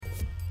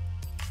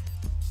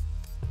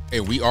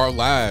And we are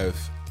live.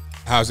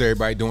 How's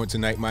everybody doing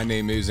tonight? My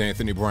name is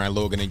Anthony Brian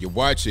Logan, and you're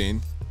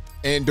watching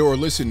and/or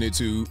listening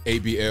to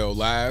ABL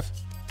Live.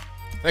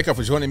 Thank you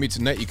for joining me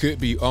tonight. You could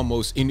be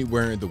almost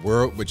anywhere in the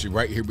world, but you're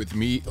right here with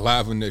me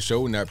live on the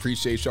show, and I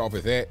appreciate y'all for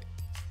that.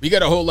 We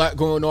got a whole lot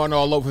going on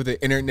all over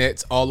the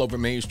internet, all over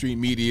mainstream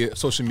media,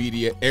 social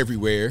media,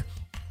 everywhere.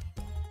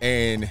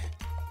 And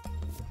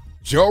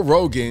Joe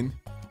Rogan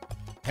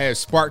has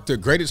sparked the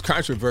greatest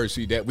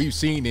controversy that we've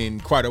seen in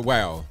quite a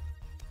while.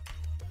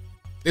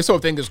 This whole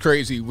thing is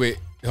crazy with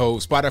the whole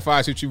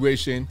Spotify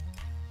situation.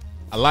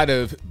 A lot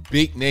of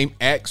big name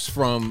acts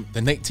from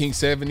the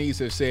 1970s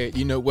have said,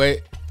 you know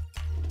what?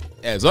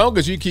 As long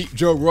as you keep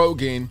Joe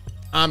Rogan,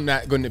 I'm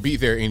not going to be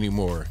there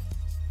anymore.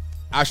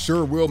 I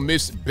sure will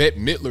miss Bette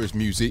Midler's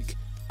music.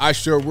 I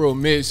sure will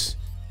miss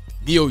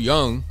Neil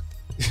Young.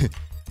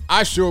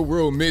 I sure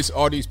will miss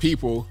all these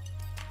people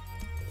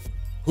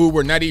who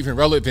were not even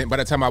relevant by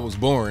the time I was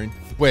born.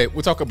 But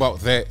we'll talk about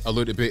that a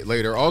little bit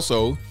later.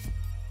 Also,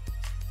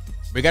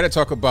 we got to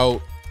talk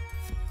about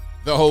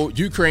the whole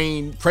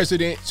Ukraine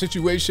president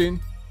situation.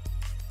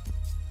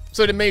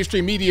 So the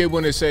mainstream media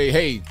want to say,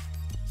 hey,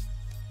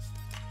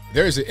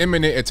 there's an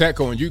imminent attack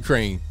on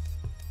Ukraine.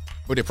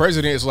 But the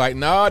president is like,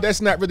 nah,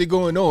 that's not really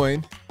going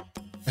on.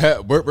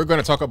 We're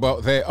going to talk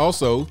about that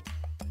also.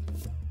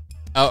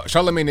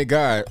 Charlamagne the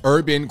Guy,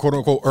 urban, quote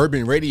unquote,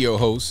 urban radio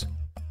host,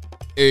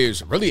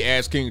 is really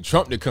asking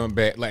Trump to come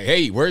back. Like,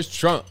 hey, where's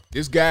Trump?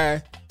 This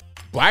guy,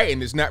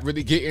 Biden, is not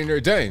really getting her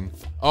done.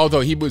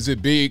 Although he was a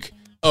big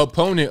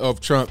opponent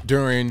of Trump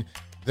during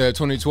the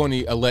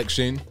 2020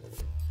 election.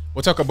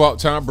 We'll talk about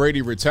Tom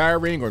Brady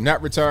retiring or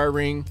not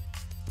retiring,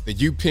 the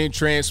UPenn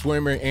trans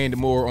swimmer, and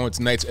more on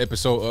tonight's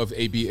episode of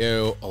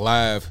ABL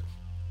Live.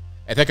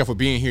 And thank you for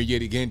being here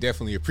yet again.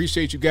 Definitely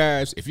appreciate you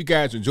guys. If you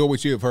guys enjoy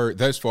what you have heard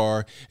thus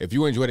far, if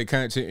you enjoy the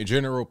content in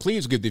general,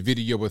 please give the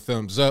video a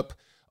thumbs up.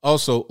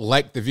 Also,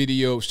 like the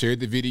video, share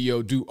the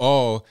video, do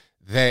all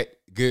that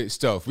good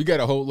stuff. We got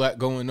a whole lot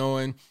going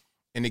on.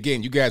 And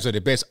again, you guys are the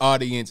best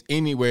audience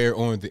anywhere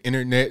on the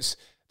internets.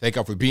 Thank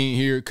you for being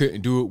here.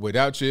 Couldn't do it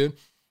without you.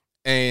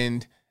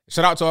 And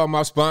shout out to all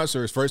my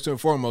sponsors, first and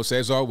foremost,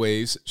 as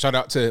always. Shout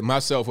out to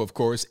myself, of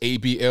course,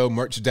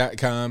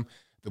 ablmerch.com.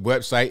 The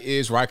website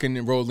is rocking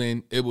and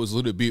rolling. It was a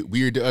little bit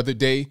weird the other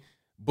day,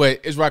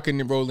 but it's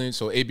rocking and rolling.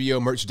 So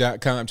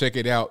ablmerch.com, check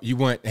it out. You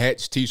want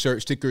hats,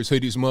 t-shirts, stickers,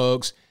 hoodies,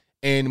 mugs,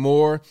 and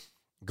more.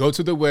 Go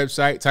to the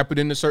website, type it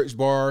in the search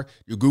bar,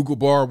 your Google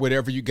bar,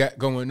 whatever you got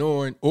going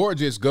on, or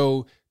just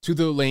go to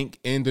the link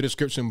in the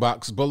description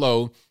box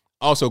below.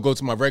 Also, go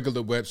to my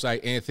regular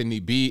website,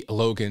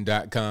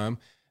 anthonyblogan.com.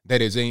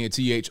 That is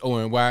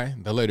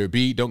ANTHONY, the letter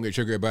B. Don't get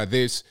triggered by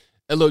this.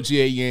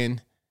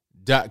 LOGAN.com.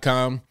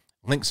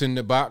 Links in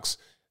the box.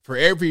 For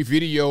every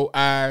video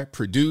I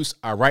produce,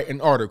 I write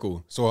an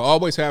article. So I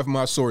always have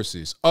my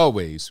sources.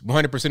 Always.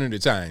 100% of the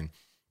time.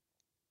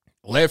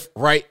 Left,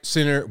 right,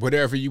 center,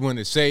 whatever you want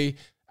to say.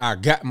 I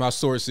got my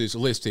sources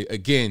listed.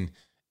 Again,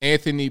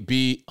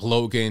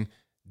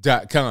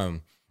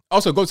 AnthonyBLogan.com.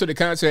 Also, go to the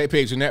contact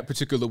page on that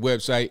particular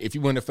website. If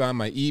you want to find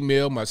my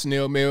email, my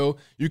snail mail,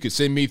 you can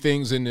send me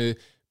things in the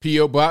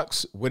P.O.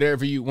 box,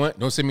 whatever you want.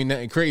 Don't send me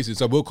nothing crazy.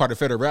 So we'll call the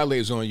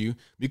federales on you.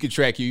 We can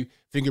track you,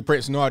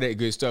 fingerprints and all that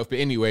good stuff. But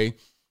anyway,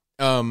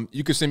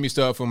 you can send me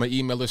stuff on my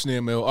email or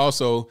snail mail.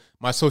 Also,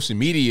 my social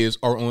medias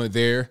are on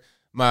there.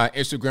 My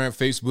Instagram,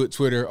 Facebook,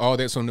 Twitter, all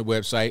that's on the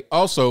website.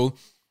 Also,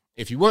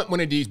 if you want one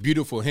of these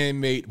beautiful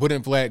handmade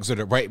wooden flags that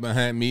are right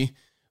behind me,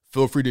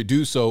 feel free to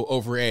do so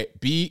over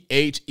at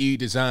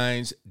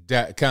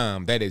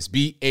bhedesigns.com. That is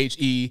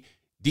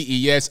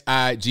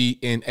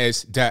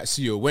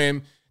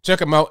BHEDESIGNS.com. Check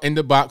them out in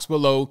the box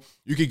below.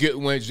 You can get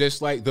one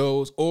just like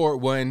those or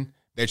one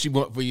that you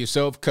want for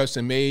yourself,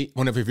 custom made,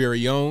 one of your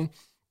very own.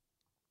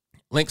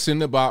 Links in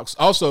the box.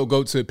 Also,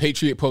 go to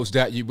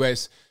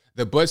patriotpost.us,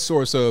 the best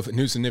source of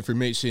news and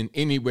information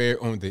anywhere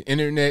on the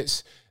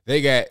internets. They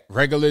got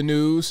regular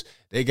news,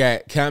 they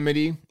got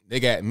comedy, they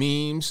got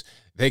memes,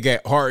 they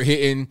got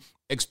hard-hitting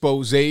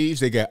exposés,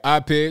 they got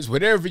op-eds,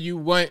 whatever you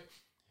want,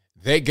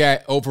 they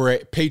got over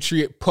at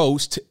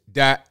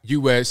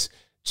patriotpost.us.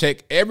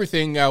 Check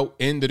everything out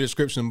in the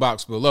description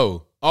box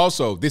below.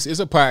 Also, this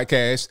is a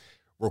podcast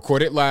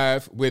recorded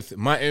live with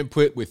my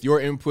input, with your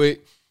input,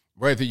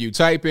 whether you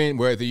type in,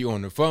 whether you're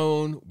on the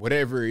phone,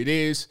 whatever it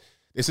is.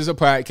 This is a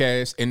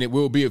podcast, and it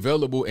will be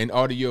available in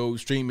audio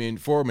streaming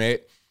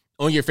format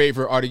on your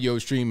favorite audio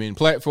streaming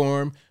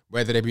platform,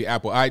 whether that be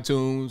Apple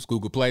iTunes,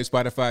 Google Play,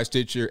 Spotify,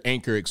 Stitcher,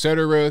 Anchor,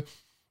 etc.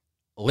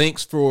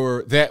 Links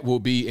for that will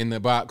be in the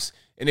box.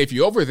 And if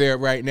you're over there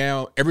right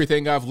now,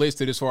 everything I've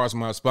listed as far as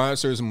my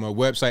sponsors and my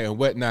website and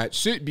whatnot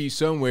should be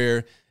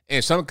somewhere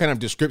in some kind of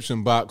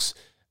description box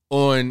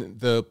on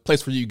the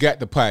place where you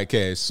got the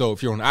podcast. So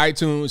if you're on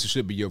iTunes, it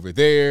should be over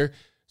there.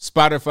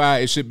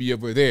 Spotify, it should be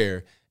over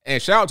there. And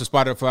shout out to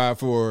Spotify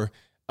for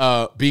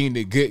being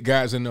the good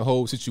guys in the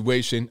whole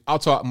situation. I'll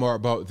talk more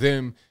about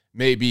them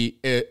maybe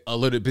a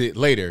little bit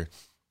later.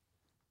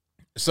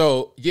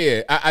 So,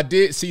 yeah, I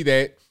did see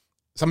that.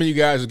 Some of you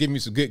guys are giving me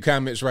some good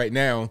comments right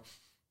now.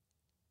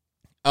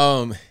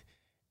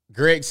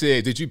 Greg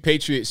said, "Did you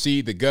Patriot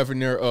see the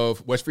governor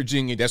of West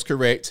Virginia?" That's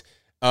correct,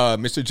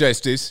 Mr.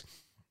 Justice.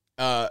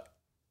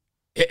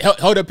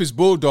 Held up his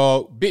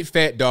bulldog, big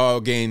fat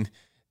dog, and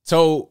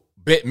told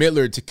Bette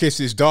Midler to kiss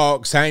his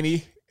dog,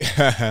 Tiny.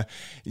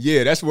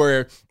 Yeah, that's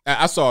where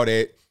I saw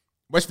that.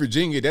 West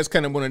Virginia, that's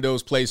kind of one of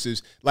those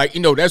places. Like,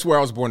 that's where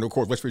I was born, of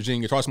course, West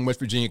Virginia, Charleston, West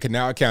Virginia,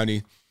 Kanawha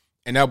County.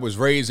 And I was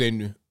raised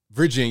in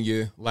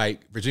Virginia,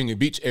 like Virginia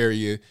Beach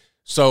area.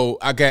 So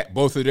I got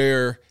both of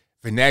their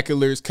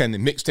vernaculars kind of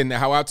mixed into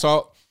how I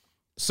talk.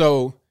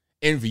 So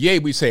in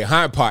VA, we say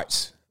hind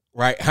parts,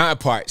 right?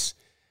 Hind parts.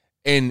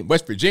 In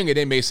West Virginia,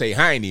 they may say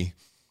hiney.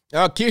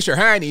 I'll kiss your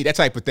hiney, that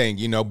type of thing,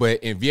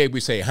 But in VA, we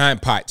say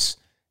hind parts.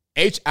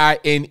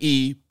 HINEPOTTS,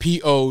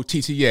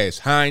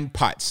 hind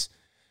parts.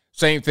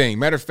 Same thing.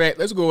 Matter of fact,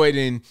 let's go ahead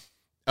and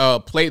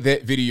play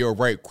that video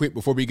right quick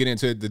before we get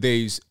into the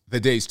day's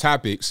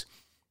topics.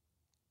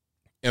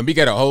 And we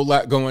got a whole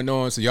lot going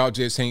on, so y'all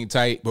just hang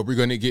tight, but we're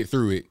going to get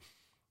through it.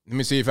 Let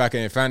me see if I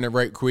can find it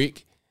right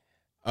quick.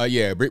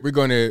 Yeah, we're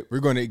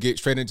gonna get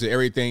straight into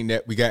everything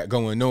that we got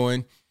going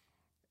on.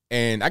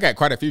 And I got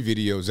quite a few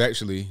videos,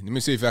 actually. Let me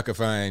see if I can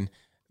find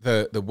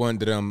the one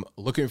that I'm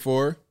looking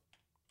for.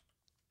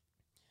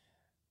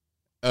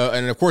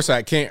 And of course,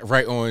 I can't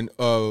write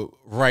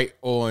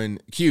on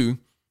cue,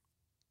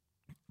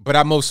 but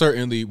I most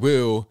certainly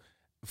will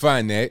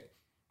find that.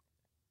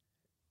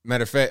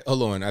 Matter of fact,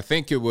 hold on. I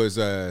think it was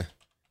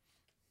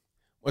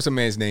what's the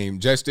man's name?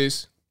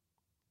 Justice.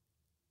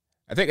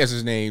 I think that's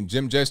his name,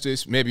 Jim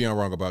Justice. Maybe I'm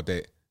wrong about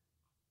that.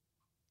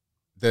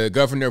 The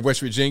governor of West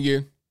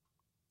Virginia.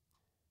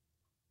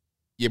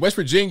 Yeah, West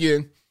Virginia.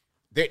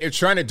 They're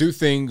trying to do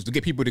things to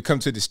get people to come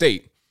to the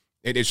state.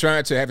 They're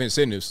trying to have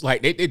incentives.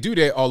 Like, they do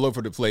that all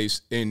over the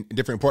place in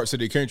different parts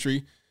of the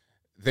country.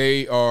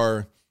 They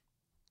are,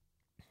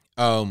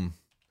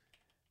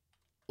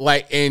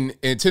 like in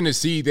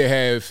Tennessee, they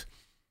have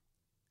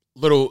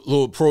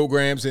little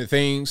programs and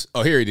things.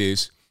 Oh, here it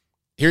is.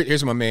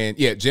 Here's my man.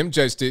 Yeah, Jim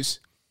Justice.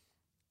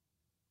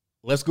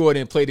 Let's go ahead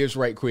and play this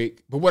right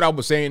quick. But what I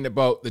was saying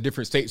about the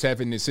different states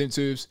having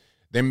incentives,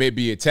 there may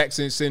be a tax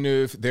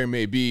incentive. There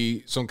may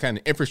be some kind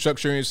of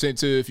infrastructure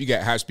incentive. You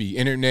got high-speed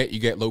internet. You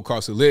got low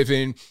cost of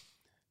living.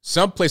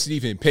 Some places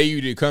even pay you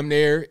to come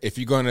there if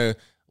you're going to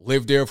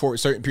live there for a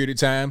certain period of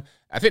time.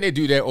 I think they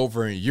do that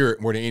over in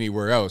Europe more than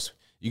anywhere else.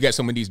 You got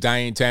some of these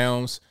dying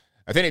towns.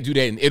 I think they do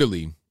that in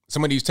Italy.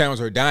 Some of these towns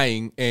are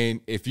dying,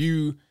 and if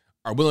you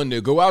are willing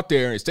to go out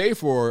there and stay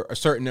for a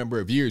certain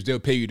number of years, they'll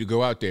pay you to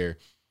go out there.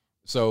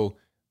 So,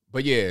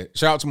 but yeah,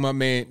 shout out to my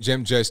man,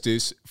 Jim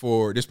Justice,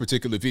 for this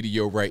particular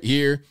video right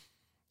here.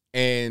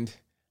 And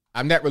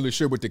I'm not really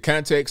sure what the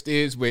context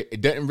is, but it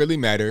doesn't really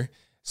matter.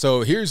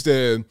 So here's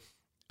the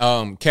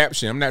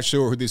caption. I'm not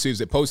sure who this is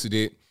that posted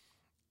it.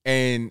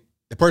 And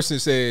the person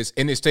says,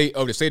 in the state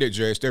of the state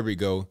address, there we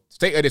go.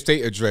 State of the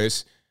state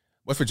address,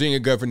 West Virginia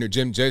Governor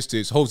Jim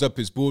Justice holds up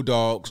his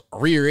bulldog's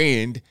rear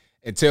end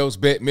and tells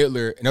Bette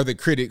Midler and other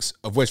critics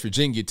of West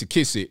Virginia to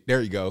kiss it.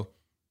 There you go.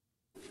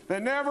 They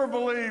never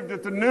believed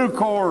that the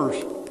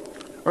Nucors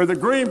or the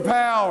Green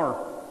Power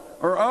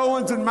or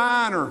Owens and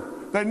Minor,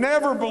 they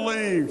never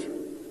believed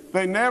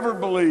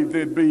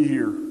they'd be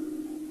here.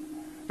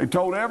 They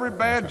told every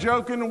bad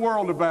joke in the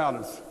world about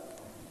us.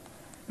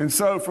 And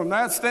so from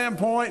that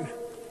standpoint,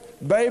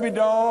 Baby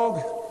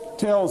Dog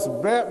tells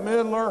Bette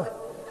Midler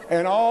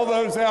and all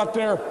those out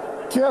there,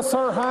 kiss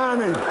her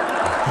honey.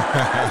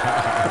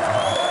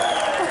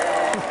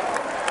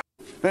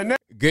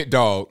 Good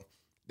dog.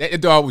 That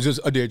dog was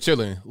just there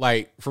chilling,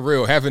 like, for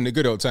real, having a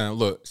good old time.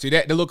 Look, see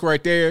the look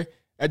right there?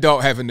 That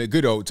dog having a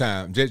good old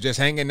time. Just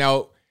hanging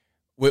out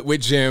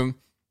with Jim.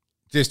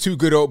 Just two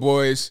good old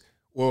boys.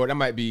 Well, that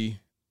might be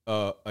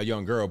a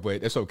young girl,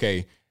 but that's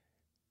okay.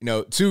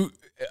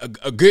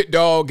 A good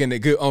dog and a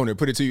good owner,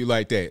 put it to you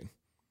like that.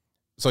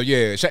 So,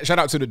 yeah, shout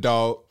out to the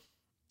dog.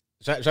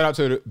 Shout out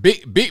to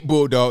the big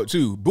bulldog,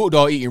 too.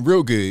 Bulldog eating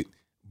real good.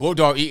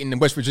 Bulldog eating the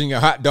West Virginia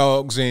hot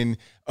dogs and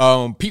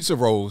pizza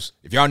rolls,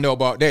 if y'all know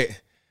about that.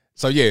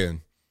 So, yeah,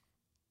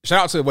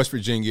 shout out to West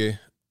Virginia.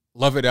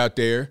 Love it out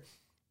there.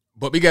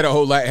 But we got a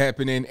whole lot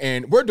happening.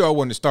 And where do I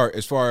want to start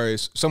as far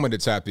as some of the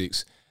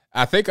topics?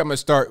 I think I'm going to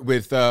start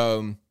with,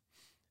 matter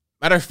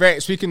of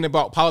fact, speaking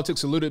about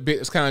politics a little bit,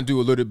 let's kind of do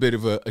a little bit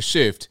of a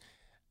shift.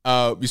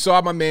 We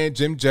saw my man,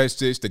 Jim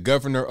Justice, the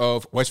governor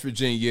of West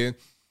Virginia,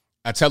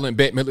 telling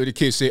Bette Midler to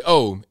kiss it.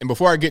 Oh, and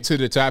before I get to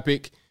the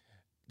topic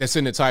that's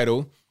in the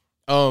title,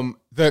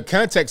 the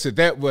context of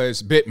that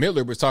was Bette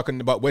Midler was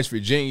talking about West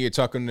Virginia,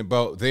 talking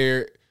about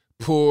their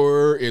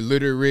poor,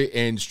 illiterate,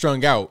 and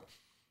strung out.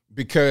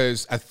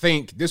 Because I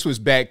think this was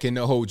back in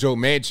the whole Joe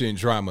Manchin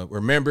drama.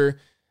 Remember,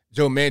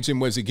 Joe Manchin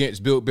was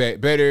against Build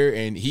Back Better,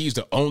 and he's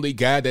the only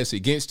guy that's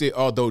against it.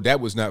 Although that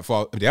was not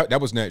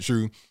that was not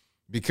true,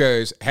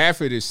 because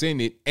half of the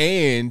Senate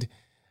and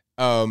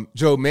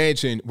Joe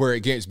Manchin were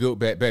against Build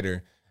Back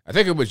Better. I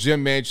think it was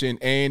Jim Manchin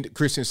and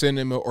Kyrsten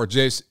Sinema, or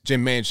just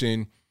Jim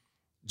Manchin.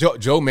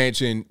 Joe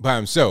Manchin by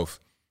himself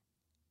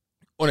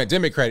on a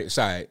Democratic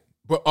side,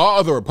 but all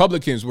other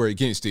Republicans were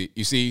against it,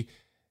 you see.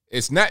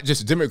 it's not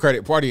just the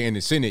Democratic Party in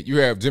the Senate. You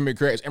have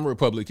Democrats and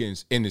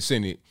Republicans in the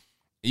Senate.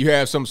 You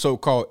have some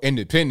so-called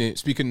independent,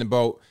 speaking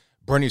about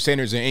Bernie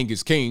Sanders and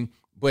Angus King.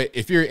 But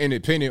if you're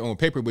independent on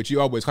paper, but you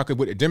always caucus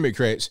with the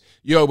Democrats,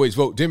 you always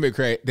vote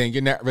Democrat, then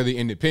you're not really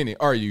independent,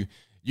 are you?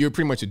 You're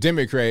pretty much a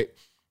Democrat.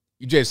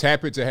 You just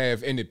happen to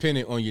have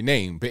independent on your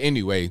name. But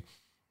anyway,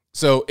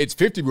 so it's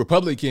 50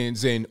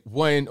 Republicans and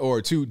 1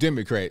 or 2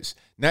 Democrats,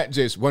 not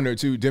just 1 or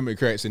 2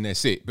 Democrats and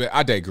that's it. But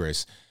I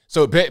digress.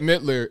 So Bette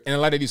Midler and a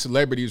lot of these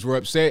celebrities were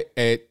upset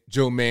at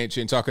Joe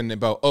Manchin talking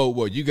about, oh,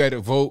 well, you got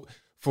to vote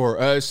for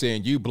us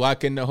and you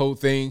blocking the whole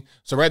thing.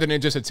 So rather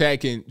than just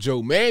attacking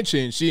Joe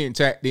Manchin, she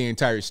attacked the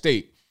entire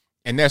state.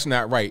 And that's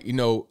not right. You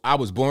know, I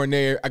was born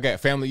there. I got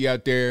family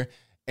out there.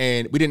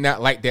 And we did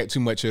not like that too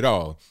much at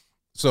all.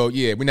 So,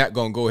 yeah, we're not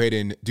going to go ahead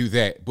and do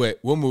that. But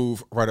we'll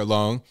move right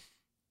along.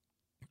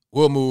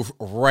 We'll move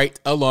right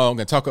along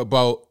and talk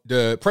about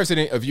the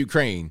president of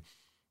Ukraine.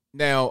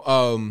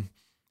 Now,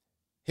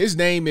 his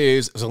name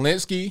is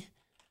Zelensky.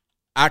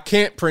 I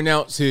can't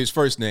pronounce his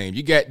first name.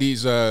 You got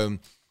these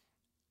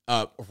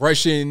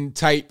Russian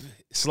type,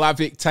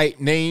 Slavic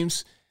type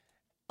names.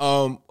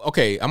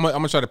 Okay, I'm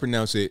gonna try to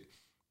pronounce it.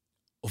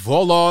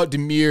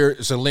 Volodymyr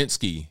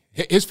Zelensky.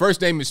 His first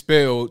name is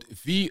spelled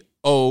Volodymyr.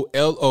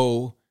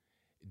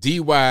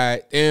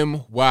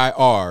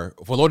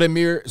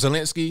 Volodymyr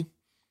Zelensky.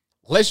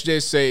 Let's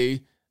just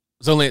say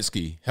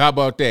Zelensky. How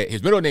about that?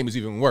 His middle name is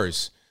even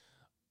worse.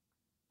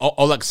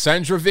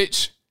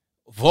 Alexandrovich.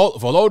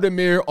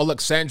 Volodymyr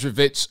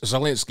Alexandrovich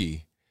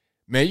Zelensky.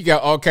 Man, you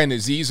got all kind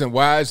of Z's and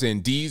Y's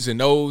and D's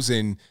and O's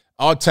and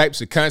all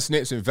types of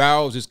consonants and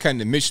vowels just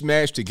kind of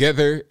mishmashed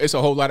together. It's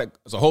a whole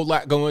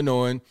lot going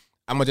on.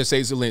 I'm gonna just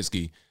say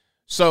Zelensky.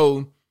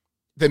 So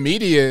the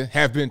media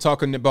have been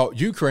talking about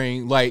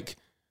Ukraine like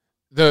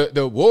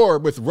the war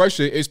with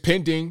Russia is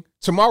pending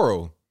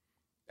tomorrow.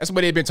 That's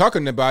what they've been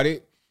talking about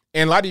it.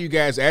 And a lot of you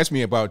guys asked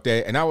me about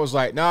that. And I was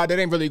like, nah, that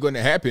ain't really going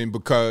to happen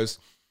because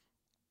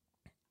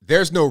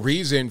there's no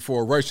reason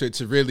for Russia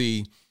to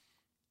really,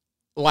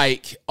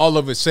 like, all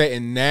of a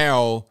sudden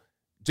now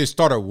just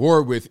start a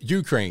war with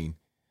Ukraine.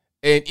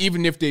 And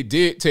even if they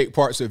did take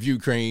parts of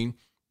Ukraine,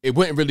 it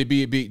wouldn't really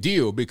be a big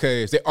deal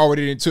because they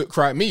already took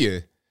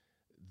Crimea.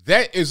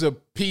 That is a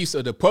piece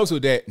of the puzzle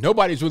that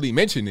nobody's really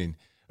mentioning.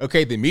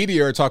 Okay, the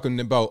media are talking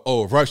about,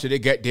 oh, Russia, they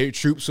got their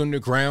troops on the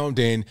ground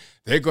and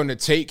they're going to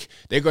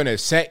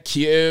sack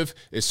Kiev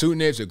as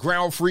soon as the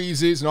ground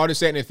freezes and all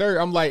this, that, and the third.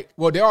 I'm like,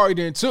 well, they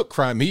already took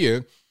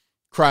Crimea.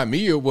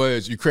 Crimea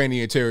was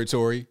Ukrainian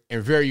territory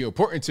and very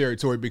important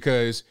territory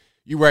because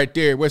you right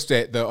there, what's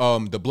that,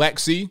 the Black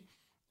Sea?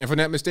 If I'm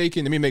not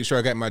mistaken, let me make sure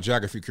I got my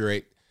geography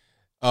correct.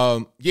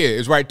 Yeah,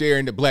 it's right there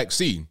in the Black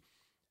Sea.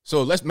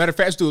 So matter of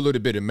fact, let's do a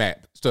little bit of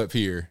map stuff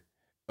here.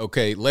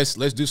 Okay, let's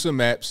do some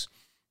maps.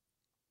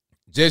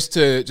 Just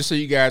so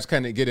you guys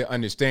kind of get an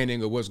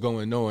understanding of what's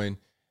going on,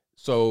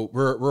 so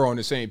we're on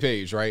the same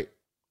page, right?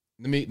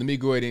 Let me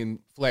go ahead and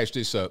flash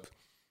this up.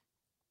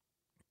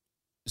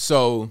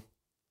 So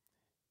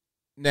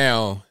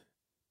now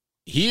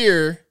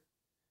here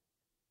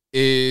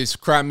is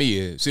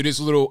Crimea. See this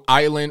little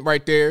island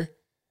right there?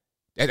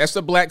 That's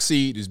the Black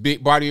Sea. This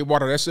big body of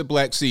water. That's the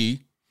Black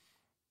Sea.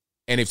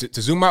 And if to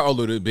zoom out a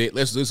little bit,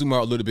 let's zoom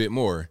out a little bit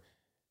more.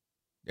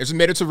 There's a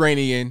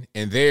Mediterranean,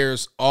 and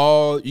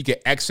you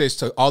get access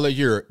to all of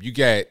Europe. You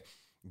got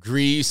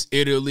Greece,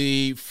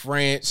 Italy,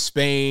 France,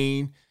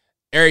 Spain,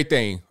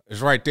 everything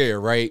is right there,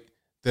 right?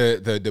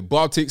 The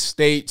Baltic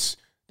states,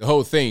 the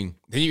whole thing.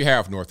 Then you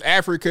have North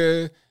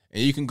Africa,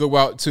 and you can go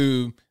out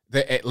to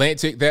the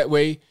Atlantic that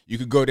way. You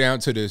could go down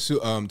to the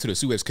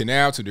Suez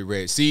Canal, to the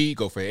Red Sea,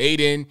 go for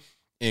Aden,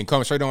 and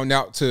come straight on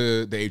out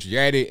to the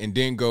Adriatic, and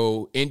then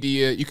go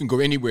India. You can go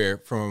anywhere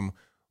from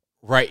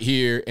right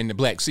here in the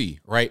Black Sea,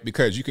 right?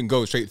 Because you can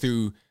go straight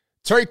through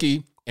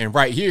Turkey, and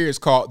right here is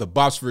called the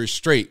Bosphorus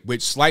Strait,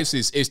 which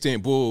slices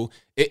Istanbul.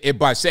 It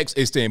bisects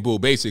Istanbul,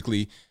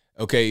 basically,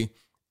 okay?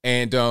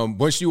 And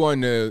once you're on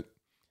the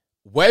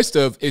west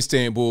of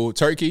Istanbul,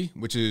 Turkey,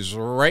 which is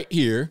right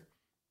here,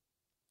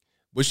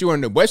 once you're on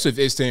the west of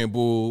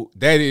Istanbul,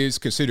 that is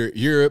considered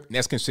Europe, and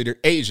that's considered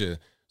Asia.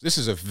 This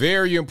is a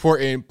very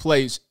important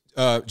place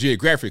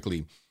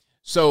geographically.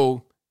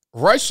 So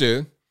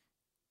Russia,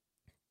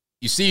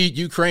 you see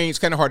Ukraine, it's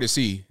kind of hard to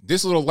see.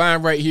 This little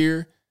line right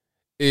here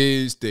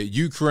is the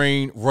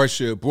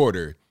Ukraine-Russia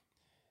border.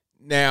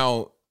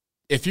 Now,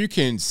 if you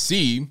can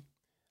see,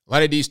 a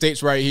lot of these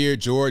states right here,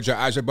 Georgia,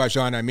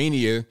 Azerbaijan,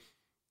 Armenia,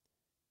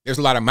 there's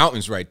a lot of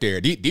mountains right there.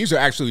 These are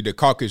actually the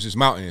Caucasus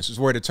Mountains. This is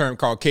where the term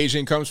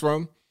Caucasian comes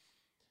from.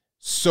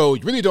 So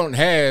you really don't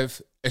have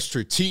a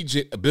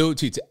strategic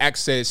ability to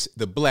access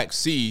the Black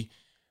Sea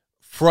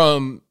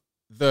from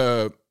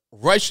the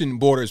Russian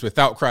borders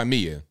without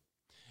Crimea.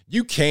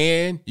 You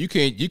can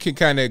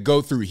kind of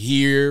go through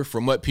here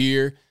from up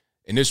here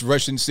in this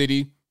Russian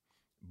city,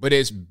 but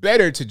it's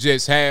better to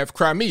just have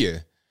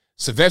Crimea.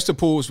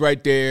 Sevastopol's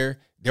right there.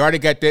 They already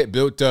got that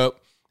built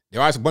up.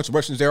 There are a bunch of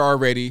Russians there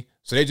already,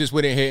 so they just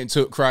went ahead and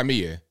took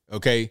Crimea,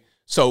 okay?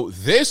 So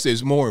this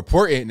is more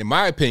important, in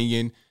my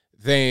opinion,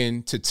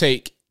 than to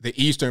take the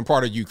eastern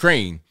part of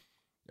Ukraine.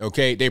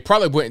 Okay, they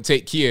probably wouldn't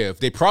take Kiev.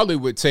 They probably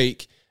would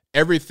take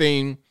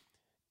everything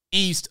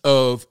east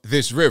of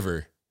this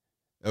river.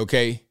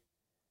 Okay,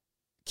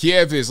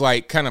 Kiev is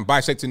like kind of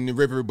bisecting the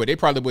river, but they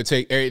probably would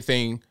take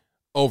everything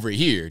over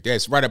here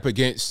that's right up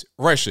against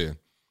Russia.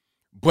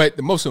 But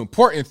the most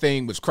important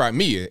thing was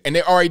Crimea, and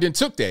they already done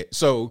took that.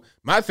 So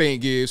my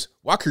thing is,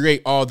 why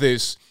create all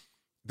this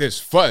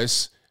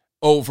fuss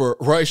over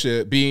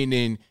Russia being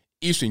in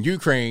eastern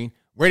Ukraine,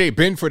 where they've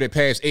been for the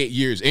past 8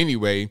 years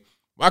anyway?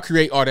 Why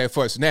create all that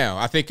fuss now?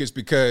 I think it's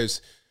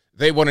because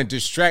they want to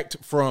distract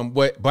from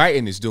what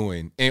Biden is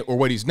doing or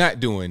what he's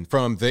not doing,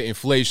 from the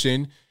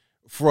inflation,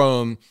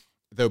 from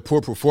the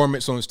poor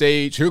performance on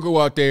stage. He'll go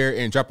out there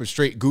and drop a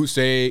straight goose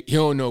egg. He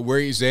don't know where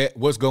he's at,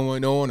 what's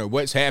going on, or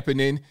what's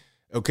happening.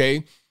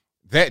 Okay,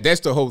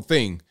 that's the whole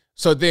thing.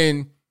 So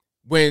then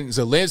when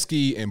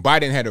Zelensky and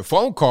Biden had a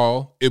phone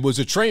call, it was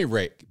a train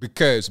wreck,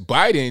 because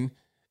Biden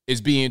is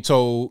being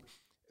told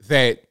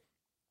that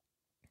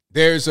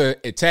there's an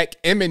attack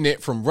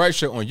imminent from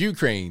Russia on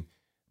Ukraine.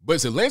 But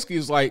Zelensky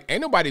is like,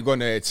 ain't nobody going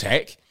to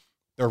attack.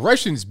 The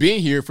Russians been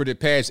here for the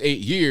past 8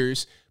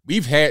 years.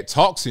 We've had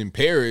talks in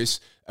Paris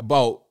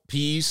about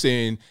peace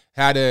and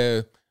how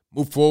to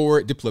move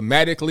forward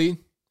diplomatically.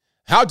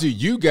 How do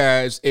you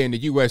guys in the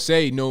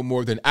USA know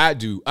more than I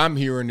do? I'm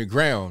here on the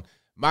ground.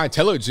 My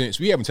intelligence,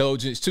 we have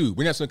intelligence too.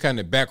 We're not some kind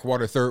of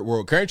backwater third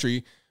world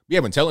country. We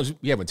have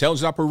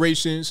intelligence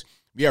operations.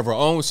 We have our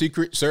own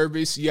secret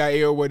service,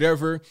 CIA or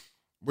whatever.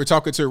 We're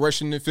talking to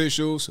Russian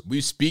officials.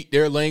 We speak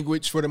their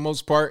language for the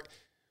most part.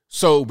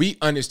 So we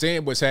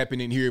understand what's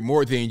happening here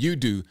more than you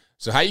do.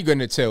 So how are you going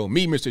to tell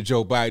me, Mr.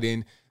 Joe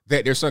Biden,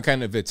 that there's some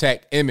kind of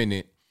attack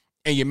imminent,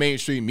 and your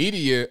mainstream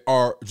media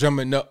are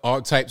drumming up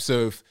all types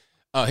of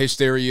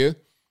hysteria?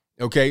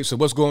 Okay, so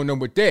what's going on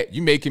with that?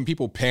 You're making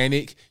people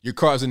panic. You're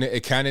causing the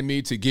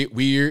economy to get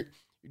weird.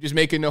 You're just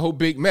making a whole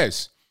big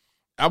mess.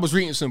 I was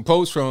reading some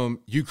posts from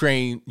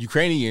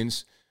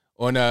Ukrainians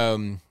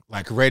on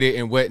like Reddit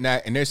and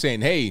whatnot, and they're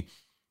saying, hey,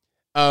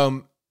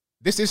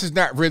 this is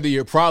not really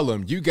a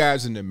problem. You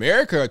guys in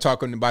America are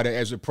talking about it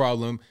as a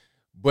problem,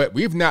 but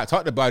we've not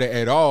talked about it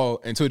at all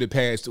until the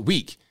past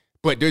week.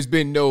 But there's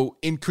been no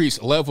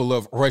increased level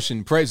of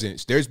Russian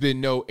presence. There's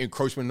been no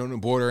encroachment on the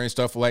border and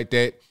stuff like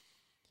that.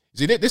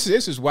 See, this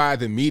is why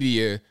the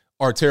media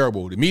are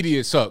terrible. The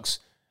media sucks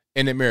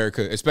in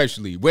America,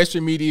 especially.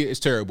 Western media is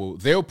terrible.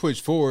 They'll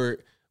push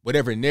forward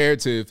whatever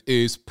narrative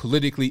is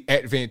politically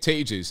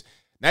advantageous,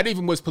 not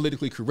even what's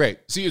politically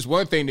correct. See, it's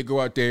one thing to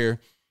go out there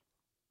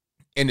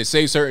and to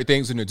say certain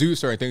things and to do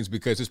certain things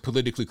because it's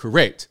politically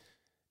correct.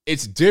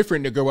 It's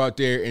different to go out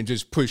there and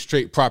just push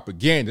straight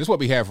propaganda. That's what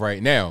we have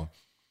right now.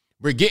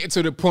 We're getting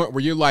to the point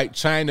where you're like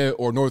China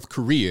or North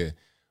Korea,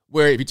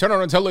 where if you turn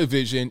on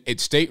television,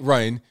 it's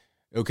state-run,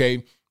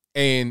 okay,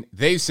 and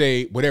they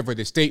say whatever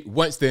the state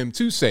wants them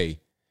to say.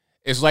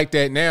 It's like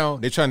that now.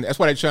 That's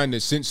why they're trying to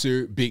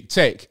censor big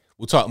tech.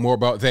 We'll talk more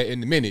about that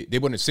in a minute. They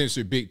want to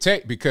censor big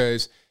tech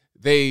because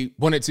they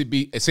want it to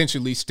be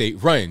essentially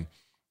state-run.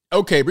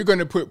 Okay, we're going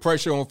to put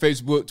pressure on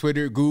Facebook,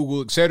 Twitter,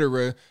 Google,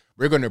 etc.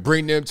 We're going to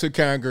bring them to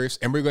Congress,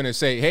 and we're going to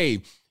say,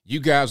 hey, you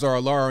guys are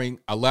allowing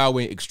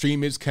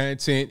extremist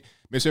content,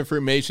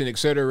 misinformation, et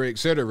cetera, et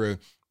cetera.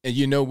 And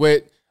you know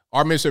what?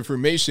 Our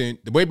misinformation,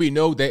 the way we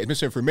know that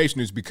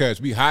misinformation is because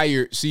we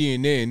hired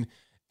CNN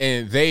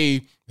and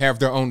they have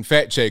their own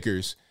fact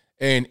checkers.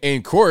 And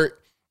in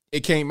court,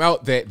 it came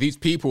out that these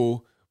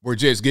people were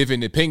just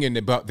giving an opinion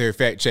about their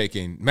fact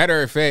checking.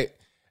 Matter of fact,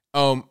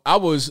 I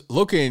was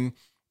looking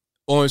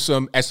at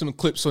some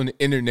clips on the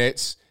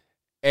internets,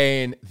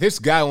 and this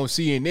guy on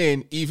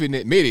CNN even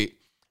admitted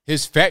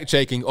his fact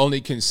checking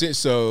only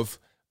consists of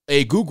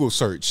a Google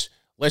search.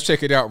 Let's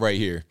check it out right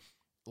here.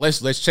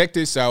 Let's check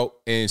this out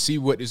and see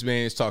what this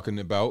man is talking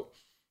about.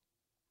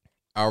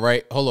 All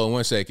right, hold on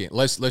one second.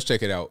 Let's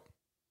check it out.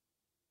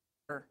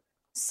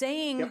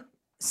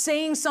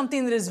 Saying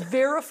something that is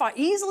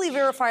easily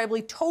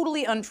verifiably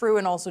totally untrue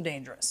and also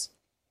dangerous.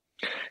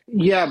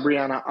 Yeah,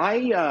 Brianna,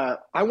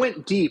 I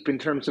went deep in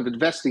terms of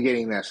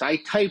investigating this. I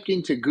typed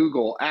into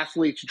Google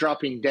athletes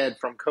dropping dead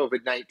from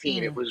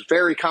COVID-19. It was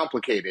very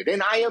complicated.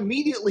 And I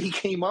immediately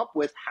came up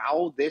with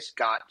how this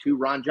got to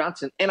Ron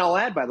Johnson. And I'll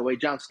add, by the way,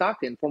 John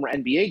Stockton, former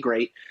NBA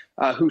great,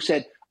 who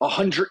said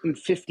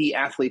 150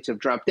 athletes have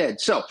dropped dead.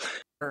 So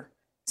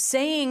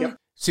saying... Yep.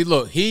 See,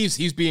 look,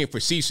 he's being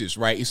facetious,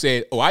 right? He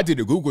said, oh, I did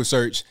a Google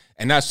search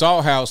and I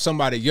saw how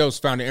somebody else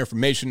found the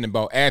information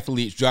about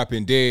athletes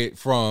dropping dead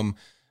from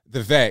the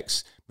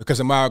vax because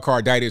of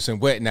myocarditis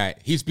and whatnot.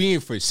 He's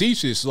being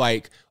facetious,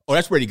 like, oh,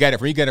 that's where he got it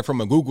from. He got it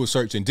from a Google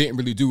search and didn't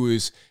really do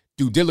his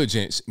due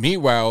diligence.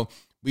 Meanwhile,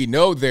 we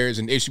know there's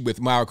an issue with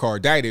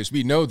myocarditis.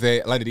 We know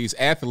that a lot of these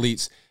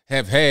athletes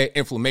have had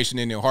inflammation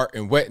in their heart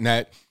and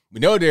whatnot. We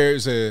know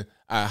there's a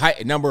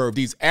high number of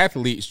these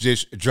athletes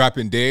just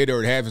dropping dead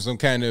or having some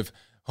kind of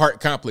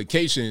heart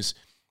complications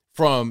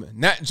from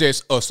not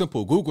just a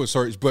simple Google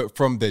search, but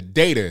from the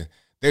data.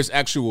 There's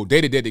actual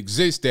data that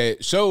exists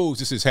that shows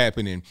this is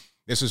happening.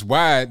 This is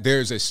why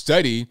there's a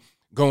study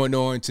going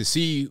on to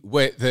see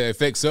what the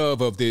effects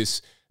of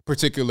this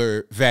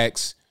particular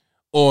vax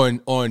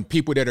on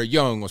people that are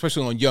young,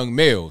 especially on young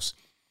males.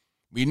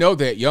 We know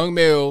that young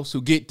males who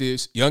get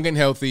this, young and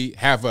healthy,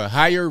 have a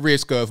higher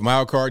risk of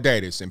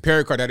myocarditis and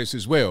pericarditis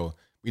as well.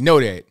 We know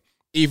that,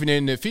 even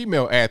in the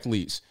female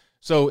athletes.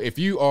 So if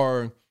you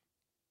are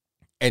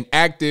an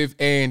active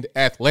and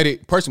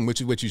athletic person,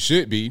 which is what you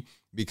should be,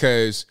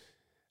 because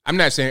I'm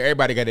not saying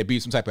everybody got to be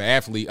some type of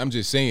athlete. I'm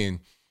just saying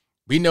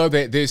we know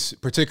that this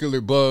particular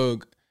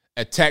bug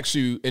attacks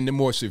you in the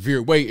more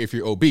severe way if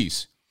you're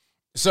obese.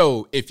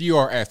 So if you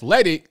are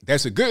athletic,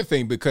 that's a good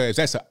thing, because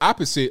that's the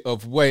opposite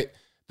of what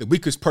the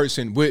weakest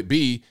person would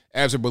be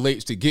as it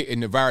relates to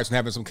getting the virus and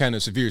having some kind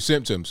of severe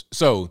symptoms.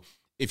 So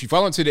if you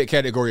fall into that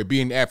category of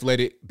being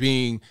athletic,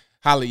 being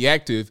highly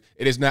active,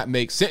 it does not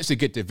make sense to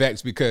get the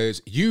vax,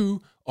 because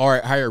you are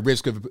at higher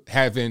risk of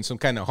having some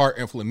kind of heart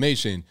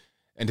inflammation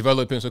and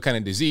developing some kind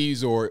of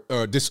disease or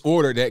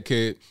disorder that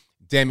could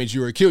damage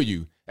you or kill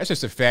you. That's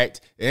just a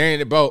fact. It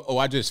ain't about, oh,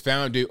 I just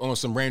found it on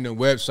some random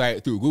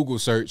website through Google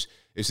search.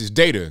 It's just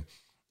data.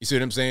 You see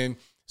what I'm saying?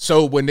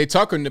 So when they're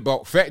talking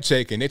about fact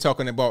checking, they're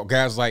talking about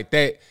guys like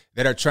that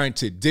are trying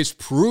to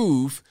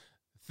disprove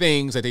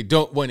things that they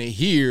don't want to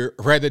hear,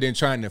 rather than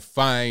trying to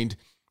find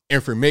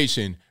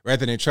information,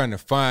 rather than trying to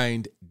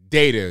find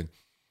data.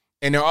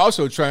 And they're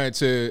also trying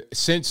to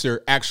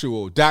censor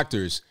actual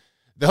doctors.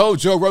 The whole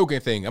Joe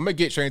Rogan thing, I'm going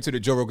to get straight into the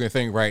Joe Rogan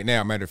thing right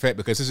now, matter of fact,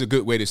 because this is a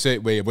good way to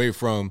segue away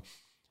from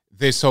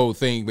this whole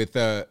thing with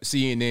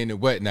CNN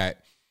and whatnot.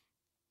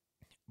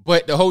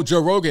 But the whole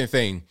Joe Rogan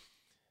thing,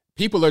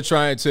 people are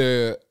trying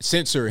to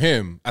censor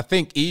him. I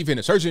think even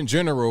the Surgeon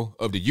General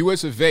of the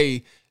US of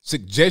A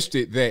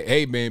suggested that,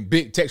 hey, man,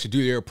 big tech should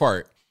do their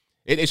part.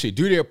 They should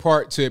do their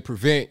part to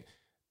prevent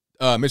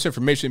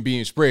misinformation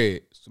being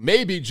spread. So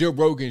maybe Joe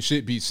Rogan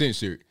should be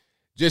censored,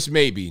 just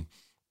maybe.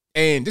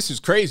 And this is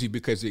crazy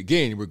because,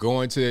 again, we're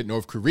going to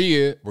North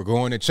Korea, we're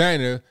going to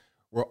China,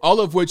 where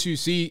all of what you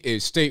see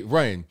is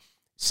state-run.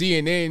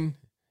 CNN,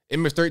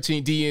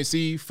 MS-13,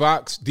 DNC,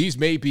 Fox, these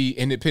may be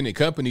independent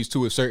companies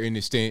to a certain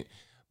extent,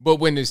 but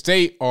when the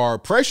state are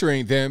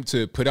pressuring them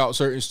to put out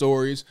certain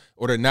stories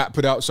or to not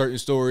put out certain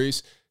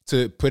stories,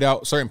 to put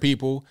out certain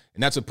people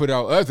and not to put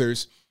out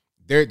others,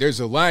 there's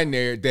a line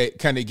there that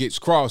kind of gets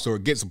crossed or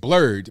gets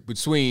blurred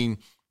between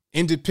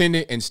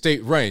independent and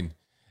state-run.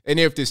 And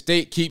if the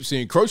state keeps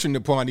encroaching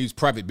upon these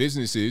private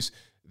businesses,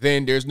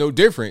 then there's no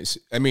difference.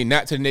 I mean,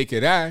 not to the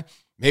naked eye.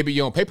 Maybe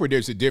on paper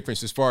there's a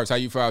difference as far as how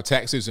you file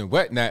taxes and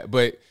whatnot,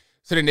 but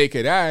to the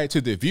naked eye,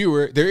 to the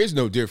viewer, there is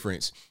no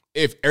difference.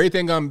 If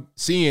everything I'm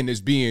seeing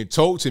is being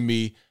told to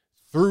me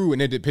through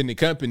an independent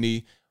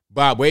company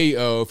by way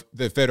of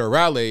the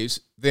federales,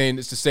 then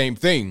it's the same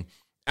thing.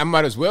 I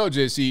might as well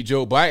just see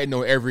Joe Biden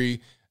on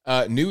every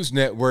news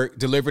network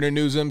delivering the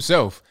news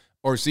himself,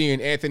 or seeing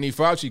Anthony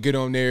Fauci get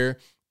on there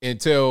and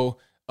tell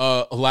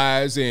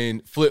lies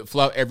and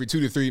flip-flop every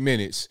 2 to 3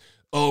 minutes.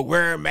 Oh,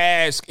 wear a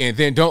mask, and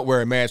then don't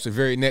wear a mask the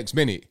very next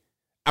minute.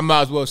 I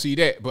might as well see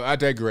that, but I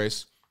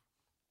digress.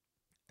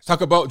 Let's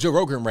talk about Joe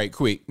Rogan right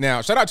quick.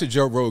 Now, shout out to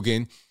Joe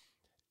Rogan.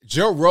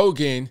 Joe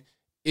Rogan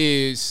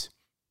is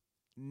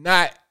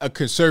not a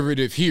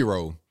conservative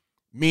hero,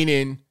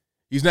 meaning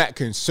he's not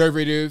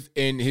conservative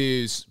in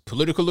his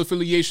political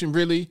affiliation,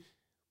 really,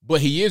 but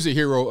he is a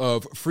hero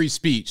of free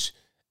speech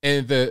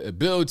and the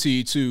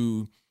ability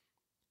to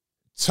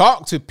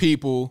talk to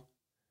people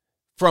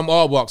from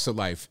all walks of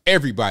life,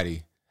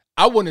 everybody.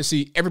 I want to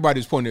see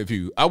everybody's point of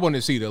view. I want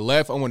to see the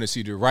left. I want to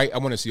see the right. I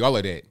want to see all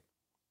of that.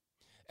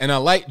 And I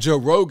like Joe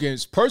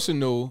Rogan's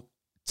personal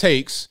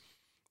takes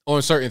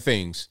on certain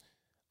things,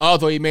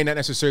 although he may not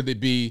necessarily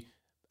be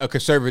a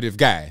conservative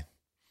guy.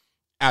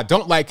 I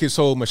don't like his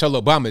whole Michelle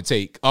Obama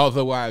take,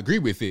 although I agree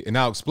with it, and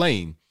I'll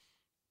explain.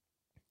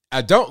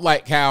 I don't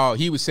like how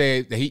he would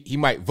say that he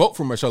might vote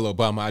for Michelle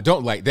Obama. I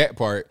don't like that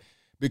part,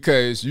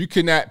 because you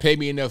cannot pay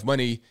me enough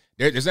money.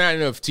 There's not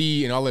enough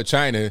tea in all of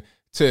China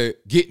to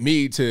get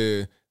me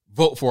to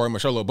vote for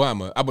Michelle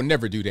Obama. I would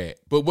never do that.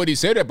 But what he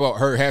said about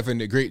her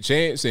having a great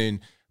chance and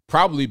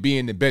probably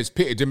being the best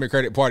pick the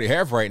Democratic Party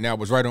have right now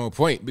was right on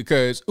point,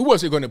 because who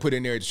was it going to put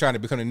in there to try to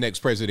become the next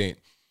president?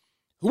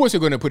 Who was it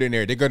going to put in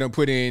there? They're going to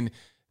put in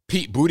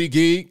Pete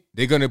Buttigieg.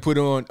 They're going to put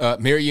on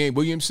Marianne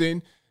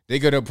Williamson. They're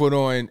going to put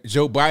on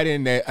Joe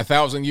Biden at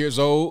 1,000 years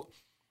old.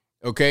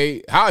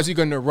 Okay, how is he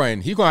going to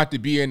run? He's going to have to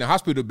be in the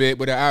hospital bed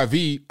with an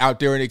IV out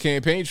there in the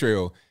campaign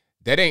trail.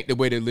 That ain't the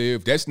way to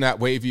live. That's not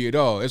wavy at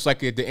all. It's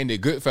like at the end of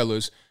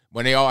Goodfellas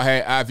when they all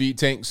had IV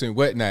tanks and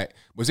whatnot.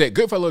 Was that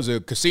Goodfellas a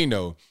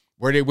casino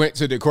where they went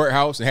to the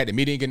courthouse and had a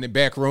meeting in the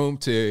back room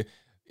to,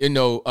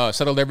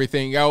 settle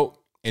everything out?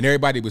 And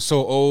everybody was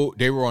so old,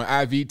 they were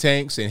on IV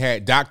tanks and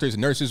had doctors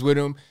and nurses with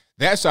them.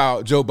 That's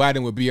how Joe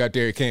Biden would be out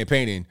there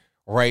campaigning,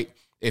 right?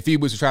 If he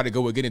was to try to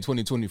go again in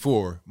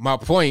 2024. My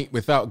point,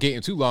 without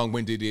getting too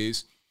long-winded,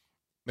 is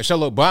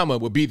Michelle Obama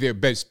would be their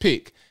best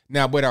pick.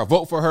 Now, would I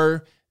vote for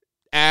her?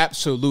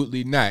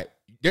 Absolutely not.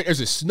 There's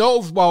a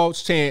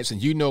snowball's chance,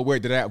 and you know where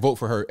did I vote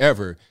for her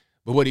ever.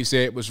 But what he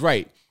said was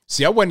right.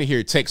 See, I want to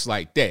hear texts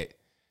like that.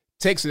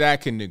 Texts that I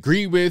can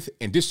agree with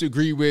and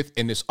disagree with,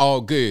 and it's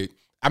all good.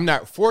 I'm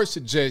not forced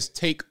to just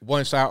take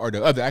one side or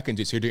the other. I can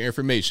just hear the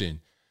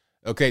information.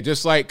 Okay,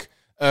 just like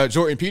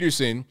Jordan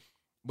Peterson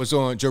was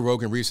on Joe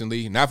Rogan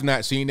recently, and I've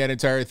not seen that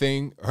entire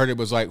thing. I heard it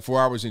was like 4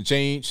 hours and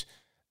change.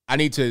 I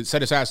need to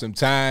set aside some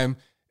time,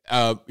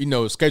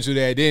 schedule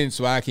that in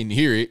so I can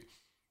hear it.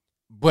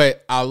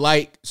 But I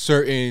like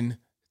certain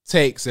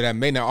takes that I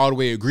may not all the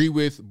way agree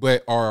with,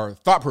 but are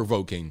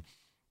thought-provoking.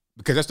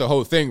 Because that's the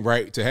whole thing,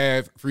 right? To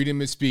have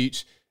freedom of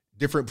speech,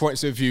 different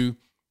points of view.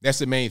 That's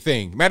the main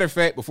thing. Matter of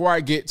fact, before I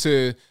get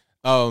to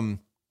Joe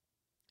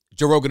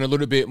Rogan a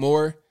little bit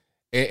more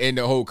and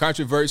the whole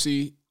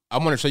controversy, I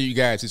want to show you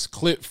guys this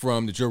clip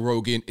from the Joe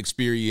Rogan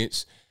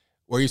Experience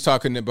where he's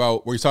talking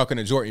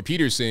to Jordan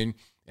Peterson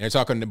and they're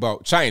talking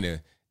about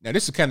China. Now,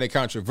 this is kind of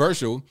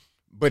controversial,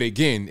 but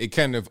again, it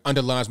kind of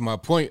underlines my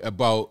point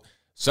about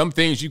some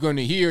things you're going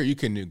to hear, you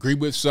can agree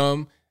with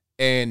some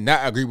and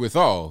not agree with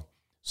all.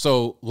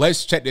 So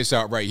let's check this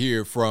out right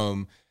here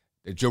from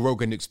the Joe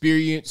Rogan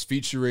Experience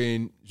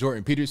featuring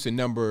Jordan Peterson,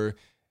 number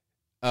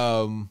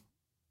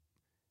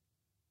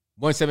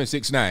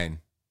 1769.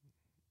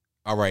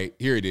 All right,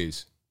 here it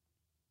is.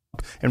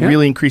 And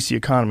really increase the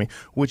economy.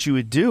 What you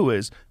would do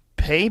is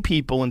pay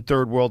people in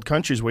third world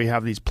countries where you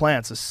have these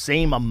plants the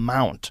same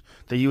amount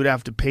that you would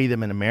have to pay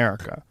them in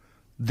America.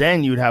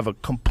 Then you'd have a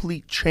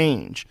complete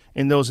change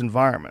in those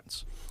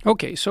environments.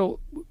 Okay, so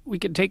we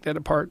can take that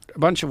apart a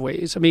bunch of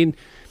ways. I mean,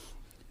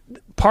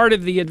 part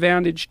of the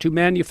advantage to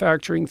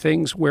manufacturing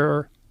things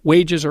where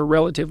wages are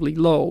relatively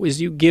low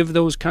is you give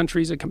those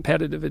countries a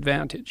competitive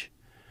advantage.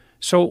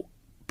 So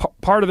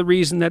part of the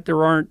reason that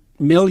there aren't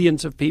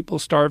millions of people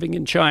starving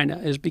in China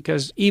is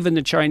because even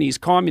the Chinese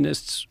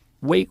communists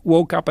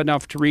woke up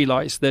enough to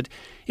realize that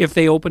if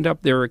they opened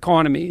up their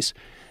economies,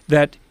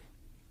 that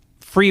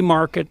free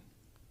market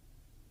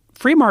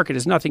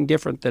is nothing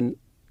different than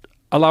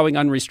allowing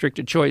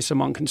unrestricted choice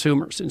among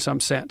consumers in some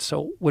sense.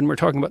 So when we're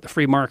talking about the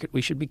free market,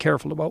 we should be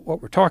careful about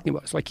what we're talking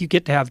about. It's like you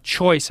get to have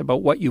choice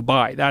about what you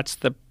buy. That's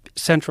the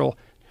central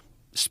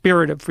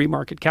spirit of free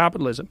market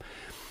capitalism.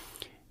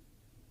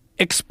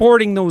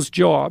 Exporting those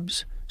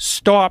jobs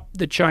stopped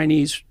the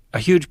Chinese, a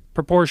huge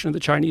proportion of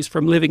the Chinese,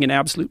 from living in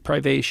absolute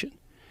privation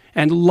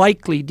and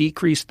likely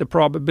decreased the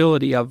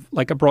probability of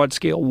like a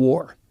broad-scale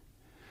war.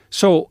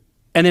 So,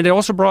 and it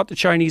also brought the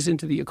Chinese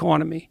into the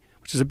economy,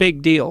 which is a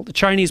big deal. The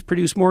Chinese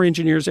produce more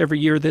engineers every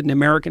year than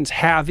Americans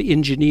have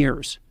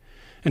engineers.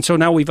 And so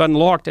now we've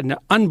unlocked an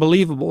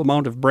unbelievable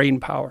amount of brain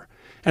power.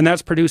 And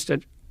that's produced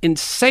an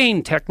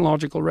insane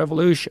technological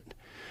revolution.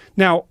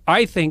 Now,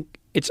 I think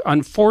it's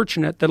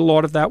unfortunate that a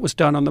lot of that was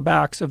done on the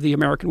backs of the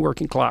American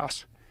working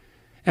class.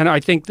 And I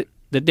think that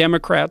the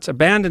Democrats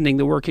abandoning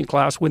the working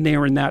class when they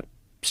were in that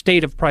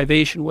state of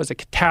privation was a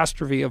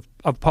catastrophe of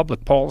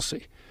public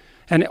policy.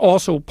 And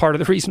also part of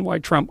the reason why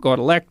Trump got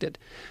elected.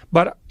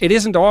 But it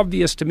isn't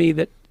obvious to me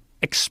that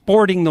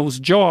exporting those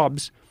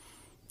jobs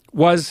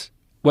was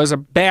a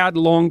bad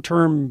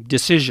long-term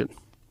decision.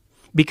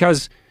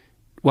 Because,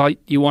 well,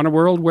 you want a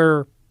world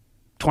where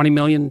 20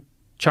 million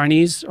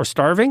Chinese are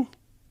starving?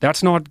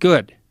 That's not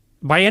good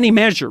by any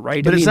measure,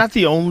 right? But is that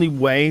the only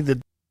way that...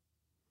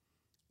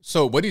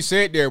 So what he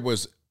said there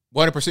was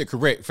 100%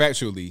 correct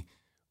factually,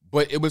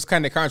 but it was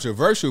kind of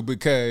controversial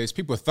because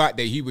people thought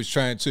that he was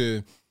trying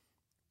to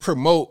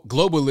promote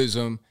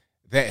globalism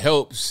that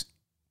helps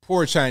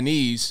poor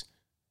Chinese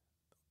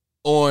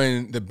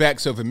on the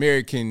backs of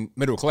American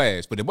middle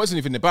class. But it wasn't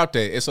even about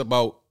that. It's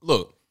about,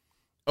 look,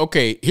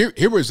 okay,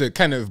 here was a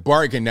kind of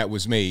bargain that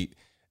was made.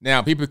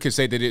 Now, people could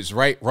say that it's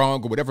right,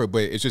 wrong, or whatever,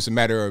 but it's just a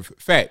matter of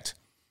fact.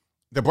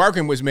 The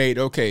bargain was made,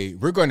 okay,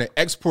 we're going to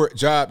export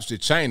jobs to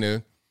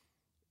China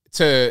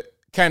to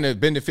kind of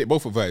benefit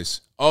both of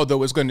us,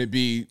 although it's going to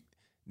be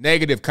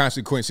negative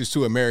consequences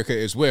to America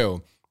as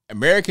well.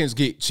 Americans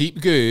get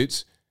cheap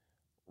goods,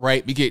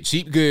 right? We get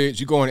cheap goods.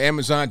 You go on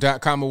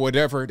Amazon.com or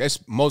whatever.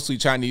 That's mostly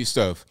Chinese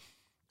stuff.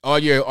 All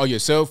your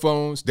cell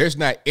phones. There's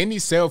not any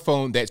cell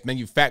phone that's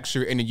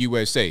manufactured in the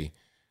USA.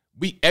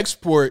 We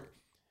export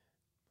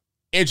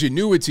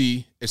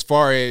ingenuity as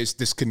far as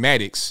the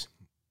schematics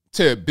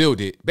to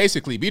build it.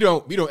 Basically, we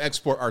don't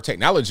export our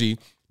technology.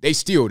 They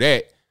steal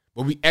that,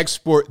 but we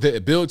export the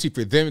ability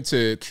for them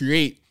to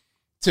create,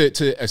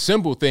 to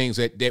assemble things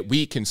that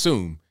we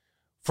consume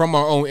from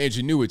our own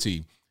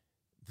ingenuity.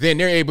 Then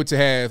they're able to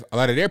have a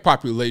lot of their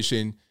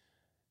population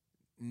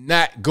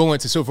not go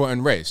into civil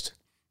unrest.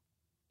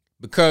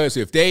 Because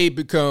if they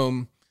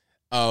become,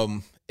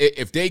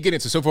 if they get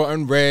into civil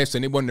unrest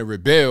and they want to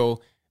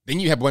rebel, then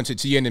you have a bunch of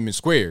Tiananmen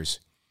squares.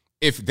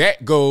 If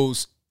that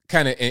goes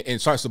kind of and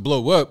starts to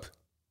blow up,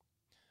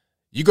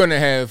 you're going to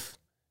have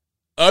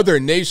other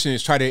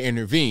nations try to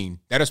intervene.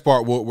 That'll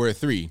spark World War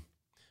III.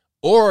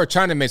 Or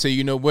China may say,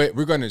 you know what,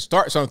 we're going to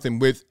start something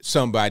with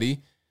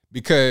somebody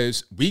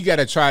because we got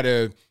to try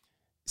to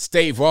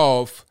stave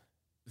off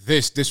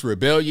this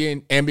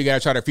rebellion and we got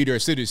to try to feed our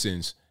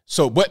citizens.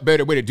 So what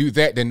better way to do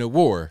that than the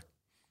war?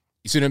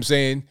 You see what I'm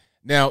saying?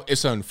 Now,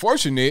 it's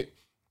unfortunate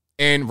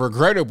and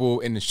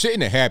regrettable, and it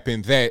shouldn't have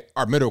happened that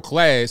our middle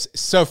class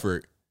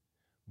suffered.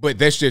 But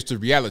that's just the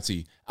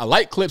reality. I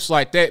like clips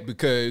like that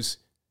because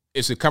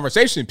it's a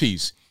conversation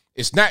piece.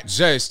 It's not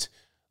just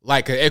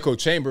like an echo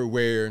chamber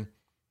where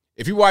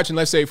if you're watching,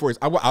 let's say,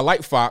 I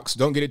like Fox,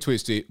 don't get it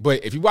twisted,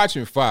 but if you're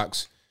watching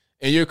Fox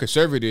and you're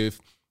conservative,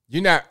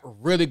 you're not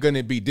really going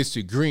to be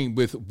disagreeing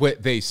with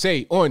what they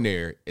say on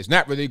there. It's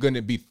not really going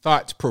to be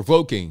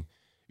thought-provoking.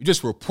 You're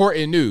just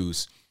reporting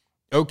news.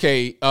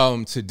 Okay,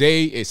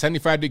 today it's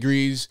 75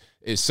 degrees,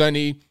 it's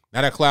sunny,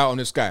 not a cloud on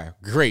the sky.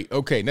 Great,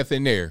 okay,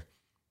 nothing there.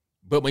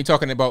 But when you're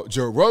talking about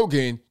Joe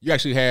Rogan, you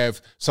actually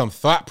have some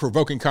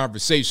thought-provoking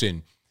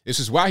conversation. This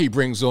is why he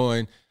brings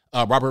on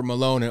Robert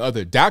Malone and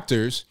other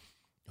doctors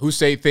who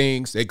say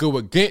things that go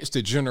against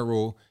the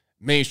general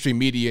mainstream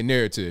media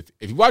narrative.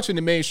 If you're watching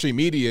the mainstream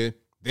media,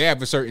 they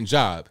have a certain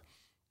job.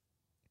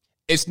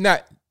 It's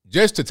not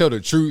just to tell the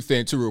truth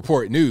and to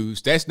report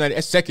news. That's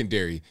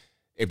secondary.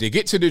 If they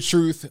get to the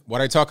truth, what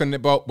they're talking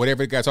about,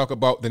 whatever they got to talk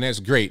about, then that's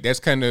great. That's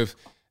kind of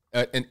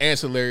an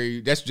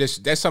ancillary.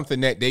 That's something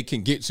that they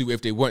can get to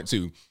if they want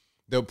to.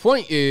 The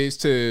point is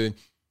to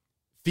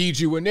feed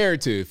you a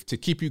narrative, to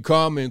keep you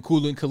calm and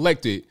cool and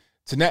collected,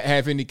 to not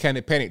have any kind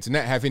of panic, to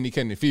not have any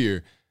kind of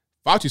fear.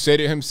 Fauci said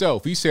it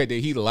himself. He said that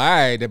he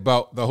lied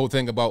about the whole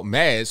thing about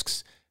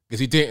masks because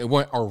he didn't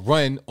want a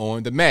run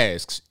on the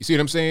masks. You see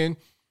what I'm saying?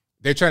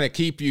 They're trying to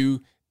keep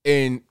you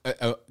in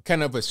a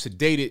kind of a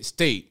sedated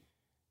state.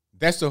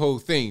 That's the whole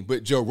thing.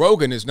 But Joe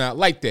Rogan is not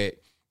like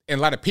that. And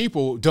a lot of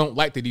people don't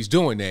like that he's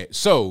doing that.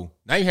 So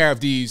now you have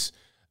these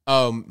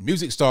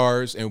music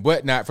stars and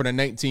whatnot from the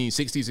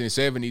 1960s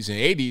and 70s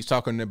and 80s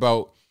talking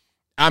about,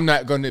 I'm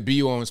not going to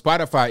be on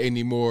Spotify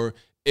anymore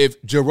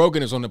if Joe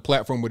Rogan is on the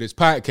platform with his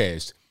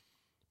podcast.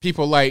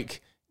 People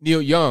like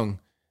Neil Young,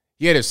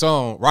 he had a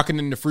song, Rockin'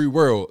 in the Free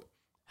World.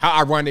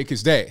 How ironic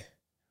is that?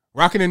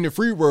 Rockin' in the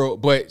Free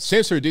World, but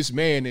censor this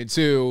man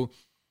until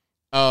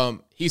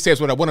he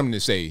says what I want him to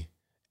say.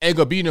 Ain't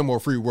gonna be no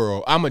more free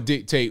world. I'm gonna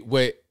dictate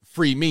what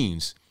free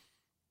means.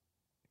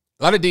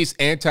 A lot of these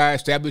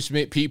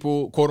anti-establishment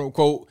people, quote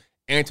unquote,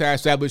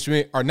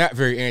 anti-establishment, are not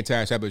very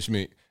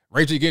anti-establishment.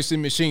 Rage Against the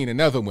Machine,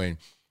 another one.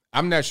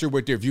 I'm not sure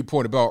what their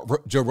viewpoint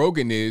about Joe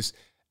Rogan is.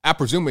 I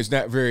presume it's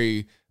not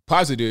very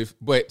positive,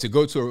 but to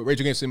go to a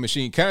Rage Against the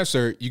Machine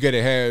concert, you got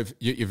to have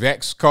your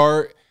Vax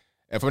card,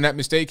 if I'm not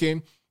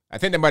mistaken. I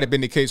think that might have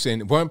been the case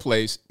in one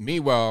place.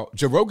 Meanwhile,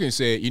 Joe Rogan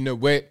said, you know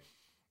what?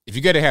 If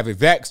you got to have a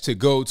Vax to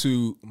go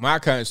to my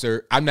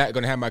concert, I'm not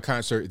going to have my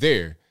concert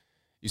there.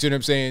 You see what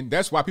I'm saying?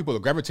 That's why people are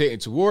gravitating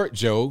toward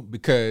Joe,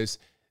 because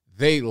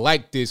they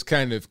like this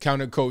kind of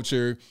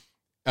counterculture,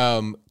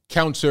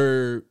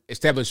 counter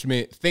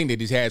establishment thing that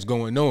he has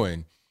going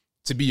on.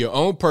 To be your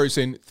own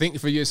person, think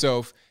for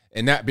yourself,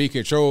 and not be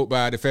controlled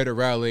by the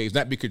federales,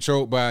 not be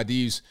controlled by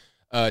these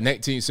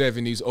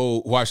 1970s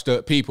old washed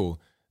up people,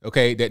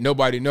 okay, that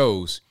nobody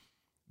knows.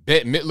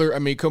 Bette Midler, I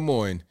mean, come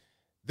on.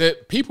 The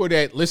people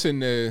that listen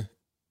to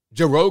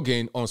Joe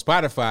Rogan on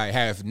Spotify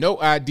have no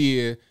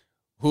idea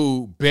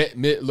who Bette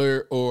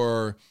Midler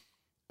or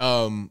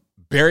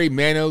Barry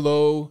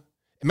Manilow.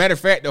 Matter of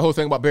fact, the whole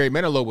thing about Barry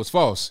Manilow was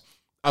false.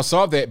 I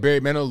saw that Barry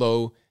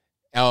Manilow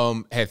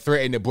had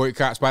threatened to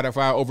boycott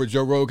Spotify over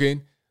Joe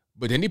Rogan,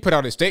 but then he put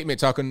out a statement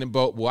talking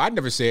about, well, I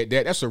never said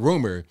that. That's a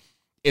rumor.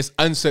 It's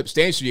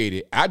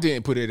unsubstantiated. I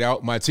didn't put it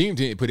out. My team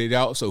didn't put it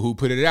out. So who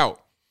put it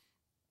out?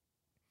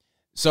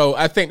 So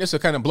I think this will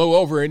kind of blow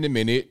over in a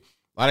minute.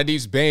 A lot of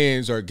these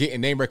bands are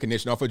getting name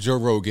recognition off of Joe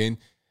Rogan.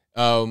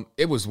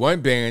 It was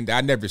one band that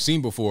I'd never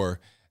seen before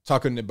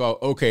talking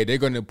about, okay, they're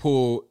going to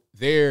pull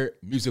their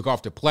music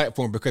off the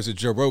platform because of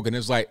Joe Rogan.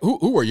 It's like,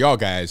 who are y'all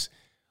guys?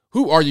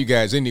 Who are you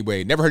guys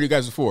anyway? Never heard you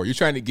guys before. You're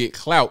trying to get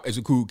clout, as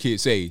a cool kid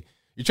say.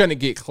 You're trying to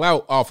get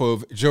clout off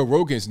of Joe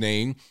Rogan's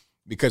name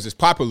because it's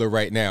popular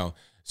right now.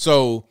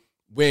 So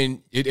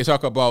when they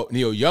talk about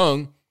Neil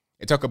Young,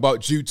 they talk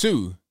about you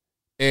too.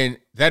 And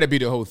that'd be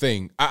the whole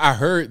thing. I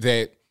heard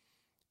that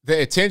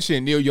the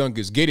attention Neil Young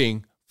is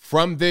getting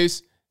from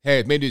this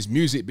has made his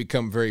music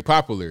become very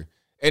popular.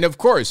 And of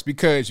course,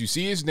 because you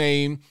see his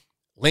name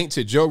linked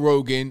to Joe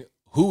Rogan,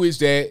 who is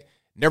that?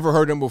 Never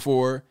heard him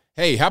before.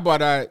 Hey, how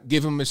about I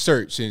give him a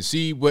search and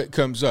see what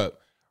comes up?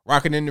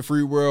 Rockin' in the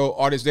Free World,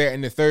 Artist That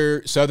and the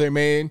Third, Southern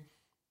Man.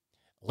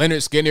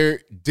 Leonard Skinner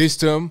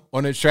dissed him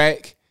on the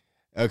track.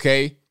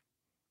 Okay.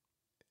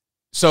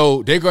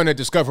 So they're going to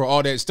discover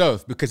all that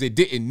stuff because they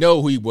didn't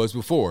know who he was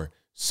before.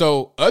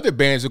 So other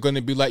bands are going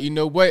to be like, you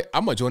know what?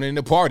 I'm going to join in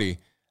the party.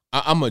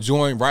 I'm going to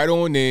join right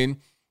on in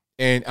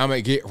and I'm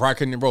going to get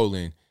rocking and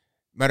rolling.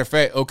 Matter of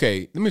fact,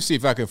 okay, let me see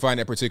if I can find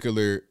that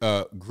particular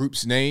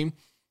group's name.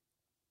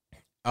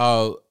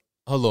 Hold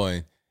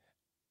on.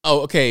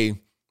 Oh,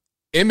 okay.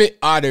 Emmett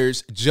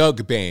Otter's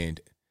Jug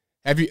Band.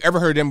 Have you ever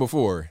heard them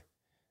before?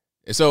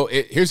 And so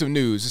here's some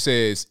news. It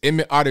says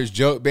Emmett Otter's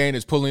Jug Band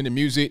is pulling the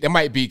music. That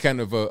might be kind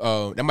of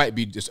that might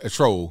be just a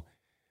troll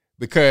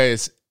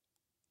because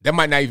that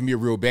might not even be a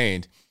real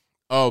band.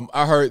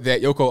 I heard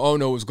that Yoko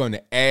Ono is going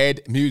to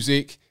add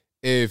music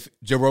if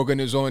Joe Rogan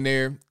is on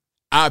there.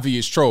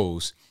 Obvious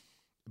trolls.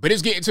 But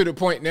it's getting to the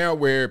point now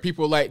where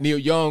people like Neil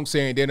Young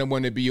saying they don't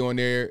want to be on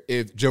there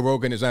if Joe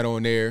Rogan is not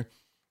on there.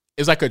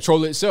 It's like a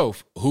troll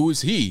itself. Who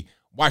is he?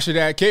 Why should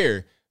I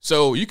care?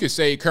 So you could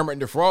say Kermit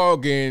the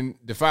Frog and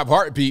the Five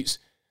Heartbeats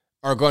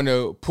are going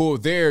to pull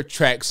their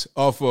tracks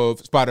off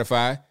of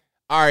Spotify.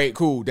 All right,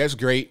 cool. That's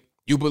great.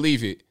 You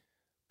believe it.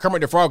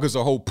 Kermit the Frog is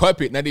a whole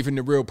puppet, not even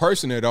the real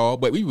person at all,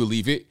 but we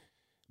believe it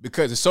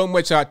because there's so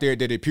much out there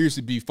that appears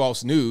to be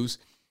false news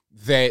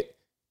that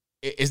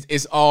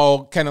it's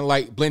all kind of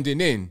like blending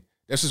in.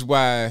 This is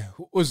why,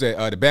 what was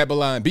that? The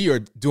Babylon Bee are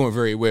doing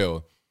very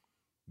well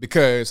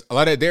because a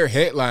lot of their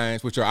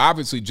headlines, which are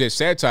obviously just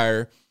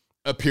satire,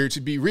 appear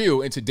to be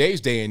real in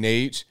today's day and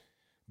age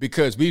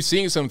because we've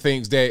seen some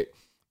things that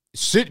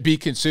should be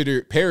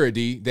considered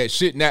parody that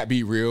should not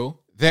be real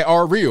that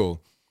are real.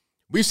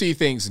 We see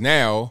things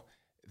now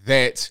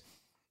that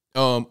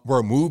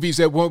were movies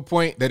at one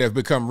point that have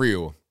become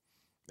real.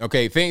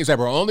 Okay, things that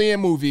were only in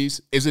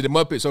movies. Is it the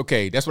Muppets?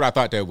 Okay, that's what I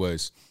thought that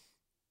was.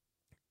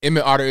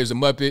 Emmett Otter is the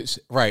Muppets.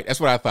 Right, that's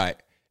what I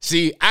thought.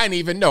 See, I didn't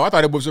even know. I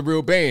thought it was a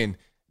real band.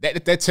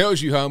 That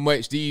tells you how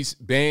much these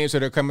bands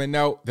that are coming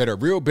out that are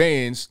real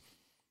bands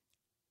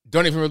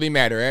don't even really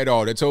matter at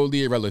all. They're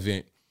totally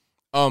irrelevant.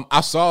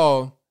 I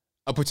saw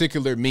a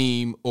particular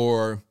meme,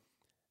 or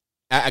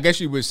I guess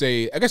you would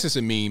say, I guess it's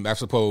a meme, I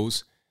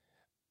suppose.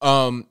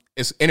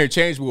 It's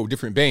interchangeable with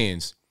different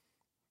bands.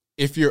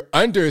 If you're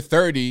under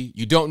 30,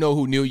 you don't know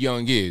who Neil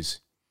Young is.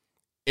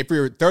 If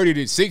you're 30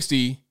 to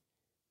 60,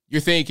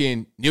 you're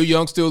thinking, Neil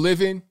Young still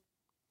living?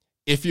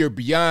 If you're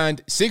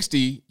beyond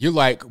 60, you're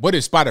like, what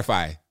is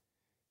Spotify?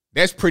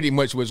 That's pretty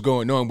much what's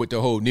going on with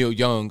the whole Neil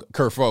Young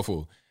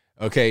kerfuffle,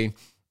 okay?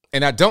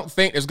 And I don't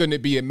think there's going to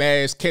be a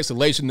mass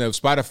cancellation of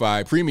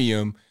Spotify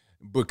Premium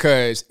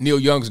because Neil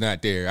Young's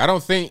not there. I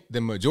don't think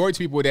the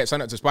majority of people that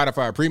sign up to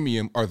Spotify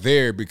Premium are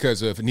there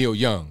because of Neil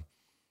Young,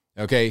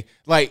 okay?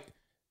 Like,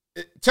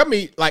 tell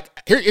me, like,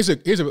 here's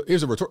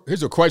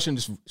a question,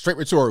 just straight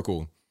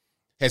rhetorical.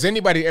 Has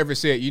anybody ever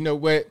said, you know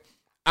what,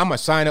 I'm going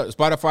to sign up to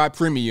Spotify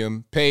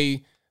Premium,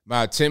 pay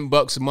my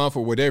 $10 a month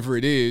or whatever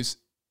it is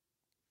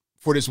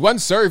for this one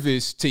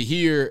service to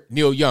hear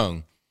Neil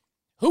Young?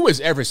 Who has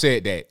ever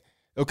said that?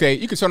 Okay,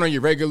 you can turn on your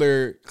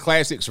regular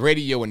classics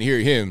radio and hear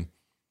him.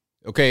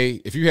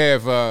 Okay, if you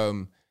have,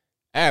 I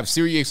have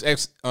Sirius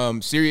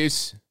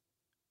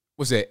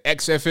what's that,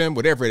 XFM,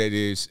 whatever that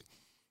is.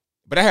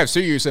 But I have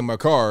Sirius in my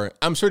car.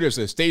 I'm sure there's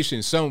a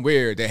station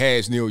somewhere that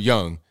has Neil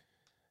Young.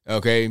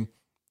 Okay,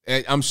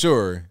 and I'm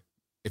sure.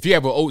 If you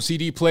have an old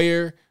CD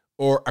player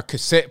or a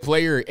cassette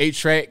player, or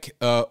 8-track,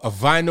 a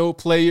vinyl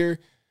player,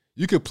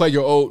 you could play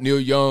your old Neil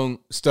Young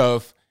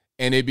stuff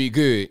and it'd be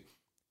good.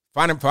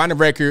 Find a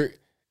record,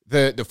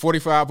 the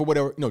 45 or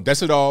whatever,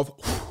 dust it off.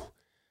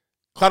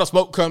 Cloud of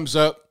smoke comes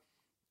up,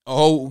 a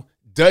whole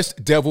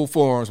dust devil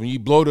forms when you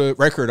blow the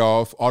record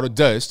off, all the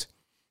dust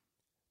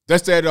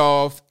that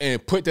off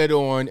and put that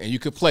on and you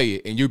could play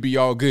it and you'll be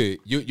all good.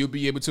 You'll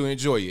be able to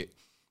enjoy it,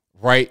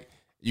 right?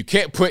 You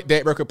can't put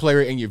that record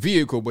player in your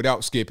vehicle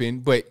without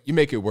skipping, but you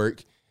make it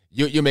work.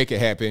 You'll make it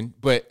happen.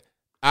 But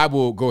I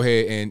will go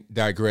ahead and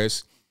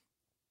digress.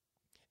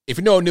 If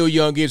you know who Neil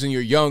Young is and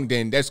you're young,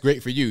 then that's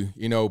great for you.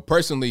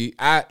 Personally,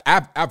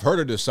 I've heard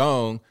of the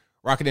song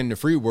Rockin' in the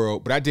Free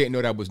World, but I didn't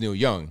know that was Neil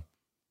Young.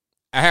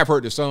 I have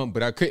heard the song,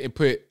 but I couldn't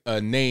put a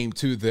name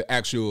to the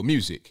actual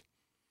music.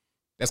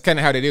 That's kind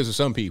of how that is with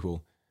some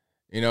people,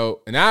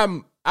 and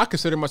I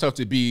consider myself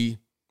to be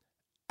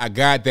a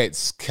guy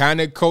that's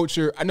kind of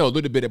culture. I know a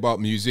little bit about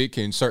music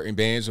and certain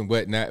bands and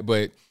whatnot,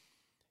 but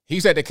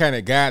he's that the kind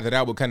of guy that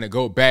I would kind of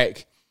go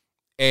back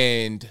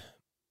and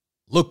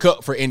look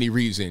up for any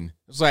reason.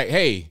 It's like,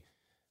 hey,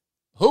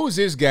 who's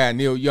this guy,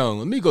 Neil Young?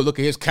 Let me go look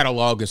at his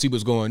catalog and see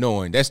what's going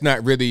on. That's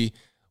not really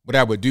what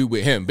I would do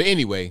with him. But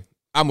anyway,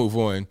 I'll move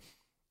on.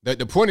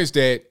 The point is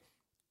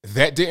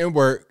that didn't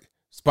work.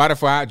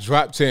 Spotify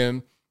dropped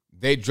him.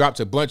 They dropped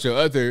a bunch of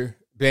other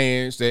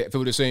bands that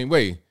feel the same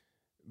way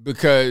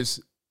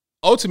because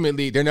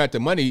ultimately they're not the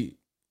money.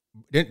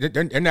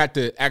 They're not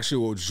the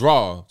actual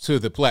draw to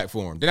the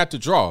platform. They're not the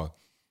draw.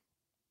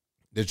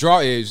 The draw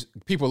is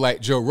people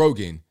like Joe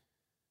Rogan.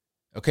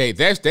 Okay,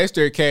 that's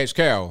their cash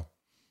cow.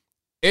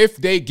 If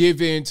they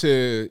give in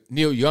to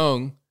Neil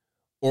Young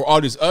or all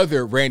these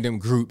other random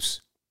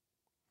groups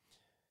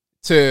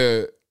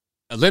to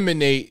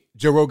eliminate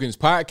Joe Rogan's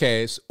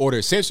podcast or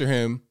to censor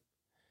him,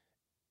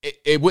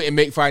 it wouldn't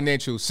make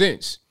financial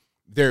sense.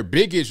 Their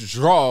biggest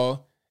draw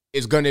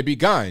is going to be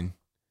gone.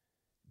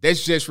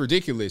 That's just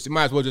ridiculous. They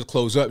might as well just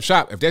close up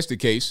shop if that's the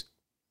case.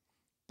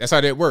 That's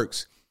how that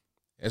works.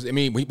 When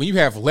you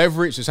have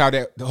leverage, that's how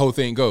the whole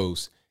thing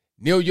goes.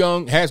 Neil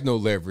Young has no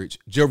leverage.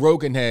 Joe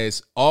Rogan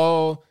has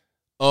all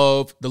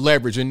of the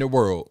leverage in the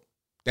world.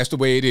 That's the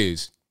way it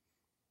is.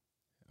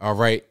 All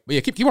right. But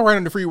yeah, keep on rocking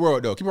in the free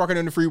world, though. Keep rocking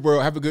in the free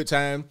world. Have a good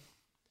time.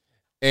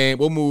 And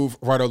we'll move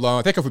right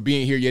along. Thank you for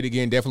being here yet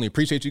again. Definitely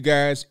appreciate you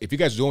guys. If you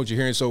guys enjoy what you're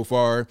hearing so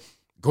far,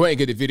 go ahead and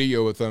give the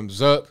video a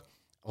thumbs up.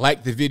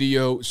 Like the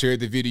video, share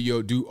the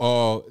video, do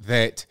all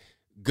that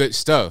good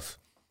stuff.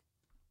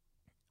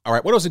 All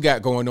right, what else we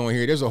got going on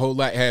here? There's a whole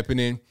lot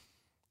happening.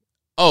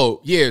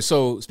 Oh, yeah,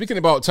 so speaking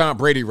about Tom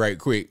Brady right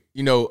quick,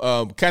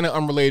 kind of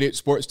unrelated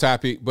sports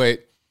topic,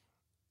 but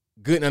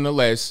good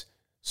nonetheless.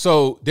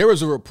 So there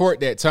was a report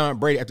that Tom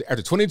Brady,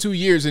 after 22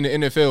 years in the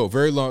NFL,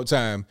 very long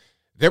time,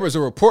 there was a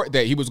report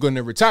that he was going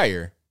to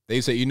retire.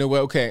 They said, you know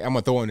what? Okay, I'm going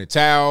to throw in the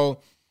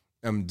towel.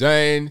 I'm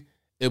done.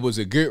 It was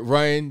a good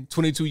run,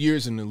 22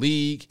 years in the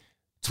league,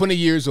 20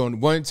 years on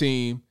one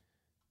team,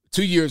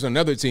 2 years on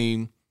another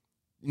team,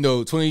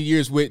 20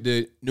 years with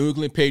the New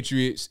England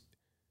Patriots,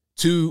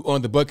 2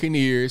 on the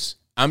Buccaneers.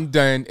 I'm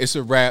done. It's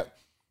a wrap.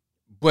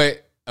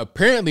 But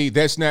apparently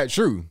that's not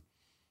true.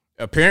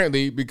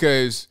 Apparently,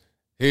 because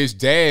his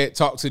dad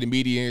talked to the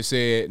media and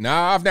said,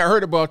 nah, I've not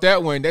heard about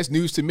that one. That's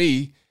news to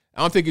me.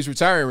 I don't think he's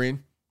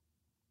retiring.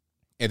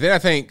 And then I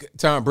think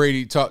Tom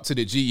Brady talked to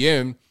the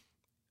GM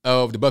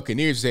of the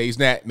Buccaneers and said he's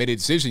not made a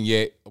decision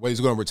yet whether he's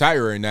going to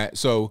retire or not.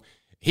 So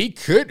he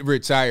could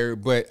retire,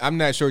 but I'm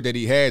not sure that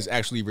he has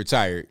actually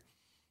retired.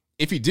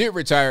 If he did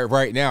retire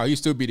right now, he'd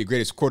still be the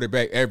greatest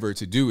quarterback ever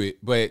to do it.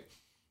 But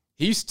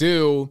he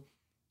still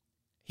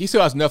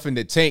has nothing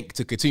to tank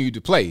to continue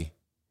to play.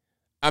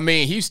 I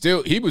mean,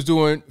 he was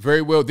doing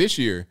very well this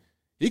year.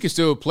 He could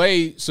still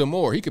play some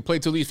more. He could play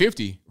till he's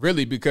 50,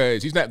 really,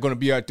 because he's not going to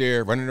be out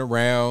there running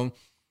around.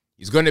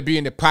 He's going to be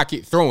in the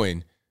pocket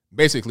throwing,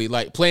 basically,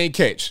 like playing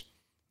catch.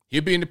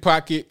 He'll be in the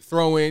pocket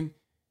throwing.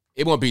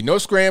 It won't be no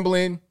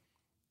scrambling.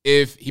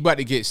 If he about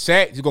to get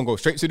sacked, he's going to go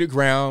straight to the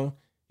ground.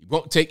 He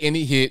won't take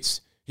any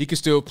hits. He can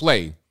still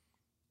play,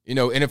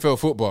 NFL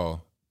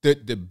football.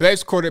 The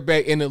best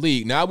quarterback in the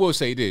league. Now, I will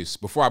say this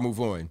before I move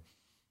on.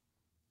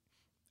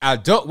 I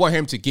don't want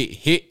him to get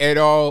hit at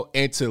all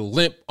and to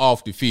limp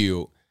off the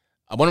field.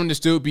 I want him to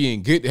still be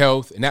in good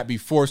health and not be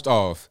forced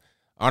off.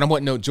 I don't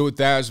want no Joe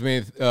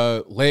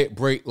Theismann leg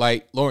break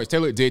like Lawrence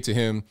Taylor did to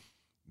him.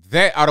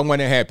 That I don't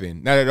want to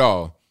happen. Not at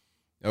all.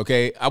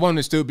 Okay? I want him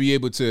to still be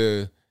able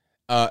to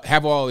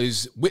have all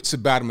his wits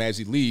about him as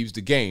he leaves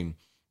the game.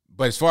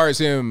 But as far as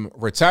him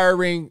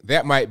retiring,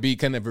 that might be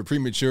kind of a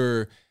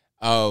premature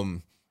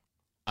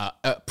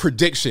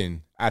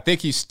prediction. I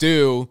think he's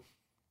still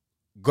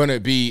going to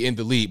be in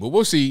the league, but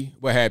we'll see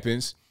what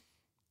happens.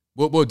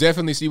 We'll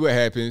definitely see what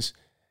happens.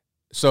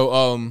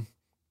 So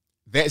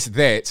that's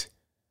that.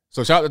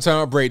 So shout out to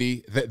Tom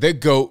Brady, the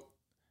GOAT,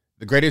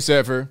 the greatest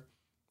ever.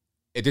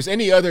 If there's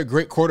any other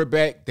great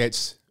quarterback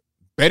that's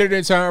better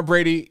than Tom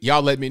Brady,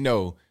 y'all let me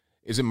know.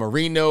 Is it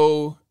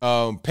Marino,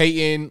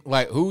 Peyton?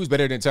 Like, who's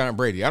better than Tom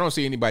Brady? I don't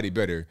see anybody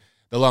better.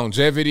 The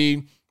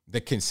longevity,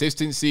 the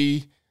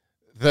consistency,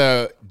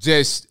 the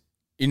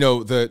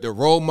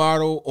role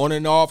model on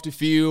and off the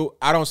field.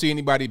 I don't see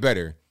anybody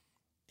better.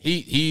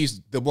 He's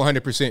the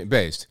 100%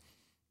 best.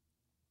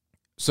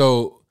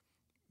 So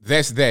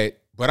that's that.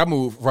 But I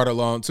move right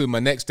along to my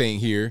next thing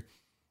here.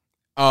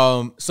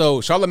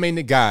 So Charlemagne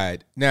the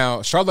God.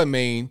 Now,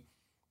 Charlemagne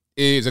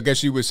is, I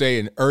guess you would say,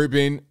 an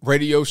urban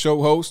radio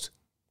show host.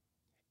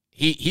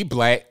 He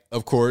black,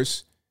 of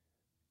course,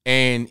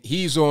 and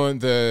he's on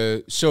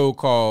the show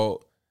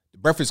called The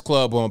Breakfast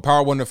Club on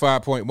Power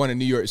 105.1 in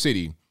New York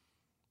City.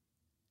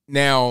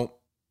 Now,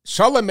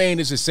 Charlemagne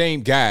is the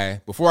same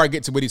guy. Before I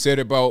get to what he said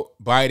about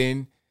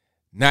Biden,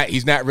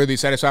 he's not really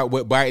satisfied with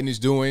what Biden is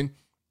doing,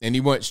 and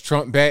he wants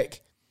Trump back.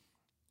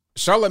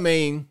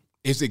 Charlemagne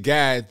is the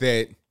guy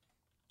that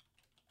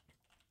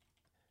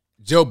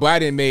Joe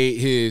Biden made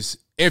his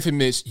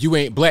infamous "You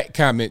ain't black"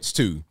 comments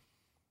to.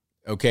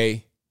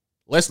 Okay,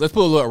 let's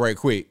pull it up right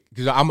quick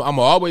because I'm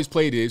gonna always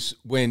play this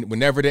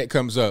whenever that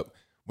comes up.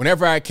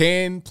 Whenever I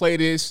can play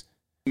this,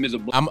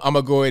 I'm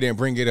gonna go ahead and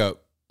bring it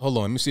up. Hold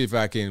on, let me see if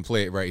I can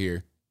play it right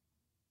here.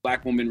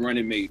 Black woman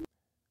running mate.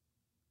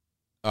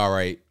 All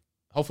right.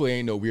 Hopefully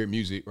ain't no weird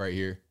music right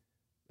here.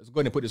 Let's go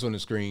ahead and put this on the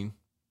screen.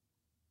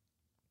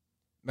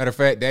 Matter of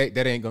fact,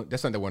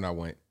 that's not the one I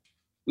want.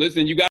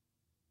 Listen, you got.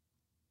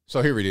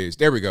 So here it is.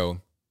 There we go.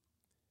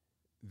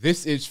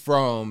 This is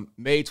from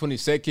May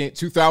 22nd,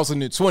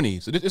 2020.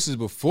 So this is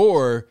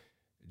before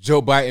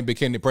Joe Biden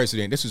became the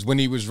president. This is when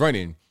he was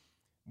running,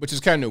 which is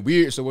kind of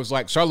weird. So it was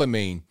like,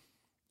 Charlemagne,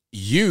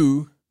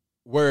 you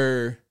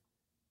were,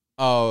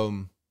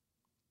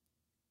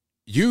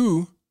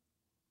 you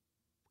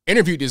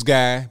interviewed this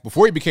guy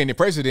before he became the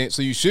president,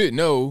 so you should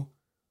know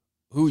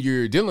who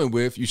you're dealing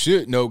with. You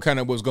should know kind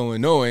of what's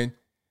going on.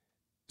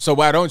 So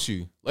why don't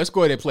you? Let's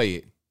go ahead and play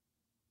it.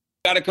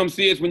 Got to come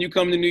see us when you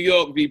come to New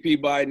York, VP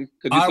Biden.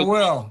 I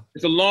will.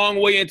 It's a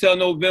long way until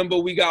November.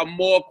 We got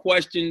more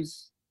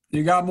questions.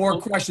 You got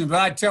more questions,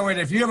 but I tell you,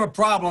 if you have a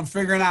problem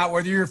figuring out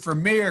whether you're for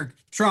me or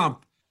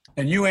Trump,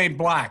 and you ain't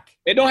black.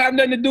 It don't have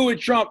nothing to do with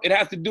Trump. It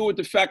has to do with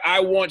the fact I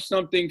want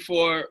something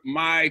for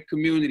my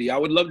community. I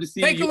would love to see.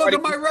 Take a look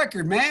at my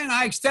record, man.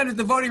 I extended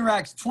the voting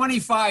rights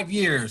 25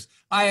 years.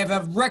 I have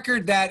a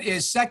record that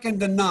is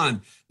second to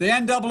none. The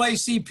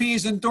NAACP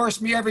has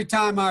endorsed me every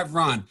time I've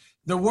run.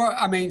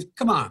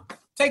 Come on.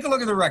 Take a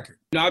look at the record.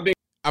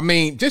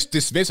 Just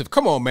dismissive.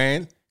 Come on,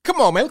 man.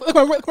 Look at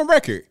my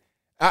record.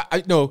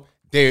 I know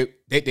they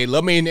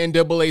love me in the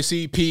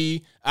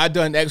NAACP. I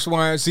done X,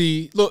 Y, and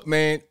Z. Look,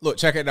 man. Look,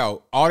 check it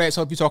out. All that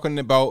stuff you're talking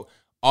about,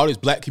 all this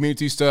black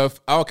community stuff,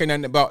 I don't care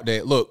nothing about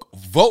that. Look,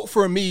 vote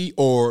for me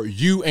or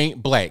you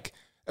ain't black.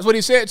 That's what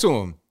he said to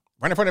him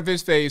right in front of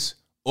his face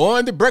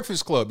on the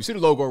Breakfast Club. You see the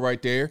logo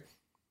right there.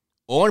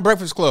 On the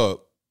Breakfast Club.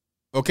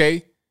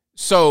 Okay?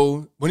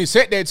 So when he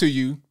said that to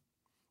you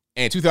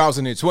in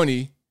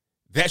 2020,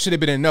 that should have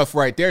been enough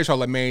right there,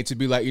 Charlamagne, to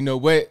be like, you know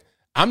what?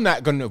 I'm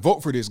not going to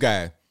vote for this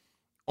guy.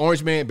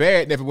 Orange Man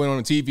Bad never went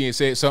on TV and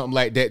said something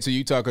like that to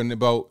you, talking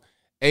about,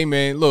 hey,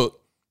 man,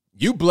 look,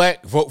 you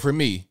black, vote for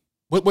me.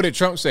 What did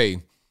Trump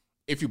say?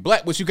 If you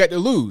black, what you got to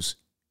lose?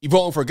 You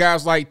voting for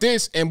guys like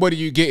this, and what are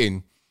you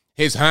getting?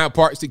 His hind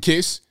parts to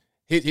kiss,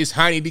 his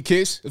hiney to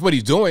kiss. That's what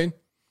he's doing.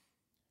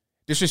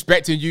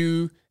 Disrespecting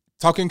you,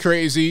 talking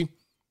crazy.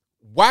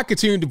 Why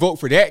continue to vote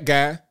for that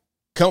guy?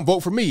 Come vote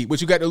for me.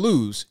 What you got to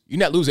lose? You're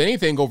not losing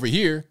anything over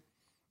here.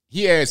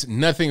 He has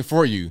nothing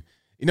for you.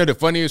 You know, the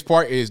funniest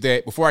part is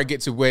that before I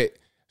get to what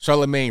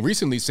Charlamagne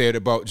recently said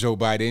about Joe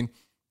Biden,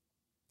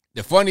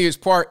 the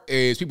funniest part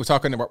is people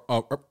talking about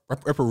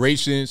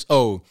reparations.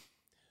 Oh,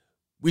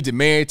 we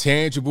demand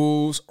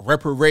tangibles,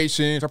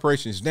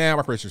 reparations now,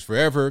 reparations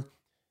forever.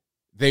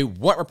 They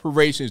want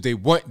reparations. They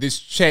want this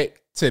check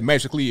to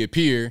magically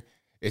appear.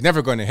 It's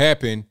never going to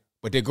happen,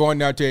 but they're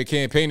going out there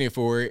campaigning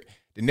for it.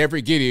 They never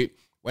get it.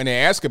 When they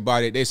ask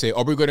about it, they say,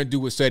 oh, we're going to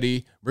do a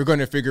study. We're going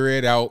to figure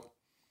it out.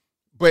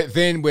 But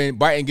then when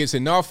Biden gets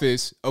in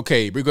office,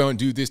 okay, we're going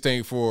to do this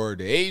thing for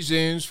the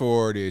Asians,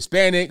 for the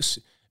Hispanics,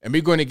 and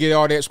we're going to get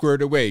all that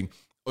squared away.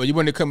 Or you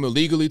want to come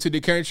illegally to the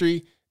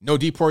country? No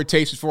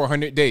deportations for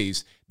 100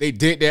 days. They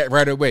did that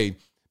right away.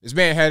 This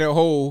man had a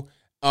whole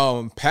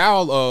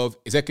pile of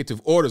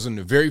executive orders on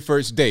the very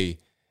first day.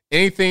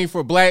 Anything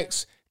for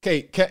blacks?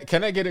 Okay,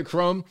 can I get a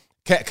crumb?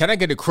 Can I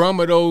get a crumb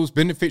of those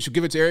benefits you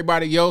give it to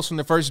everybody else on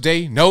the first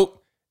day?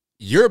 Nope.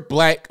 You're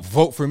black,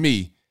 vote for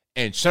me,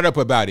 and shut up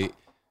about it.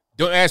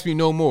 Don't ask me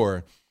no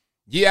more.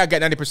 Yeah, I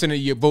got 90% of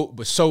your vote,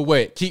 but so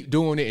what? Keep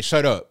doing it and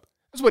shut up.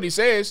 That's what he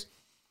says.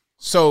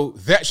 So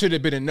that should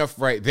have been enough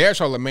right there,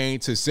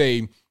 Charlamagne, to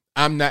say,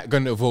 I'm not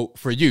going to vote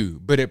for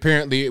you. But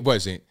apparently it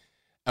wasn't.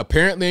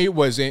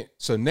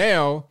 So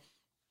now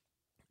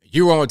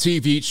you're on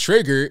TV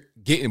triggered,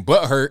 getting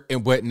butthurt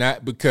and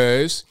whatnot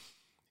because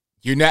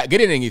you're not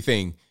getting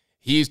anything.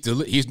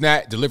 He's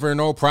not delivering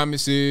no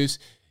promises.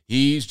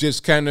 He's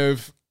just kind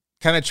of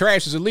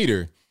trash as a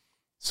leader.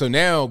 So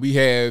now we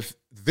have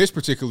this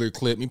particular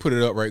clip. Let me put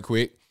it up right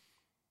quick.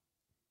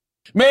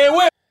 Man,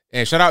 what?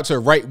 And shout out to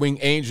Right Wing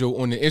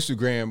Angel on the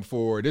Instagram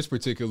for this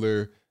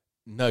particular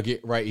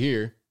nugget right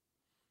here.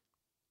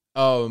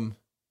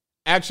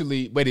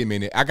 Actually, wait a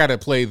minute. I gotta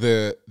play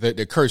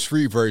the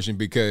curse-free version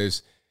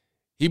because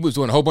he was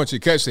doing a whole bunch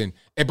of cussing.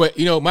 But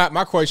you know,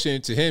 my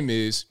question to him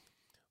is,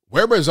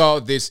 where was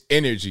all this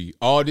energy,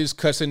 all this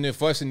cussing and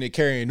fussing and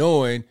carrying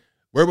on?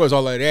 Where was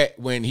all of that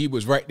when he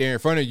was right there in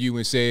front of you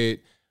and said,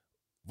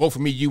 vote for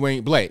me, you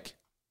ain't black?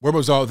 Where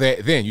was all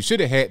that then? You should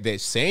have had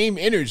that same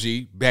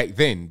energy back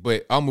then.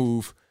 But I'll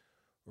move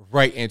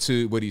right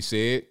into what he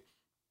said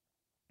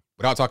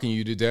without talking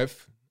you to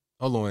death.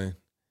 Hold on.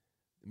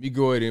 Let me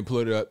go ahead and pull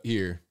it up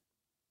here.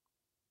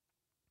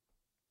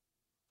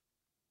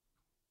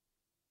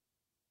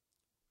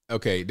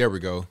 Okay, there we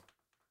go.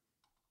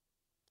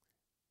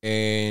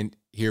 And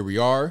here we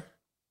are.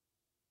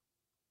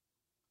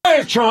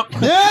 Where's Trump?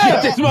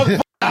 Yeah. Get this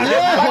motherfucker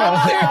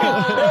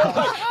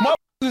out of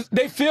here.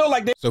 They feel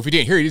like So if you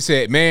didn't hear it, he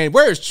said, man,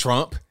 where's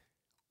Trump?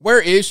 Where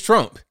is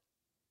Trump?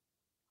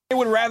 they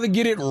would rather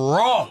get it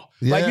raw.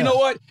 Like, you know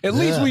what? At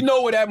least we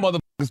know where that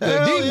motherfucker's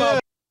good. These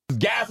motherfuckers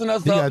gassing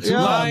us up,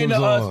 lying to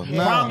us,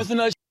 promising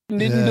us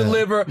didn't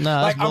deliver.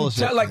 Like,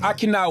 I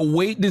cannot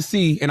wait to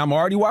see, and I'm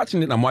already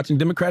watching it. I'm watching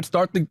Democrats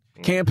start the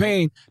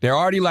campaign. They're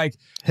already like,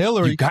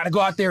 Hillary, you got to go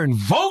out there and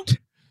vote.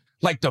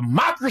 Like,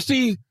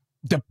 democracy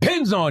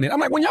depends on it. I'm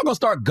like, when y'all gonna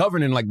start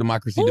governing like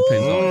democracy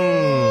depends on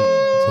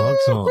it?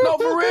 No,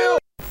 for real.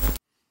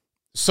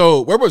 So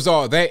where was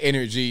all that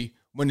energy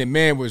when the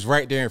man was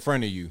right there in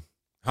front of you?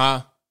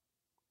 Huh?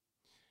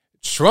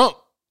 Trump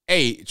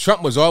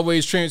was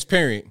always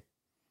transparent.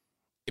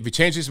 If he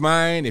changed his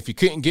mind, if he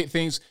couldn't get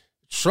things,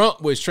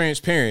 Trump was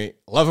transparent.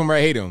 Love him or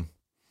hate him.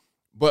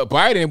 But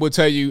Biden will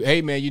tell you,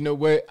 hey man, you know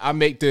what? I'll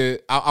make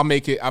it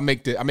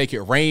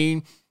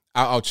rain.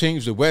 I'll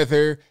change the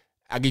weather.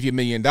 I'll give you $1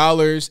 million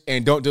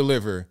and don't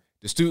deliver.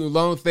 The student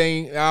loan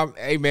thing,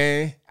 hey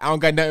man, I don't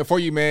got nothing for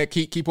you, man.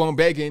 Keep on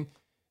begging.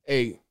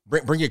 Hey,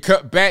 bring your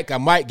cup back. I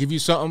might give you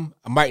something.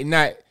 I might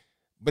not.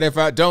 But if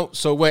I don't,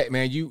 so what,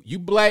 man? You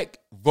black,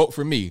 vote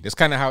for me. That's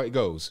kind of how it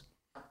goes.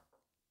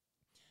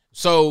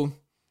 So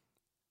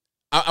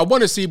I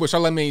want to see what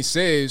Charlamagne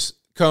says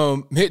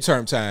come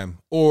midterm time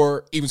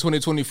or even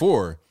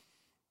 2024.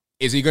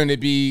 Is he going to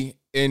be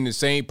in the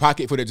same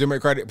pocket for the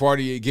Democratic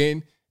Party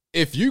again?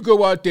 If you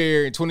go out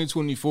there in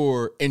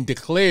 2024 and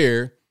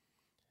declare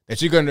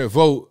that you're going to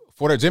vote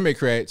for the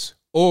Democrats,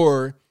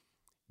 or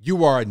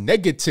you are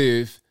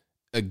negative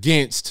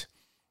against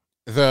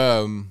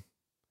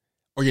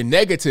or you're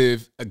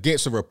negative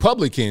against the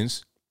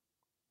Republicans,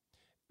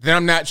 then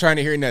I'm not trying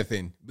to hear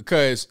nothing.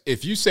 Because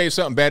if you say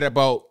something bad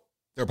about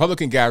the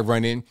Republican guy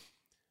running,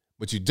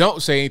 but you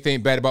don't say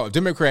anything bad about a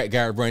Democrat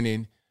guy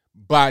running,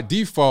 by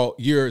default,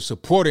 you're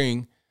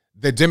supporting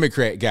the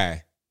Democrat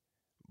guy.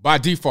 by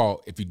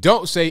default, if you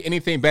don't say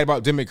anything bad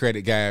about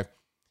Democratic guy,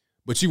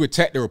 but you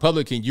attack the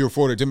Republican, you're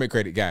for the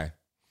Democratic guy.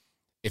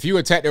 If you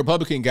attack the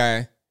Republican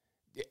guy,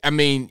 I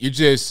mean,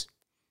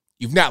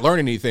 you've not learned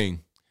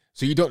anything.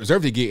 So you don't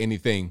deserve to get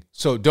anything.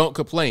 So don't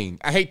complain.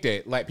 I hate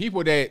that. Like,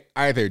 people that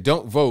either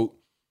don't vote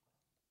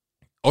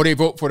or they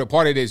vote for the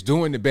party that's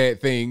doing the bad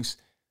things,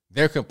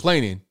 they're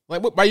complaining.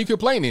 Like, why are you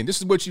complaining?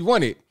 This is what you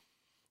wanted.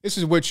 This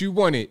is what you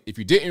wanted. If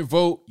you didn't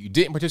vote, you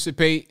didn't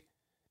participate,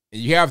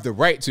 and you have the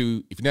right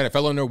to, if you're not a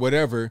felon or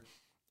whatever,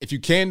 if you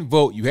can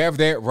vote, you have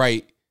that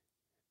right,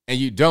 and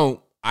you don't,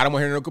 I don't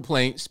want to hear no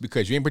complaints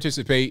because you didn't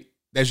participate.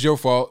 That's your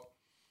fault.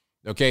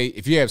 Okay?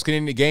 If you have skin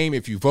in the game,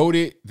 if you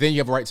voted, then you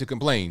have a right to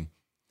complain.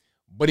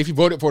 But if you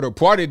voted for the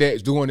party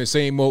that's doing the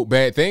same old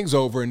bad things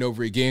over and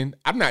over again,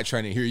 I'm not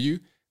trying to hear you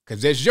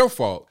because that's your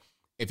fault.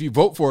 If you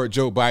vote for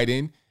Joe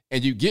Biden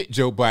and you get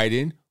Joe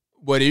Biden,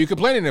 what are you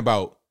complaining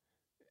about?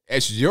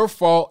 It's your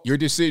fault, your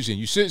decision.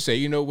 You should say,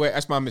 you know what,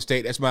 that's my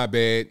mistake, that's my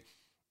bad.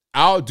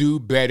 I'll do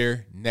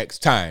better next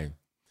time.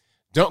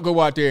 Don't go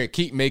out there and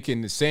keep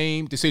making the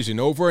same decision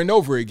over and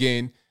over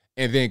again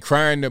and then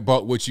crying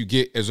about what you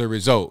get as a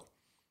result.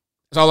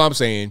 That's all I'm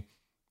saying.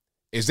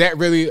 Is that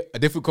really a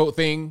difficult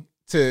thing?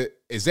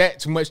 Is that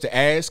too much to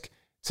ask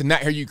to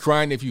not hear you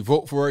crying if you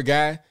vote for a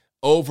guy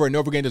over and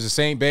over again does the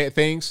same bad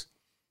things?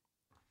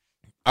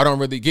 I don't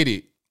really get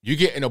it. You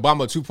get an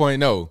Obama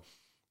 2.0,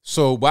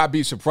 so why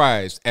be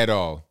surprised at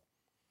all?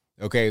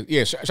 Okay,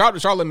 yeah, shout out to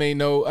Charlamagne,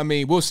 though. I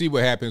mean, we'll see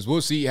what happens.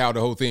 We'll see how the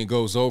whole thing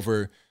goes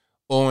over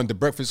on the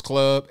Breakfast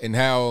Club and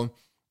how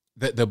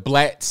the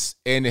blacks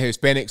and the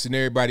Hispanics and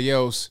everybody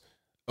else,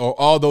 or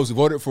all those who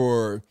voted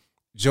for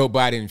Joe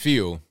Biden,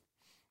 feel.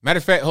 Matter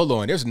of fact, hold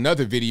on. There's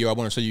another video I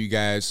want to show you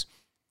guys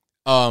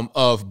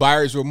of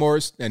buyer's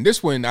remorse. And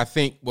this one, I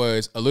think,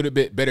 was a little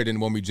bit better than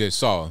the one we just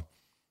saw.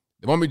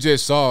 The one we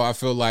just saw, I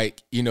feel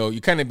like, you're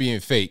kind of being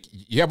fake.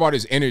 You have all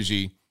this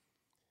energy,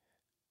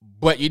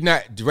 but you're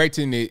not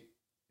directing it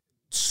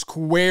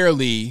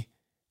squarely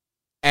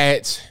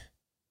at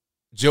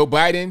Joe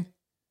Biden.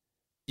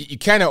 You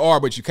kind of are,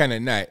 but you kind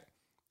of not.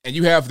 And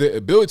you have the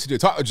ability to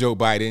talk to Joe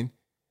Biden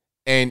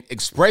and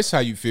express how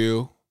you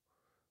feel,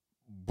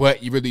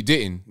 but you really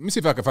didn't. Let me see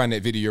if I can find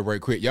that video right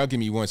quick. Y'all give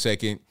me 1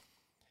 second.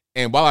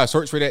 And while I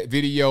search for that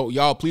video,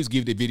 y'all please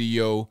give the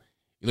video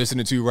you're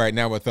listening to right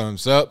now a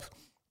thumbs up.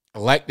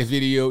 Like the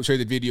video, share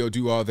the video,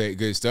 do all that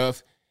good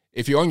stuff.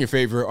 If you're on your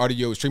favorite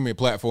audio streaming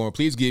platform,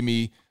 please give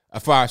me a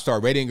 5-star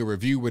rating, a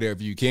review,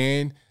 whatever you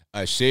can.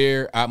 A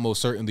share. I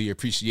most certainly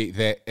appreciate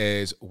that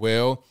as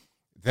well.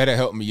 That'll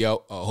help me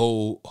out a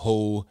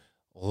whole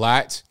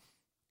lot.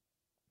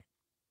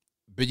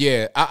 But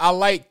yeah, I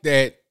like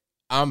that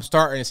I'm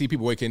starting to see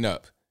people waking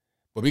up.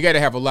 But we got to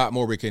have a lot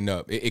more waking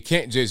up. It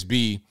can't just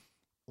be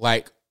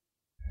like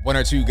one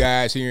or two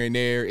guys here and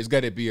there. It's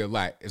got to be a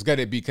lot. It's got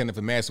to be kind of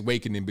a mass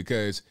awakening,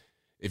 because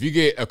if you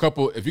get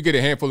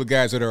a handful of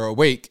guys that are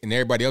awake and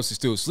everybody else is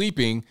still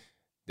sleeping,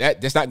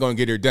 that's not going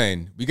to get her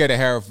done. We got to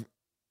have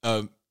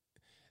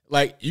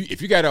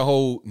if you got a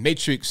whole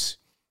matrix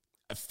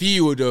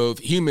field of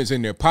humans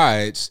in their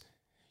pods,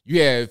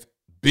 you have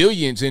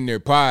billions in their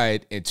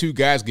pod and two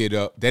guys get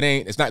up.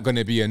 It's not going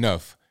to be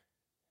enough.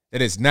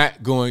 That is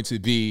not going to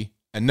be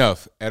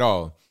enough at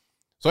all.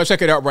 So let's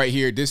check it out right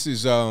here. This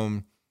is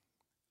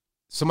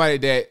somebody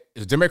that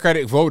is a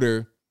Democratic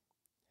voter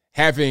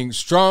having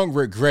strong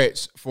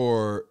regrets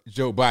for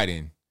Joe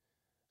Biden.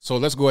 So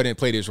let's go ahead and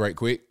play this right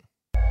quick.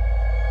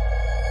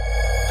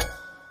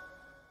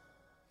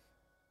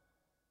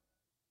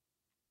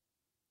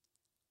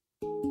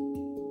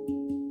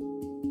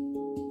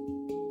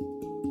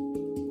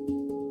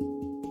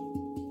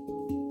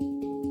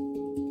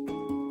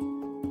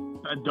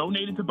 I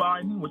donated to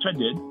Biden, which I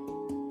did.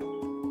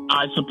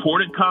 I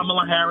supported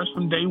Kamala Harris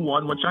from day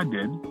one, which I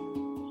did.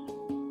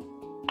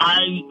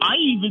 I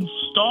even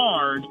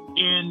starred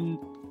in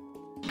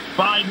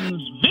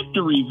Biden's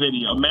victory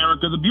video,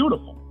 America the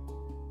Beautiful.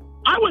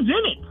 I was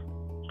in it.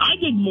 I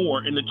did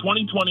more in the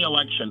 2020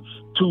 election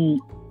to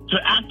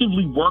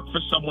actively work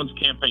for someone's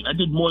campaign. I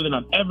did more than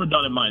I've ever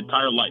done in my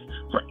entire life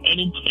for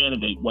any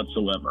candidate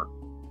whatsoever.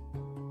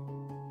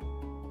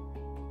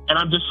 And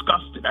I'm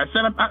disgusted. I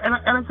said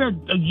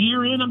a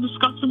year in, I'm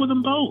disgusted with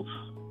them both.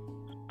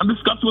 I'm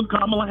disgusted with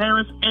Kamala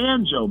Harris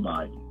and Joe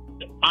Biden.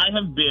 I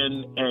have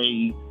been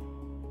a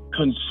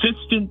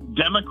consistent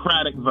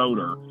Democratic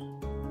voter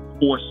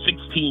for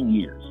 16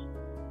 years.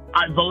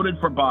 I voted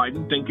for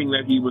Biden thinking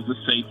that he was the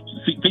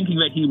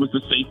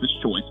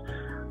safest choice.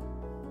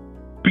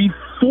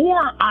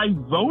 Before I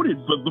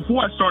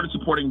started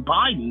supporting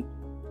Biden,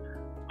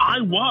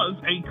 I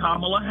was a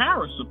Kamala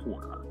Harris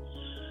supporter.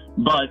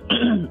 But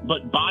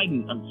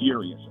Biden, I'm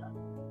furious at.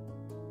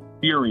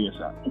 Furious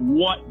at.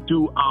 What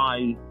do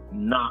I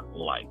not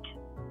like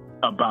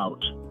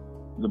about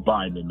the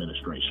Biden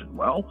administration?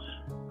 Well,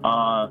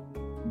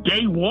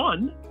 day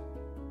one,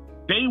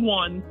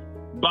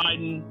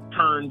 Biden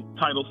turned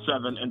Title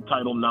VII and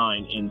Title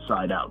IX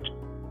inside out.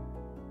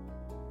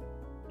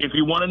 If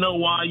you want to know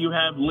why you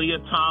have Leah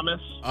Thomas.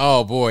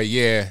 Oh boy,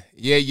 yeah.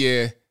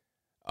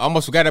 I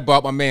almost forgot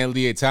about my man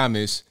Leah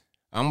Thomas.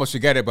 I almost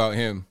forgot about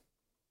him.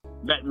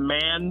 That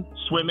man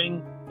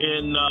swimming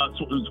in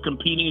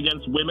competing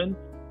against women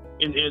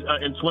in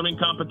swimming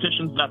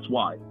competitions. That's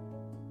why.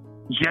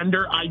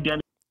 Gender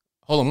identity.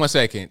 Hold on 1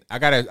 second. I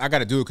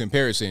gotta do a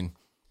comparison.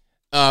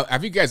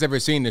 Have you guys ever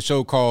seen the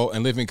show called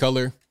In Living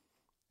Color?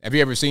 Have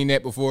you ever seen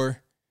that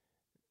before?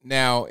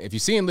 Now, if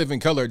you've seen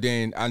Living Color,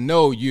 then I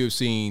know you've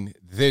seen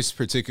this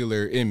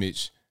particular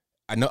image.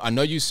 I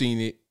know you've seen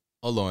it.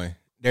 Hold on.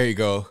 There you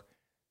go.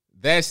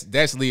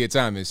 That's Leah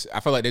Thomas.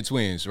 I feel like they're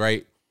twins,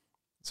 right?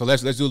 So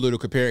let's do a little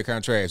compare and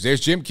contrast. There's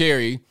Jim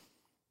Carrey,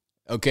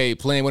 okay,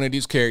 playing one of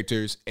these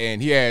characters,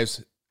 and he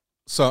has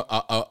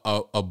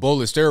a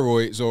bowl of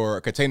steroids or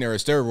a container of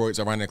steroids,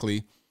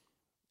 ironically.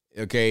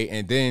 Okay,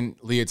 and then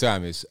Leah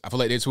Thomas. I feel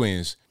like they're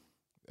twins.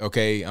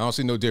 Okay, I don't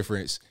see no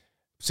difference.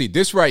 See,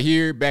 this right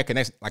here, back in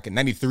like in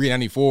 93,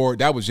 94,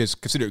 that was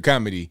just considered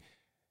comedy.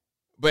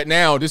 But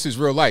now this is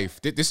real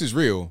life. This is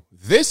real.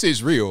 This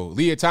is real.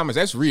 Leah Thomas,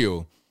 that's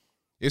real.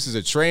 This is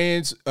a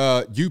trans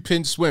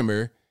UPenn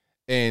swimmer,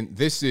 and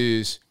this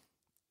is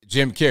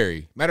Jim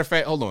Carrey. Matter of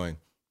fact, hold on.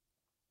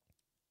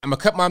 I'm going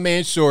to cut my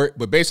man short,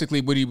 but basically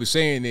what he was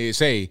saying is,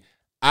 hey,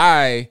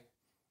 I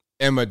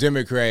am a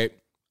Democrat.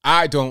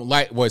 I don't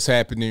like what's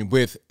happening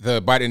with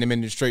the Biden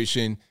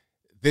administration.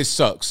 This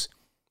sucks.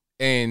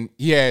 And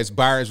he has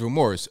buyer's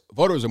remorse,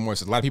 voter's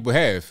remorse. A lot of people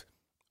have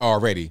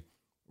already,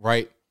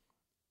 right?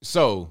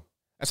 So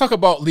let's talk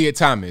about Leah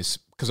Thomas,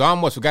 because I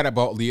almost forgot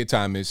about Leah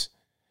Thomas.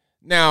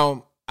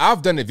 Now,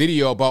 I've done a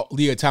video about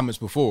Leah Thomas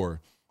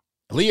before.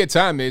 Leah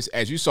Thomas,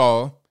 as you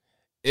saw,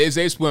 is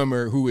a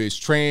swimmer who is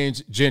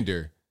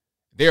transgender.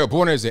 They are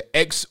born as an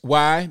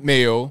XY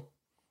male,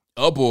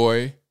 a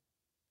boy,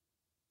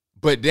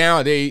 but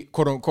now they,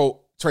 quote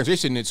unquote,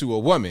 transition into a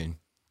woman.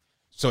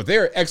 So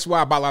they're an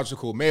XY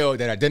biological male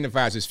that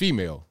identifies as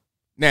female.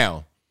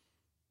 Now,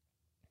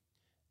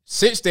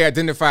 since they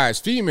identify as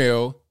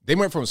female, they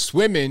went from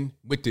swimming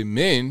with the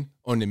men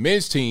on the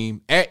men's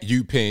team at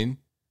UPenn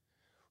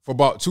for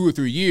about 2 or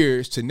 3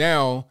 years to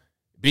now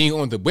being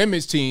on the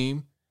women's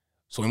team,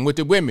 swimming with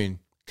the women,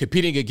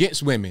 competing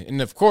against women.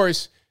 And of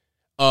course,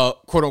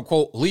 quote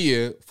unquote,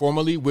 Leah,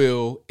 formerly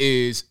Will,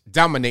 is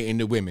dominating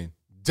the women.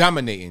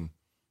 Dominating.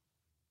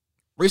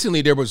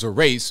 Recently, there was a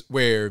race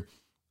where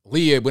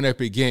Leah went up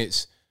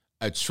against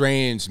a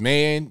trans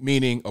man,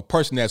 meaning a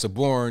person that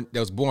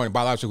was born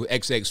biological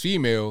XX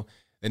female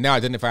and now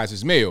identifies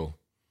as male.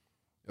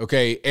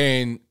 Okay,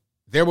 and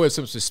there was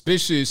some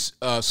suspicious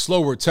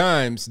slower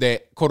times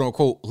that, quote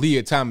unquote,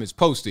 Leah Thomas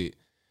posted.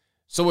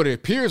 So it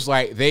appears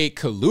like they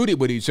colluded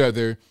with each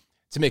other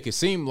to make it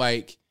seem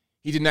like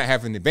he did not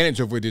have an advantage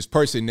over this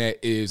person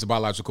that is a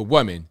biological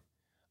woman.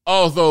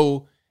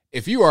 Although,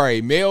 if you are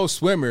a male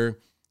swimmer,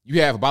 you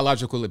have a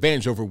biological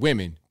advantage over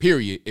women,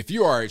 period. If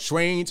you are a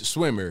trained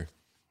swimmer,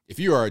 if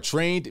you are a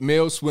trained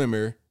male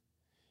swimmer,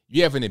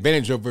 you have an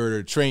advantage over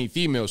a trained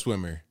female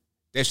swimmer.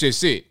 That's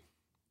just it.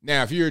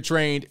 Now, if you're a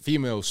trained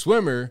female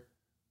swimmer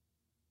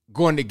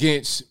going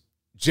against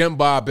Jim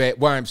Bob at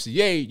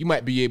YMCA, you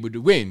might be able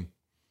to win.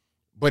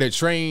 But a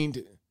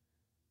trained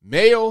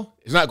male,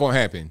 it's not going to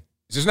happen.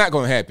 It's just not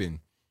going to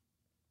happen.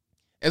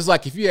 It's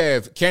like if you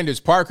have Candace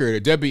Parker, the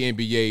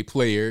WNBA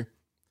player,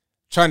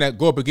 trying to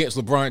go up against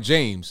LeBron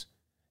James.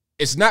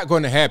 It's not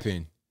going to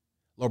happen.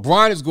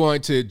 LeBron is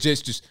going to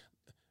just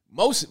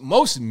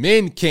most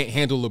men can't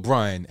handle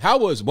LeBron.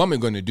 How is a woman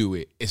going to do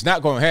it? It's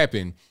not going to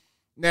happen.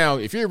 Now,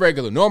 if you're a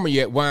regular normal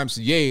at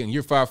YMCA and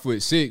you're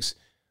 5'6",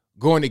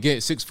 going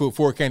against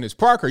 6'4" Candace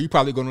Parker, you're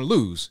probably going to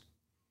lose.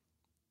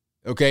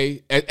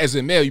 Okay? As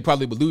a male, you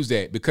probably would lose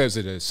that because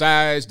of the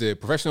size, the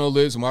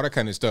professionalism, all that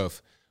kind of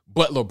stuff.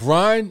 But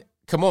LeBron,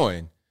 come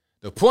on.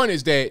 The point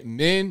is that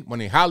men, when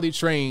they're highly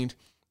trained,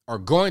 are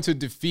going to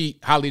defeat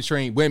highly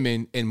trained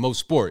women in most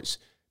sports.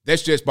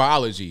 That's just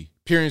biology,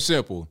 pure and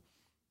simple.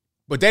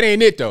 But that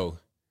ain't it, though.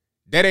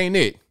 That ain't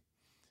it.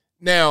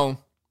 Now,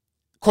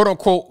 quote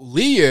unquote,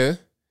 Leah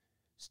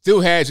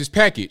still has his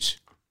package.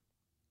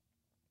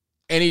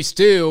 And he's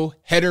still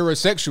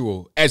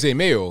heterosexual as a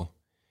male.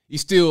 He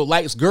still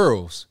likes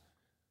girls.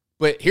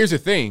 But here's the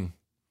thing.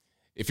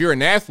 If you're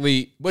an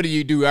athlete, what do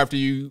you do after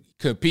you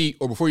compete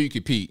or before you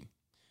compete?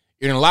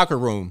 You're in the locker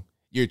room.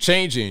 You're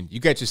changing. You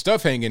got your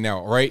stuff hanging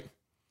out, right?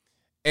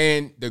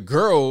 And the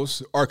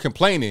girls are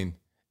complaining.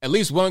 At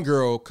least one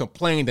girl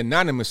complained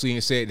anonymously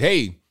and said,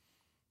 hey,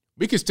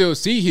 we can still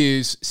see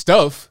his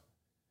stuff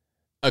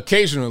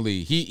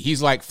occasionally.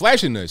 He's like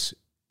flashing us.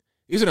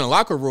 He's in a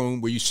locker room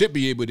where you should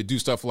be able to do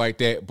stuff like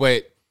that,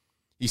 but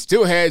he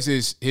still has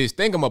his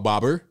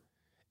thingamabobber,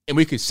 and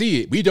we can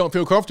see it. We don't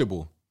feel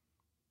comfortable.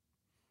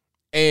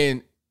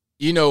 And,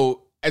 you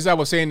know, as I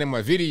was saying in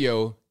my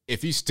video,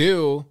 if he's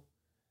still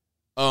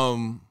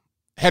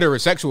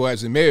heterosexual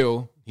as a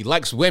male, he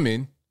likes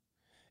women,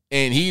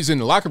 and he's in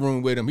the locker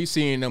room with them, he's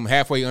seeing them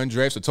halfway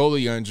undressed or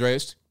totally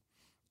undressed,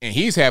 and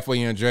he's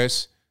halfway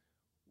undressed,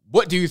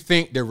 what do you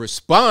think the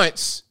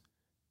response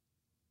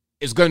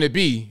is going to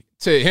be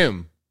to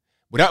him?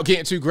 Without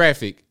getting too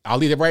graphic, I'll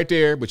leave it right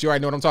there, but you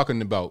already know what I'm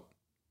talking about.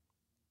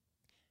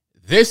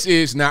 This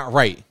is not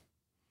right.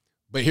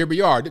 But here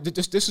we are.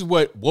 This is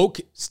what woke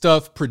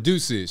stuff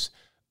produces.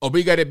 Oh,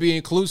 we got to be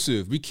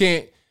inclusive. We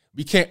can't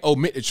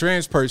omit the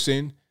trans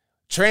person.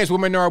 Trans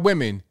women are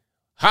women.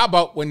 How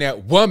about when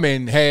that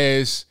woman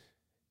has,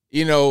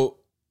 a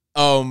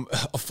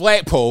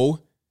flagpole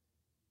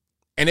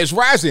and it's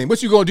rising?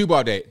 What you gonna do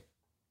about that?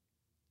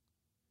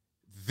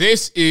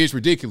 This is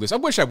ridiculous. I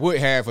wish I would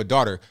have a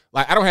daughter.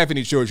 Like, I don't have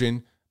any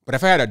children, but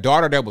if I had a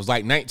daughter that was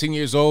like 19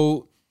 years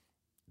old,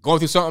 going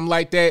through something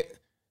like that,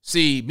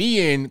 see,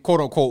 me and quote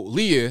unquote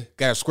Leah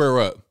gotta square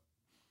up.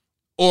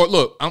 Or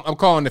look, I'm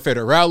calling the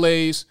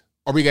federales,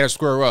 or we gotta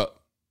square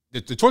up.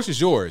 The choice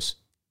is yours.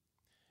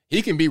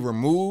 He can be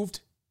removed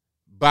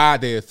by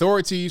the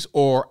authorities,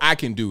 or I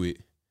can do it.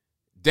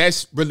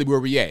 That's really where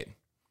we at.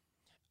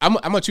 I'm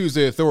gonna choose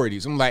the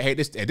authorities. I'm like, hey,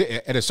 this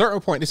at a certain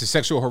point, this is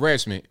sexual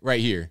harassment right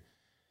here.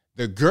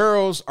 The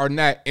girls are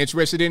not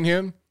interested in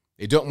him.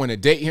 They don't want to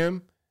date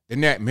him. They're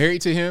not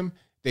married to him.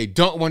 They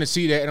don't want to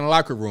see that in a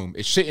locker room.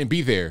 It shouldn't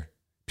be there.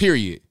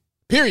 Period.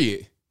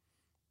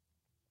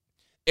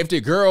 If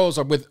the girls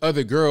are with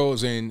other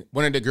girls and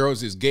one of the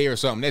girls is gay or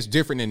something, that's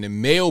different than the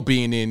male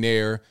being in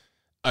there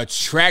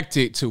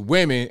attracted to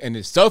women and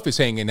the stuff is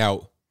hanging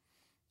out.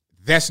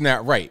 That's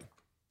not right.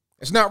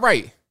 It's not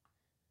right.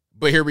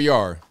 But here we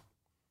are.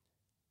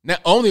 Not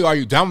only are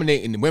you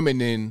dominating the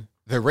women in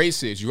the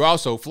races, you're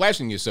also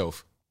flashing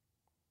yourself.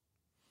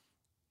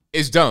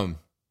 It's dumb.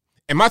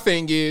 And my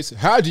thing is,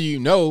 how do you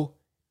know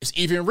it's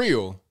even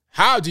real?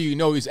 How do you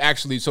know he's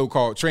actually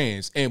so-called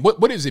trans? And what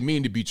does it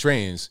mean to be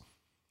trans?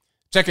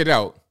 Check it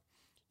out.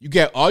 You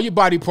get all your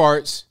body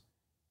parts.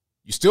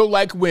 You still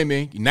like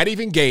women. You're not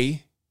even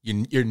gay.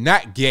 You're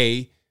not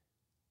gay.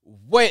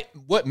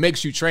 What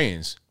makes you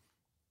trans?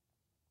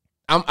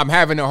 I'm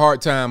having a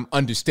hard time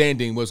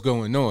understanding what's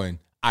going on.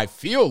 I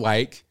feel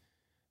like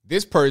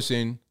this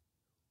person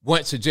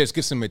wants to just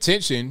get some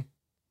attention,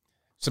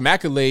 some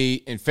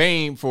accolade and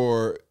fame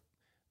for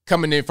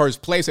coming in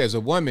first place as a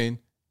woman,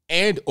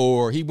 and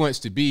or he wants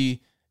to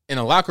be in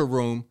a locker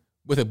room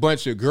with a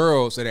bunch of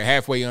girls that are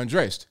halfway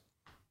undressed.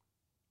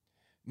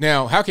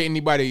 Now, how can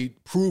anybody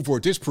prove or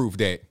disprove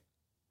that?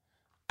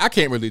 I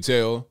can't really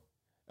tell.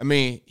 I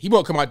mean, he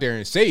won't come out there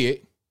and say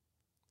it.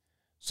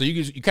 So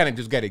you kind of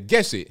just got to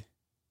guess it.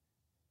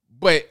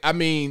 But I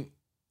mean,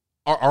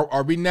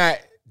 are we not,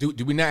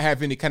 do we not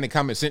have any kind of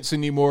common sense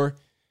anymore?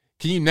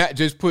 Can you not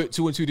just put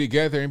two and two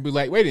together and be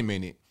like, wait a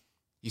minute,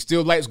 he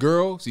still likes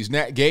girls, he's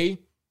not gay,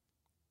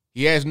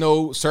 he has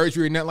no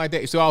surgery or nothing like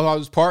that, he still has all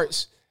his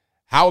parts?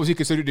 How is he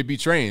considered to be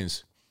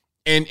trans?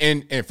 And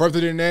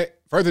further than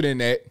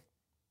that,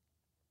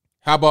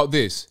 how about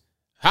this?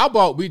 How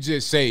about we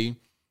just say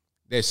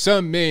that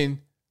some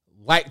men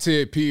like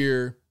to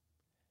appear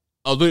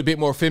a little bit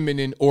more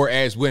feminine or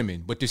as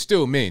women, but they're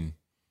still men,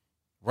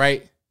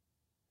 right?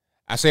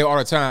 I say all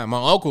the time,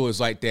 my uncle is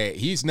like that.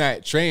 He's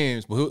not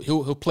trans, but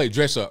he'll play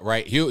dress up,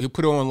 right? He'll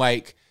put on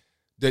like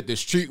the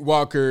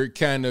streetwalker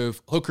kind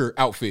of hooker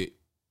outfit.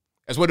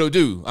 That's what he'll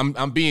do.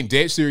 I'm being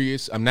dead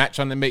serious. I'm not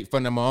trying to make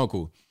fun of my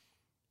uncle,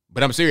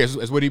 but I'm serious.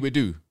 That's what he would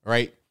do,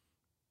 right?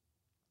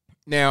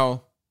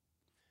 Now,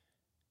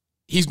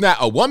 he's not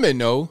a woman,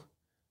 though.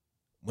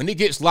 When he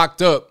gets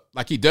locked up,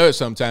 like he does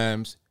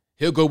sometimes,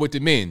 he'll go with the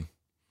men,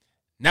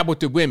 not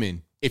with the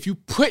women. If you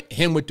put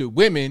him with the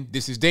women,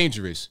 this is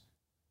dangerous.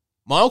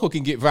 My uncle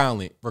can get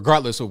violent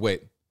regardless of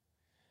what.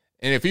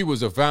 And if he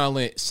was a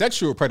violent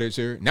sexual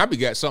predator, now we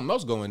got something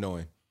else going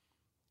on.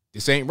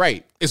 This ain't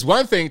right. It's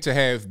one thing to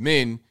have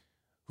men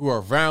who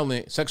are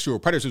violent sexual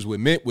predators with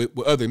men, with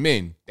other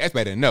men. That's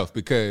bad enough,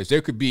 because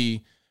there could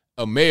be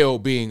a male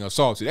being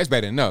assaulted. That's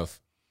bad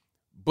enough.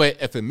 But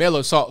if a male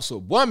assaults a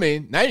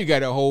woman, now you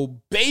got a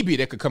whole baby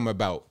that could come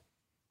about.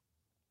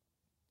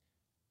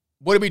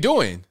 What are we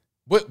doing?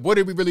 What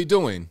are we really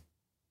doing?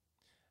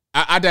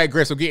 I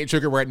digress. I'm getting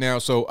triggered right now,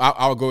 so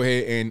I'll go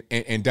ahead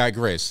and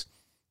digress.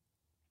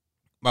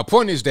 My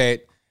point is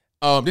that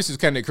this is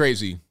kind of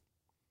crazy.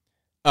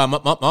 My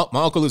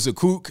uncle is a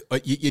kook.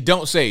 You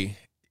don't say.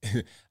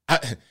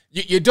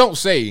 You don't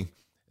say.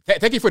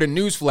 Thank you for the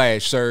news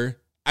flash, sir.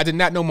 I did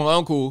not know my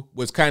uncle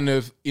was kind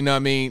of, you know what I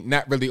mean,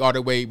 not really all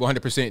the way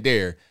 100%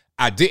 there.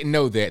 I didn't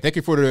know that. Thank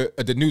you for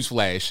the news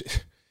flash.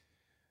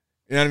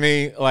 You know what I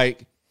mean?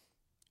 Like,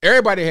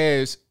 everybody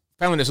has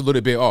family that's a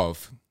little bit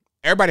off.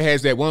 Everybody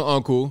has that one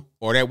uncle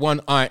or that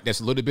one aunt that's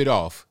a little bit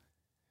off.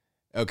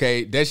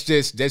 Okay,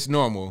 that's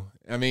normal.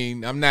 I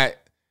mean, I'm not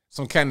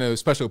some kind of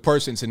special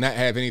person to not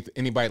have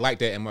anybody like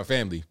that in my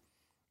family.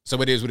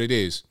 So it is what it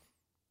is.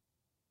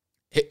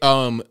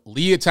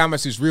 Leah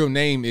Thomas's real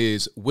name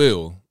is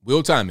Will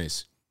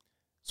Thomas.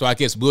 So I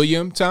guess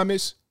William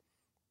Thomas.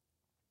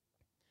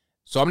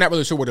 So I'm not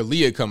really sure where the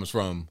Leah comes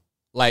from.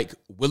 Like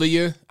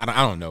Willia,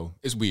 I don't know.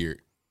 It's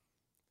weird.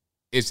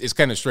 It's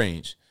kind of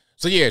strange.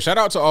 So yeah, shout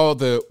out to all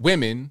the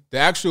women, the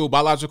actual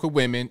biological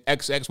women,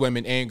 XX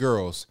women and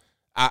girls.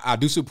 I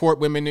do support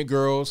women and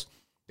girls.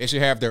 They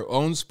should have their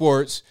own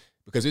sports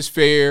because it's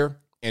fair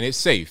and it's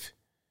safe.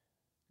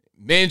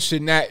 Men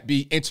should not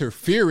be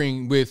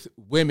interfering with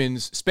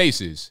women's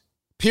spaces,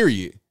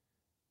 period.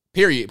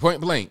 Period.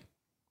 Point blank.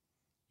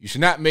 You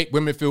should not make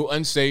women feel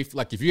unsafe.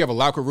 Like if you have a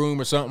locker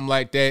room or something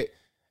like that,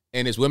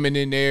 and there's women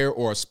in there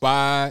or a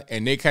spa,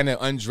 and they kind of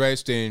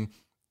undressed, and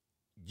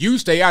you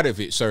stay out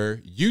of it,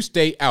 sir. You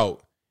stay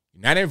out.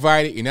 You're not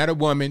invited. You're not a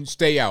woman.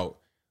 Stay out.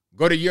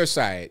 Go to your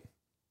side.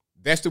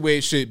 That's the way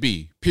it should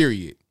be.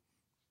 Period.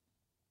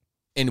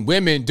 And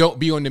women don't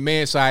be on the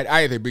man's side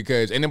either,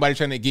 because anybody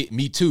trying to get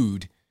me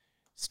too'd,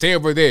 stay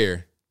over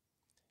there.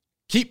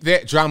 Keep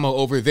that drama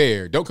over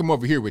there. Don't come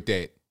over here with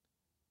that.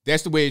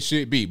 That's the way it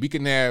should be. We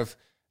can have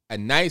a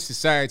nice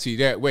society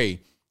that way.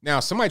 Now,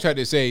 somebody tried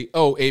to say,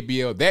 oh,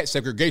 ABL, that's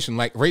segregation,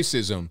 like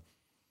racism.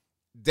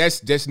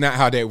 That's not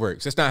how that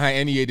works. That's not how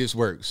any of this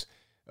works.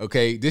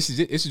 Okay, this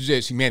is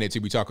just humanity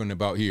we're talking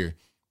about here.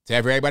 To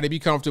have everybody be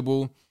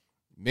comfortable,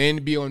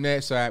 men be on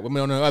that side,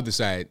 women on the other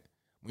side.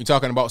 We're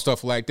talking about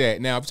stuff like that.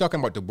 Now, if you're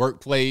talking about the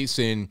workplace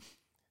and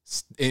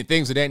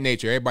things of that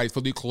nature, everybody's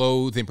fully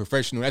clothed and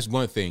professional, that's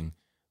one thing.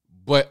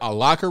 But a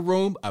locker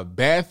room, a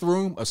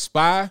bathroom, a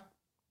spa,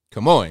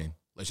 come on,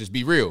 let's just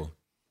be real.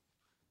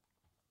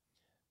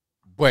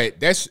 But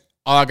that's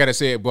all I got to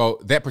say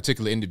about that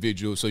particular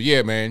individual. So,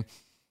 yeah, man,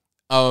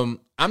 I'm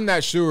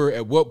not sure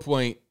at what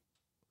point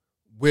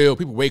will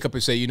people wake up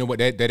and say, you know what,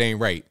 that ain't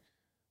right.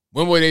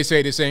 When will they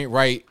say this ain't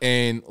right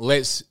and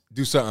let's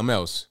do something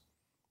else?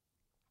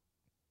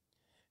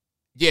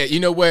 Yeah,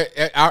 you know what?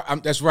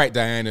 That's right,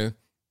 Diana.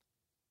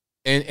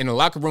 And in the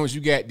locker rooms,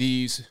 you got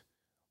these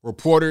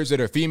reporters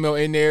that are female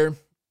in there.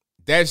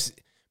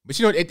 But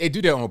you know, they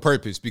do that on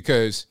purpose,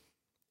 because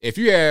if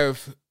you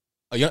have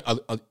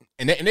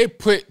and they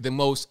put the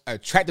most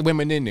attractive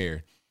women in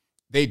there,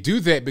 they do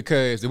that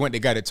because they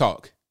got to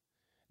talk.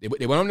 They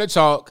want them to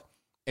talk,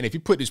 and if you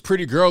put this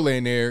pretty girl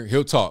in there,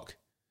 he'll talk.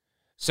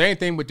 Same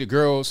thing with the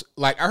girls.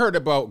 Like, I heard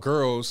about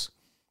girls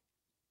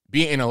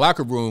being in a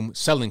locker room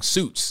selling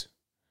suits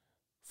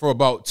for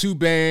about 2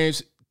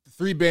 bands,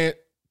 3 bands,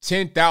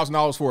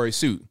 $10,000 for a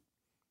suit.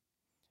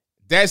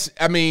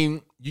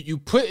 You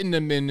putting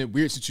them in a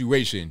weird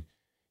situation.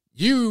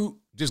 You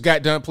just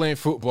got done playing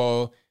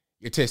football.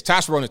 Your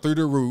testosterone is through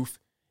the roof.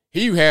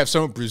 Here you have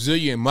some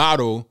Brazilian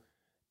model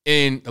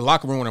in the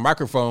locker room on a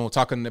microphone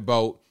talking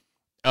about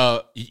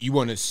you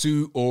want a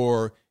suit,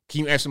 or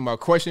can you answer my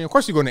question? Of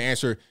course you're going to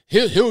answer.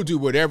 He'll do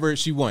whatever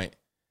she want.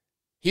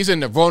 He's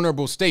in a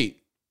vulnerable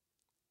state.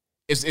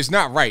 It's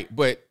not right,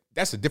 but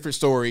that's a different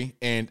story,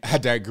 and I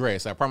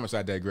digress. I promise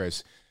I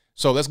digress.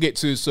 So let's get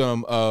to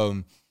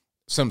some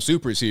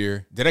supers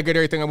here. Did I get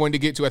everything I wanted to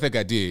get to? I think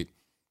I did.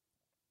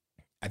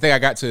 I think I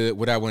got to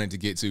what I wanted to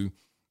get to.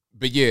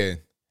 But yeah,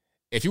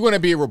 if you want to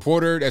be a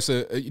reporter that's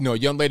a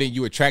young lady and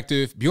you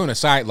attractive, be on the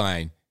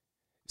sideline.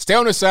 Stay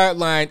on the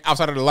sideline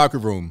outside of the locker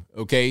room,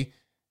 okay?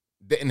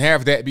 And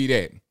have that be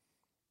that.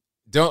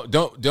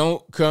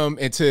 Don't come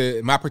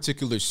into my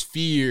particular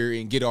sphere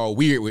and get all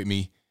weird with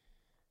me.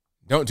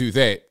 Don't do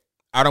that.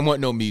 I don't want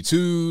no Me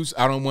Too's.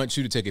 I don't want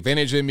you to take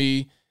advantage of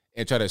me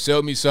and try to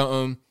sell me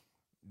something.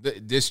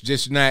 That's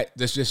just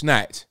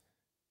not.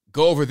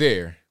 Go over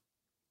there.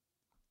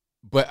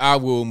 But I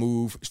will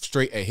move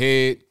straight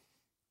ahead.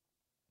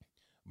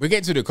 We'll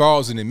get to the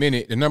calls in a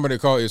minute. The number to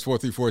call is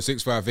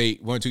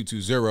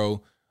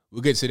 434-658-1220.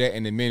 We'll get to that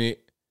in a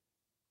minute.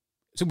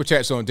 Super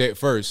Chat's on deck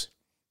first.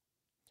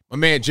 My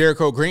man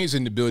Jericho Green's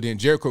in the building.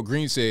 Jericho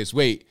Green says,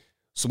 wait,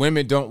 so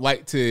women don't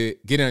like to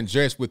get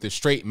undressed with a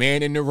straight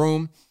man in the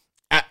room?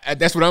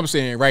 That's what I'm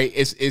saying, right?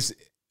 It's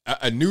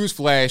a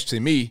newsflash to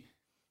me.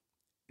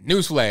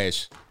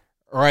 Newsflash,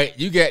 right?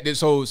 You got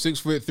this whole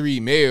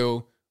 6'3"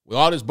 male with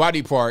all his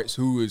body parts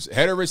who is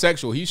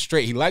heterosexual. He's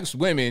straight. He likes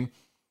women,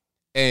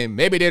 and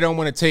maybe they don't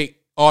want to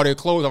take all their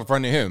clothes off in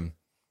front of him.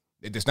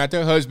 It's not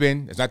their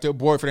husband. It's not their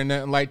boyfriend or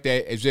nothing like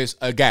that. It's just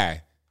a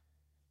guy.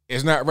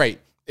 It's not right.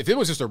 If it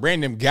was just a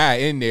random guy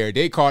in there,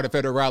 they call the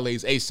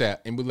federales ASAP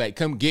and be like,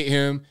 come get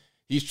him.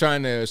 He's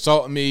trying to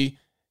assault me.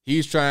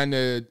 He's trying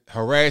to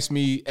harass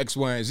me, X,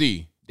 Y, and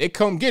Z. They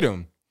come get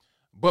him.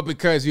 But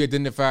because he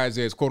identifies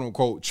as quote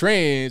unquote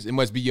trans, it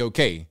must be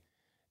okay.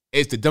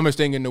 It's the dumbest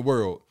thing in the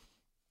world.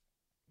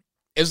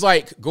 It's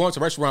like going to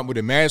a restaurant with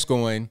a mask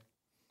on,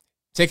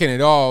 taking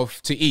it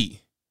off to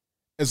eat.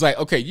 It's like,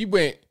 okay, you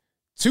went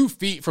 2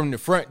 feet from the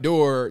front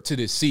door to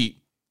the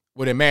seat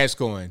with a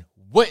mask on.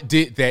 What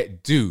did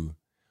that do?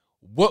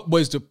 What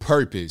was the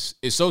purpose?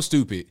 It's so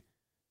stupid.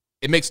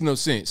 It makes no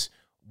sense.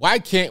 Why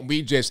can't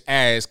we just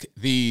ask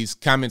these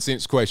common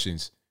sense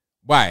questions?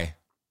 Why?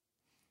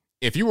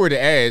 If you were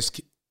to ask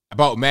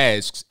about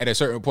masks at a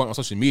certain point on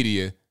social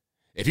media,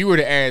 if you were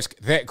to ask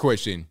that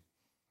question,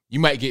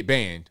 you might get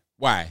banned.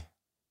 Why?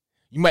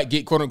 You might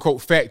get quote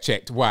unquote fact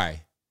checked.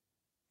 Why?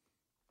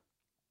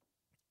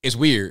 It's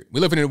weird. We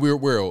live in a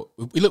weird world.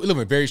 We live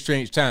in very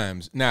strange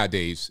times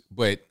nowadays,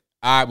 but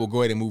I will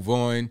go ahead and move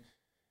on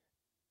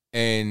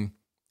and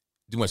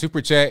do my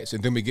super chats,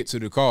 and then we get to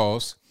the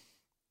calls.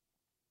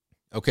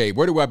 Okay,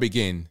 where do I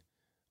begin?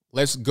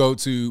 Let's go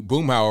to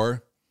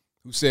Boomhauer,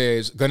 who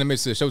says, gonna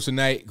miss the show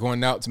tonight,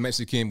 going out to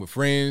Mexican with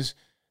friends.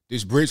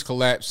 This bridge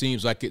collapse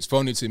seems like it's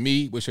phony to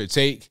me. What's your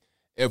take?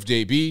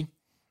 FJB.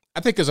 I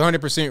think it's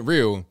 100%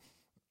 real.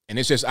 And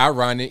it's just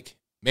ironic.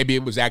 Maybe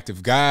it was act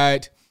of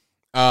God.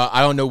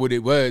 I don't know what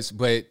it was,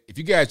 but if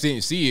you guys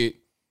didn't see it,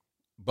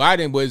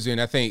 Biden was in,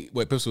 I think,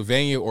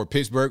 Pennsylvania or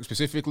Pittsburgh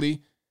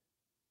specifically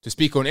to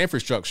speak on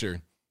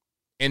infrastructure.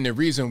 And the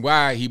reason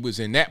why he was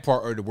in that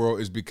part of the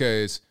world is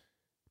because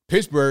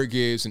Pittsburgh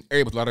is an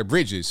area with a lot of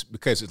bridges,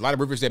 because there's a lot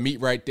of rivers that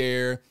meet right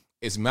there.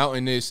 It's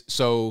mountainous,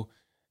 so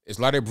there's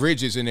a lot of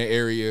bridges in the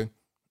area,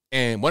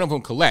 and one of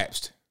them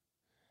collapsed.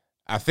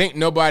 I think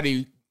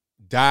nobody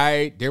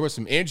died. There were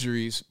some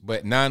injuries,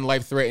 but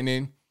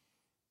non-life-threatening.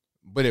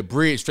 But a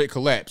bridge straight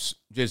collapsed,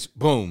 just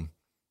boom.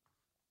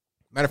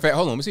 Matter of fact,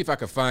 hold on, let me see if I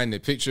can find the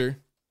picture.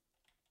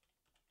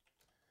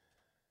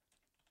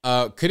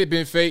 Could it have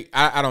been fake?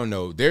 I don't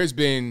know. There's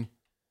been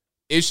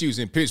issues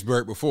in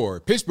Pittsburgh before.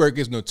 Pittsburgh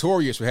is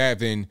notorious for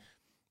having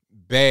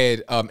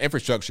bad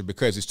infrastructure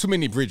because there's too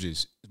many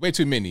bridges. It's way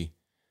too many.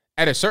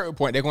 At a certain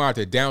point, they're going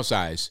to have to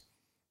downsize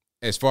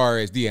as far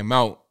as the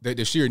amount,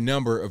 the sheer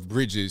number of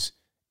bridges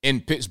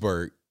in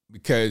Pittsburgh,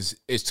 because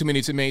it's too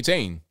many to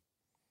maintain.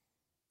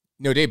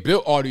 You know, they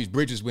built all these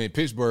bridges when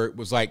Pittsburgh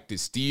was like the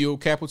steel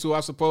capital,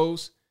 I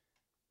suppose.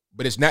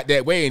 But it's not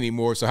that way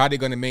anymore, so how are they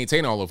going to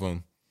maintain all of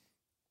them?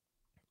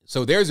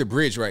 So there's a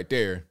bridge right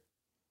there.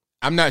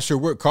 I'm not sure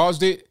what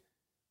caused it.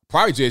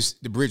 Probably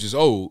just the bridge is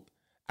old.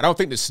 I don't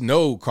think the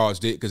snow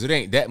caused it because it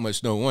ain't that much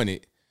snow on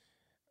it.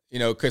 You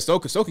know, because snow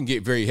can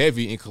get very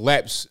heavy and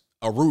collapse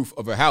a roof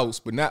of a house,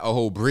 but not a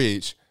whole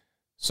bridge.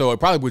 So it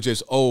probably was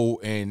just old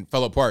and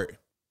fell apart.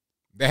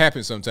 That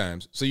happens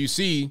sometimes. So you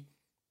see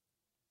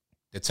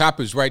the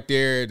top is right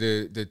there.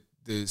 The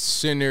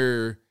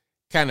center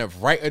kind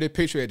of right of the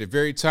picture at the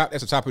very top.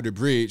 That's the top of the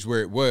bridge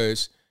where it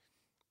was.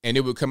 And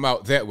it would come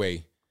out that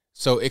way.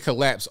 So it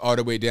collapsed all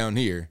the way down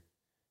here.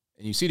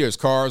 And you see there's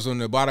cars on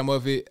the bottom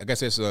of it. I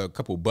guess there's a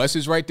couple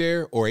buses right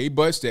there, or a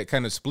bus that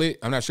kind of split.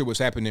 I'm not sure what's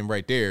happening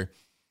right there.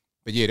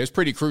 But yeah, that's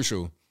pretty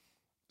crucial.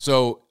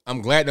 So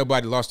I'm glad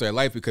nobody lost their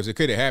life because it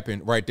could have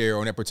happened right there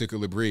on that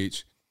particular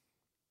bridge.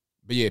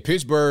 But yeah,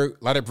 Pittsburgh,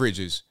 a lot of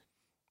bridges.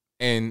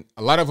 And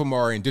a lot of them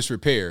are in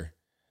disrepair.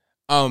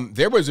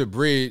 There was a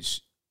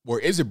bridge, or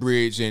is a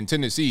bridge in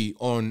Tennessee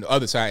on the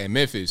other side in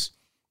Memphis.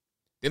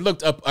 They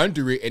looked up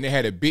under it and it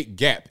had a big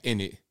gap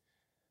in it.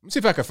 Let me see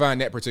if I can find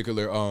that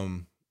particular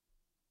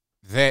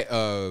that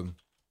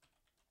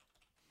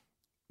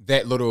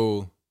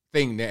little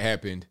thing that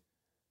happened.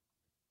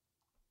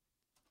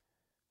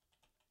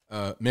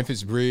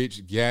 Memphis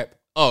Bridge gap.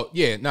 Oh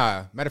yeah,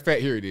 nah. Matter of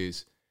fact, here it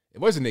is.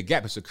 It wasn't a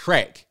gap; it's a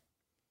crack.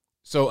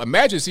 So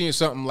imagine seeing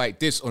something like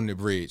this on the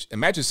bridge.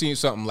 Imagine seeing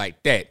something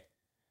like that.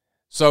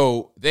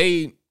 So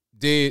they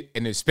did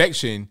an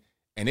inspection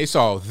and they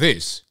saw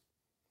this.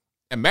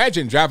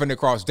 Imagine driving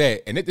across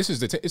that, and this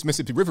is it's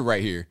Mississippi River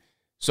right here.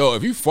 So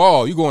if you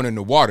fall, you're going in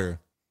the water.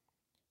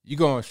 You're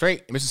going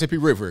straight Mississippi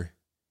River.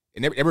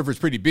 And that river is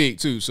pretty big,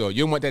 too, so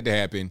you don't want that to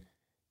happen.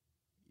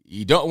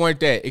 You don't want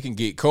that. It can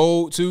get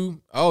cold,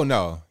 too. Oh,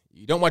 no.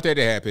 You don't want that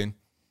to happen.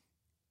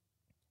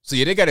 So,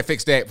 yeah, they got to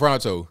fix that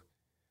pronto.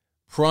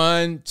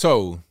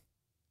 Pronto.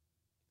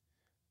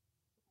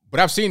 But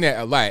I've seen that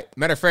a lot.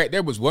 Matter of fact,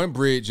 there was one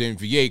bridge in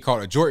VA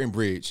called a Jordan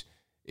Bridge.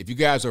 If you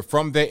guys are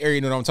from that area,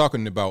 you know what I'm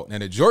talking about. Now,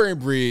 the Jordan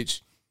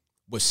Bridge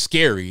was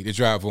scary to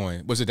drive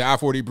on. Was it the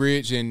I-40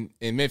 bridge in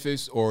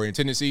Memphis or in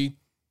Tennessee?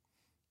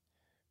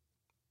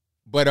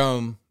 But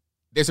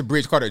there's a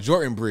bridge called a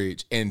Jordan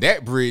Bridge, and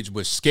that bridge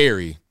was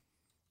scary.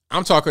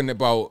 I'm talking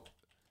about,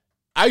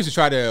 I used to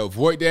try to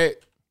avoid that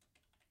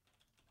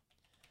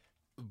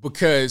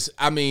because,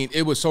 I mean,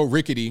 it was so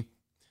rickety.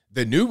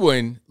 The new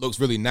one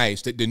looks really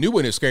nice. The new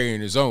one is scary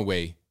in its own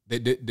way.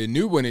 The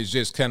new one is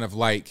just kind of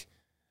like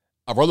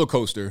a roller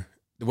coaster.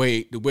 The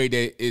way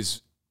that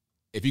is,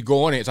 if you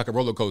go on it, it's like a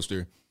roller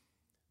coaster.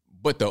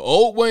 But the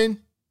old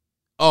one,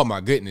 oh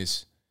my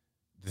goodness,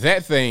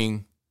 that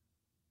thing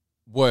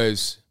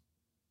was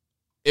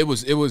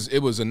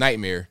a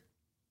nightmare.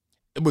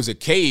 It was a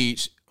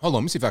cage. Hold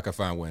on, let me see if I can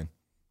find one.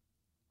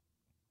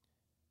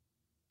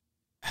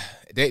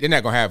 They're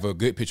not gonna have a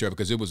good picture of it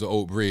because it was an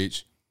old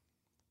bridge.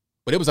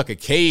 But it was like a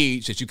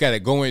cage that you kind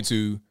of go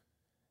into.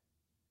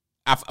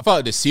 I felt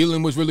like the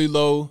ceiling was really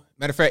low.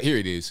 Matter of fact, here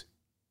it is.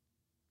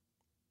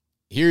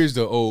 Here's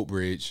the old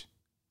bridge.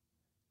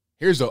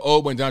 Here's the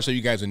old one. I'll show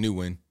you guys a new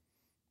one.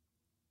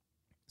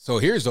 So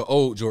here's the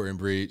old Jordan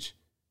Bridge.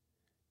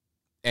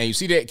 And you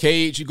see that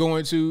cage you go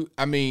into?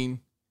 I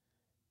mean,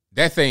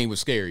 that thing was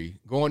scary.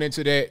 Going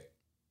into that,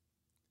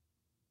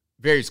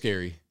 very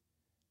scary.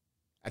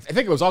 I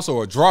think it was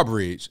also a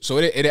drawbridge. So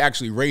it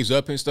actually raised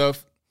up and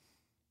stuff.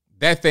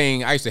 That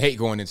thing, I used to hate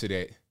going into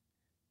that.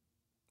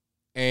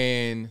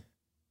 And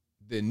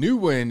the new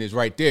one is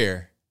right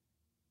there.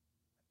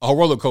 A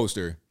roller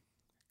coaster.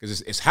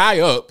 Because it's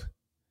high up,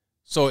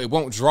 so it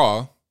won't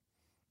draw.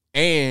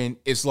 And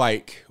it's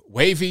like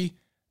wavy.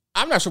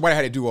 I'm not sure why they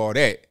had to do all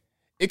that.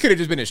 It could have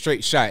just been a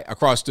straight shot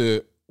across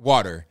the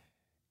water.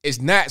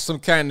 It's not some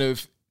kind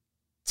of,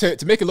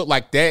 to make it look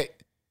like that,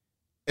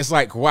 it's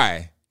like,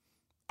 why?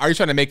 Are you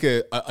trying to make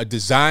a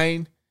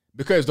design?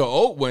 Because the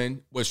old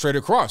one was straight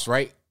across,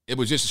 right? It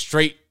was just a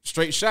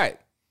straight shot.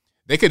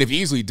 They could have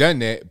easily done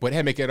that, but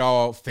had make it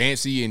all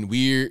fancy and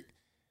weird.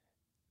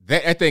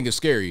 That thing is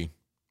scary.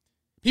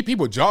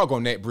 People jog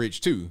on that bridge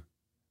too,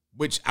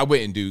 which I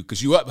wouldn't do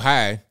because you up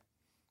high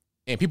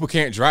and people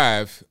can't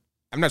drive.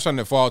 I'm not trying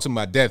to fall to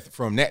my death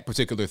from that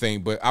particular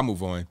thing, but I'll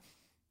move on.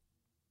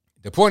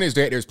 The point is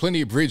that there's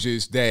plenty of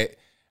bridges that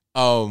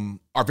are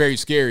very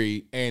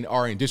scary and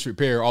are in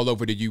disrepair all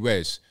over the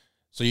U.S.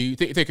 So you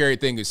think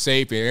everything is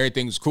safe and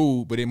everything's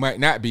cool, but it might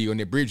not be on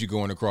the bridge you're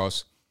going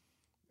across.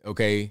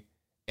 Okay,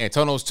 and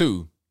tunnels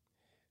too.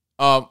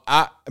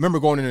 I remember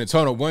going in a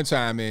tunnel one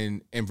time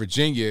in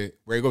Virginia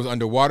where it goes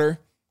underwater.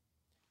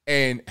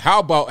 And how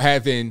about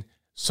having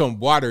some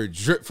water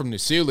drip from the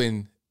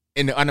ceiling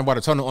in the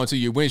underwater tunnel onto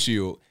your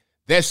windshield?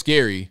 That's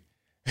scary.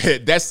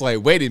 That's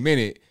like, wait a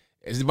minute.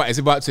 It's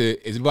about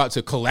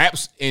to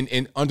collapse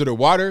in under the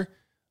water.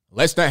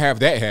 Let's not have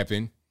that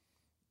happen.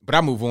 But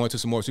I'll move on to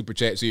some more super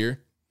chats here.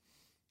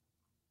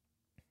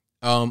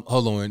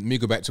 Hold on. Let me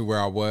go back to where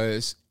I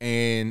was.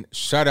 And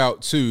shout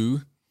out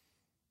to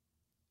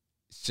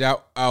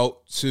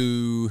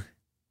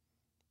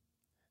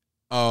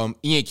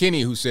Ian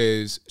Kinney, who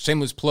says,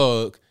 shameless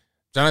plug,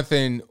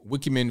 Jonathan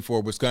Wickerman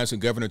for Wisconsin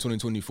Governor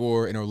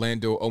 2024 and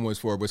Orlando Owens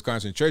for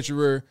Wisconsin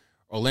Treasurer.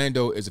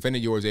 Orlando is a fan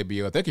of yours,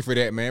 ABL. Thank you for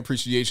that, man.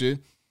 Appreciate you.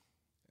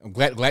 I'm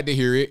glad to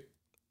hear it.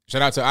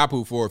 Shout out to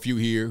Apu for a few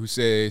here who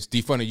says,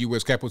 defund the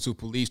U.S. Capitol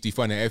Police,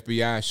 defund the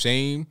FBI,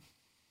 shame.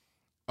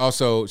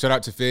 Also, shout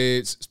out to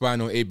Feds,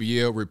 spying on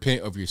ABL,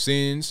 repent of your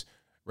sins.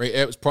 Ray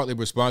Epps partly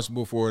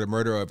responsible for the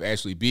murder of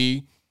Ashley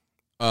B.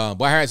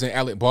 Why hasn't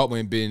Alec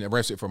Baldwin been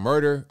arrested for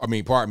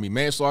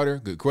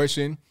manslaughter? Good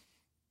question.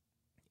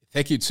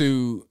 Thank you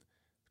to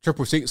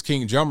 666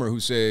 King Drummer, who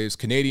says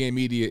Canadian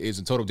media is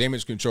in total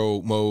damage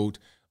control mode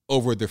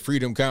over the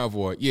Freedom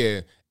Convoy.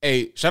 Yeah.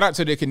 Hey, shout out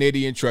to the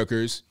Canadian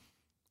truckers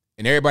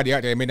and everybody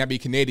out there that may not be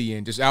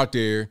Canadian, just out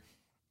there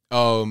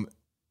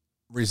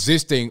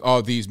resisting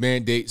all these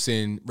mandates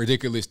and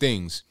ridiculous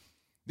things.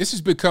 This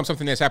has become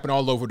something that's happened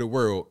all over the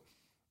world,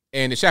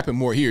 and it's happened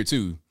more here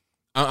too.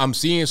 I'm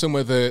seeing some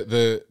of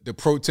the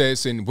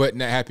protests and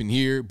whatnot happen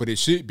here, but it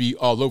should be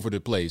all over the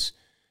place.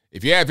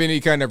 If you have any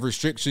kind of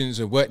restrictions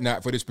and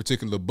whatnot for this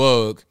particular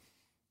bug,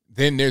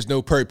 then there's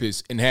no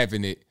purpose in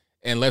having it,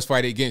 and let's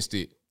fight against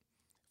it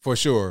for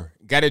sure.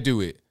 Got to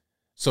do it.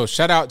 So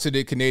shout out to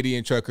the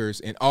Canadian truckers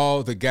and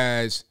all the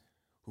guys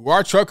who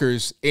are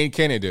truckers in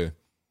Canada.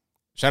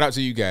 Shout out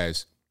to you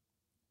guys.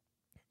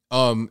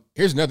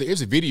 Here's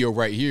a video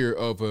right here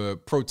of a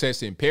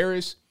protest in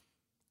Paris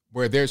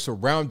where they're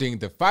surrounding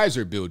the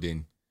Pfizer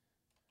building.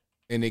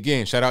 And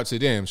again, shout out to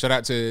them. Shout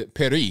out to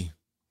Paris.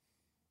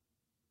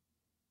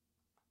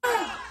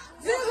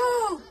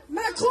 Véran,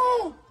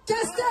 Macron,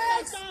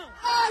 Castex,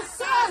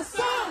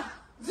 assassin.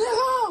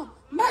 Véran,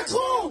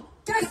 Macron,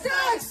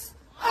 Castex,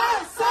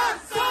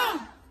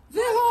 assassin.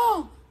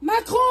 Véran,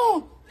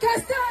 Macron,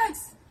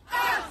 Castex,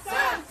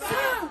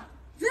 assassin.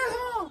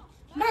 Véran,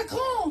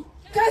 Macron,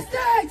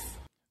 Castex.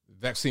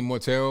 Vaccine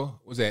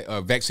mortel. What's that?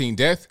 Vaccine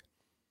death?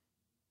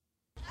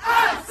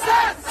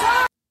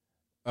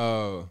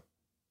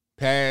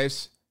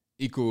 Pass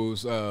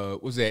equals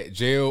what's that?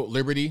 Jail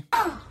liberty.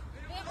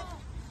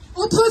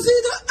 Au profit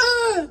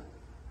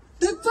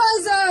de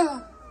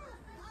Pfizer,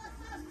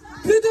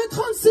 plus de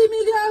 36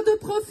 milliards de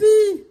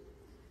profit.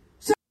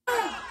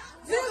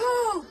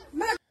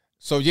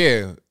 So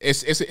yeah,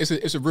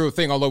 it's a real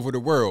thing all over the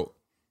world.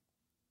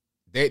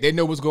 They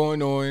know what's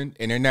going on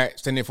and they're not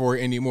standing for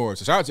it anymore.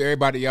 So shout out to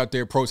everybody out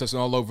there protesting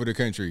all over the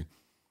country,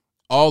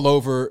 all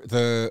over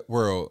the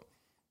world.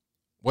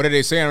 What are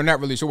they saying? I'm not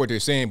really sure what they're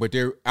saying, but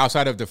they're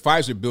outside of the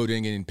Pfizer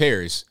building in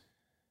Paris.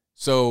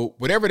 So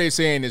whatever they're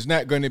saying is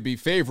not going to be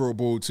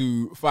favorable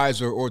to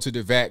Pfizer or to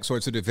the vax or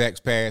to the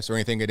vax pass or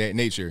anything of that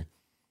nature.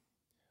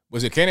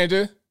 Was it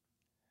Canada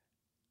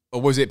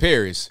or was it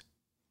Paris?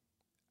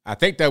 I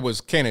think that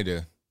was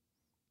Canada.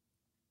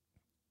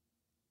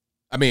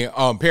 I mean,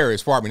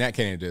 Paris, pardon me, not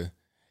Canada.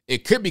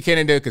 It could be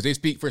Canada because they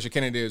speak French in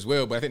Canada as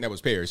well, but I think that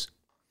was Paris.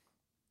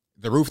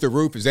 The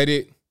roof, is that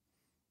it?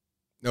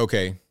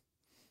 Okay.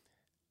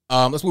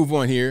 Let's move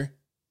on here.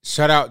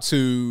 Shout out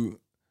to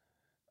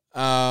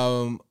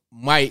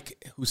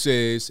Mike, who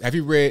says, have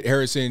you read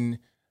Harrison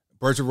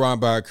Bergeron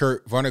by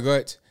Kurt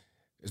Vonnegut?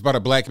 It's about a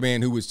black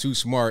man who was too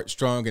smart,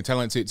 strong, and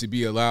talented to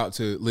be allowed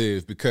to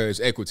live because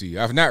equity.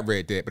 I've not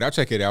read that, but I'll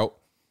check it out.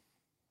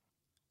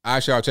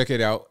 I shall check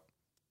it out.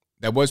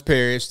 That was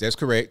Paris. That's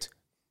correct.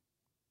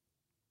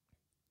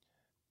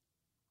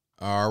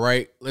 All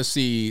right. Let's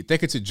see.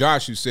 Thank you to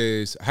Josh, who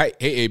says, hey,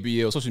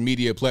 ABL, social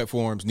media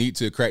platforms need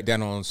to crack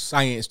down on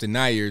science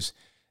deniers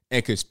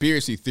and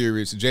conspiracy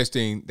theories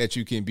suggesting that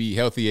you can be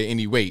healthy at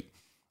any weight.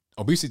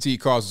 Obesity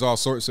causes all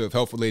sorts of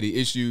health-related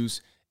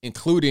issues,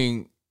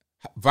 including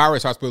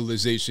virus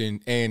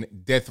hospitalization and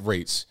death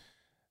rates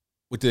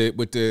with the,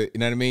 you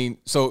know what I mean?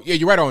 So yeah,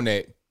 you're right on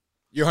that.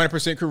 You're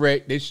 100%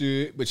 correct. They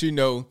should, but you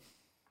know,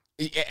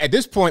 at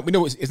this point, we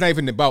know it's not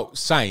even about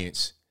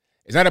science.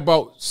 It's not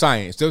about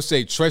science. They'll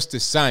say trust the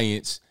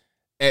science.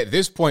 At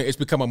this point, it's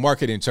become a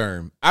marketing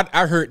term.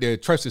 I heard the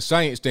trust the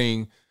science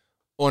thing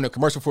on a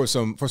commercial for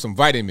some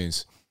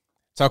vitamins,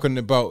 talking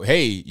about,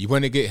 hey, you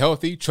want to get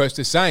healthy? Trust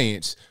the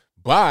science.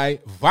 Buy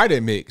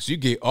Vitamix. You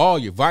get all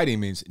your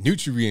vitamins,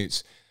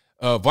 nutrients,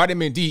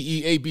 vitamin D,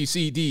 E, A, B,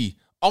 C, D,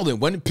 all in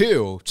one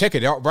pill. Check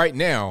it out right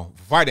now.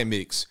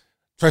 Vitamix.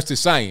 Trust the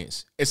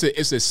science. It's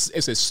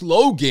a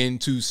slogan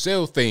to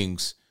sell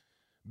things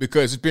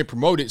because it's been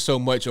promoted so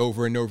much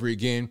over and over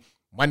again.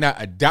 Why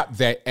not adopt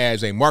that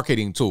as a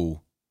marketing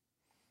tool?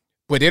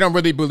 But they don't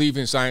really believe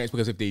in science,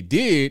 because if they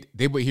did,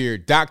 they would hear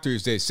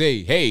doctors that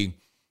say, hey,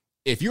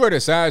 if you are the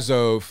size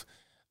of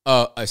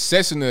a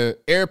Cessna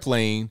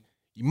airplane,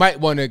 you might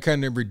want to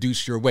kind of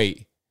reduce your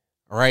weight.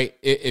 All right.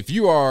 If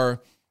you are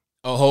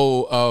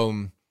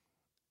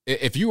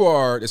if you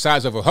are the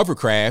size of a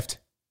hovercraft,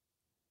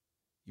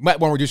 you might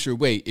want to reduce your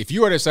weight. If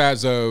you are the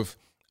size of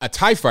a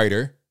TIE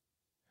fighter,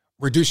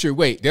 reduce your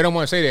weight. They don't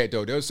want to say that,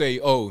 though. They'll say,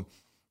 oh,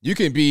 you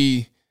can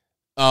be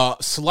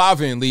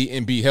slovenly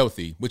and be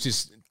healthy, which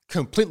is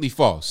completely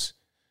false.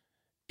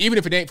 Even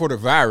if it ain't for the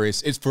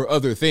virus, it's for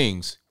other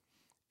things.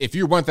 If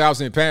you're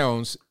 1,000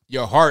 pounds,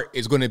 your heart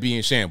is going to be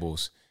in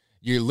shambles.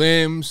 Your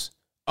limbs,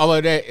 all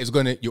of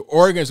that your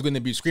organs are going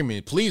to be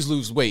screaming, please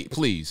lose weight,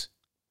 please.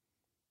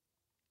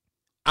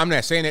 I'm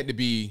not saying that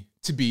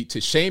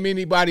to shame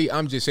anybody.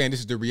 I'm just saying this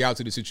is the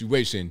reality of the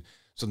situation.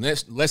 So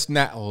let's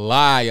not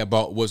lie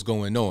about what's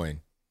going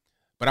on.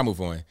 But I'll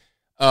move on.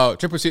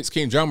 666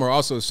 King Drummer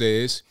also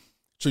says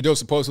Trudeau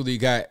supposedly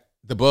got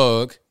the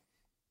bug,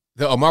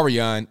 the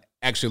Omicron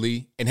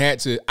actually, and had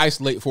to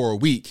isolate for a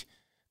week,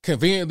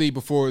 conveniently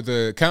before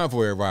the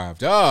convoy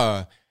arrived.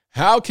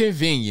 How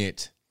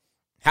convenient.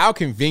 How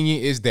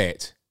convenient is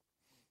that?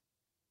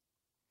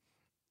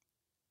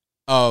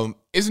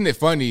 Isn't it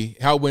funny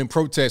how when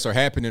protests are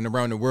happening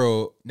around the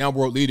world, now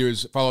world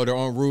leaders follow their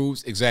own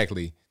rules?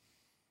 Exactly.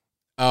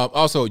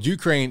 Also,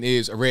 Ukraine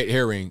is a red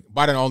herring.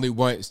 Biden only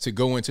wants to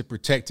go in to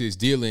protect his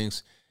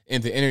dealings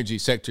in the energy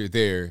sector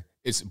there.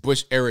 It's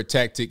Bush era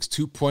tactics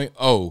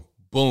 2.0.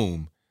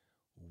 Boom.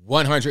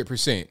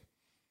 100%.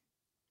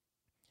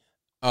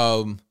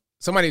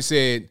 Somebody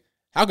said,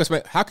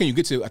 how can you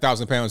get to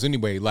 1,000 pounds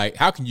anyway? Like,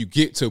 how can you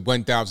get to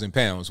 1,000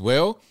 pounds?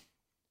 Well,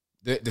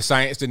 the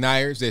science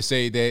deniers that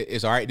say that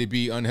it's all right to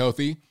be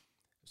unhealthy,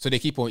 so they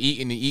keep on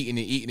eating and eating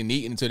and eating and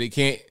eating until they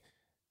can't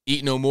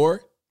eat no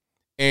more.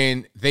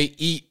 And they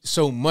eat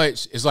so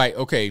much, it's like,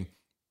 okay,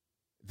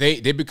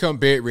 they become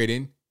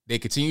bedridden. They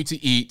continue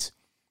to eat.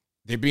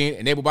 They're being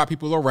enabled by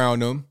people around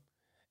them.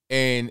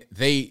 And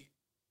they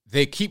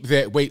keep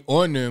that weight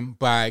on them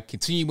by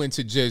continuing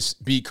to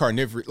just be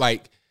carnivorous,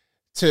 like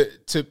to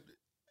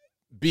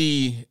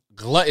be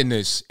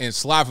gluttonous and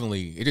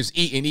slovenly. They just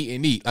eat and eat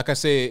and eat. Like I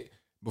said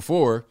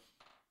before,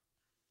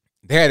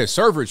 they had a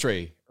server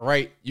tray,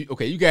 right?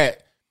 You got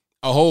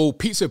a whole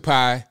pizza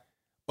pie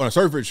on a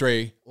server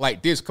tray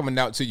like this coming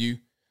out to you.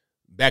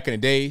 Back in the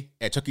day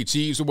at Chuck E.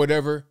 Cheese or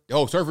whatever, the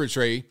whole server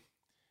tray,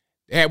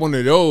 they had one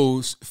of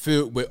those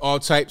filled with all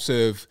types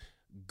of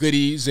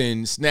goodies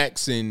and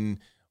snacks and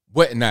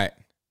whatnot.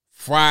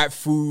 Fried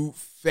food,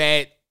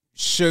 fat,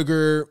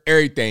 sugar,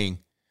 everything.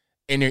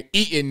 And they're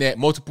eating that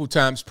multiple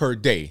times per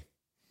day.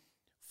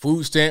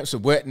 Food stamps or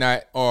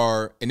whatnot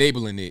are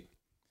enabling it.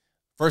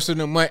 First of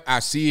the month, I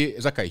see it.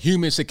 It's like a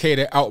human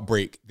cicada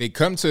outbreak. They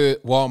come to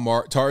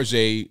Walmart,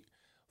 Target,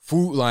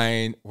 Food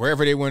Lion,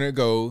 wherever they want to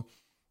go,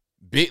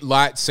 Big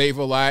Lot, Save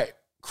a Lot,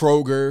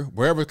 Kroger,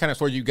 wherever kind of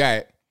store you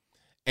got,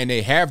 and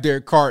they have their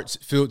carts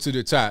filled to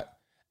the top.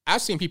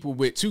 I've seen people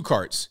with two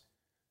carts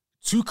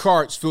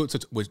filled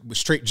with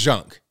straight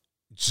junk.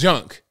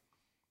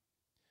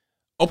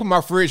 Open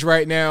my fridge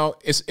right now,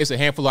 it's a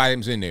handful of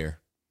items in there.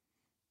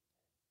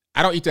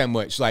 I don't eat that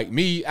much. Like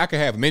me, I could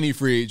have a mini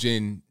fridge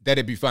and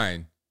that'd be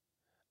fine.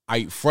 I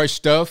eat fresh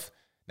stuff,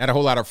 not a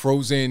whole lot of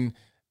frozen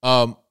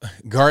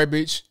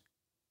garbage,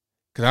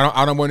 because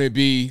I don't want to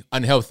be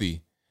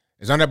unhealthy.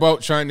 It's not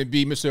about trying to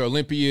be Mr.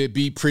 Olympia,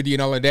 be pretty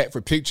and all of that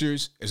for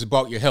pictures. It's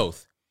about your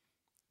health.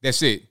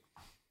 That's it.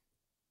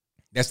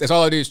 That's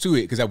all it is to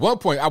it. Because at one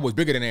point, I was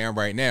bigger than I am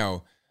right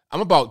now. I'm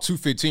about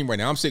 215 right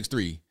now. I'm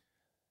 6'3".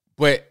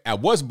 But I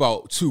was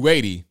about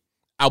 280.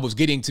 I was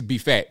getting to be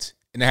fat.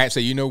 And I had to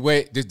say, you know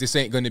what? This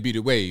ain't going to be the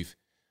wave.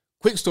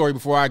 Quick story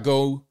before I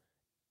go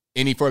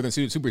any further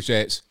into the super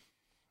chats.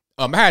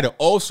 I had an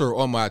ulcer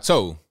on my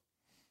toe.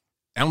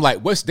 And I'm like,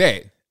 what's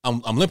that?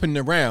 I'm limping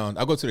around.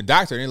 I go to the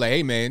doctor and they're like,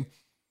 hey man,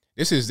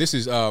 this is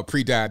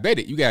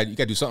pre-diabetic. You got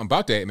to do something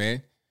about that,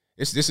 man.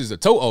 This is a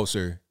toe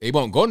ulcer. It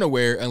won't go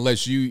nowhere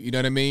unless you know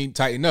what I mean,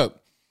 tighten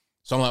up.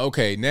 So I'm like,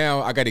 okay,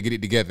 now I got to get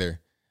it together.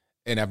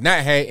 And I've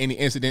not had any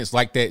incidents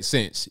like that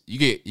since. You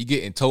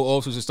get in toe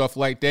ulcers and stuff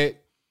like that,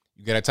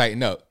 you got to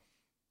tighten up.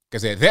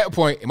 Because at that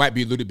point, it might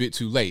be a little bit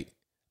too late.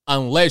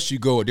 Unless you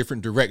go a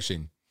different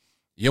direction.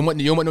 You don't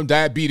want no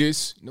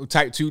diabetes, no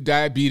type 2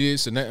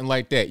 diabetes or nothing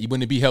like that. You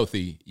want to be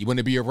healthy. You want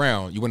to be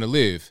around. You want to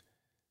live.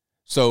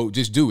 So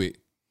just do it.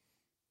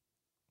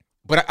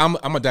 But I'm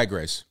going to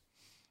digress.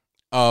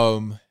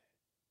 Okay.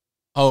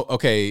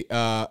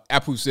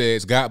 Apple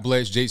says, God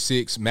bless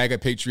J6, MAGA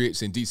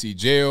Patriots in DC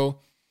jail.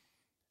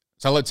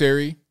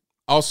 Solitary.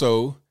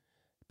 Also,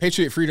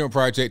 Patriot Freedom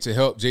Project to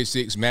help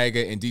J6,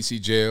 MAGA, and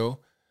DC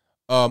jail.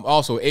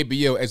 Also,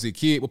 ABL, as a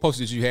kid, what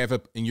posters did you have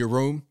up in your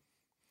room?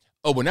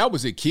 Oh, when I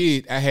was a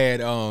kid, I had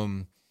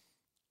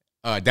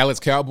Dallas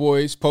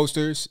Cowboys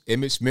posters,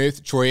 Emmitt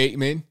Smith, Troy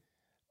Aikman.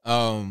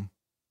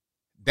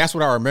 That's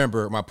what I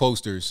remember, my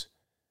posters.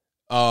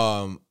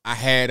 I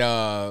had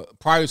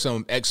probably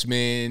some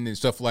X-Men and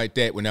stuff like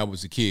that when I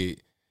was a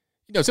kid.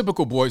 You know,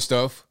 typical boy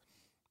stuff.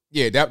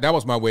 Yeah, that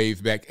was my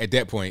wave back at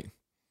that point.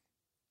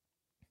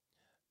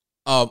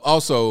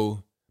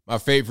 Also, my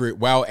favorite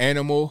wild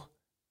animal,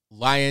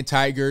 lion,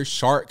 tiger,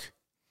 shark.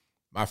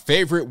 My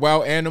favorite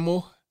wild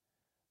animal,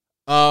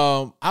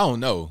 I don't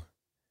know.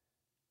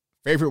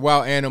 Favorite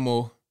wild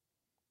animal,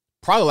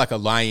 probably like a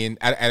lion.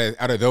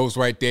 Out of those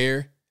right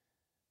there,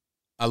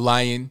 a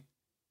lion.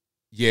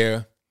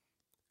 Yeah.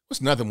 What's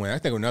another one? I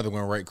think another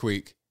one right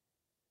quick.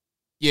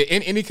 Yeah,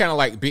 any kind of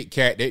like big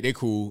cat, they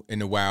cool in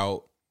the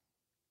wild.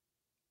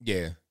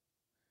 Yeah.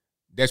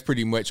 That's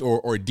pretty much,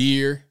 or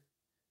deer.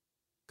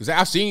 Because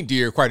I've seen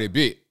deer quite a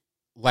bit,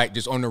 like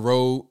just on the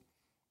road.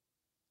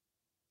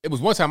 It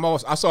was one time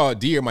I saw a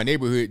deer in my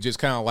neighborhood just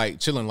kind of like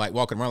chilling, like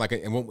walking around like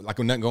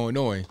nothing going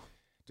on.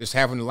 Just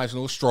having a nice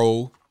little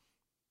stroll.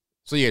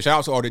 So yeah, shout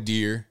out to all the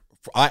deer.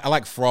 I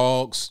like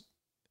frogs,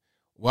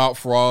 wild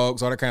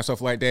frogs, all that kind of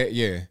stuff like that.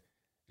 Yeah.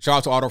 Shout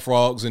out to all the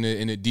frogs and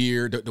the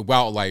deer, the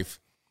wildlife.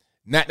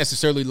 Not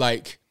necessarily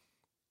like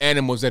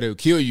animals that'll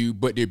kill you,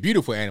 but they're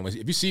beautiful animals.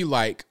 If you see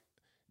like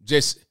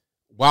just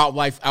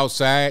wildlife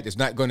outside that's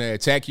not going to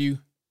attack you,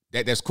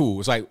 that's cool.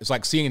 It's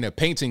like seeing a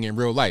painting in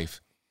real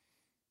life.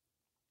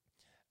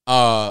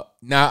 Now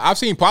I've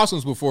seen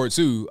possums before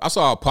too. I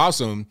saw a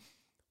possum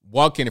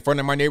walking in front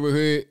of my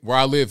neighborhood where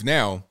I live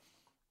now,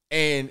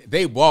 and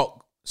they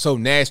walk so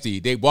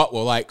nasty. They walk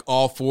with like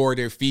all four of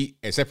their feet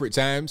at separate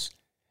times.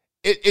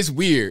 It's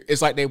weird.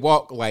 It's like they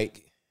walk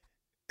like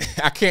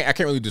I can't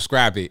really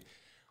describe it.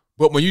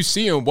 But when you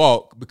see them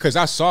walk, because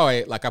I saw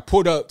it, like I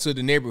pulled up to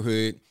the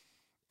neighborhood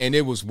and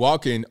it was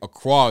walking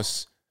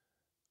across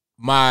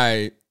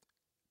my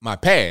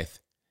path,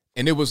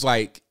 and it was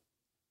like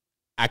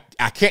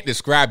I can't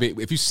describe it.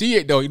 If you see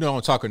it though, you know what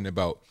I'm talking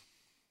about.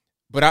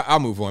 But I'll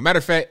move on. Matter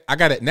of fact, I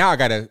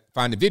gotta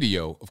find the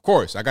video. Of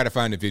course, I gotta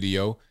find the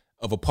video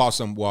of a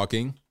possum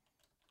walking.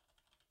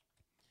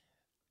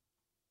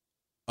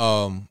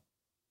 Hold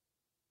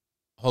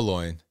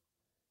on.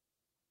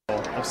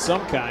 Of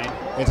some kind.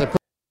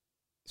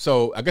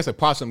 So I guess a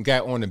possum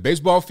got on the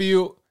baseball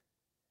field.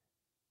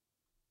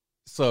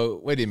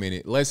 So wait a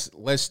minute. Let's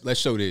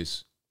show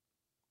this.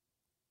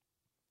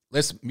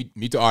 Let's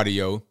meet the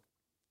audio.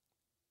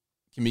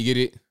 Can we get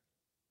it?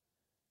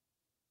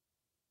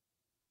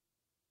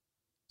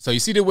 So you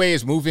see the way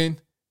it's moving?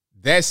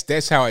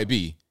 That's how it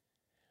be.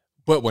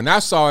 But when I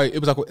saw it, it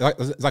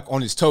was like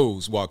on its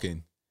toes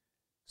walking.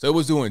 So it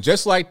was doing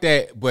just like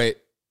that, but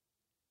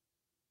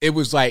it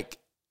was like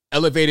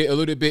elevated a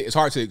little bit. It's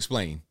hard to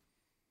explain.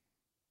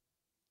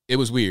 It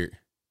was weird.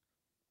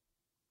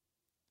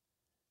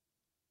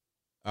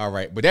 All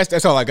right, but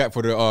that's all I got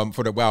for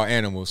the wild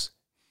animals.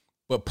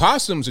 But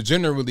possums are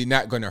generally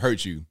not going to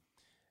hurt you.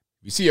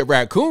 You see a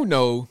raccoon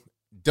though,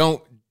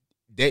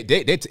 they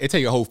take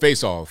your whole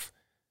face off.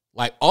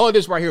 Like all of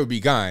this right here would be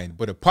gone,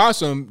 but a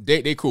possum,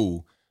 they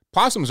cool.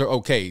 Possums are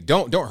okay.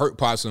 Don't hurt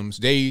possums.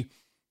 They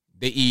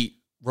eat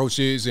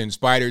roaches and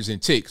spiders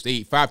and ticks. They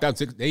eat 5,000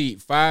 ticks. They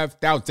eat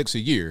 5,000 ticks a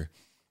year.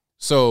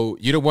 So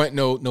you don't want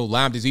no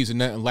Lyme disease or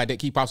nothing like that.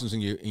 Keep possums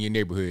in your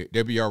neighborhood.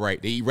 They'll be all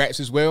right. They eat rats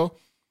as well.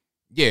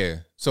 Yeah.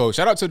 So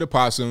shout out to the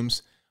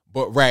possums.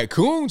 But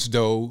raccoons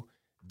though,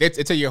 they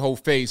take your whole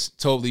face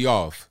totally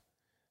off.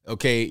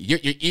 Okay, your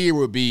ear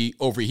will be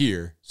over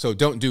here, so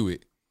don't do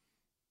it.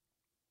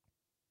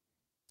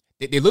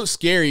 They look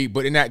scary,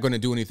 but they're not going to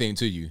do anything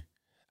to you.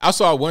 I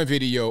saw one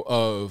video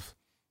of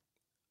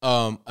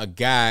a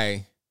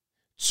guy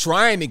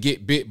trying to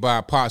get bit by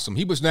a possum.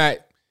 He was not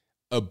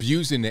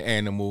abusing the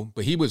animal,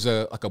 but he was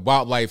like a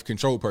wildlife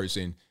control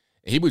person.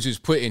 And he was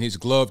just putting his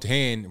gloved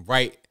hand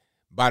right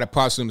by the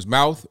possum's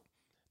mouth.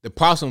 The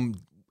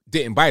possum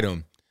didn't bite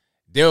him.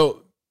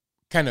 They'll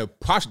kind of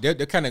bluff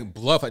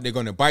like they're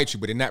going to bite you,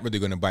 but they're not really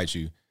going to bite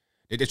you.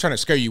 They're trying to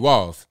scare you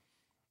off.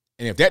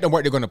 And if that don't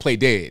work, they're going to play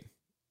dead.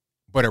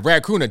 But a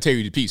raccoon will tear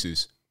you to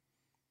pieces.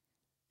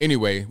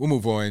 Anyway, we'll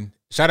move on.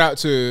 Shout out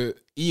to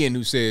Ian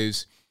who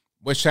says,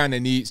 West China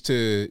needs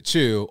to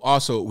chill.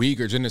 Also,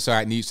 Uyghur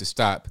genocide needs to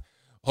stop.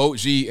 Hold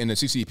Xi and the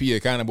CCP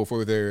accountable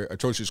for their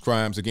atrocious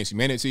crimes against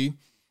humanity.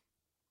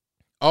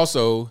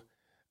 Also,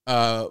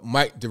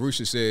 Mike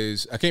DeRusha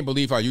says, I can't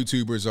believe how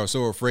YouTubers are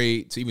so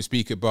afraid to even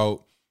speak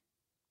about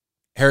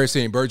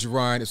Harrison and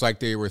Bergeron. It's like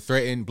they were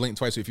threatened. Blink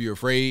twice if you're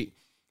afraid.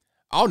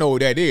 I don't know what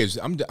that is.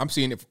 I'm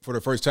seeing it for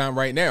the first time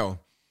right now.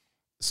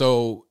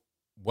 So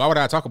why would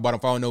I talk about him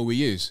if I don't know who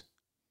he is?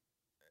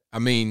 I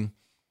mean,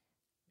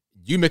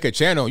 you make a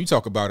channel, you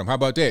talk about him. How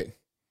about that?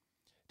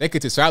 Thank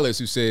you to Silas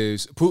who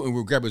says Putin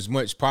will grab as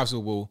much as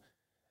possible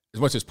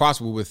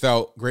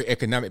without great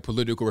economic,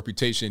 political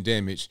reputation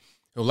damage.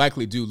 He'll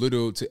likely do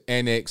little to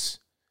annex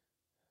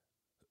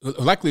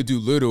likely do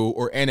little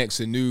or annex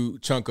a new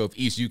chunk of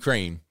East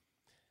Ukraine.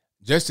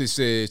 Justice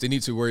says they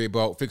need to worry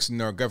about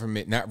fixing our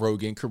government, not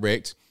Rogan.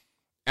 Correct.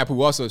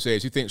 Apple also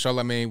says, you think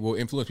Charlemagne will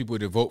influence people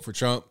to vote for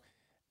Trump?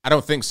 I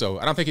don't think so.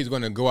 I don't think he's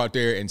going to go out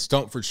there and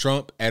stump for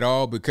Trump at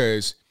all,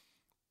 because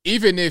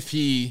even if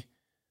he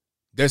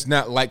does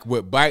not like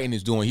what Biden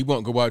is doing, he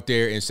won't go out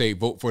there and say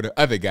vote for the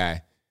other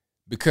guy,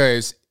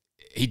 because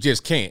he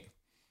just can't.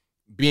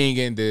 Being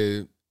in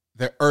the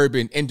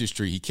urban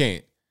industry, he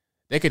can't.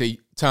 Thank you to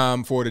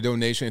Tom for the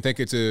donation. Thank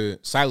you to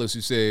Silas,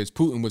 who says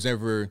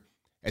Putin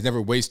has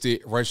never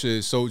wasted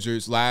Russia's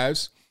soldiers'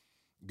 lives.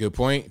 Good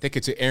point. Thank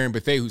you to Aaron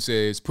Bethay, who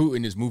says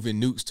Putin is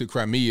moving nukes to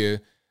Crimea,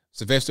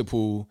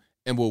 Sevastopol,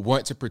 and will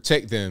want to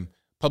protect them.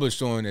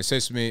 Published on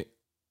assessment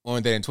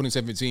on that in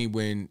 2017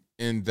 when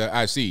in the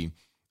IC.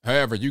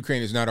 However,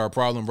 Ukraine is not our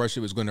problem. Russia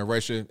was going to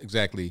Russia.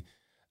 Exactly.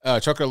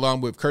 Chuck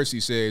along with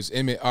Kersey says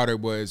Emmett Otter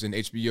was an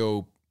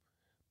HBO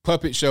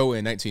puppet show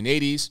in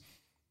 1980s.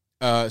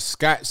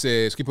 Scott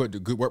says, keep up the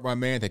good work, my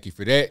man. Thank you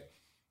for that.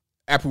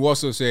 Apple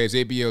also says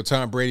ABL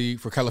Tom Brady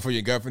for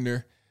California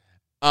governor.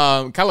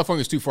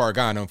 California's too far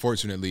gone,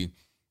 unfortunately.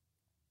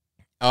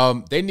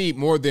 They need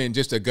more than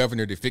just a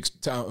governor to fix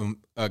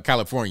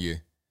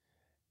California.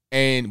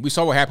 And we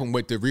saw what happened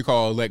with the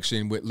recall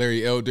election with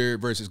Larry Elder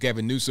versus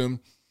Gavin Newsom.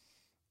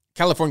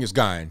 California's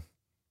gone.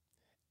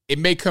 It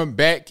may come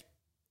back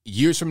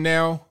years from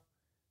now,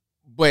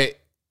 but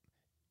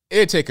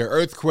it'd take an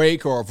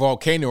earthquake or a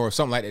volcano or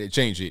something like that to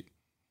change it,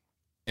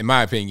 in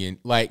my opinion.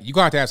 Like, you're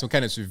going to have some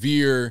kind of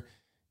severe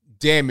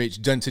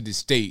damage done to the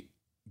state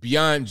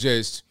beyond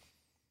just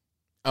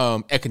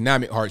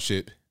economic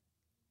hardship.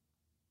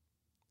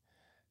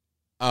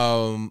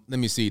 Let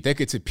me see. Thank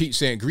you to Pete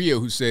Sangria,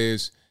 who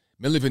says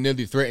Milli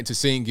Vanilli threatened to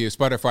sing if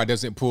Spotify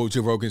doesn't pull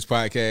Joe Rogan's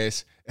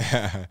podcast.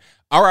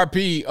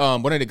 R.I.P.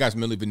 One of the guys,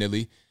 Milli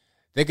Vanilli.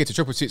 Thank you to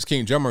Triple Six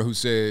King Drummer, who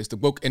says the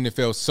woke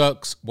NFL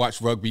sucks. Watch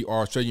rugby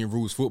or Australian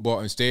rules football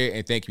instead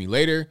and thank me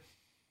later.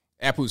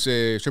 Apple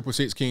says Triple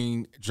Six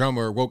King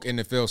Drummer, woke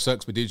NFL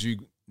sucks, but did you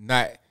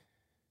not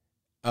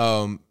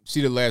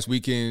see the last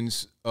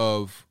weekends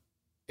of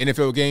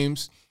NFL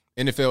games?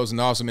 NFL is an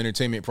awesome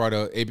entertainment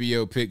product.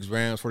 ABL picks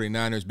Rams,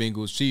 49ers,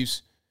 Bengals,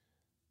 Chiefs.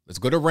 Let's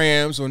go to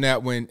Rams on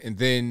that one, and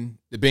then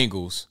the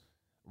Bengals.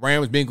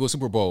 Rams, Bengals,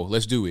 Super Bowl.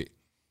 Let's do it.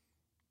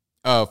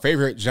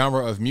 Favorite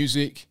genre of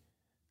music?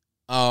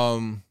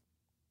 Least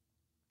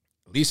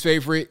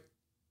favorite?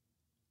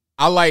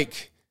 I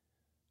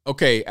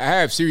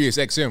have Sirius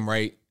XM,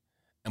 right?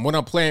 And what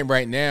I'm playing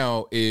right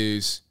now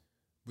is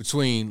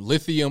between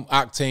Lithium,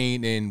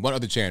 Octane, and one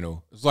other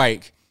channel. It's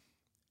like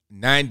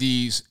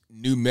 90s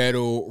new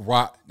metal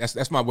rock.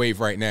 That's my wave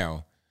right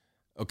now.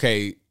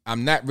 Okay,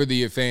 I'm not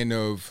really a fan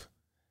of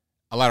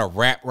a lot of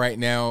rap right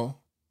now.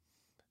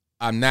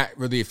 I'm not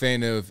really a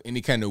fan of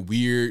any kind of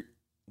weird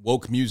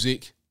woke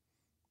music.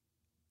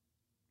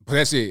 But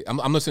that's it.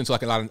 I'm listening to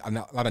like a lot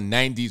of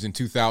 90s and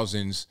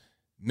 2000s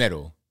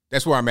metal.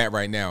 That's where I'm at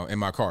right now in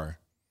my car.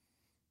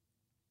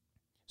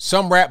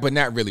 Some rap, but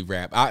not really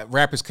rap.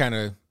 Rap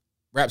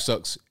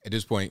sucks at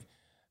this point.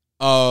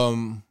 Let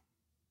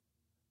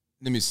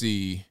me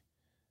see.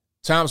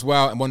 Tom's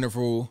Wild and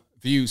Wonderful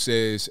View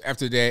says,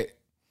 after that,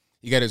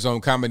 he got his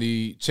own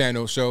comedy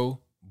channel show,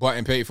 bought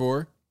and paid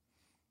for.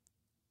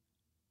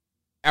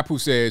 Apple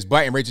says,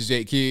 Biden raises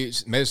 8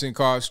 kids, medicine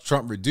costs,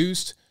 Trump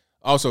reduced.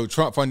 Also,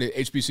 Trump funded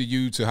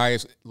HBCU to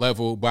highest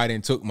level,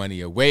 Biden took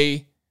money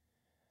away.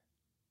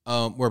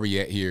 Where we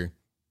at here?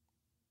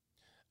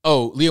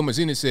 Oh, Leo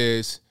Mazzina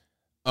says,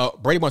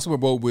 Brady won Super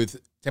Bowl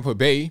with Tampa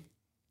Bay.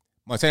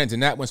 Montana did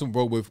not win Super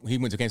Bowl he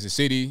went to Kansas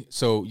City.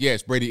 So,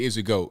 yes, Brady is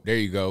a GOAT. There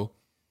you go.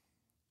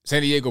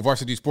 San Diego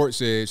Varsity Sports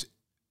says,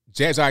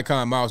 jazz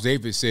icon Miles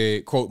Davis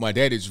said, quote, my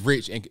dad is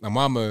rich and my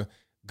mama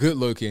good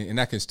looking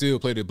and I can still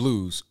play the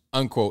blues,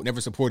 unquote.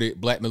 Never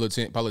supported black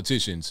militant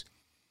politicians.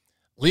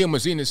 Leo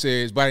Mazzina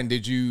says, Biden,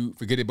 did you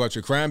forget about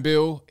your crime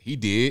bill? He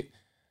did.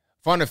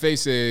 Fauna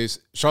Face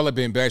says, Charlotte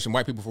been bashing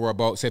white people for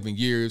about 7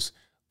 years,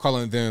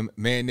 calling them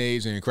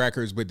mayonnaise and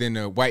crackers, but then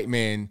a white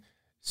man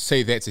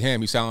say that to him.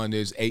 He's silent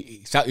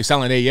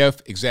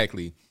AF.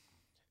 Exactly.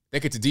 They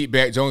get to Deep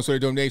Back Jones for the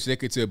donation. They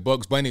get to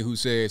Bugs Bunny, who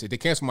says, if they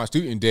cancel my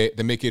student debt,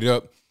 they make it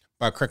up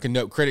by cracking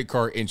up credit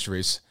card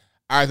interest.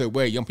 Either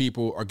way, young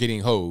people are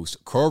getting hosed.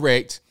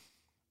 Correct.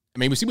 I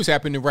mean, we see what's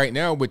happening right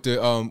now with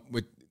the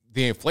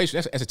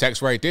inflation. That's a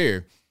tax right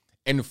there.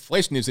 And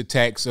inflation is a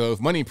tax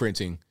of money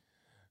printing.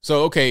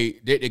 So, okay,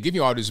 they give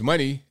you all this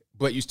money,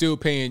 but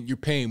you're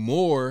paying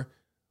more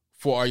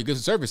for all your goods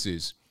and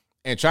services.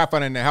 And try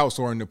finding a house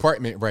or an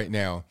apartment right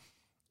now.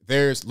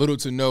 There's little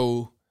to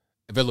no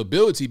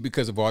availability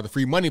because of all the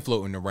free money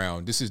floating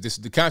around. This is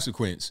the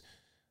consequence.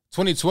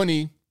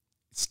 2020,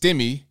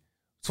 STEMI.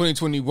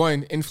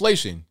 2021,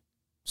 inflation.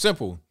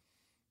 Simple.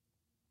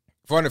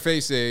 Farner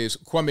Face says,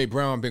 Kwame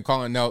Brown been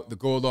calling out the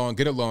go along,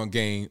 get along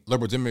gang,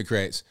 liberal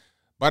Democrats.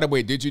 By the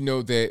way, did you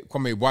know that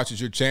Kwame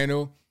watches your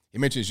channel? He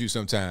mentions you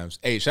sometimes.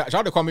 Hey, shout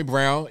out to Kwame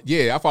Brown.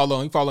 Yeah, I follow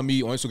him. He follow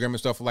me on Instagram and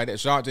stuff like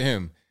that. Shout out to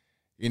him.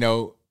 You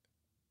know,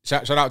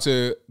 shout out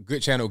to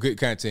good channel, good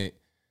content.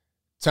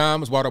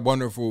 Tom's What a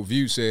Wonderful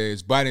View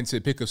says Biden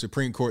to pick a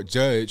Supreme Court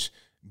judge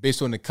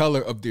based on the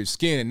color of their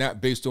skin and not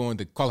based on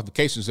the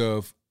qualifications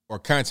of or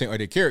content of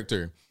their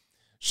character.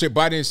 Should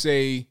Biden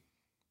say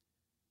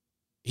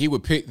he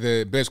would pick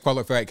the best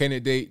qualified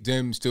candidate,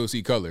 them still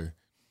see color?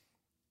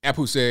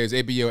 Apple says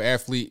ABL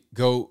athlete,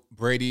 GOAT,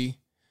 Brady.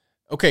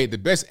 Okay, the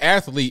best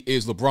athlete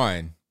is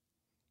LeBron.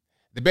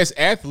 The best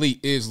athlete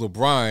is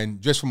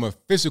LeBron just from a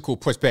physical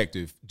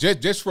perspective.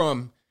 Just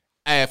from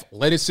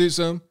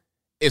athleticism,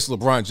 it's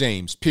LeBron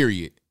James,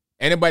 period.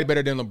 Anybody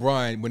better than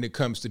LeBron when it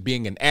comes to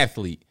being an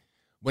athlete.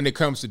 When it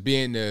comes to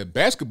being a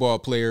basketball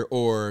player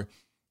or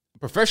a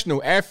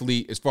professional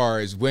athlete as far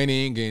as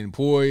winning and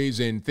poise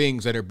and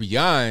things that are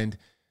beyond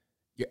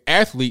your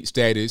athlete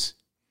status,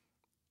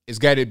 it's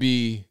got to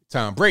be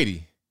Tom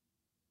Brady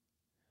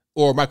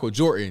or Michael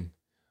Jordan.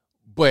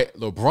 But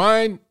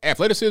LeBron,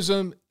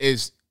 athleticism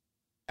is,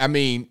 I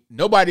mean,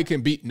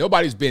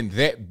 nobody's been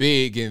that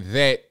big and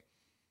that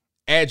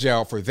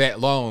agile for that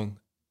long.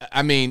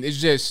 I mean,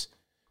 it's just,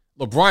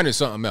 LeBron is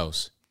something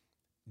else.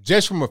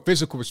 Just from a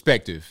physical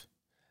perspective.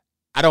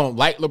 I don't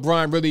like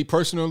LeBron really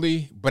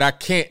personally, but I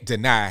can't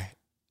deny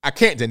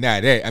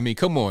that. I mean,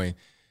 come on.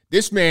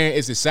 This man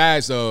is the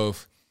size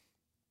of,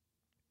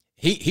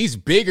 he's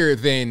bigger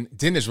than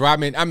Dennis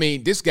Rodman. I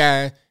mean, this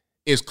guy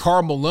is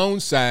Karl Malone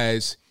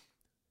size,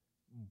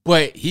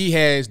 but he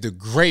has the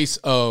grace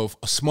of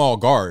a small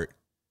guard.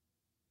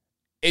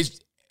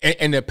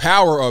 And the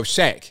power of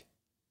Shaq.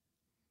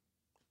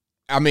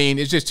 I mean,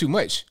 it's just too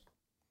much.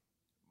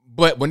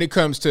 But when it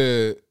comes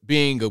to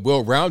being a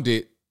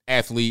well-rounded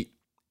athlete,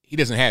 he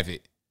doesn't have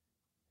it.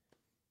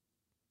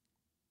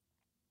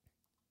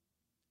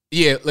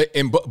 Yeah,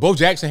 and Bo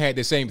Jackson had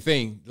the same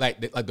thing,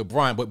 like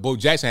LeBron, but Bo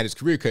Jackson had his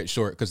career cut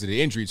short because of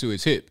the injury to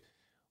his hip.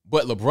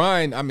 But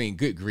LeBron, I mean,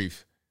 good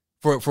grief.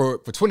 For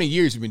 20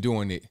 years, he's been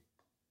doing it.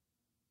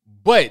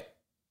 But,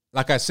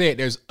 like I said,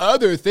 there's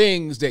other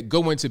things that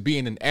go into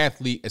being an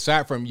athlete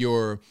aside from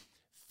your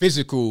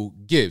physical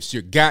gifts,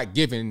 your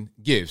God-given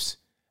gifts.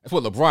 That's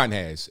what LeBron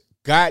has,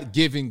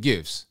 God-given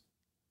gifts.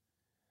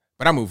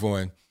 But I move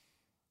on.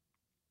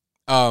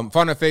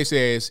 Final Face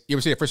says, you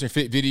ever see that Fresh and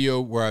Fit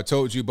video where I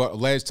told you about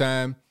last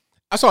time?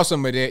 I saw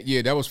some of that.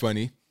 Yeah, that was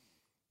funny.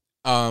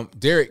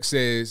 Derek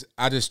says,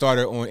 I just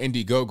started on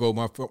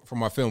Indiegogo for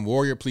my film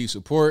Warrior. Please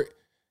support.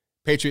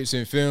 Patriots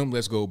in Film.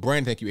 Let's go,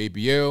 Brand. Thank you,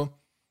 ABL.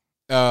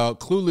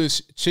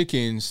 Clueless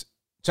Chickens,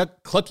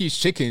 Clucky's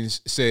Chickens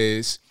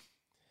says,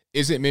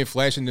 isn't men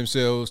flashing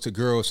themselves to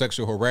girls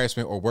sexual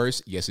harassment or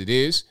worse? Yes, it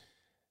is.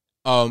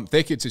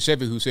 Thank you to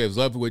Chevy who says,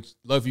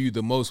 love you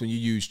the most when you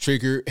use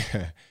trigger.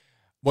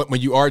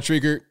 When you are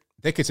triggered.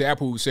 Thank you to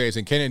Apple who says,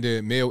 in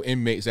Canada, male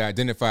inmates that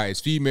identify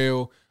as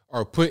female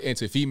are put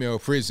into female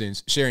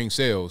prisons sharing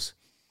cells.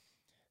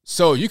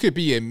 So you could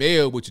be a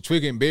male with your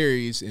twig and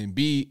berries and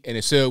be in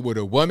a cell with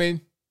a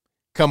woman?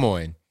 Come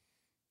on.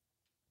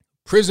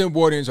 Prison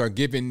wardens are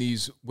giving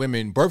these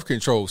women birth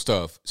control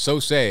stuff. So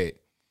sad.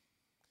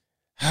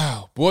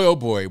 Oh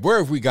boy, where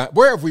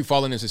have we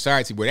fallen in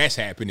society where that's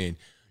happening?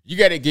 You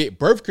got to get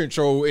birth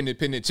control in the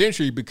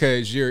penitentiary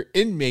because your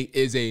inmate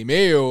is a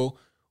male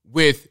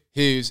with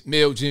his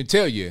male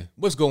genitalia.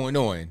 What's going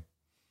on?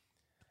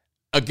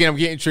 Again, I'm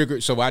getting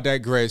triggered, so I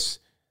digress.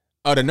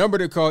 The number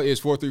to call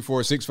is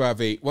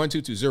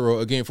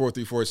 434-658-1220. Again,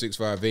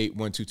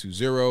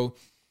 434-658-1220.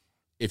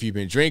 If you've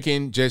been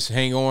drinking, just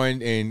hang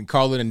on and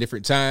call it a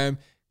different time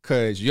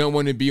because you don't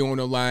want to be on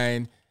the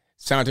line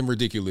sounding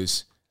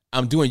ridiculous.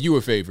 I'm doing you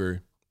a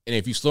favor. And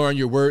if you slow on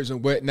your words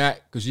and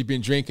whatnot because you've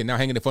been drinking, now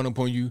hanging the phone up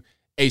on you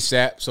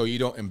ASAP so you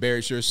don't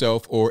embarrass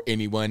yourself or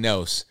anyone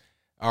else.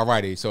 All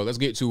righty, so let's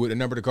get to it. The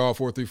number to call,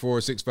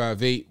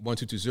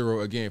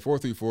 434-658-1220. Again,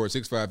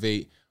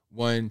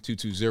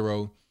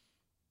 434-658-1220.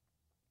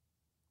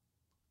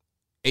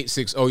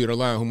 860, you're the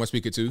line. Who am I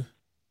speaking to?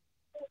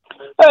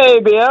 Hey,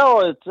 BL,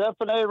 it's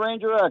F&A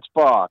Ranger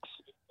Xbox.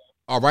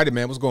 All righty,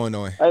 man. What's going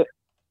on? Hey.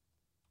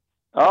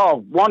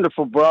 Oh,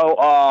 wonderful,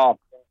 bro.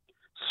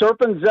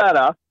 Serpent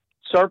Zeta,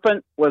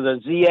 Serpent with a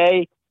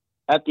Z-A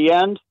at the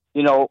end.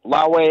 You know,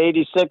 Laoway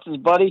 86's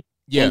buddy.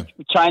 Yeah.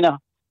 China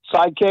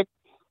sidekick.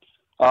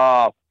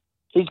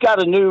 He's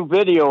got a new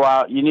video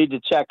out you need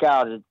to check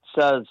out. It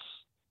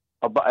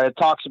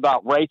talks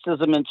about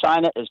racism in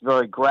China. It's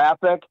very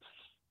graphic.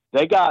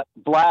 They got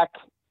black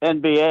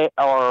NBA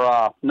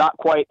or not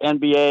quite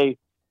NBA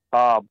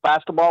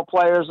basketball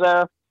players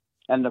there,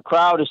 and the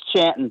crowd is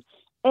chanting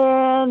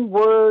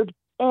N-word,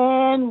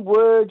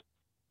 N-word,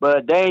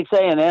 but they ain't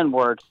saying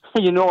N-word.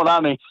 You know what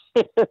I mean?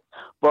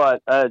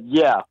 But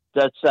yeah,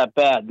 that's that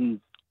bad. And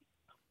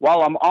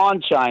while I'm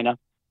on China,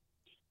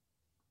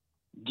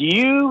 do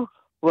you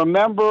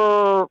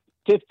remember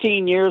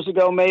 15 years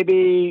ago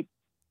maybe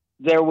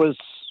there was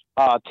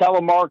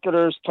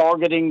telemarketers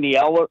targeting the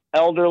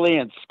elderly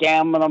and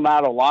scamming them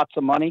out of lots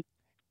of money?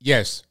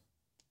 Yes.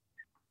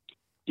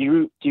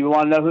 Do you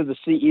want to know who the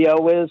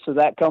CEO is of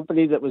that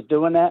company that was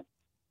doing that?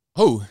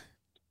 Who?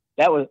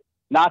 That was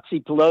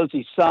Nancy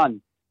Pelosi's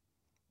son.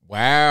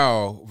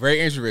 Wow.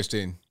 Very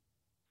interesting.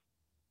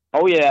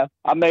 Oh, yeah.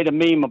 I made a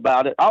meme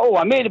about it. Oh,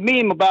 I made a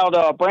meme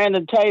about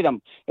Brandon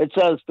Tatum. It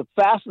says the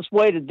fastest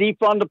way to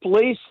defund the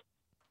police,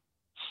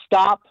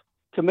 stop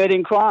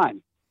committing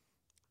crime.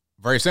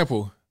 Very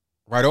simple.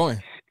 Right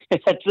on.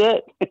 That's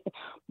it.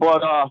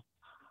 But I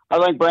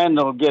think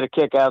Brandon will get a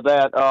kick out of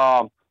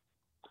that.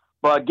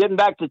 But getting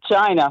back to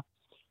China,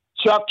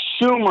 Chuck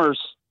Schumer's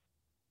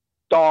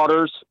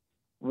daughters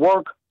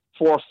work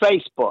for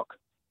Facebook.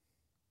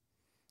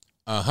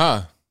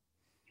 Uh-huh.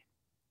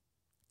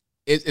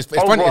 It's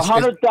Over funny.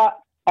 100,000.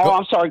 Oh,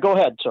 I'm sorry. Go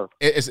ahead, sir.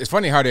 It's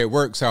funny how that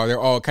works, how they're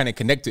all kind of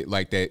connected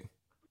like that.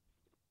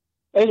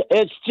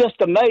 It's just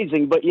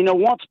amazing. But,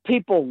 once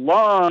people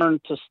learn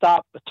to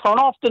turn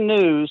off the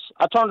news,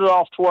 I turned it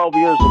off 12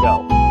 years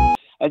ago,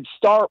 and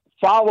start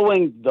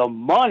following the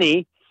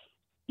money,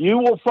 you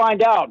will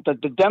find out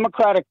that the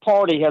Democratic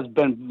Party has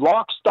been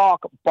lock,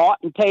 stock, bought,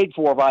 and paid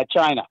for by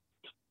China.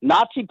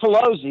 Nancy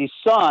Pelosi's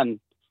son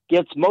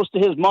gets most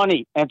of his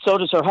money, and so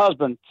does her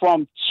husband,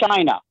 from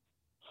China.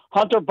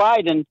 Hunter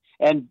Biden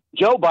and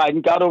Joe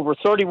Biden got over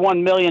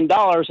 $31 million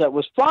that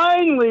was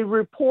finally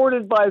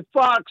reported by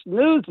Fox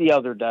News the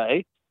other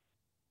day.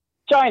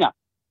 China.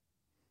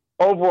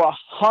 Over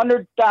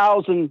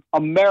 100,000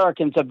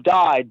 Americans have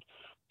died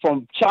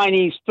from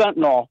Chinese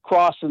fentanyl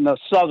crossing the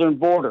southern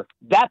border.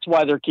 That's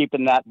why they're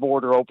keeping that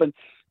border open.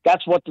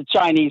 That's what the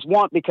Chinese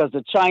want, because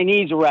the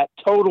Chinese are at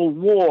total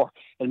war.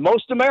 And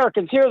most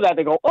Americans hear that,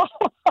 they go, oh,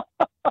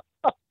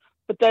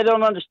 but they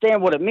don't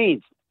understand what it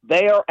means.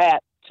 They are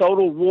at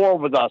total war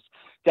with us.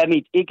 That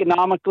means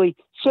economically,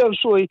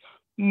 socially,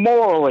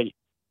 morally.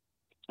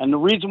 And the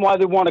reason why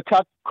they want to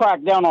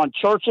crack down on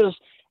churches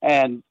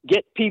and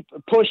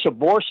push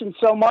abortion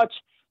so much,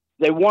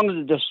 they wanted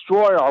to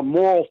destroy our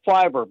moral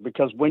fiber,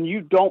 because when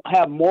you don't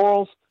have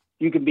morals,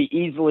 you can be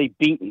easily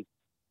beaten.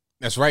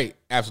 That's right.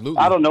 Absolutely.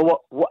 I don't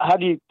know how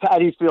do you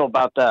feel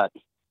about that?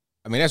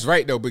 I mean, that's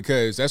right though,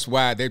 because that's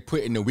why they're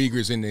putting the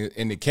Uyghurs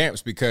in the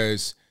camps,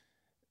 because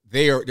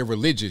they're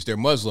religious, they're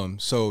Muslim,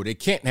 so they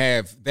can't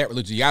have that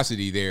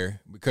religiosity there,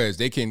 because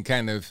they can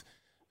kind of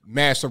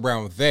mash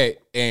around that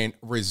and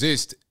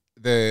resist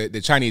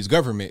the Chinese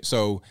government.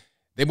 So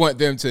they want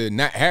them to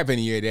not have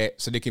any of that,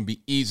 so they can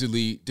be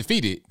easily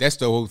defeated. That's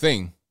the whole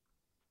thing.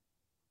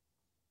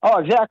 Oh,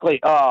 exactly.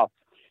 Joe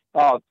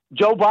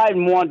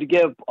Biden wanted to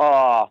give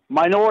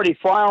minority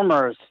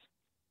farmers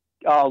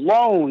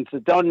loans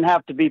that don't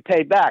have to be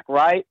paid back,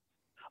 right?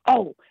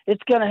 Oh,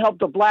 it's going to help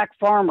the black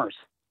farmers.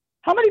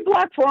 How many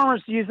black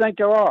farmers do you think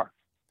there are?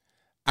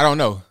 I don't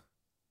know.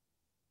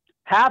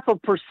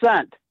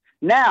 0.5%.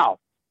 Now,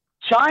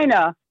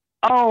 China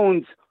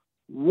owns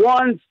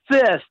 1/5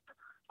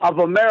 of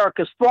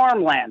America's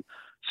farmland.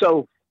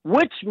 So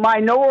which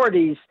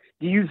minorities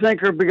do you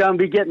think are going to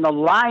be getting the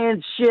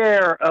lion's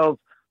share of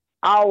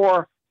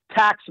our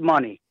tax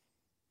money?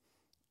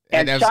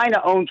 And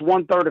China owns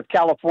 1/3 of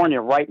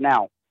California right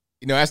now.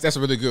 That's a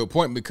really good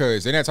point,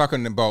 because they're not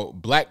talking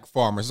about black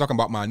farmers, they're talking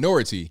about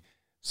minority.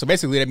 So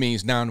basically, that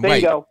means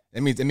non-white.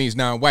 That means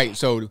non-white.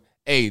 So,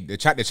 hey, the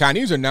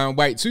Chinese are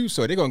non-white too,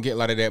 so they're gonna get a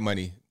lot of that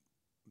money.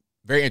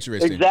 Very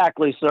interesting.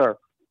 Exactly, sir.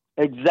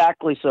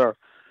 Exactly, sir.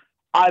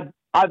 I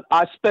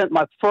spent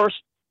my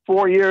first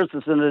 4 years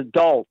as an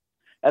adult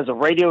as a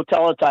radio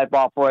teletype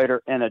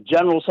operator in a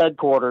general's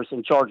headquarters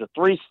in charge of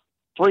three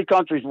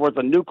countries worth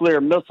of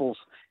nuclear missiles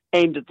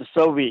aimed at the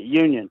Soviet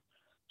Union.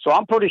 So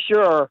I'm pretty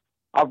sure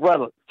I've read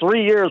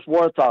 3 years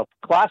worth of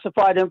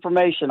classified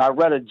information. I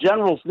read a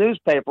general's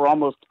newspaper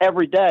almost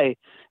every day,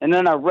 and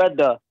then I read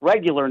the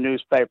regular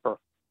newspaper.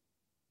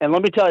 And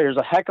let me tell you, there's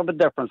a heck of a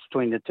difference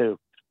between the two.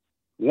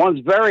 One's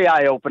very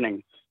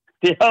eye-opening.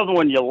 The other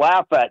one you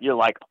laugh at. You're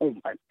like, oh,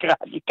 my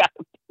God, you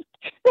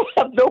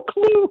have no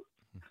clue.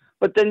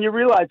 But then you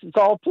realize it's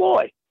all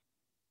ploy.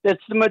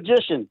 It's the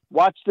magician.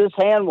 Watch this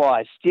hand while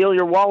I steal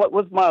your wallet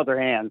with my other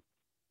hand.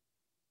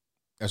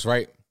 That's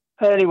right.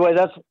 Anyway,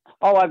 that's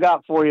all I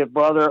got for you,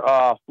 brother.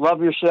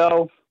 Love your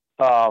show.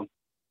 I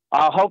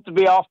hope to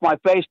be off my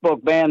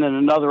Facebook ban in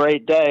another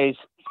 8 days.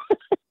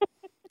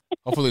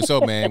 Hopefully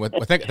so, man. Well,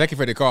 thank you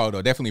for the call,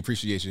 though. Definitely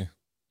appreciate you.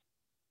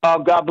 Oh,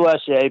 God bless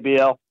you,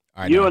 ABL.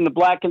 Right, you now. And the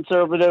Black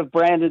Conservative,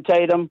 Brandon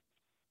Tatum,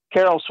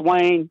 Carol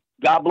Swain.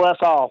 God bless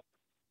all.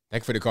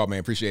 Thank you for the call, man.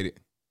 Appreciate it.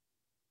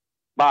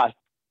 Bye.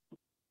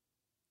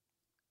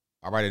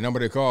 All right, the number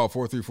to call,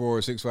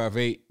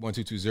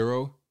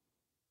 434-658-1220.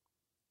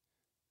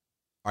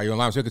 Are you on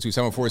line? Speaker to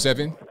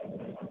 747?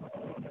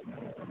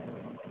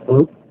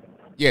 Hello?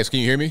 Yes, can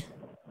you hear me?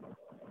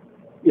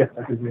 Yes,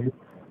 I can hear you.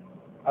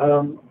 I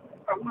wanted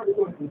to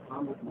go ahead and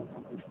comment on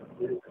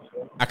something.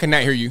 I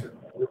cannot hear you.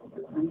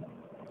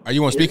 Are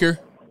you on speaker?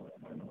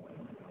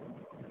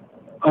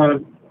 How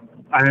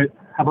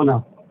about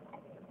now?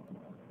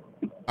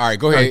 All right,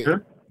 go ahead.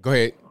 Sure. Go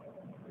ahead.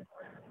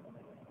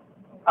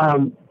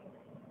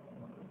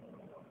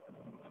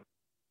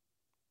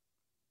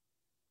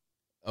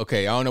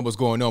 Okay, I don't know what's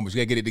going on, but you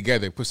got to get it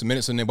together. Put some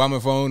minutes on the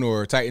Obama phone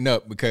or tighten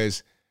up,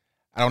 because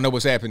I don't know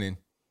what's happening.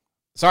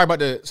 Sorry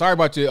about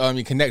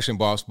your connection,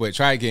 boss, but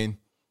try again.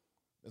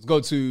 Let's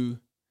go to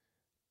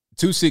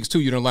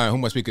 262. You're on the line. Who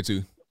am I speaking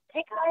to?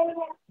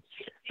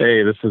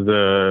 Hey, this is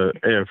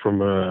Ed from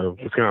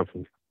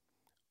Wisconsin.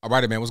 All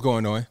right, man. What's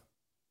going on?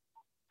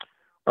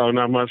 Oh,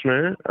 not much,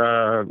 man.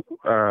 I've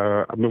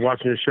been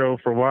watching your show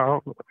for a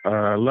while.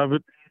 I love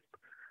it.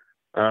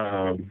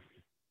 So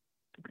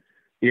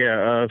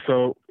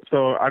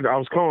I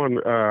was calling.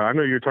 I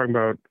know you're talking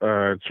about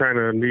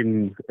China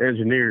needing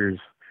engineers,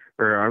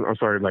 or I'm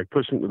sorry, like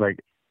pushing, like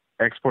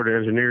exporting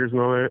engineers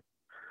and all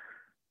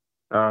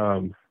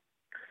that.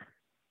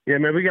 Yeah,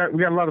 man, we got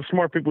a lot of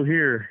smart people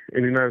here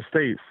in the United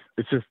States.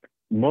 It's just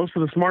most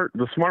of the smart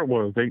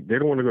ones, they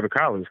don't want to go to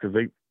college because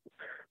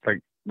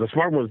the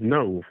smart ones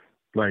know,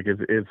 like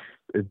it's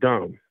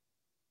dumb.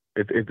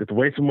 It's a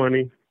waste of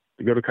money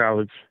to go to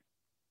college.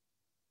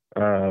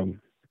 We're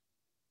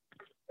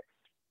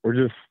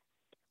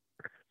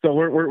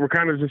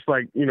kind of just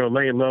like,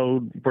 laying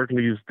low, working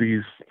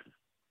these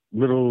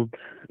little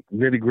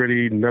nitty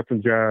gritty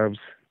nothing jobs.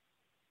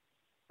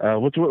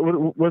 What's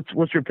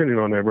your opinion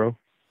on that, bro?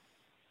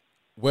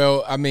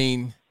 Well, I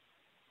mean,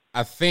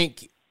 I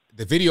think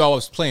the video I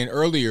was playing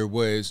earlier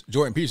was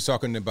Jordan Peterson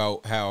talking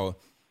about how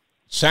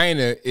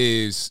China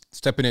is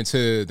stepping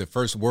into the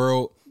first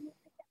world.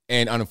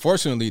 And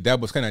unfortunately,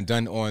 that was kind of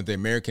done on the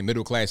American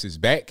middle class's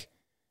back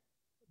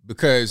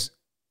because,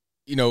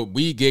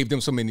 we gave them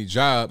so many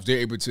jobs. They're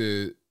able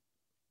to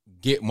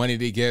get money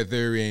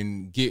together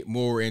and get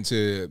more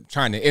into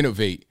trying to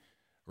innovate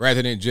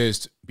rather than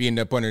just being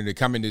up under the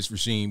communist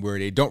regime where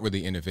they don't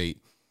really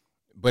innovate.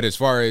 But as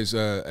far as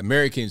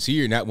Americans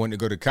here not wanting to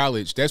go to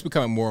college, that's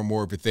becoming more and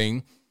more of a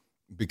thing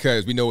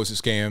because we know it's a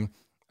scam.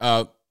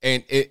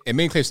 And in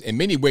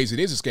many ways, it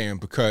is a scam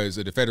because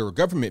of the federal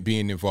government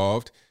being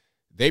involved.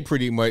 They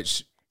pretty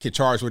much can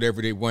charge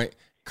whatever they want.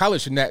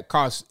 College should not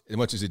cost as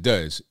much as it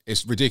does.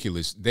 It's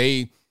ridiculous.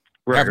 They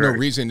have no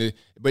reason to,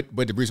 but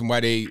the reason why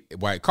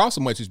it costs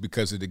so much is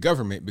because of the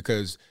government,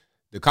 because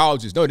the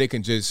colleges know they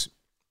can just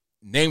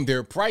name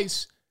their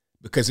price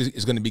because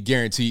it's going to be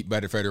guaranteed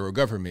by the federal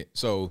government.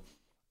 So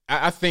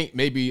I think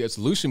maybe a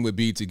solution would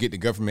be to get the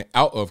government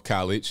out of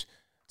college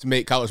to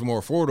make college more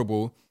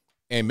affordable.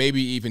 And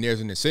maybe even there's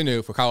an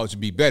incentive for college to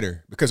be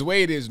better because the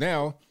way it is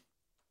now,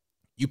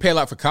 you pay a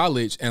lot for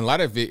college and a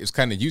lot of it is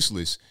kind of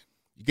useless.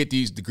 You get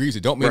these degrees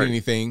that don't mean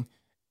anything.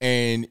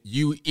 And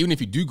even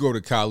if you do go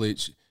to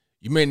college,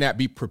 you may not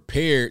be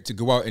prepared to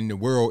go out in the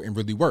world and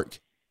really work.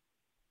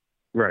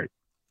 Right.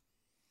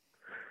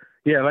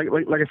 Yeah. Like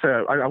I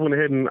said, I went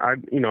ahead and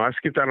I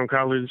skipped out on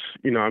college.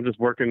 I'm just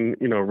working,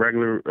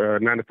 regular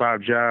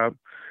 9-to-5 job,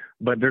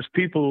 but there's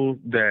people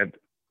that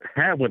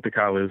have went to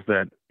college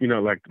that,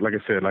 like I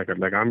said, like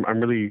I'm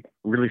really,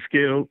 really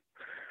skilled.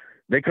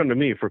 They come to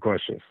me for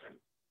questions.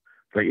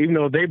 Like, even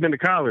though they've been to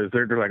college,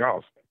 they're like,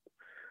 oh,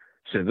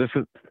 shit,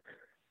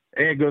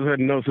 Ed goes ahead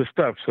and knows his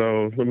stuff.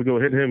 So let me go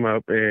hit him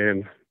up.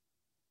 And,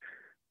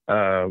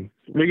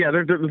 but yeah,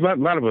 there's a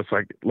lot of us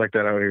like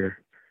that out here.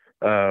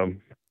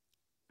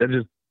 That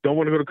just don't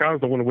want to go to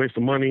college, don't want to waste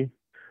the money.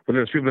 But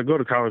there's people that go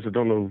to college that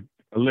don't know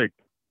a lick.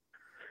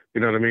 You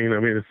know what I mean? I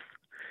mean,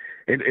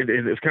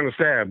 it's kind of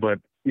sad, but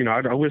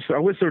I wish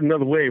there's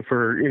another way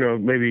for,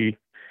 maybe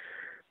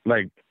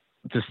like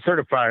just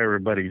certify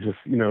everybody. Just,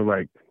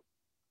 like,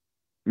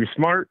 you're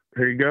smart,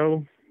 here you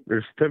go.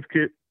 There's a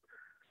certificate.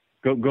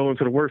 Go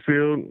into the work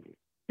field,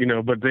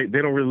 but they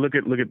don't really look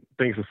at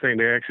things the same.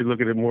 They actually look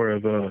at it more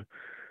of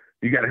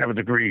you got to have a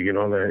degree and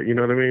all that. You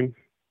know what I mean?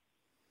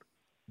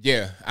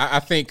 Yeah, I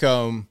think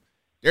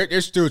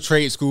there's still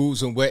trade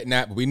schools and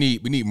whatnot, but we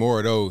need more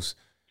of those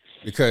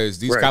because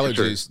these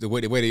colleges, the way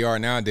they are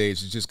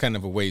nowadays, is just kind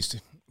of a waste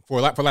for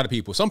a lot of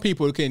people. Some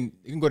people can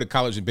go to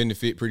college and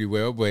benefit pretty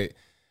well, but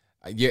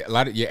a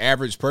lot of your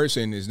average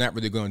person is not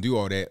really going to do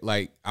all that.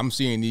 Like, I'm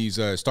seeing these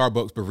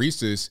Starbucks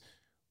baristas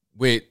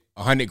with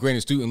 $100,000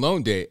 in student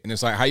loan debt, and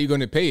it's like, how are you going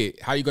to pay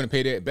it? How are you going to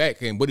pay that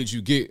back? And what did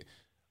you get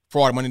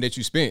for all the money that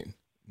you spent?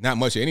 Not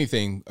much of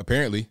anything,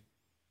 apparently.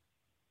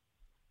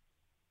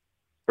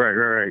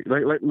 Right.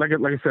 Like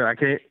I said, I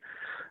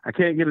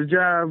can't get a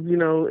job,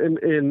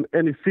 in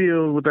any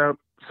field without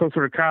some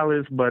sort of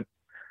college, but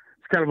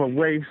it's kind of a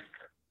waste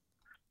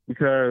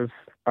because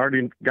I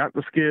already got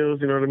the skills.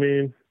 You know what I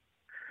mean?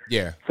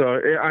 Yeah. So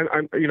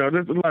I'm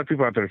there's a lot of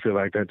people out there that feel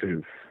like that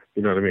too.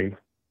 You know what I mean?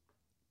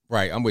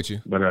 Right. I'm with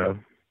you. But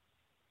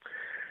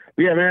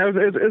yeah, man,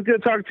 it's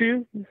good talking to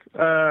you.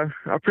 I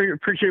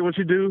appreciate what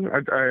you do.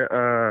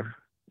 I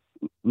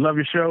love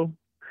your show,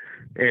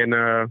 and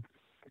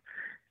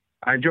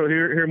I enjoy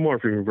hearing more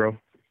from you, bro.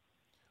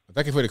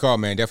 Thank you for the call,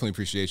 man. Definitely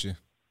appreciate you.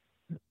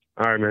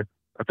 All right, man.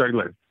 I'll talk to you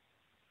later.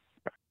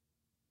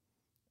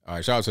 All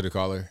right, shout out to the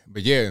caller.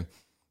 But yeah,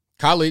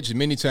 college in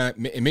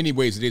many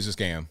ways it is a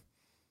scam.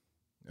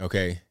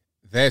 Okay,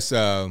 that's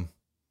the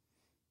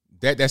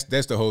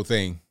whole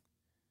thing.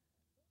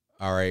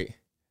 All right,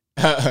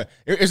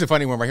 it's a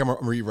funny one right here. I'm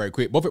gonna read right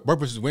quick. Both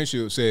versus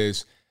Windshield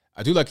says,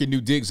 "I do like your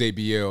new digs,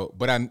 ABL,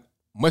 but I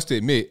must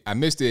admit I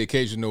missed the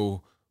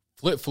occasional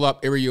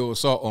flip-flop aerial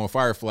assault on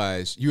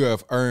fireflies. You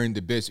have earned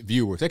the best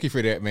viewer." Thank you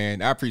for that,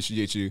 man. I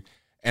appreciate you.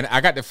 And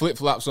I got the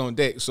flip-flops on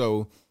deck,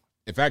 so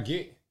if I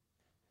get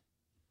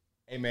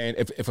Hey man,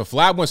 if a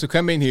fly wants to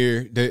come in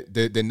here,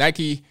 the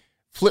Nike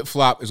flip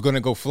flop is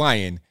gonna go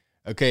flying.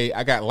 Okay,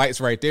 I got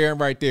lights right there and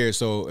right there.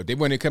 So if they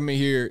want to come in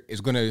here, it's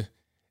gonna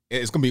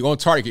be on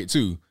target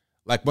too.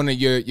 Like one of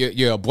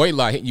your boy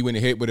lie hitting you in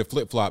the head with a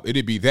flip flop,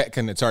 it'd be that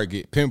kind of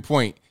target,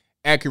 pinpoint,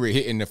 accurate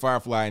hitting the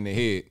firefly in the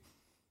head.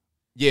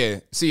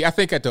 Yeah. See, I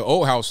think at the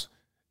old house,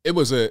 it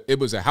was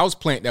a house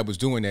plant that was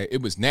doing that.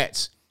 It was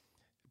gnats,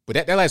 but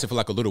that lasted for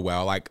like a little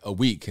while, like a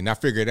week, and I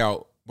figured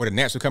out where the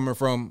gnats were coming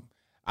from.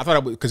 I thought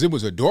it was because it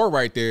was a door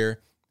right there.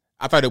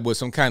 I thought it was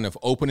some kind of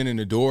opening in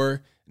the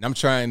door, and I'm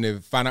trying to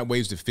find out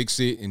ways to fix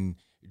it and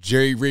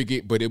jerry rig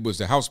it, but it was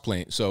the house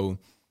plant. So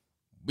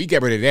we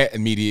got rid of that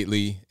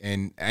immediately,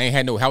 and I ain't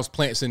had no house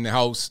plants in the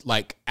house,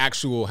 like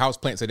actual house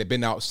plants that had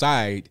been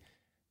outside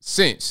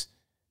since.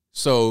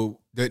 So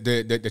the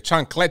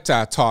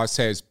chancleta toss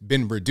has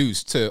been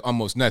reduced to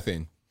almost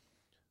nothing.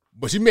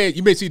 But you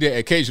may see that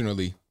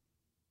occasionally.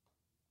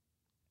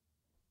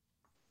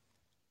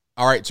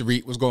 All right,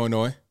 Tariq, what's going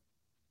on?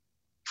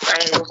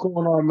 Hey, what's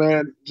going on,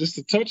 man? Just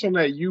to touch on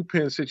that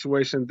UPenn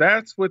situation,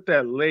 that's with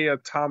that Leah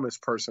Thomas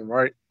person,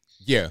 right?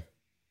 Yeah.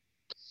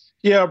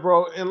 Yeah,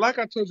 bro. And like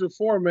I told you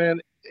before, man,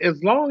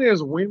 as long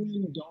as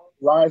women don't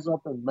rise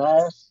up en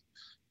masse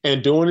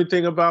and do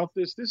anything about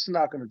this, this is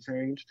not going to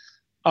change.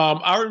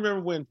 I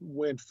remember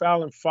when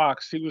Fallon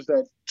Fox, she was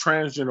that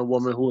transgender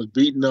woman who was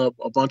beating up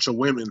a bunch of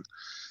women.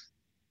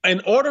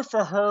 In order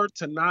for her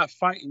to not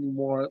fight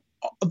anymore,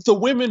 the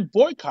women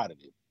boycotted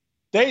it.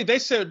 They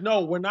said,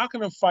 no, we're not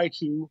going to fight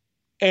you,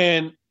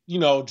 and,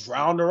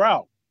 drowned her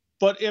out.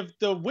 But if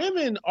the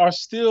women are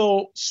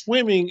still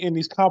swimming in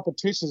these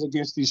competitions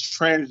against these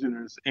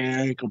transgenders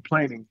and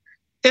complaining,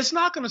 it's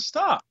not going to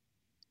stop.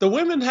 The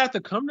women have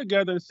to come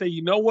together and say,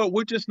 you know what,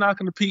 we're just not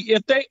going to compete.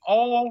 If they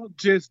all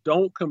just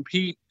don't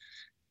compete,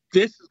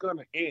 this is going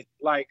to end.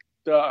 Like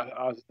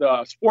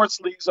the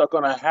sports leagues are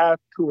going to have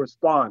to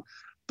respond.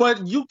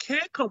 But you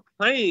can't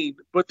complain,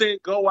 but then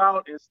go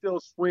out and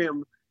still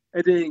swim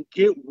and then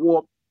get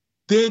whooped,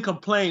 then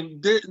complain.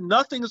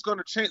 Nothing is going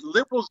to change.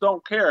 Liberals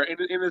don't care. And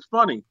it's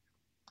funny.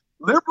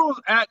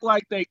 Liberals act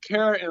like they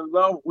care and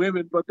love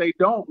women, but they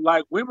don't.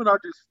 Like, women are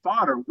just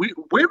fodder.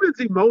 Women's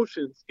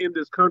emotions in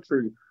this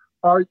country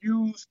are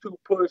used to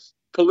push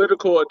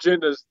political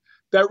agendas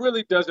that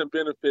really doesn't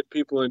benefit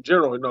people in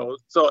general.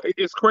 So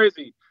it's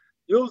crazy.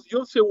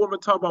 You'll see a woman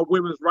talk about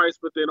women's rights,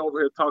 but then over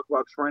here talk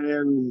about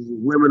trans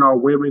women are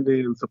women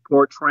and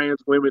support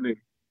trans women and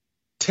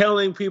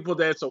telling people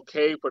that it's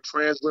okay for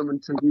trans women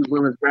to use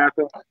women's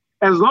bathroom.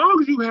 As long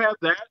as you have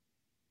that,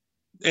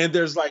 and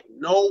there's like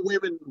no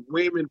women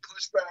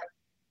pushback,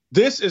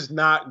 this is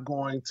not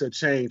going to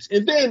change.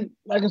 And then,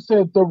 like I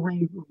said, the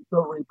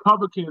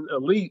Republican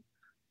elite,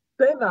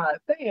 they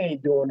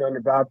ain't doing nothing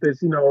about this.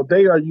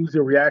 They are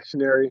using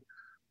reactionary.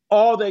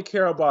 All they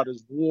care about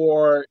is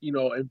war,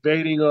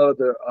 invading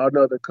other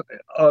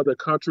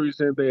countries,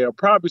 and they are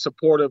probably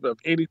supportive of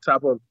any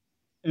type of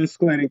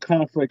escalating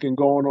conflict and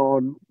going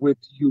on with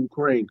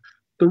Ukraine.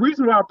 The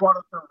reason I brought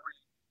up the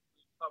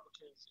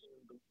Republicans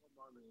and the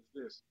woman is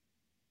this.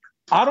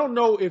 I don't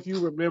know if you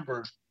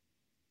remember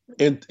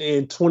in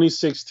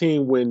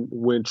 2016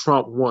 when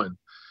Trump won.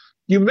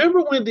 You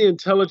remember when the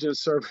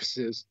intelligence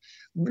services,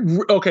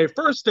 okay,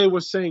 first they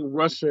were saying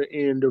Russia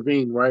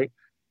intervened, right?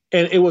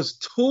 And it was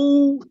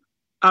 2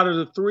 out of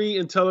the 3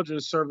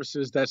 intelligence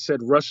services that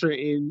said Russia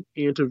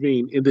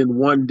intervened, and then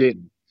 1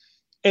 didn't.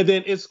 And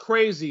then it's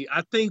crazy.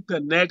 I think the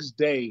next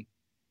day,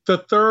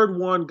 the 3rd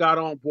one got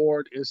on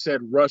board and said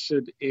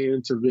Russia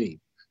intervened.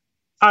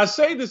 I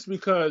say this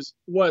because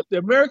what the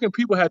American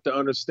people have to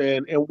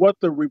understand, and what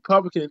the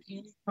Republican,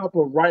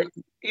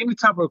 any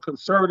type of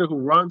conservative who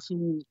runs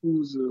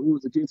who's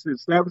against the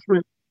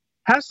establishment,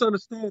 has to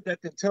understand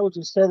that the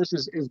intelligence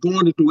services is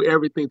going to do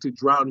everything to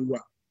drown you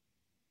out.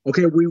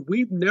 Okay,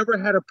 we've never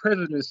had a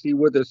presidency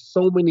where there's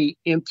so many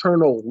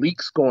internal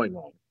leaks going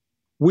on.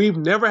 We've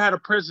never had a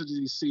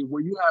presidency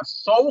where you have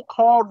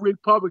so-called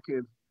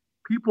Republicans,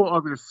 people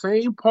of your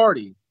same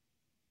party,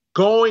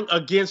 going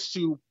against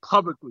you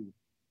publicly,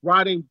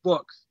 writing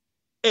books,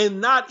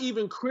 and not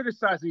even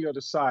criticizing the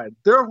other side.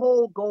 Their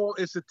whole goal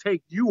is to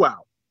take you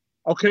out.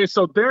 Okay,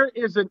 so there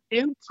is an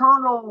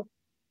internal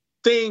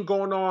thing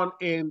going on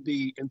in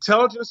the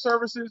intelligence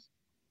services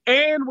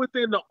and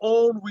within the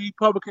own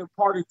Republican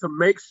Party to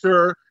make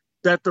sure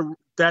that the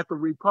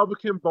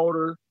Republican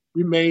voter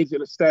remains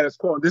in a status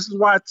quo. And this is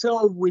why I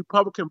tell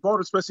Republican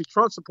voters, especially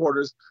Trump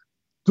supporters,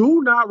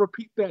 do not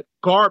repeat that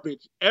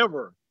garbage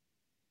ever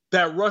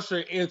that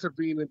Russia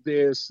intervened in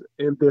this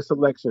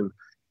election.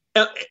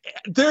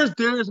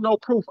 There is no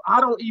proof.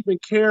 I don't even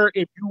care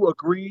if you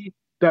agree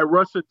that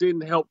Russia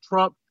didn't help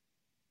Trump.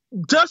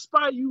 Just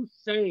by you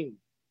saying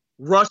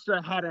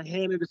Russia had a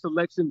hand in this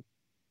election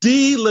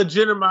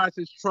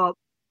delegitimizes Trump,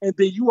 and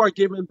then you are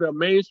giving the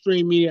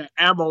mainstream media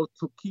ammo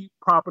to keep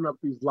propping up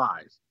these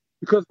lies.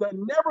 Because they're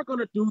never going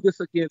to do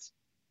this against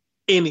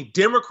any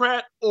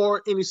Democrat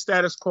or any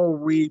status quo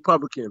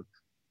Republican.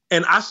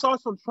 And I saw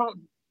some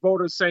Trump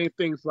voters saying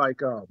things like,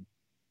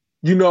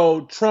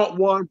 Trump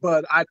won,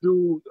 but I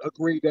do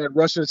agree that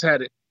Russians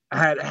had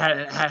had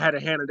a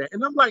hand in that.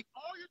 And I'm like,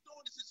 all you're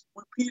doing is just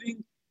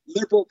repeating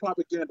liberal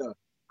propaganda.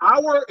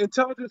 Our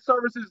intelligence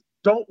services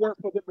don't work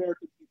for the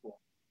American people.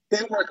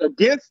 They work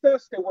against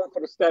us. They work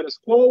for the status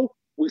quo.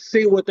 We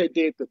see what they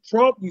did to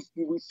Trump.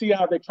 We see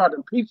how they tried to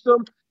impeach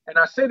them. And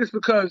I say this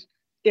because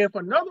if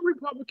another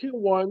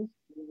Republican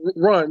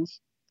runs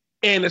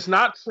and it's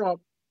not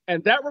Trump,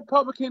 and that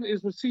Republican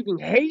is receiving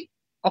hate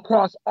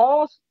across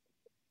all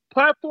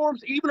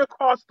platforms, even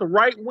across the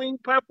right-wing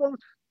platforms,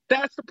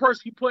 that's the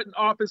person you put in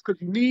office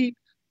because you need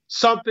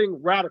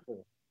something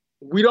radical.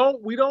 We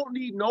don't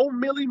need no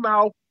mealy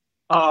mouth,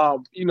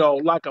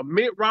 like a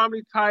Mitt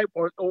Romney type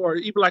or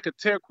even like a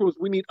Ted Cruz.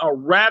 We need a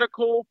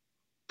radical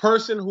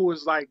person who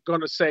is like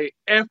going to say,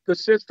 F the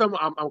system,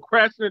 I'm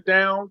crashing it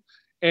down,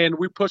 and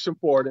we pushing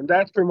forward. And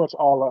that's pretty much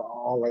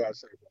all I got to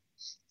say.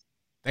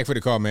 Thanks for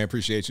the call, man.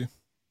 Appreciate you.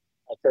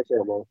 I'll take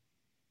care, bro.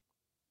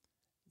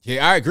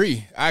 Yeah, I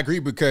agree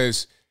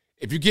because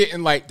if you're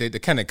getting like the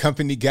kind of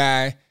company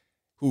guy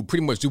who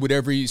pretty much do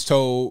whatever he's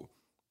told,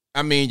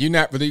 I mean, you're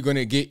not really going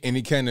to get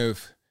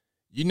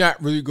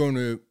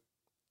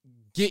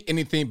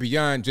anything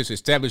beyond just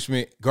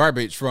establishment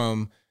garbage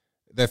from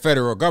the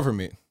federal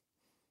government.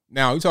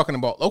 Now, you're talking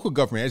about local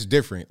government. That's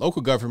different.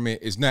 Local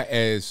government is not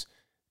as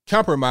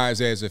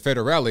compromised as the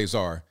federales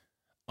are,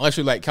 unless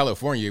you're like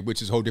California,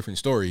 which is a whole different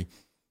story.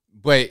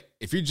 But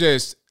if you're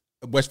just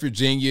West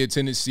Virginia,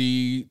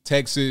 Tennessee,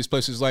 Texas,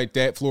 places like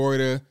that,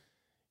 Florida,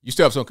 you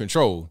still have some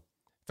control.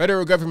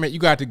 Federal government, you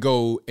got to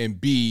go and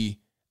be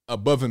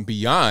above and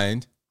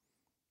beyond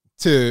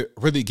to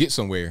really get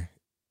somewhere,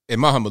 in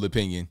my humble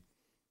opinion.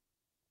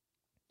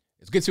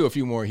 Let's get to a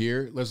few more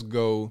here. Let's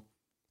go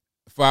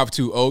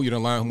 520. You're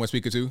on the line. Who am I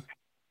speaking to?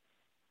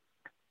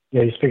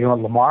 Yeah, you're speaking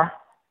with Lamar.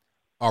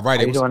 All right.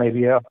 How you doing,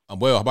 ABL? I'm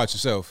well. How about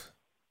yourself?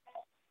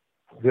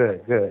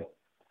 Good.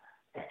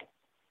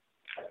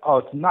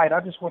 Oh, tonight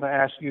I just want to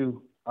ask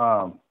you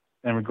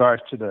in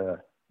regards to the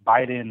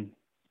Biden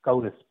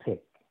SCOTUS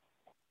pick.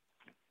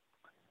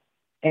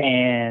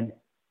 And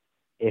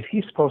if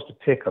he's supposed to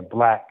pick a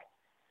black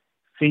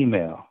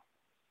female,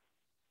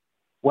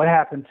 what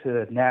happened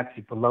to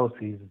Nancy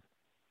Pelosi's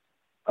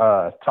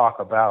talk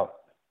about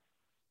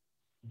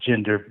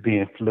gender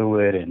being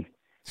fluid and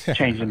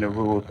changing the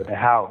rules of the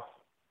House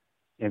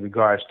in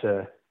regards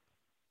to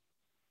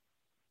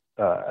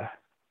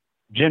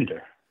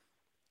gender?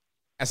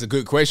 That's a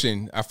good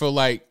question. I feel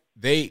like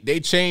they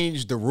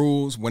change the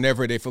rules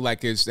whenever they feel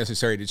like it's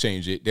necessary to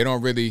change it. They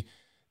don't really,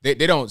 they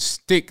don't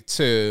stick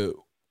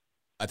to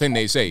a thing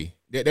they say.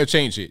 They'll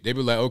change it. They'll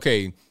be like,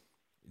 okay,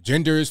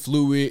 gender is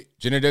fluid.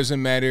 Gender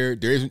doesn't matter.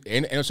 There isn't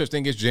no such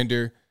thing as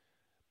gender.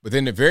 But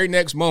then the very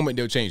next moment,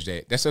 they'll change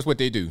that. That's what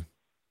they do.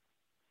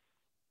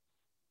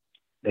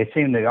 They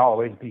seem to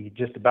always be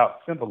just about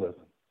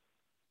symbolism.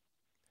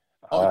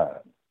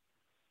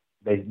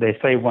 They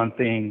say one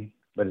thing,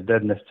 but it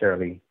doesn't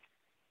necessarily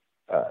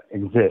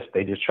exist.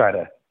 They just try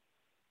to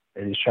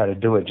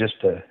do it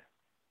just to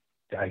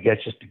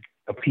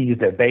appease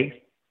their base.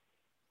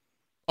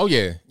 Oh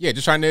yeah,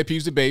 just trying to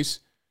appease the base.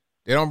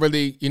 They don't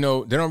really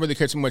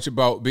care too much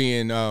about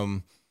being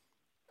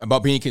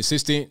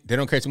consistent. They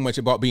don't care too much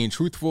about being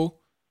truthful.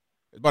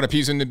 It's about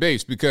appeasing the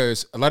base,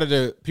 because a lot of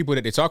the people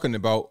that they're talking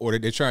about or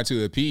that they're trying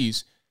to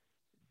appease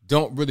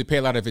don't really pay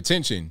a lot of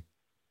attention.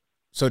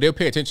 So they'll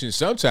pay attention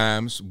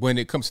sometimes when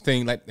it comes to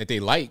things like that they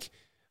like.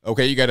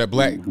 Okay, you got a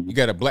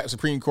black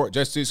Supreme Court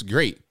justice,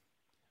 great.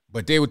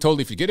 But they would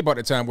totally forget about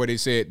the time where they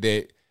said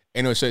that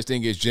ain't no such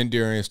thing as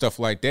gender and stuff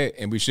like that,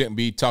 and we shouldn't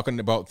be talking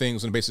about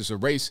things on the basis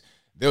of race.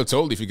 They'll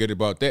totally forget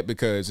about that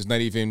because it's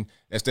not even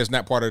that's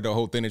not part of the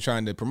whole thing they're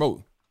trying to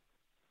promote.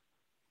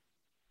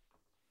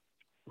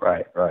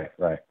 Right.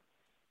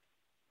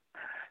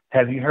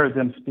 Have you heard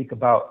them speak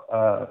about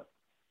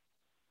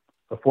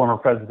the former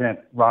president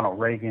Ronald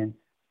Reagan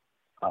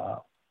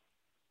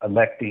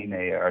electing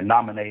or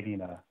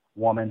nominating a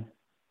woman?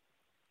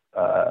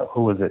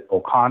 Who was it?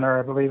 O'Connor,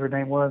 I believe her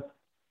name was.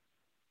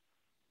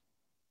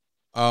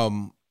 I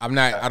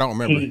don't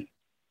remember.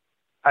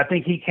 I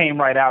think he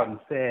came right out and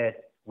said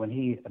when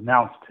he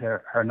announced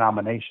her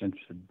nomination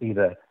to be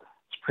the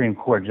Supreme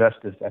Court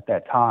justice at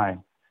that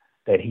time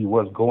that he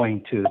was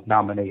going to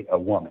nominate a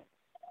woman.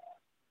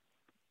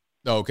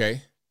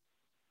 Okay.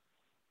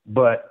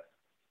 But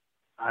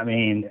I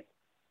mean,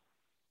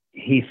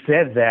 he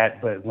said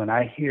that, but when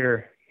I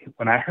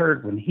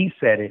heard when he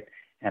said it,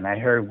 and I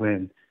heard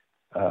when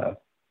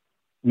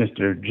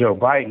Mr. Joe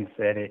Biden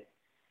said it,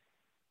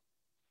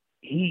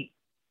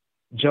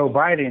 Joe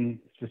Biden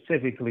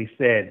specifically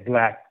said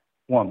black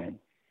woman.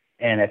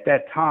 And at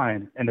that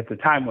time, and at the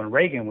time when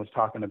Reagan was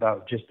talking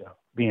about just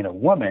being a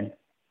woman,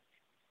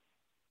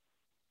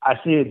 I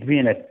see it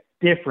being a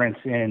difference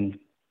in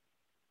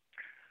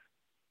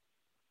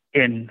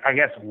I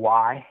guess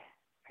why.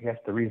 I guess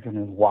the reason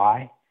is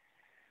why.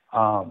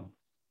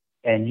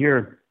 And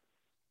you're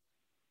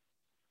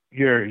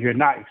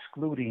not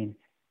excluding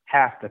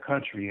half the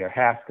country or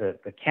half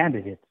the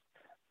candidates,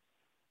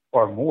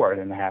 or more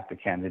than half the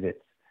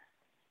candidates,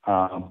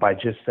 by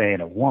just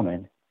saying a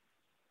woman.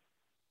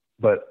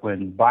 But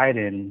when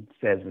Biden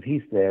says what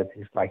he says,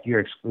 it's like you're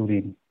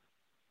excluding,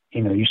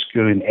 you're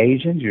excluding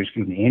Asians, you're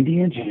excluding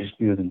Indians,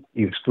 you're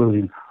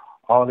excluding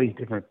all these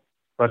different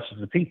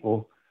bunches of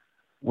people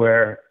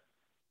where,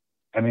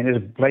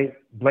 there's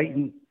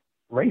blatant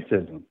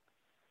racism.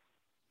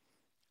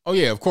 Oh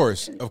yeah, of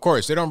course.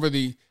 They don't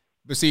really,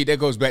 but see, that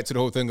goes back to the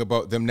whole thing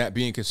about them not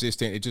being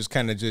consistent. It just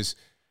kind of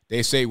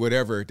they say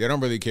whatever. They don't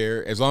really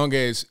care as long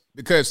as,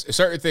 because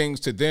certain things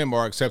to them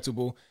are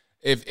acceptable.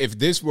 If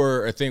this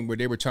were a thing where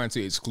they were trying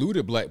to exclude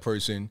a black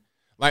person,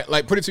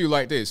 like put it to you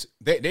like this,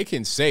 they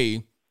can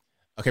say,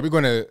 okay, we're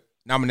going to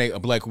nominate a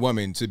black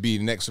woman to be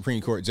the next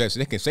Supreme Court justice.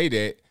 They can say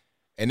that,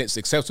 and it's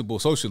acceptable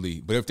socially.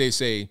 But if they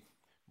say,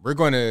 we're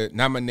going to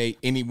nominate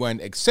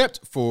anyone except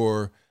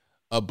for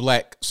a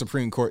black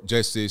Supreme Court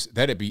justice,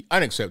 that'd be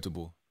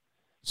unacceptable.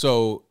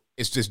 So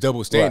it's just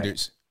double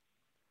standards.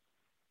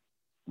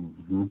 Right.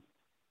 Mm-hmm.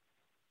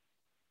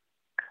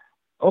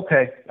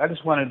 Okay, I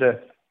just wanted to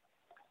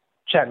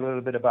chat a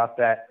little bit about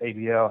that,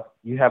 ABL.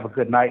 You have a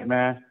good night,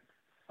 man.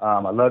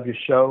 I love your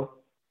show.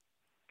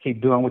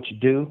 Keep doing what you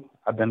do.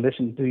 I've been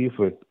listening to you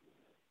for a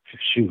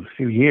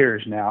few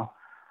years now.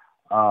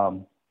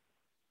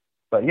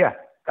 But yeah,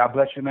 God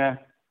bless you, man.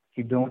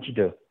 Keep doing what you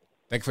do.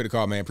 Thank you for the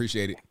call, man.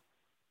 Appreciate it.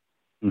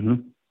 Mm-hmm.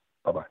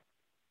 Bye-bye. All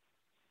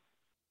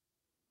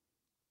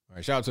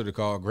right, shout out to the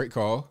call. Great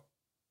call.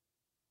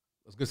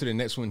 Let's go to the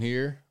next one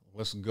here.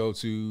 Let's go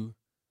to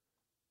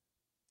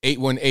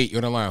 818. You're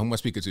on the line. Who am I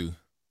speaking to?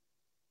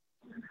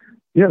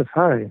 Yes,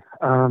 hi.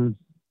 Fan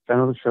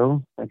of the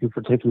show. Thank you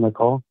for taking my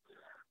call.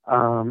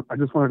 I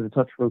just wanted to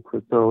touch real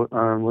quick, though,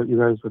 on what you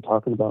guys were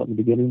talking about in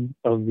the beginning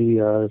of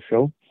the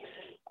show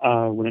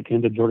when it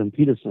came to Jordan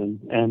Peterson.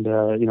 And,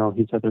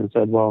 he sat there and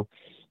said, well,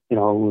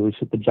 when we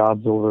ship the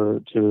jobs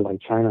over to, like,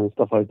 China and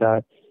stuff like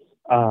that,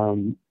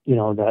 that,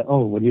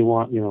 when you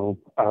want,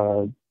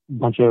 a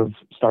bunch of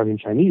starving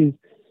Chinese,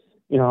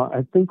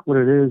 I think what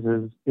it is,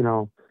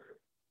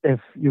 if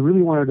you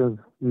really wanted to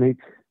make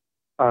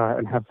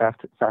and have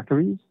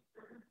factories,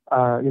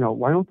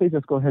 why don't they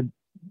just go ahead,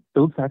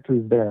 build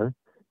factories there?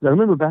 I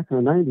remember back in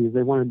the 90s,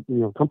 they wanted,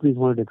 companies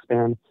wanted to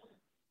expand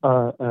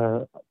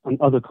on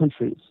other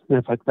countries. And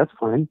it's like, that's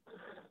fine.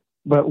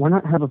 But why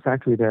not have a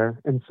factory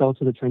there and sell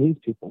to the Chinese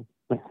people?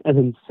 And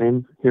then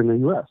same here in the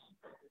U.S.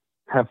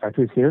 Have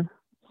factories here,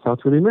 sell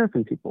to the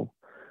American people.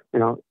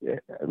 I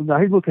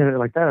look at it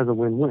like that as a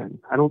win-win.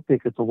 I don't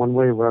think it's a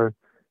one-way where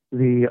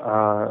the,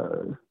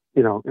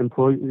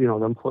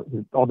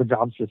 all the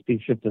jobs just be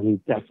shipped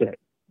and that's it.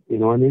 You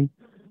know what I mean?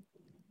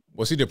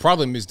 Well, see, the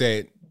problem is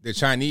that the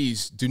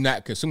Chinese do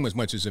not consume as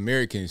much as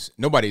Americans.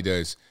 Nobody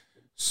does.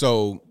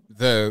 So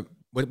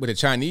what the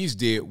Chinese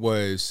did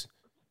was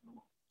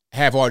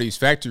have all these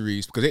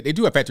factories, because they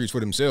do have factories for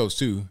themselves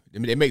too. I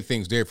mean, they make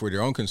things there for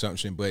their own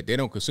consumption, but they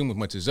don't consume as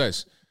much as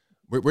us.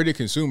 We're the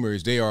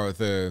consumers. They are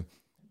the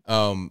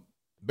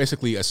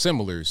basically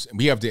assemblers.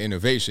 We have the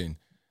innovation.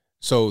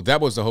 So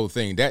that was the whole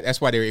thing. That's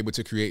why they were able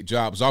to create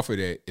jobs off of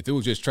that. If it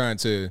was just trying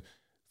to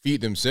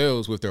feed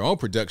themselves with their own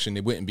production,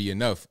 it wouldn't be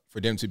enough for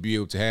them to be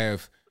able to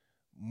have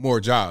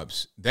more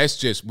jobs. That's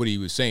just what he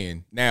was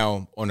saying.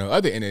 Now, on the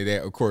other end of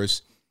that, of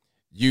course,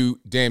 you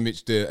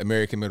damaged the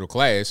American middle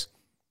class,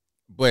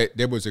 but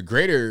there was a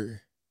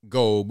greater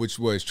goal, which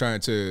was trying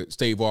to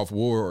stave off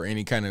war or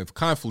any kind of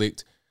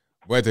conflict,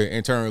 whether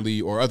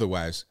internally or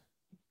otherwise.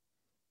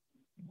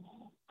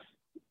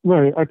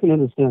 Right, I can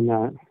understand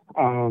that.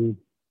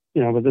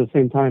 But at the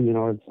same time,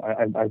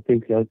 I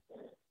think that,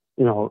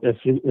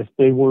 if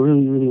they were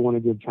really want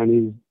to give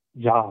Chinese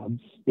jobs,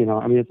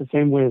 it's the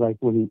same way, like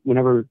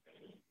whenever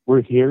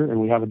we're here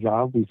and we have a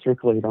job, we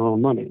circulate our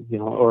own money,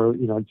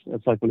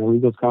 it's like when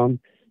illegals come,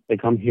 they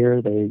come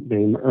here, they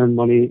earn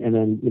money, and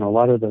then, a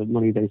lot of the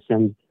money they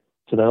send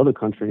to the other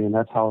country, and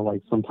that's how,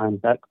 like,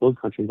 sometimes those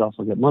countries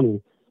also get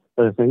money.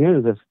 But the thing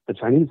is, if the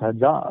Chinese had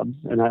jobs,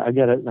 and I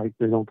get it, like,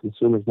 they don't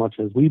consume as much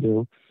as we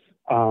do,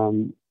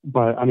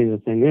 but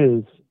the thing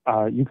is,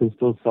 you can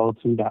still sell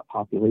to that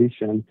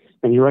population.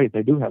 And you're right,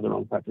 they do have their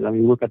own factories.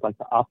 You look at, like,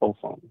 the Oppo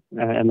phone,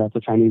 and that's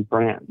a Chinese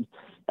brand.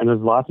 And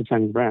there's lots of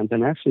Chinese brands.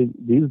 And actually,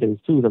 these days,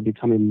 too, they're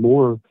becoming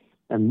more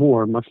and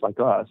more much like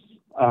us.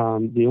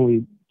 The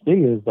only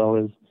thing is, though,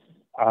 is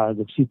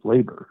the cheap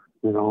labor,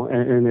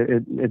 and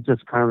it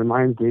just kind of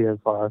reminds me of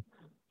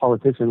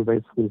politicians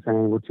basically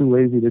saying we're too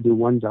lazy to do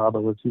one job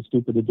or we're too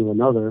stupid to do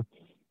another.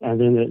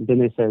 And then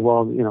they say,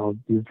 well,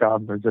 these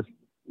jobs are just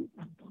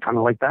kind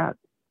of like that.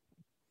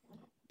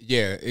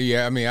 Yeah.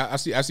 I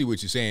see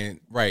what you're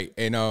saying, right?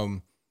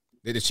 And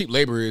the cheap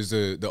labor is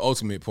the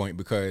ultimate point,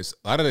 because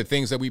a lot of the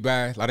things that we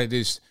buy, a lot of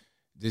this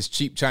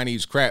cheap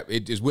Chinese crap,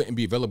 it just wouldn't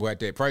be available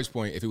at that price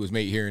point if it was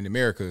made here in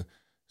America.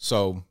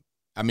 So,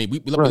 we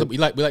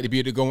like to be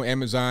able to go on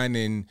Amazon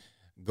and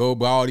go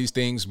buy all these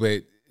things,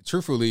 but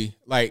truthfully,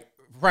 like,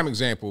 prime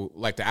example,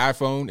 like the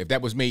iPhone, if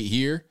that was made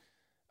here,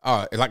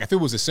 like if it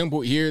was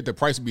assembled here, the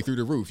price would be through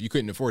the roof. You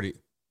couldn't afford it.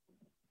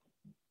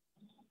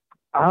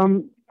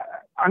 I'm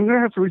going to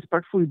have to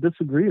respectfully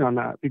disagree on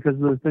that, because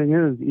the thing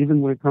is,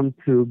 even when it comes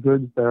to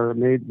goods that are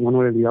made one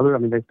way or the other,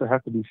 they still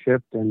have to be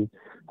shipped. And,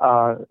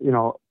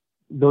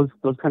 those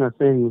kind of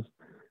things.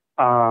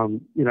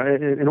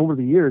 And over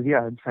the years,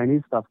 yeah,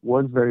 Chinese stuff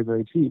was very,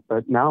 very cheap,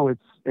 but now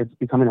it's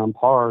becoming on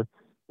par,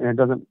 and it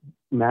doesn't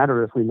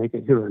matter if we make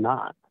it here or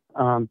not.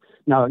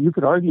 Now you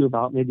could argue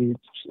about maybe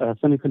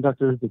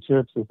semiconductors, the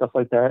chips and stuff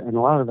like that, and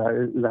a lot of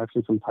that is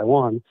actually from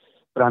Taiwan.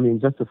 But I mean,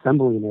 just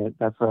assembling it,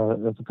 that's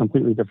a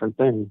completely different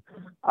thing.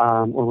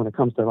 Or when it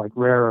comes to like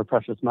rare or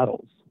precious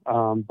metals.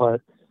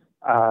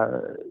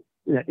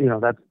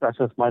 That's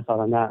just my thought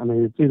on that. I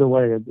mean, it's either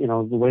way.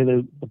 The way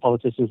the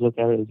politicians look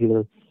at it is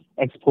either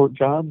export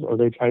jobs or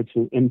they try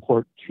to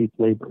import cheap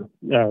labor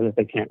that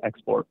they can't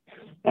export,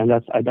 and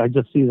I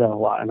just see that a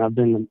lot. And I've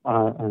been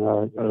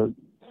on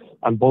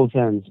both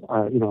ends.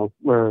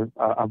 Where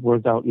I've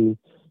worked out in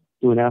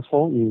doing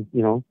asphalt and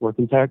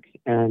working tech,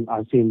 and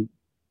I've seen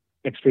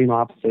extreme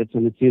opposites.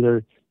 And it's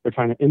either they're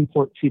trying to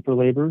import cheaper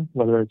labor,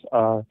 whether it's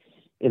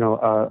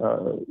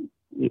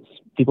it's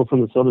people from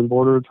the southern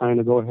border trying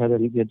to go ahead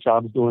and get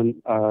jobs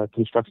doing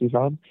construction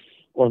jobs,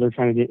 or they're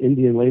trying to get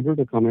Indian labor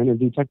to come in and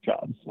do tech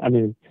jobs. I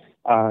mean,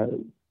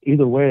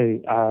 either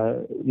way,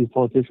 these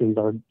politicians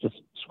are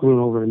just screwing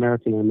over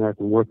American and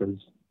American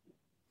workers.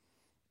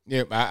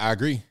 Yeah, I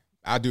agree.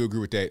 I do agree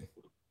with that.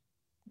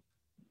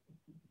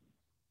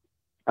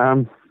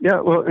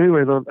 Well,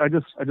 anyway, though, I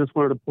just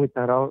wanted to point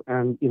that out,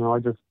 and I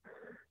just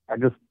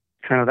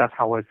kind of, that's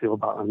how I feel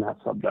about on that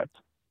subject.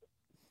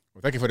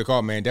 Well, thank you for the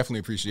call, man.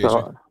 Definitely appreciate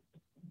you.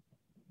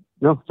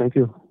 No, thank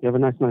you. You have a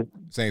nice night.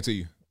 Same to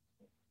you.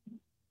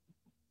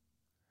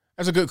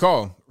 That's a good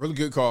call. Really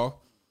good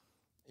call.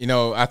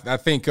 I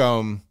think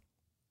the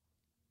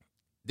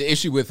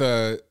issue with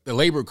the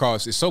labor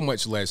cost is so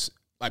much less.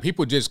 Like,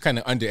 people just kind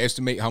of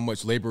underestimate how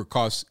much labor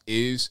cost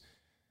is.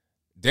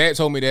 Dad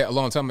told me that a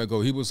long time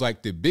ago. He was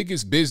like, the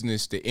biggest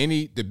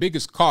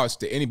cost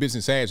that any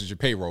business has is your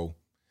payroll.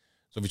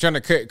 So if you're trying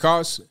to cut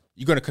costs,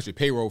 you're going to cut your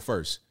payroll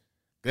first.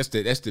 That's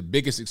the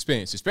biggest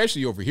expense,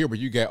 especially over here where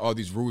you got all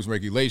these rules and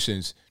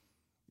regulations.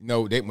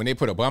 When they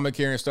put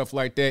Obamacare and stuff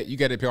like that, you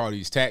got to pay all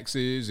these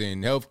taxes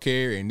and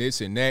healthcare and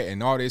this and that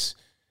and all this.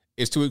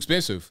 It's too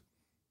expensive.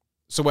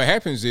 So what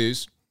happens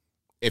is,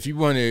 if you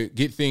want to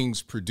get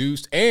things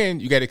produced,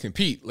 and you got to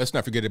compete, let's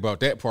not forget about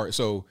that part.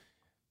 So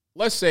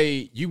let's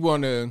say you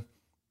want to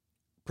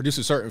produce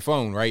a certain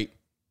phone, right?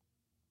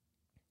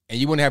 And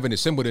you want to have it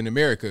assembled in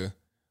America.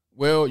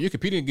 Well, you're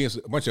competing against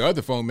a bunch of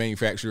other phone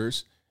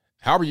manufacturers.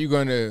 How are you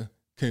going to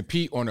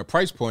compete on a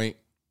price point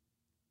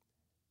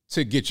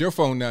to get your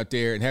phone out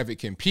there and have it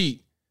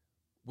compete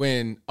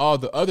when all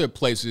the other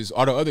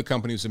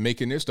companies are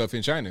making their stuff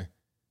in China?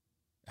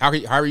 How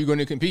are you going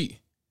to compete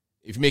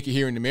if you make it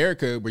here in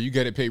America, where you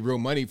got to pay real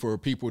money for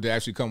people to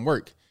actually come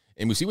work?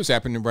 And we see what's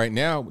happening right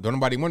now. Don't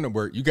nobody want to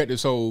work. You got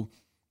this whole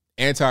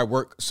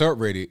anti-work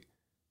subreddit.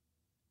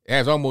 It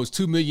has almost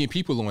 2 million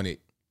people on it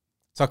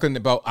talking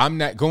about, I'm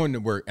not going to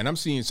work. And I'm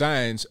seeing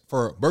signs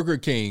for Burger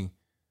King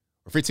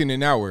for $15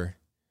 an hour.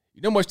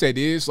 You know how much that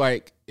is?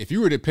 Like, if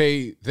you were to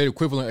pay the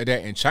equivalent of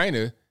that in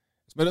China,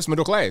 that's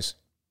middle class.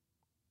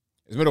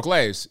 It's middle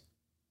class.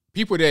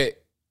 People that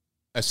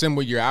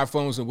assemble your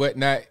iPhones and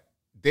whatnot,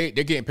 they're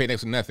getting paid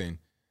next to nothing.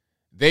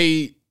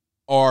 They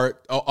are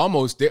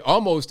almost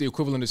the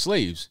equivalent of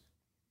slaves.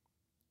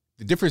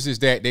 The difference is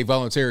that they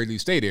voluntarily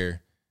stay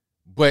there,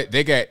 but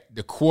they got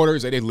the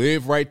quarters that they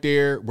live right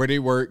there where they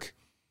work.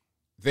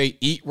 They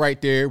eat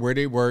right there where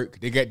they work.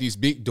 They got these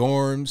big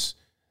dorms.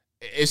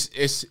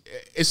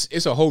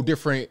 It's a whole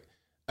different.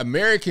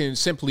 Americans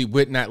simply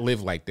would not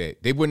live like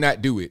that. They would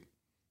not do it,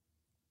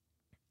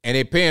 and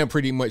they pay them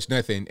pretty much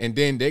nothing. And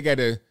then they got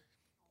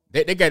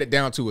it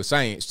down to a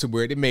science to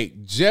where they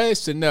make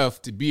just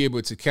enough to be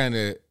able to kind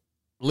of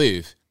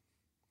live.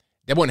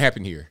 That won't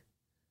happen here.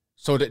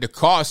 So that the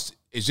cost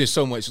is just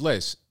so much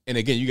less. And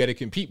again, you got to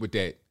compete with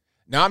that.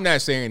 Now, I'm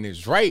not saying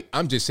it's right.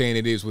 I'm just saying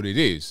it is what it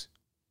is.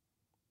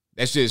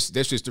 That's just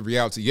the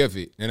reality of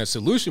it. And a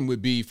solution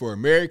would be for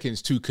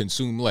Americans to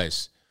consume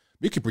less.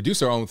 We can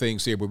produce our own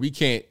things here, but we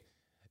can't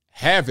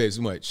have as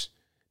much.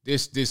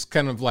 This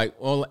kind of like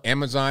all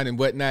Amazon and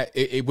whatnot,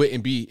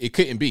 it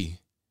couldn't be.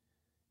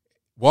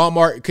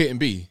 Walmart couldn't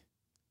be.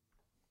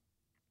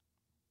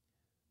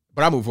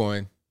 But I'll move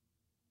on.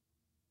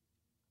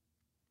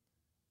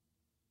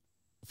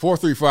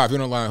 435,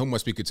 you're on the line. Who am I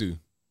speaking to?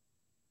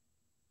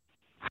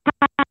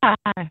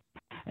 Hi.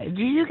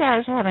 Do you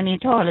guys have any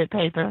toilet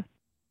paper?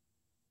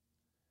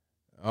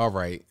 All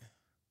right.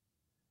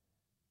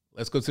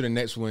 Let's go to the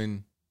next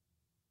one.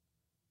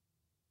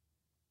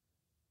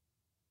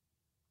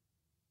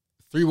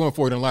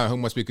 314 on the line. Who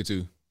am I speaking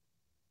to?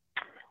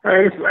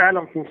 Hey, this is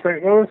Adam from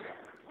St. Louis.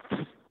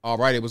 All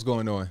right, what's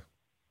going on?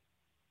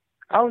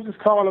 I was just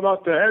calling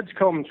about the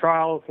Edgecombe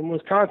trial from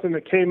Wisconsin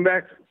that came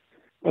back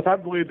with, I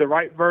believe, the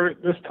right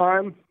verdict this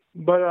time.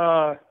 But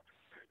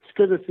it's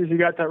good to see he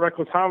got that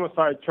reckless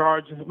homicide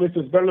charge. At least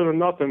it's better than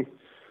nothing.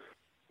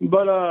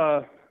 But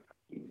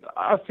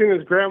I've seen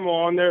his grandma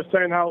on there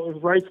saying how it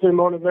was racially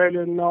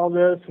motivated and all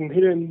this, and he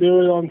didn't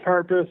do it on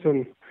purpose.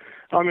 And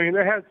I mean,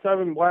 they had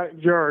 7 black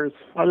jurors.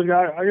 I guess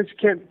you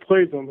can't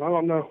please them. I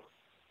don't know.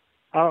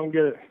 I don't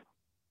get it.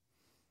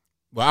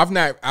 Well,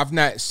 I've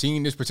not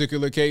seen this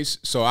particular case,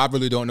 so I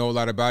really don't know a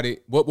lot about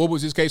it. What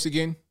was this case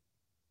again?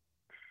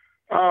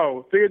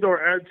 Oh, Theodore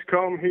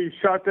Edgecombe, he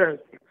shot that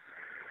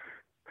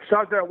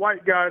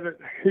white guy that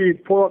he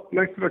pulled up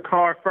next to the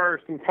car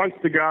first and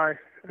punched the guy,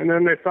 and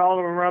then they followed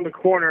him around the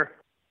corner,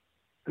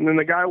 and then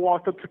the guy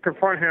walked up to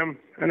confront him,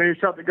 and then he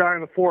shot the guy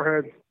in the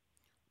forehead.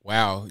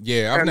 Wow.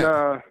 Yeah.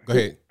 Go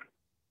ahead.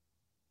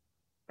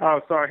 Oh,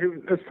 sorry.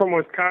 It's from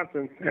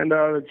Wisconsin, and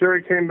the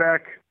jury came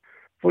back,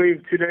 I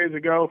believe 2 days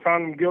ago,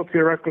 found him guilty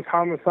of reckless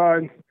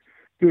homicide.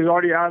 He was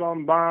already out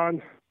on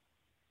bond.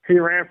 He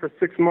ran for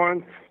 6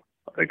 months.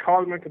 They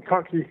called him in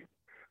Kentucky.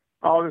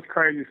 All this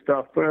crazy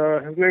stuff.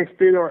 But his name's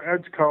Theodore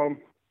Edgecombe,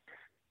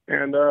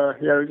 and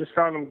they just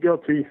found him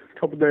guilty a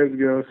couple days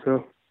ago.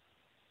 So.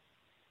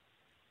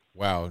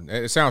 Wow,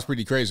 it sounds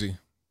pretty crazy.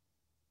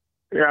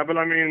 Yeah, but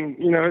I mean,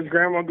 his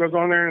grandma goes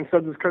on there and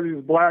says it's because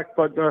he's black,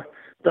 but there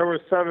were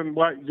 7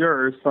 black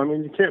jurors. So I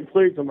mean, you can't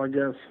please them. I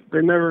guess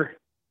they're never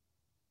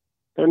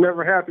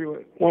happy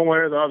with one way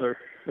or the other.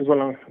 Is what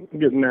I'm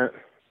getting at.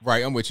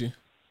 Right, I'm with you.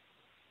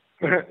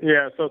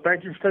 Yeah. So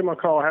thank you for taking my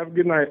call. Have a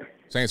good night.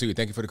 Same to you.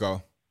 Thank you for the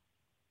call.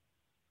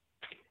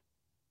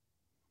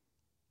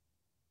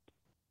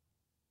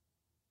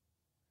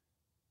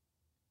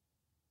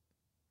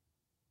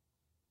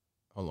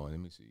 Hold on, let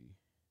me see.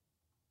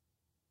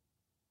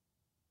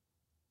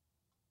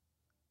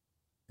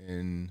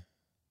 And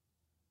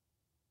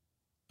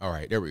all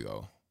right, there we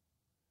go.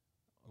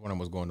 I wonder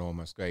what's going on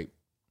my Skype.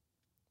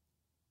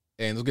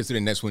 And let's get to the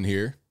next one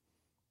here.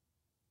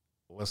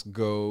 Let's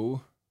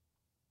go.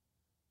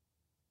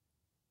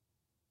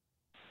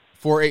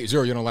 480,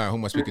 you're on the line. Who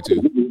am I speaking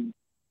to?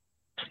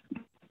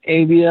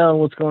 ABL,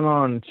 what's going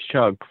on? It's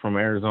Chuck from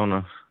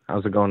Arizona.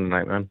 How's it going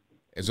tonight, man?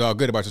 It's all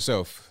good. About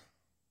yourself?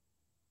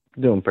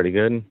 Doing pretty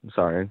good.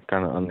 Sorry,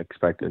 kind of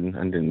unexpected.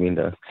 I didn't mean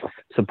to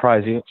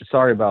surprise you.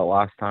 Sorry about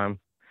last time.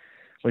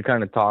 We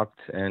kind of talked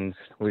and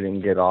we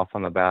didn't get off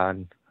on the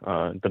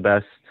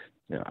best.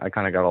 I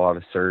kind of got a lot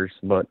of sirs,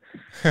 but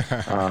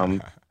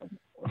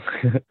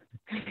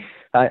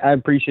I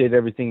appreciate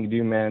everything you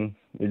do, man.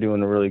 You're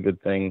doing a really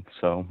good thing.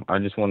 So I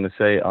just wanted to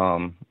say,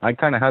 I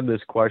kind of had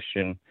this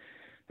question,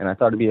 and I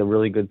thought it'd be a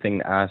really good thing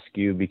to ask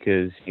you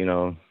because,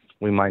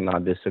 we might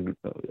not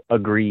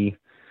agree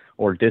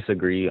or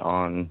disagree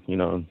on,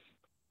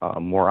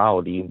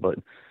 morality, but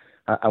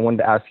I wanted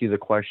to ask you the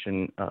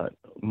question,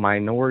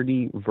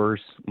 minority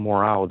versus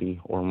morality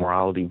or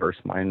morality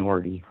versus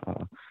minority.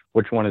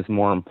 Which one is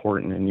more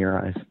important in your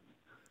eyes?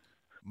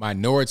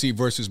 Minority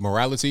versus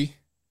morality?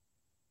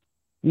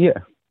 Yeah.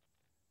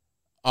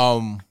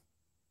 I'm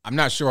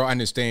not sure I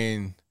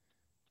understand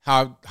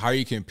how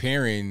you're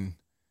comparing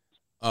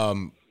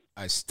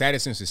a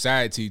status in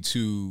society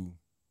to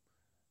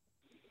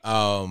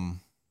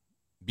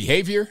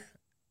behavior.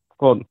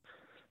 Well,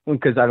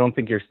 because I don't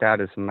think your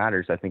status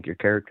matters. I think your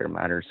character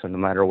matters. So no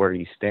matter where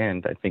you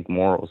stand, I think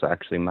morals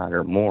actually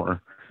matter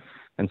more.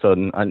 And so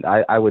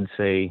I would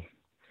say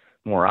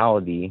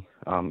morality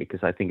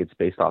because I think it's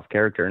based off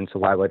character. And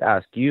so I would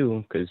ask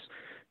you because,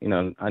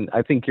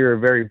 I think you're a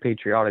very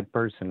patriotic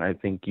person. I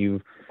think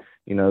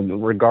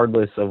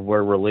regardless of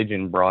where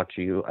religion brought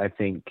you, I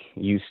think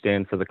you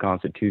stand for the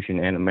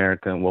Constitution and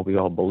America and what we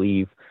all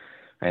believe.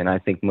 And I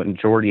think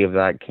majority of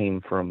that came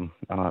from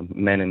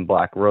men in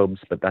black robes,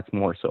 but that's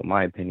more so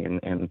my opinion.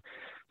 And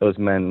those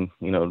men,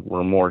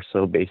 were more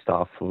so based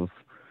off of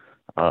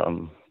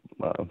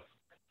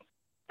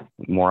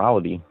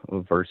morality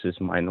versus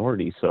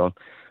minority. So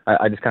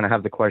I just kind of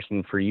have the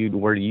question for you,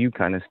 where do you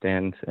kind of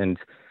stand? And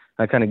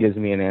that kind of gives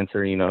me an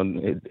answer.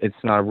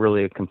 It's not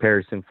really a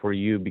comparison for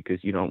you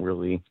because you don't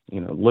really,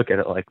 look at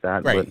it like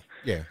that. Right. But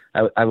yeah,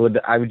 I would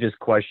just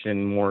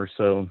question more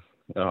so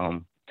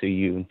to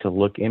you to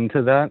look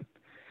into that,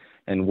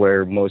 and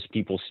where most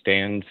people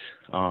stand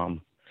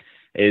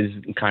is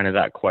kind of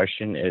that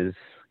question is,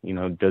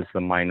 does the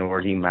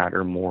minority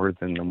matter more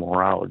than the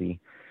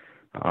morality?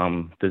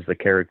 Does the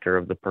character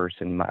of the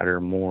person matter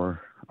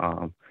more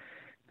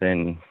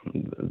than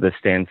the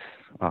stance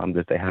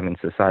that they have in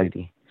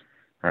society?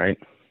 Right.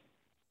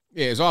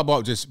 Yeah, it's all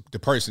about just the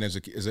person as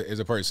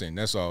a person.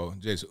 That's all.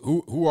 Just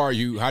who are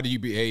you? How do you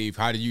behave?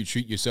 How do you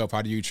treat yourself?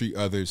 How do you treat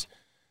others?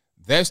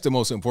 That's the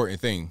most important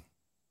thing.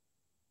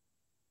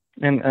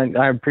 And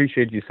I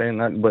appreciate you saying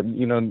that, but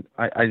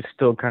I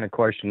still kind of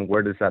question,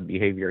 where does that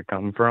behavior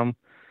come from?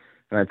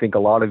 And I think a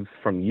lot of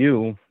from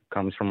you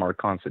comes from our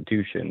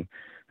Constitution,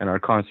 and our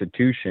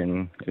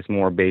Constitution is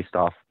more based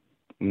off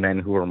men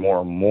who are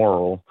more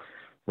moral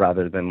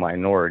rather than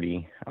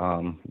minority,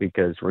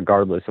 because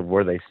regardless of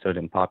where they stood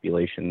in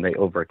population, they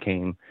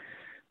overcame.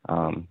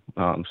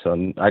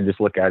 So I just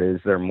look at it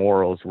as their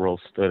morals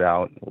stood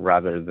out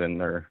rather than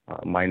their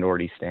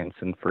minority stance.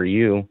 And for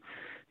you,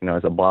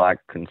 as a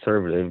black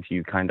conservative,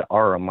 you kind of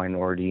are a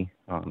minority.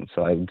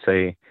 So I would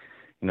say,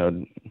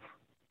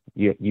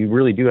 you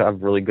really do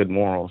have really good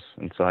morals.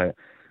 And so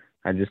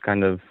I just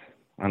kind of,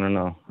 I don't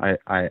know.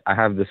 I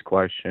have this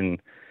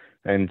question,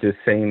 and just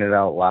saying it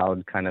out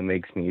loud kind of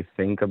makes me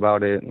think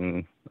about it.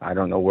 And I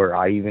don't know where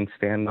I even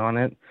stand on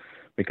it,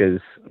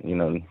 because, you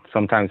know,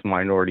 sometimes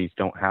minorities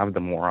don't have the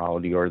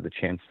morality or the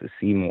chance to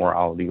see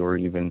morality or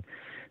even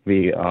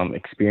the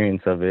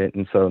experience of it.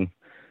 And so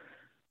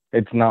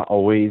it's not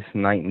always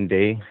night and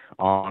day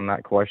on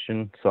that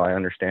question. So I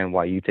understand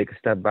why you take a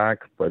step back,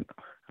 but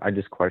I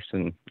just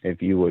question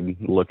if you would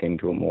look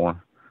into it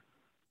more.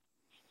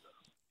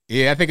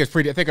 Yeah, I think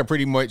I'm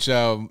pretty much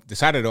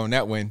decided on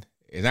that one.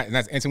 And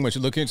that's anything much to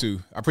look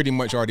into. I pretty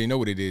much already know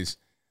what it is.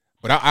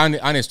 But I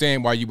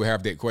understand why you would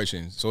have that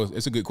question. So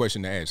it's a good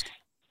question to ask.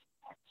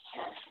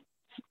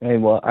 Hey,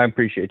 well, I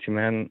appreciate you,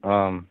 man.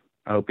 I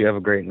hope you have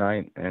a great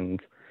night, and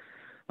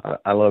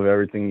I love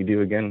everything you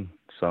do again.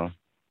 So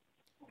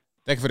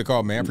thank you for the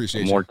call, man. I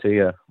appreciate more to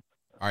you.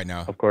 All right,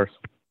 now. Of course.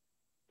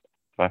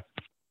 Bye.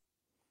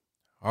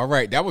 All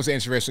right, that was an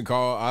interesting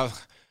call.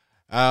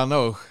 I don't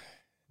know.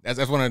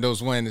 That's one of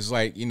those ones. It's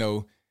like, you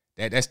know,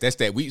 that's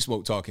that weed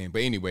smoke talking.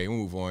 But anyway, we'll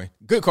move on.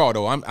 Good call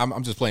though.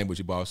 I'm just playing with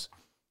you, boss.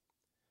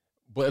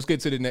 But let's get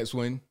to the next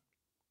one.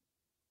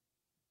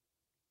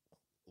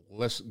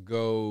 Let's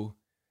go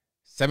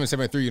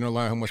 773. You know,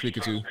 line. Who am I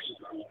speaking to?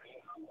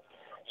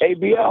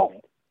 ABL.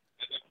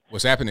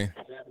 What's happening?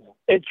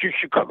 It's your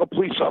Chicago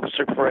police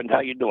officer friend.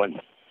 How you doing?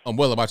 I'm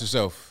well. About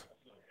yourself?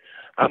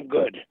 I'm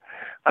good.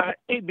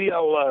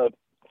 ABL.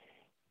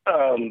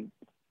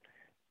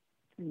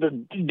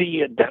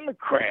 The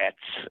Democrats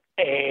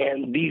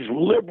and these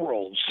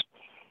liberals,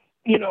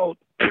 you know,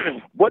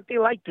 what they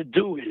like to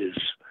do is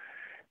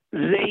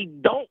they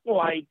don't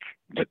like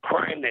the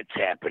crime that's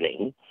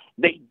happening.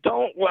 They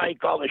don't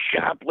like all the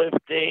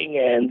shoplifting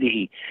and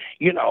the,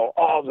 you know,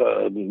 all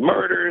the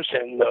murders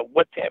and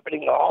what's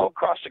happening all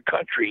across the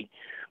country.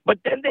 But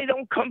then they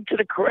don't come to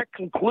the correct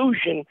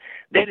conclusion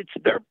that it's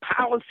their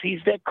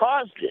policies that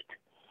caused it.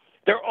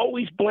 They're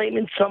always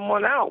blaming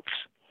someone else.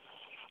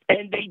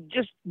 And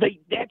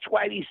that's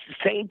why these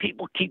same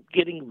people keep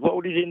getting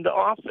voted into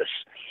office.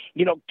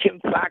 You know, Kim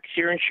Fox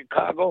here in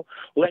Chicago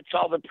lets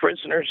all the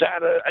prisoners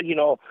out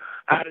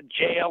of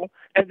jail,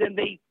 and then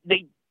they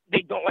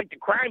don't like the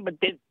crime, but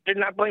they're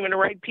not blaming the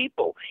right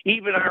people.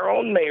 Even our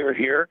own mayor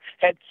here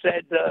had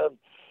said,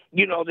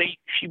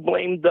 she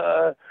blamed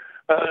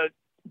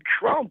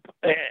Trump,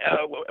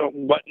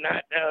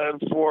 whatnot,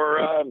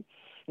 for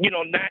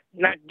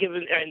not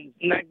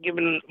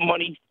giving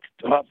money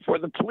for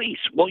the police.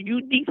 Well,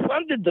 you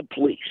defunded the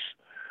police.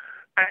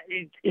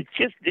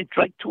 It's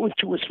like 2 and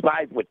 2 is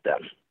 5 with them.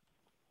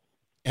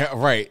 Yeah,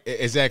 right,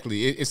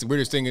 exactly. It's the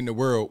weirdest thing in the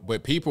world.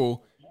 But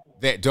people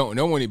that don't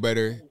know any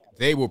better,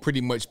 they will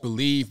pretty much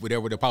believe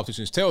whatever the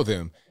politicians tell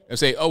them. They'll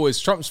say, "Oh, it's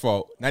Trump's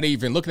fault," not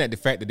even looking at the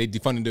fact that they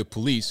defunded the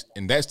police,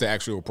 and that's the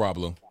actual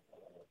problem.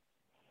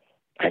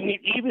 I mean,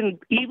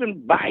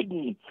 even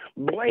Biden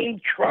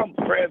blamed Trump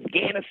for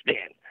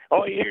Afghanistan.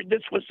 Oh, here,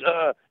 this was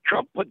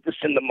Trump put this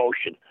into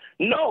motion.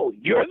 No,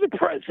 you're the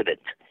president.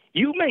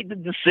 You made the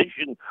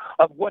decision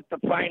of what to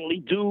finally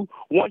do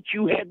once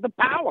you had the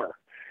power.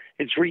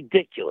 It's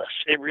ridiculous.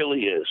 It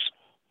really is.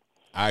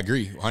 I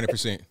agree,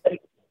 100%.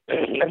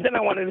 And then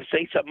I wanted to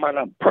say something on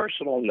a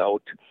personal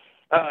note.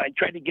 I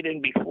tried to get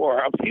in before.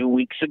 A few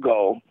weeks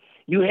ago,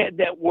 you had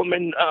that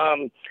woman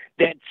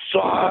that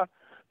saw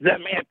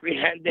them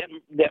apprehend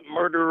that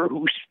murderer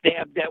who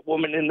stabbed that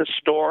woman in the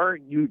store.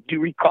 Do you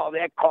recall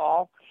that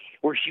call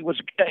where she was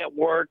at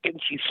work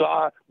and she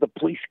saw the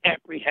police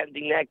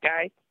apprehending that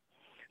guy?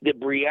 The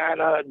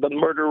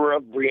murderer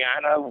of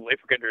Brianna, I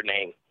forget her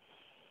name.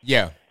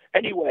 Yeah.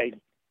 Anyway,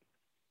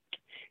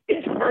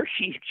 at first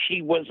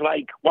she was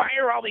like, why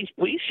are all these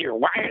police here?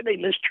 Why are they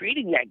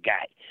mistreating that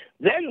guy?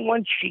 Then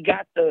once she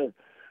got the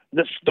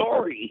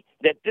story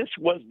that this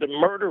was the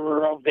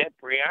murderer of that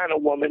Brianna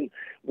woman,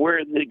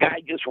 where the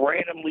guy just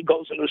randomly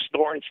goes into the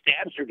store and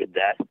stabs her to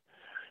death,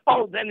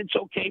 then it's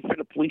okay for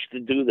the police to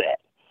do that.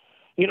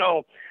 You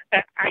know,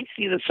 I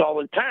see this all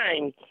the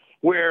time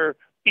where,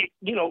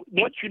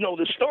 once you know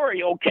the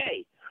story,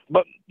 okay.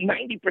 But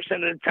 90%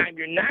 of the time,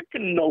 you're not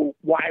going to know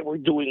why we're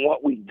doing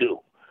what we do.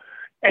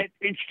 And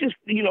it's just,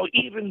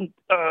 even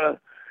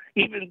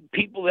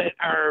people that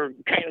are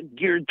kind of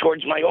geared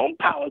towards my own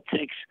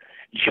politics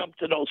jump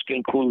to those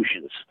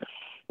conclusions,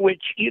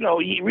 which, you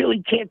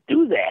really can't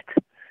do that.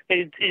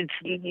 It's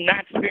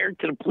not fair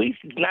to the police.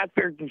 It's not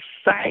fair to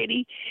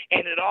society.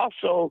 And it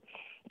also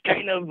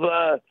kind of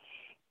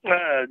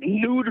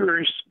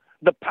neuters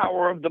the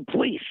power of the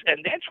police.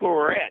 And that's where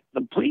we're at.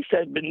 The police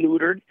have been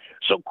neutered,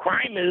 so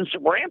crime is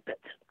rampant.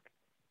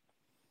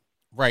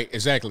 Right,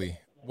 exactly.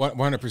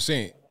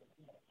 100%.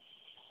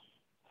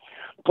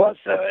 Plus,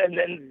 and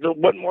then the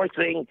one more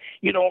thing,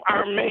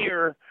 our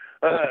mayor,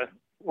 I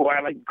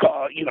like to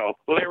call,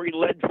 Larry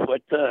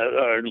Lightfoot,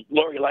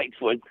 Lori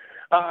Lightfoot,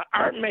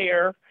 our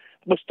mayor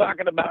was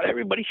talking about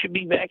everybody should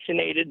be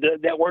vaccinated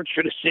that works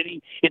for the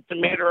city. It's a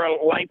matter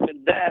of life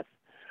and death.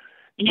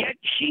 Yet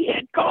she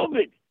had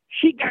COVID.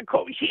 She got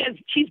COVID.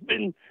 She's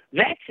been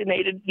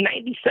vaccinated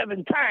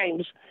 97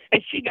 times,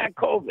 and she got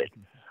COVID.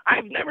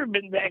 I've never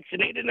been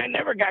vaccinated, and I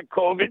never got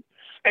COVID,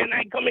 and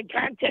I come in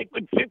contact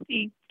with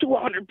 50 to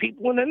 100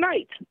 people in a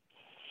night.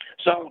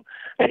 So,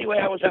 anyway,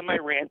 I was on my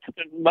rant.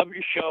 Love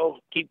your show.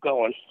 Keep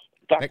going.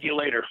 Talk to you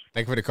later.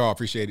 Thank you for the call.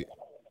 Appreciate it.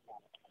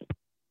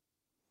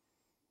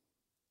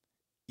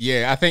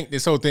 Yeah, I think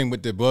this whole thing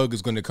with the bug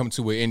is going to come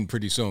to an end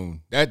pretty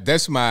soon.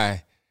 That's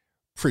my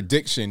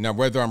prediction. Now,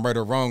 whether I'm right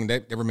or wrong,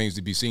 that remains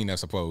to be seen, I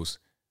suppose.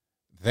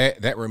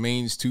 That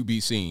remains to be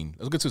seen.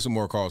 Let's get to some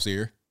more calls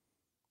here.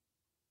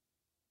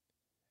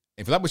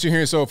 If you like what you're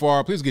hearing so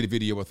far, please give the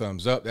video a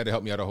thumbs up. That'll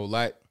help me out a whole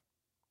lot.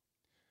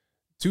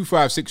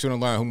 256 on the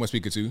line. Who am I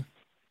speaking to?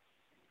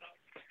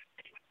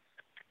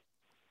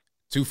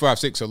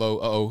 256, hello.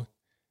 Uh-oh.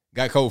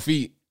 Got cold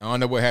feet. I don't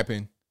know what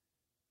happened.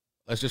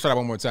 Let's just try that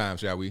one more time,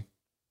 shall we?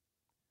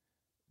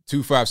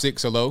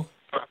 256, hello.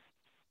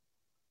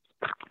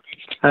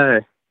 Hey.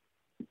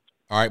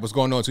 All right, what's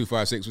going on,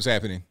 256? What's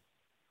happening?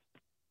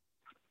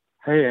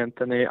 Hey,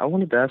 Anthony. I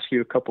wanted to ask you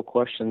a couple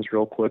questions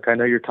real quick. I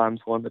know your time's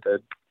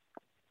limited.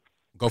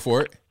 Go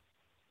for it.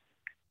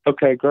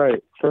 Okay,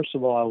 great. First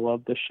of all, I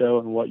love the show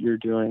and what you're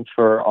doing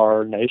for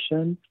our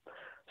nation.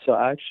 So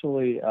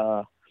actually,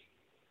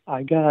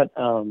 I got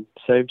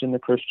saved in the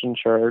Christian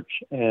church,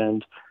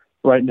 and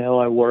right now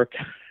I work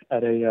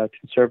at a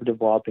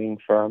conservative lobbying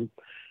firm.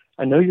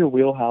 I know your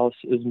wheelhouse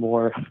is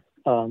more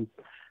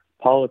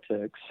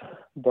politics,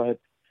 but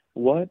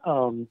what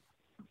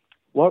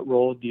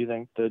role do you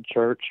think the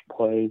church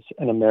plays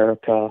in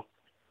America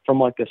from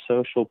like a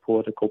social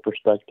political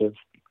perspective?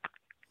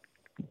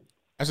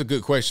 That's a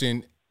good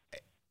question.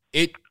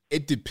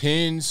 It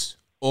depends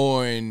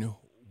on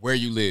where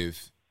you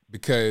live,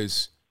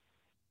 because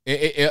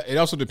it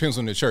also depends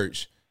on the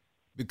church,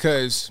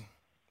 because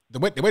the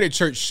way the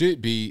church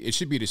should be, it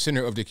should be the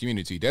center of the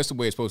community. That's the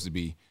way it's supposed to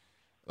be.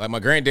 Like my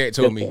granddad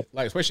told me,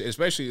 like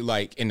especially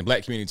like in the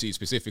black community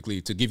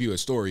specifically, to give you a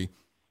story,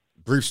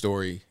 brief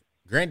story.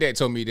 Granddad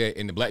told me that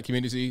in the black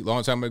community, a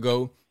long time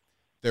ago,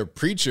 the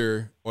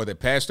preacher or the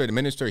pastor, the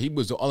minister, he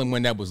was the only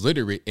one that was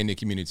literate in the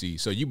community.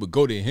 So you would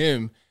go to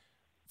him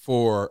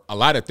for a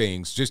lot of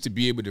things, just to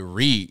be able to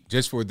read,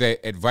 just for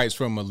that advice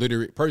from a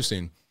literate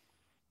person.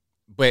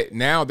 But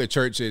now the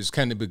church has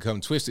kind of become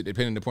twisted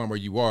depending upon where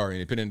you are and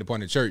depending upon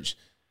the church.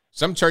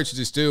 Some churches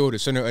are still the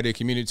center of their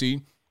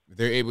community.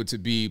 They're able to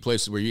be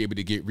places where you're able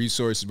to get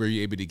resources, where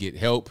you're able to get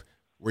help,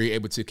 where you're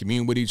able to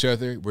commune with each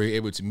other, where you're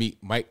able to meet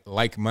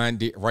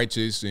like-minded,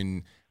 righteous,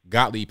 and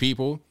godly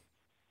people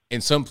in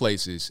some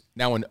places.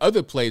 Now, in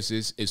other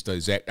places, it's the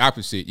exact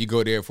opposite. You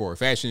go there for a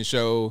fashion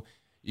show.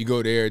 You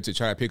go there to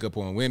try to pick up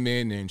on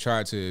women and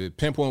try to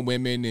pimp on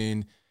women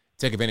and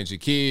take advantage of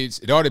kids.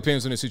 It all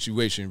depends on the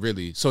situation,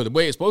 really. So the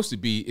way it's supposed to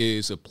be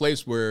is a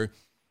place where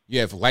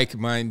you have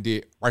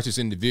like-minded, righteous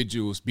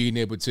individuals being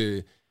able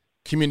to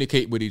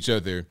communicate with each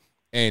other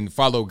and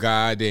follow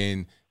God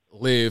and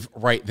live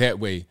right that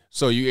way.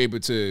 So you're able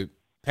to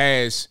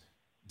pass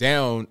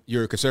down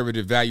your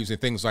conservative values and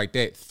things like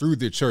that through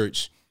the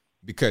church,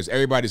 because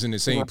everybody's in the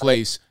same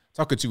place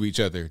talking to each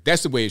other.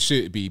 That's the way it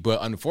should be. But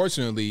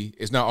unfortunately,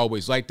 it's not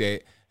always like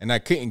that. And I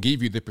couldn't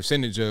give you the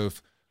percentage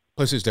of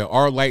places that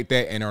are like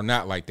that and are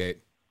not like that.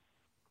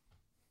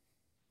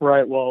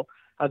 Right. Well,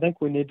 I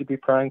think we need to be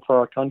praying for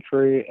our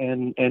country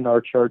and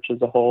our church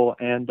as a whole.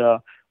 And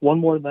one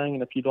more thing,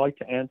 and if you'd like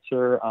to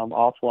answer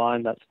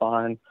offline, that's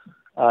fine,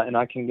 and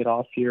I can get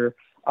off here.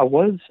 I've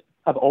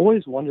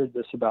always wondered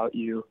this about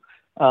you.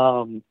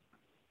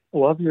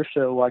 Love your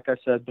show, like I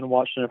said, been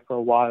watching it for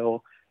a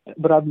while,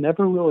 but I've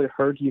never really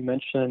heard you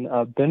mention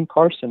Ben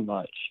Carson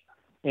much.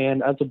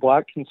 And as a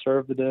black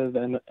conservative,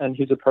 and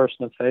he's a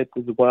person of faith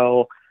as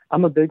well,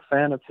 I'm a big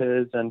fan of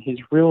his, and he's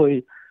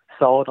really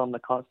solid on the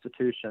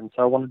Constitution.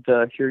 So I wanted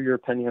to hear your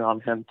opinion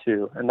on him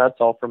too. And that's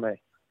all for me.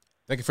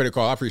 Thank you for the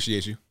call. I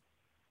appreciate you.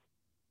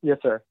 Yes,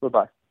 sir.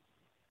 Bye-bye.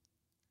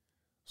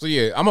 So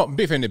yeah, I'm a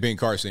big fan of Ben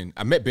Carson.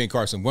 I met Ben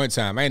Carson one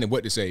time. I didn't know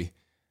what to say.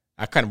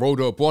 I kind of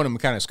rolled up on him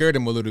and kind of scared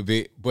him a little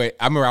bit. But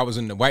I remember I was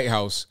in the White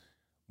House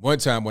one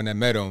time when I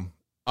met him.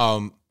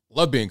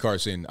 Love Ben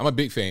Carson. I'm a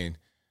big fan.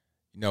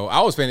 You know,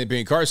 I was a fan of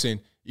Ben Carson.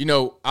 You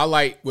know, I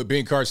like what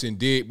Ben Carson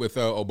did with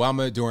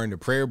Obama during the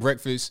prayer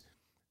breakfast.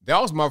 That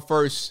was my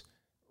first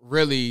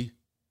really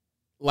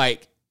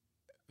like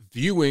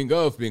viewing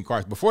of Ben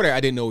Carson. Before that,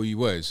 I didn't know who he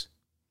was.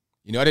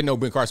 You know, I didn't know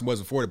Ben Carson was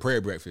before the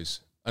prayer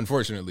breakfast,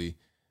 unfortunately.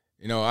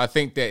 You know, I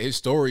think that his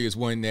story is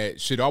one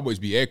that should always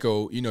be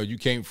echoed. You know, you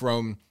came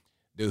from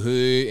the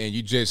hood and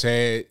you just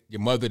had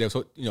your mother that,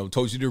 you know,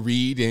 told you to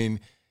read and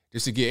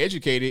just to get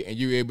educated, and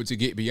you were able to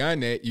get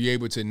beyond that. You're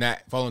able to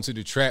not fall into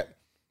the trap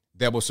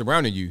that was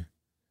surrounding you.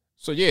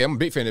 So, yeah, I'm a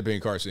big fan of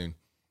Ben Carson.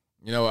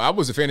 You know, I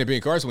was a fan of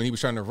Ben Carson when he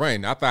was trying to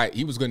run. I thought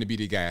he was going to be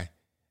the guy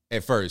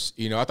at first.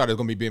 You know, I thought it was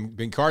going to be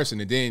Ben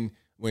Carson. And then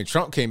when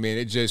Trump came in,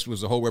 it just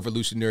was a whole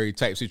revolutionary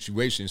type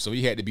situation. So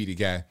he had to be the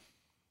guy.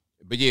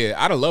 But, yeah,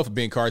 I'd have loved for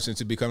Ben Carson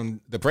to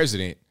become the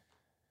president.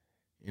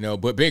 You know,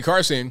 but Ben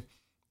Carson,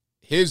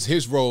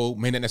 his role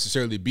may not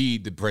necessarily be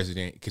the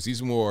president, because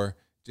he's more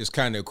just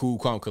kind of cool,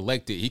 calm,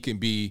 collected. He can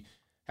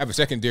have a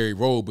secondary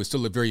role, but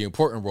still a very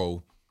important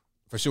role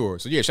for sure.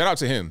 So, yeah, shout out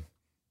to him.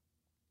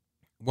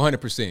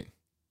 100%.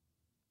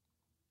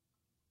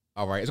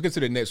 All right, let's get to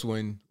the next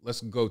one.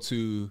 Let's go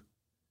to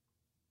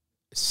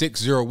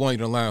 601.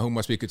 You're on the line. Who am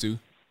I speaking to?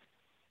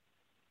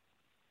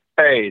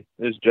 Hey,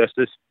 this is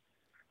Justice.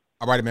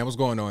 All right, man. What's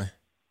going on?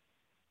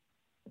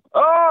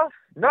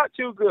 Not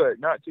too good.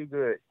 Not too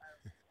good.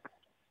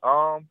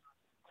 I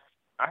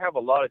have a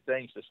lot of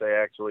things to say,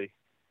 actually.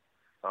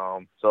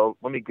 So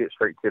let me get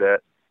straight to that.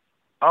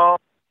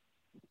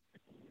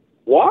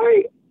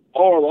 Why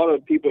are a lot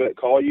of people that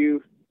call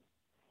you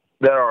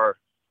that are,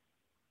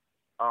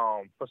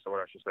 what's the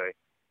word I should say?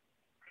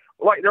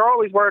 Like, they're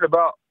always worried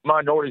about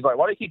minorities. Like,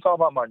 why do you keep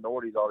talking about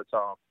minorities all the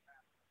time?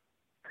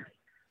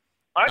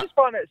 I just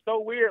find that so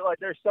weird. Like,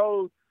 they're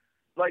so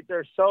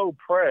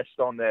pressed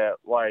on that.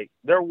 Like,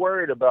 they're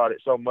worried about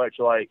it so much.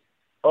 Like,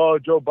 oh,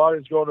 Joe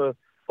Biden's going to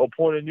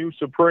appoint a new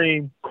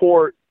Supreme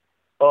Court,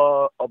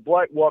 a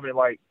black woman.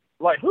 Like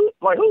who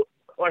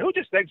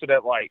just thinks of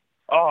that? Like,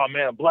 oh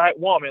man, a black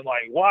woman.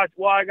 Like, why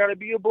I got to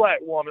be a black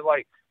woman?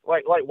 Like,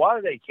 why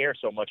do they care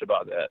so much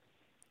about that?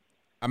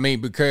 I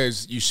mean,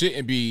 because you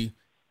shouldn't be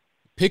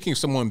picking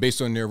someone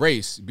based on their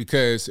race,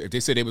 because if they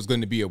said it was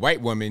going to be a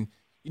white woman,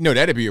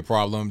 that'd be a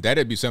problem.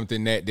 That'd be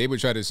something that they would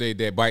try to say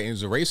that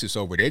Biden's a racist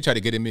over. They try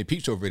to get him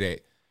impeached over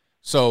that.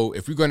 So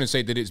if we're going to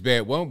say that it's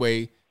bad one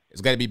way,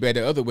 it's got to be bad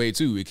the other way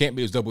too. It can't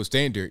be this double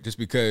standard. Just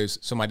because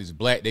somebody's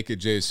black, they could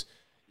just,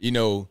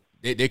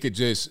 they could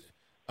just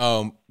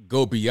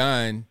go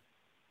beyond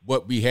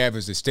what we have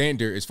as a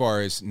standard as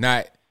far as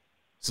not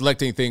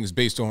selecting things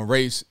based on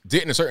race.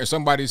 Didn't a certain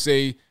somebody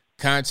say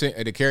content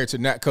of the character,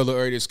 not color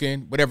or their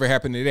skin? Whatever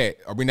happened to that?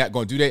 Are we not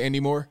going to do that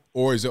anymore?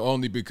 Or is it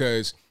only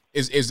because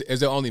is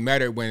it only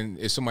matter when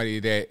it's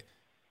somebody that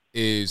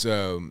is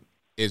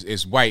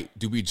white?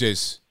 Do we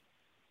just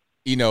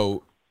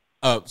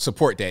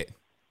support that?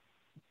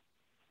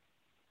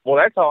 Well,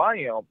 that's how I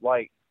am.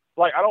 Like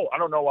I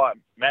don't know why it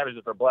matters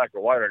if they're black or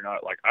white or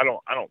not. Like I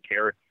don't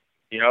care.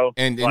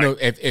 And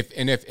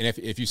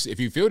if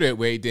you feel that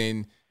way,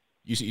 then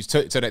you should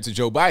tell that to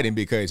Joe Biden,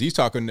 because he's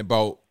talking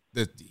about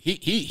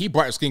he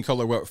brought skin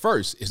color up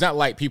first. It's not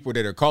like people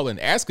that are calling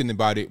asking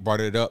about it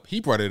brought it up. He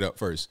brought it up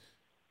first.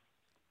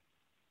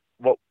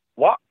 Well,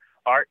 what?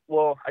 All right.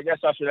 Well, I guess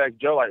I should ask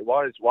Joe. Like,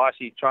 why is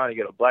he trying to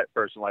get a black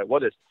person? Like,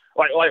 what is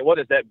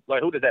that?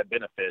 Like, who does that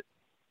benefit?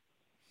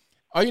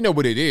 Oh, you know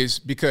what it is,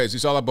 because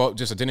it's all about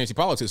just identity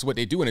politics. What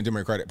they do in the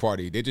Democratic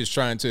Party, they're just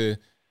trying to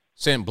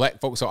send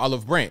black folks an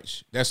olive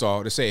branch. That's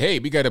all. To say, hey,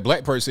 we got a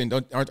black person.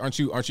 Aren't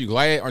you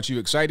glad? Aren't you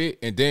excited?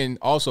 And then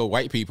also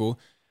white people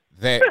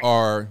that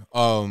are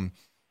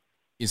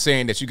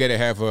saying that you got to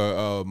have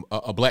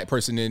a black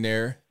person in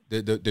there.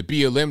 The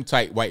BLM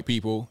type white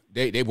people,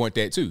 they want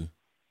that too.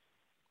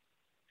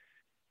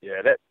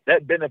 Yeah,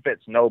 that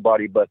benefits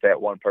nobody but that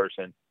one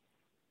person.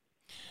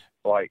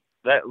 Like,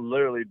 that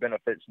literally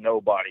benefits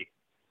nobody.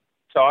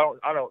 So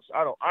I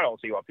don't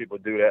see why people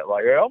do that.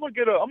 Like, hey, I'm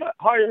gonna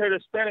hire a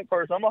Hispanic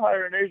person. I'm gonna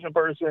hire an Asian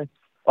person.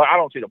 Like, I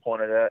don't see the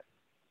point of that.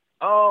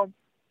 Oh,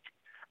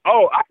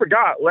 I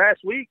forgot. Last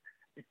week,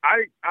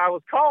 I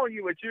was calling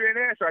you, but you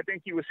didn't answer. I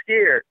think you were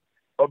scared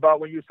about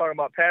when you was talking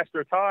about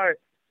Pastor Todd.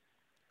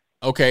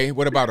 Okay,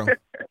 what about him?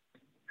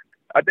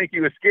 I think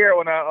you were scared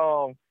when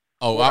I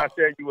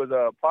said you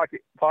was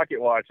pocket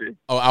watching.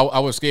 Oh, I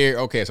was scared.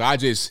 Okay, so I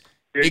just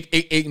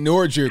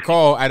ignored your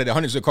call out of the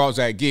hundreds of calls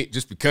I get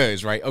just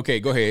because, right?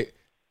 Okay, go ahead.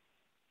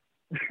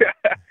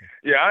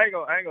 Yeah, I ain't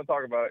gonna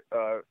talk about it.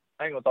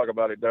 I ain't gonna talk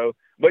about it though.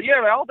 But yeah,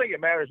 man, I don't think it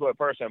matters what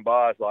person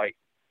buys. Like,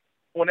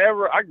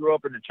 whenever I grew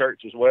up in the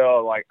church as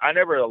well, like I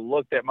never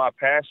looked at my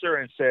pastor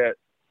and said,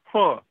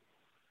 "Huh,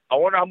 I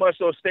wonder how much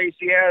those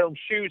Stacey Adams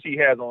shoes he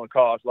has on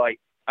cost." Like,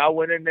 I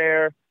went in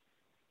there,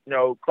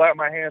 clapped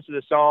my hands to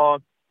the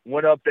song,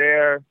 went up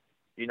there,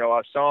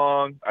 I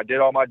sung, I did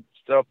all my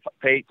stuff,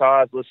 paid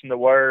tithes, listened to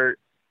word,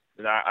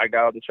 and I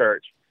got out of the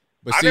church.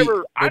 But I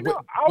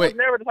was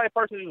never the type of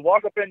person to just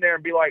walk up in there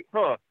and be like,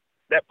 "Huh,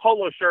 that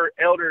polo shirt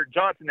Elder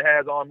Johnson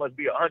has on must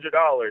be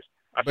 $100."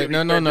 But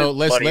no.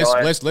 Let's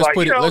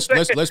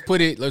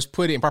put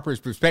it in proper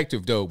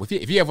perspective though.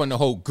 If you have on the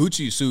whole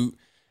Gucci suit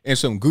and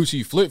some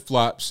Gucci flip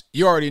flops,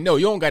 you already know.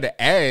 You don't got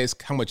to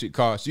ask how much it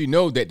costs. You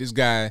know that this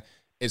guy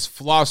is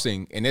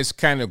flossing, and it's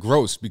kind of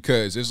gross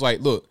because it's like,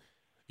 look,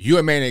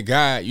 you're a man of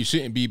God. You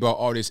shouldn't be about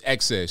all this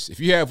excess.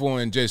 If you have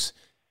on just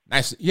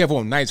nice,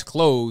 nice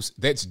clothes,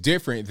 that's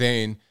different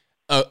than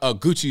a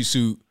Gucci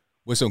suit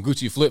with some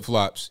Gucci flip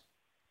flops.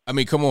 I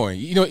mean, come on.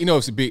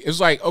 It's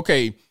like,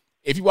 okay,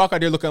 if you walk out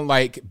there looking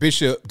like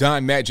Bishop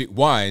Don Magic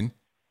Wine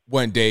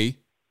one day,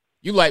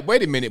 you like,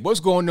 wait a minute,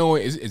 what's going on?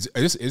 Is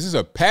this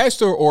a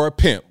pastor or a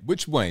pimp?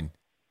 Which one?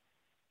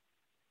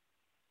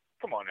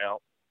 Come on now.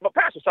 But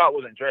Pastor Todd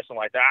wasn't dressing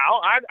like that.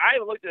 I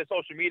haven't looked at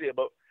social media,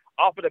 but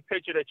off of the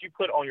picture that you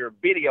put on your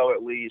video,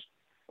 at least,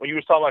 when you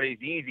was talking about these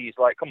Yeezys,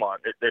 like, come on,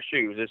 they're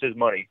shoes. It's his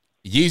money.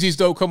 Yeezys,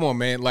 though, come on,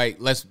 man. Like,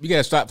 we got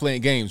to stop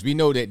playing games. We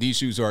know that these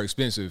shoes are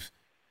expensive.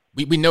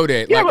 We know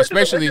that. Yeah, like,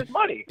 especially it's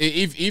money.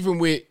 Even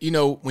with,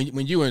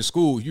 when you were in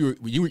school,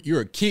 you're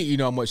a kid, you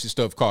know how much this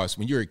stuff costs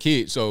when you're a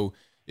kid. So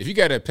if you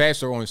got a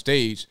pastor on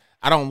stage,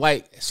 I don't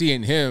like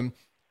seeing him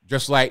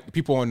just like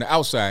people on the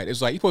outside.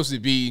 It's like, you're supposed to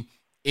be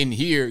in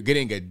here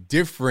getting a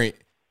different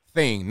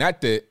thing,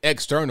 not the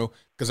external.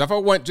 Because if I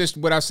want just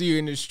what I see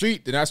in the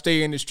street, then I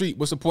stay in the street.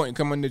 What's the point in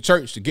coming to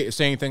church to get the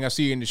same thing I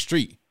see in the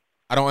street?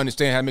 I don't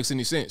understand how it makes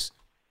any sense.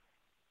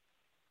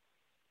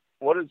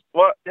 That's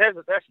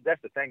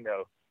the thing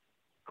though.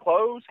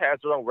 Clothes has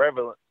no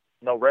relevance.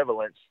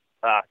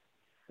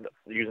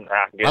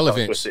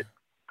 Relevance.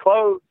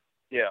 Clothes,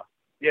 yeah.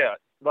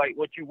 Like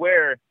what you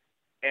wear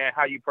and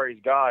how you praise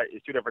God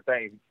is two different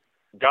things.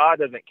 God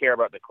doesn't care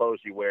about the clothes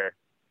you wear.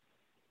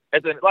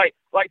 As in, like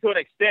to an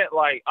extent,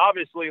 like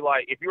obviously,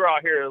 like if you're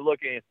out here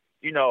looking,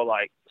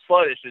 like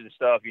sluttish and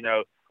stuff,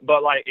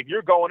 but like if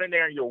you're going in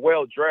there and you're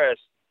well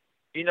dressed,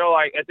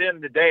 like at the end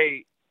of the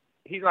day,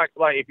 he's not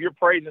like if you're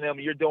praising him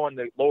and you're doing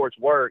the Lord's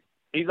work,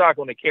 he's not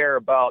going to care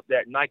about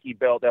that Nike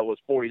belt that was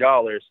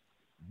 $40.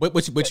 But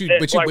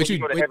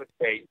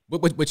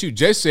you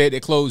just said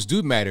that clothes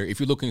do matter if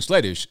you're looking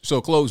sluttish.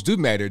 So clothes do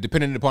matter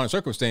depending upon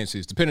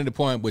circumstances, depending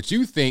upon what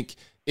you think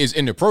is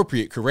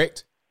inappropriate,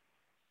 correct?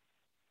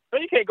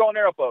 You can't go in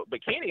there with a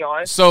bikini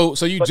on. So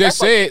you just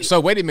said.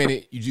 So wait a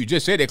minute. You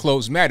just said that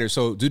clothes matter.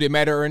 So do they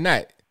matter or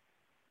not?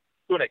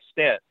 To an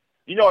extent,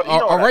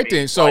 all right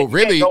then. So like,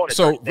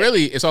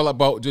 really, it's all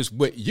about just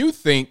what you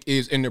think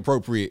is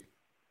inappropriate.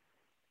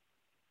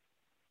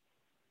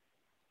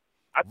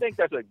 I think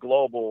that's a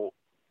global.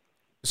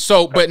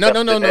 So, but no,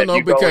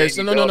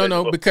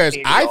 because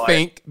I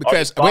think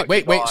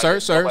wait,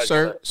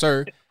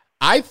 sir.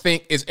 I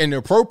think it's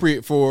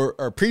inappropriate for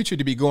a preacher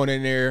to be going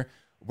in there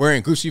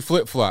wearing Gucci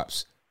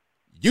flip-flops.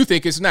 You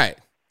think it's not.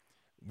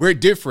 We're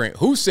different.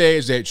 Who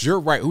says that you're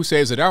right? Who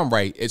says that I'm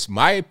right? It's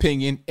my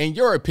opinion and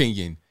your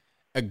opinion.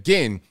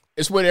 Again,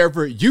 it's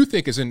whatever you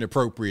think is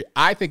inappropriate.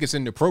 I think it's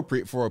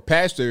inappropriate for a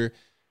pastor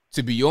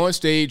to be on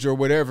stage or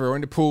whatever, or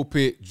in the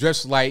pulpit,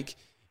 just like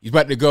he's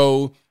about to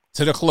go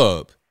to the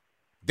club.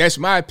 That's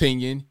my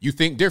opinion. You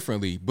think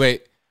differently,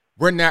 but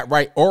we're not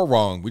right or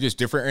wrong. We're just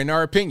different in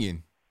our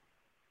opinion.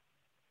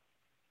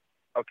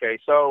 Okay,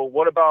 so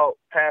what about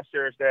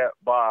pastors that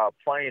buy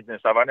planes and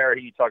stuff? I never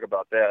hear you talk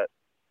about that.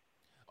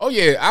 Oh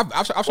yeah,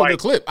 I showed the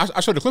clip. I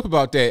showed the clip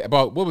about that.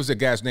 About what was the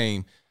guy's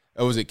name?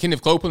 Was it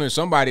Kenneth Copeland or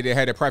somebody that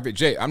had a private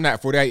jet? I'm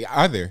not for that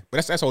either.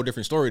 But that's a whole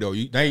different story though.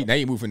 Now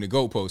you're moving the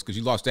goalposts because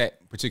you lost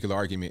that particular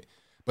argument.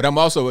 But I'm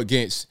also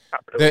against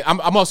I'm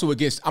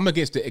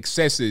against the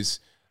excesses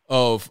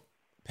of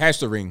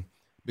pastoring,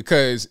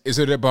 because is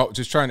it about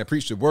just trying to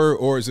preach the word,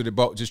 or is it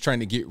about just trying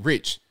to get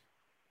rich?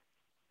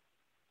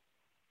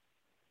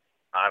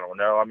 I don't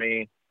know. I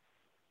mean,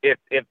 if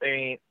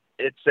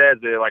it says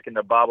it like in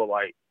the Bible,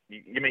 like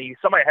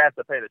somebody has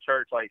to pay the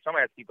church, like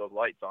somebody has to keep those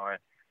lights on,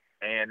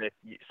 and if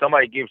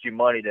somebody gives you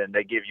money, then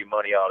they give you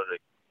money out of the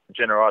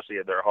generosity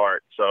of their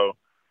heart. So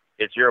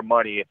it's your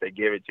money if they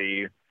give it to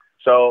you.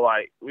 So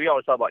like we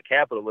always talk about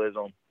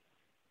capitalism,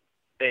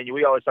 and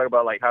we always talk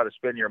about like how to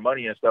spend your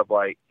money and stuff.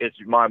 Like it's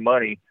my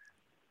money.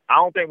 I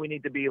don't think we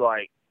need to be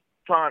like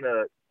trying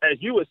to,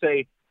 as you would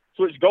say,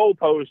 switch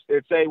goalposts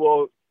and say,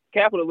 well,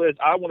 capitalist,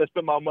 I want to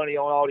spend my money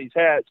on all these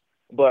hats,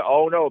 but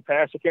oh no,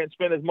 pastor can't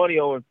spend his money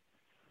on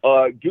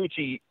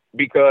Gucci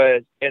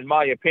because, in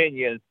my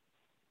opinion,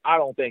 I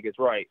don't think it's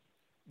right.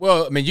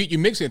 Well, I mean, you're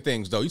mixing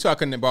things though. You're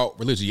talking about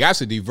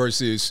religiosity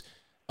versus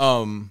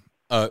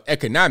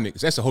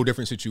economics. That's a whole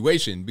different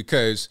situation,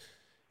 because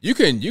you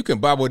can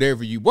buy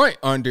whatever you want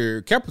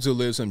under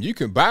capitalism. You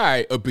can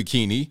buy a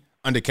bikini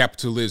under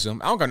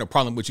capitalism. I don't got no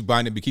problem with you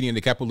buying a bikini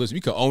under capitalism.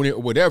 You can own it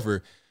or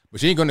whatever,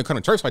 but you ain't going to come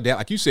to church like that.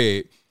 Like you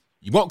said,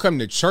 you won't come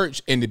to church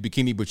in the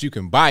bikini, but you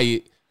can buy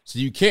it. So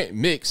you can't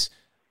mix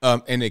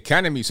an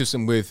economy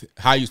system with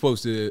how you're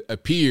supposed to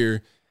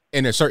appear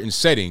in a certain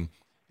setting.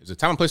 There's a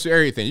time and place for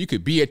everything. You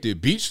could be at the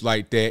beach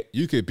like that.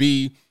 You could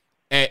be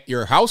at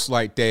your house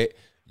like that.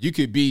 You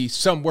could be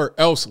somewhere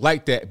else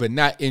like that, but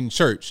not in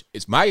church.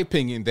 It's my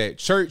opinion that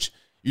church,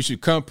 you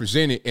should come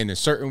presented in a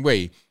certain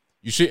way.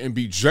 You shouldn't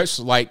be dressed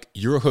like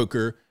you're a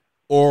hooker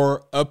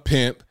or a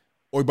pimp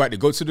or about to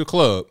go to the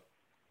club.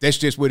 That's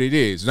just what it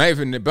is. It's not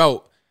even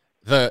about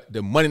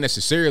the money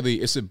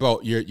necessarily. It's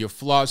about your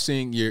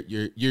flossing,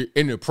 you're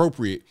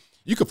inappropriate.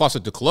 You can floss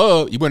at the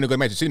club. You want to go to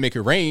Magic City, make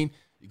it rain.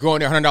 You go in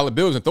there $100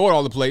 bills and throw it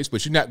all over the place,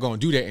 but you're not going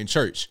to do that in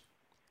church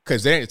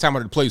because that ain't the time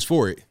or the place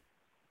for it.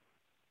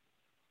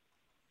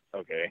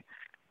 Okay.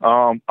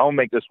 I'll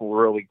make this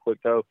really quick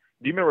though.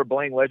 Do you remember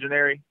Blaine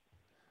Legendary?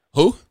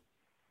 Who?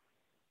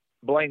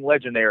 Blaine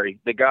Legendary,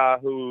 the guy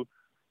who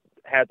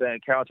had the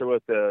encounter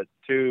with the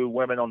two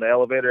women on the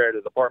elevator at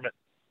his apartment.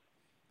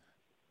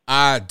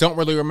 I don't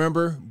really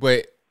remember,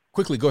 but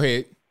quickly go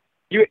ahead.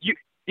 You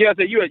had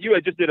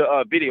just did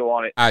a video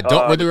on it. I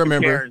don't really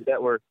remember.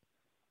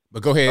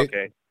 But go ahead.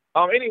 Okay.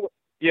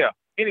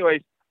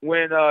 Anyways,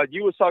 when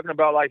you was talking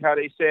about like how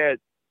they said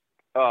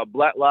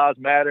Black Lives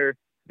Matter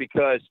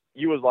because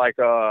you was like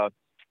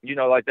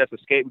like that's a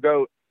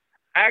scapegoat.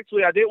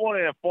 Actually, I did want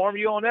to inform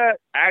you on that.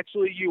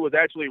 Actually, you was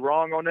actually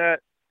wrong on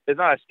that. It's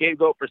not a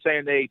scapegoat for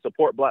saying they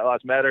support Black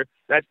Lives Matter.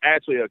 That's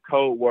actually a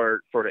code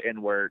word for the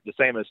N-word, the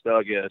same as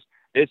thug is.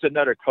 It's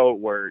another code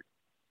word.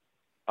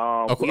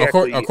 According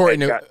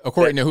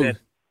to who?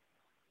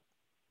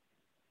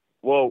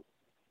 Well,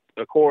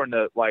 according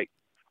to like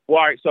Well,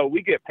 all right, so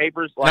we get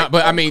papers like. No,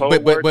 but I mean,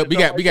 code words but and we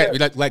stuff got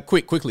that? like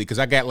quickly because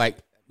I got we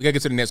gotta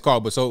get to the next call.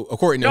 But so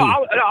according to No, who?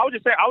 I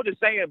was just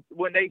saying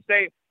when they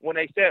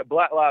said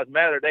Black Lives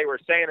Matter, they were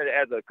saying it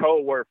as a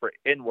code word for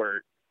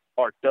N-word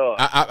or thug.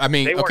 I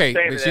mean, They weren't okay,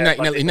 saying but it you're as,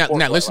 like, they not support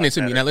Black listening Lives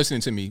to me. You're Matter. not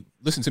listening to me.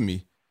 Listen to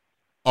me.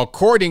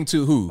 According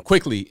to who?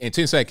 Quickly in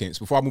 10 seconds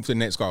before I move to the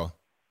next call.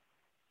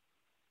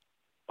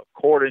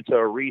 According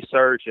to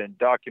research and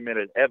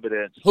documented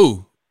evidence.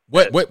 Who?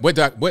 What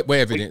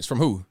evidence from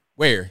who?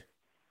 Where?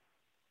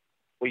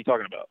 What are you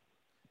talking about?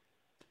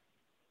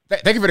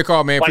 Thank you for the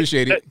call, man. Like,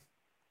 Appreciate it.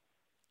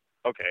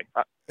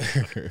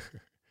 Okay.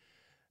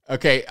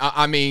 Okay,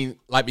 I mean,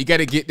 like we got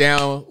to get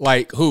down.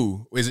 Like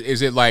who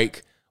is it?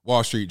 Like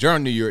Wall Street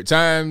Journal, New York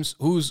Times?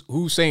 Who's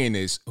saying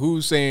this?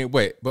 Who's saying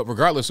what? But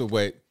regardless of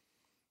what,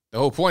 the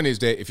whole point is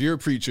that if you're a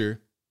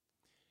preacher,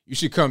 you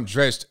should come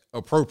dressed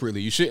appropriately.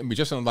 You shouldn't be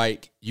just on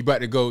like you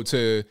about to go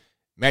to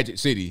Magic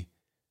City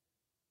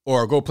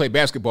or go play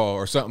basketball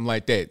or something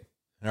like that.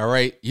 All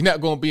right, you're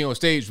not going to be on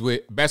stage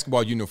with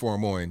basketball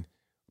uniform on,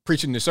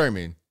 preaching the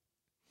sermon.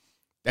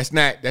 That's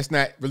not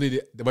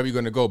really the way we're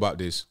going to go about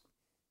this.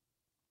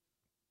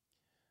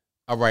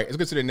 All right, let's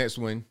go to the next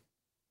one.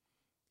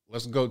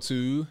 Let's go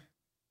to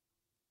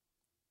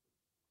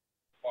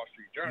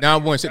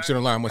 916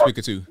 on the line. I'm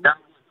speaker to.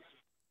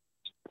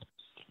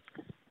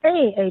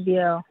 Hey,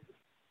 ABL.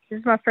 This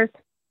is my first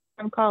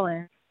time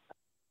calling.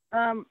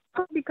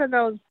 Because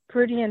I was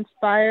pretty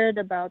inspired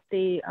about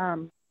the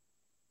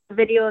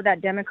video of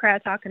that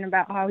Democrat talking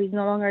about how he's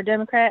no longer a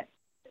Democrat.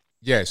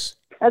 Yes.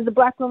 As a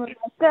black woman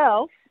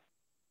myself,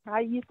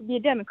 I used to be a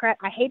Democrat.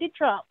 I hated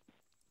Trump.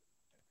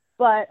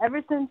 But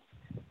ever since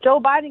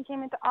Joe Biden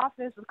came into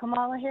office with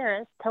Kamala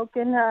Harris,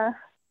 token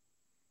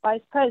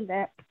vice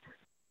president,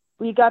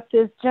 we got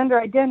this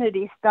gender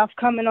identity stuff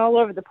coming all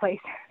over the place.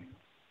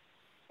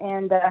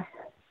 And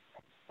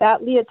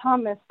that Leah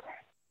Thomas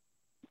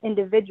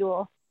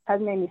individual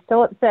has made me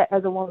so upset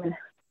as a woman.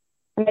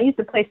 And I used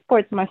to play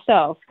sports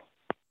myself.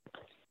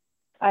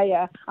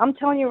 I'm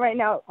telling you right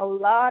now, a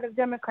lot of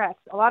Democrats,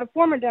 a lot of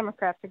former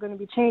Democrats are going to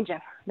be changing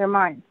their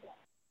minds.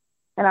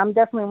 And I'm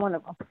definitely one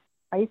of them.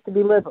 I used to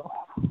be liberal.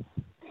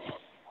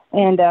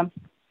 And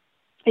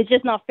it's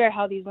just not fair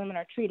how these women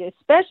are treated,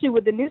 especially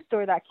with the news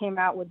story that came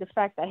out with the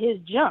fact that his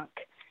junk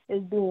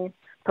is being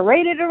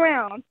paraded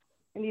around,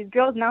 and these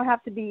girls now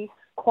have to be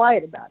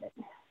quiet about it.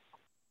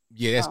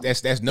 Yeah,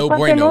 that's no Plus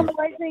bueno. They're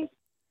normalizing.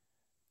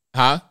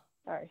 Huh?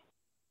 Sorry.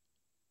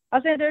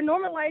 I said they're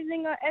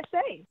normalizing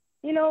SA.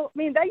 You know, I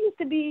mean, that used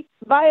to be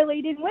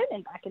violating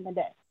women back in the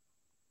day.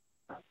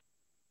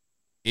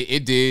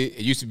 It did.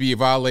 It used to be a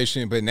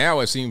violation, but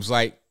now it seems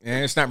like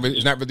it's not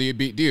really a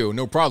big deal.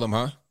 No problem,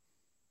 huh?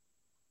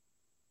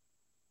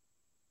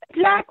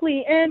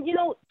 Exactly. And, you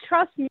know,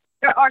 trust me,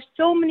 there are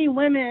so many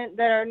women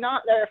that are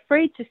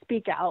afraid to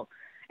speak out.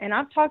 And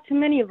I've talked to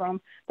many of them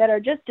that are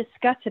just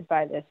disgusted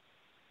by this.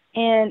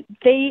 And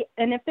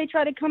if they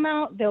try to come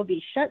out, they'll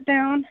be shut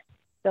down.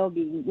 They'll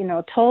be, you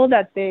know, told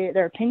that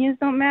their opinions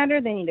don't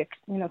matter. They need to,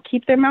 you know,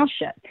 keep their mouth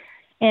shut.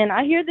 And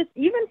I hear this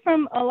even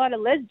from a lot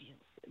of lesbians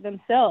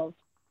themselves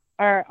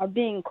are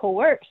being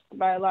coerced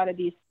by a lot of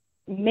these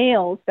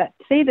males that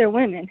say they're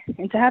women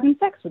into having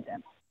sex with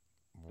them.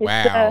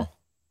 Wow.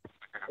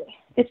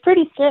 It's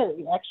pretty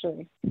scary,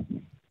 actually.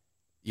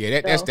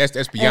 Yeah,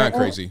 that's beyond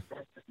crazy.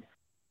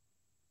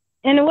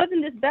 And it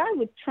wasn't this bad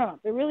with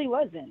Trump. It really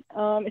wasn't.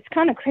 It's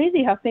kind of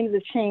crazy how things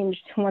have changed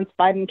once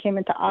Biden came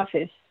into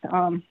office.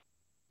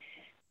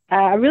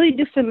 I really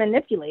do feel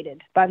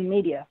manipulated by the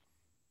media.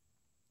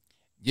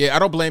 Yeah, I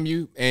don't blame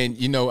you. And,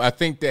 you know, I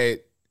think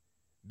that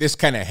this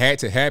kind of had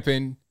to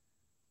happen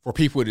for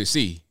people to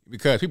see,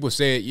 because people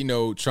said, you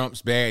know,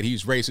 Trump's bad,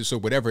 he's racist or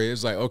whatever.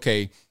 It's like,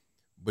 okay,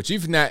 but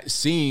you've not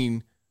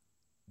seen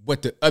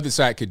what the other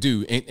side could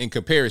do in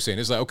comparison.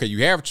 It's like, okay,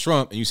 you have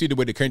Trump and you see the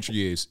way the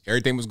country is.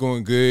 Everything was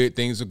going good.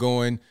 Things are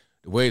going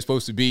the way it's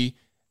supposed to be.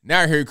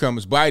 Now here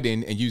comes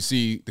Biden and you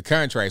see the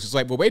contrast. It's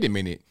like, well, wait a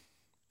minute.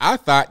 I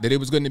thought that it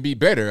was going to be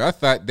better. I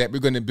thought that we're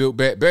going to build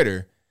back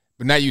better.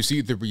 But now you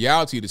see the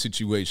reality of the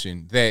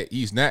situation, that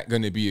he's not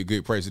going to be a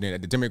good president,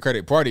 that the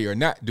Democratic Party are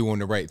not doing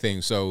the right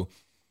thing. So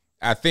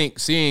I think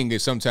seeing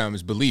is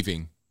sometimes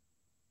believing.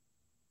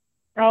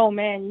 Oh,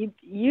 man,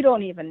 you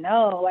don't even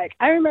know. Like,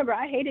 I remember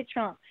I hated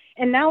Trump.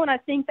 And now when I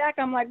think back,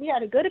 I'm like, we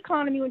had a good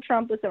economy when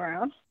Trump was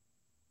around.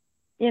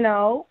 You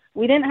know,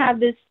 we didn't have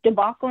this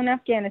debacle in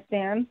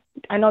Afghanistan.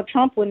 I know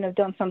Trump wouldn't have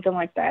done something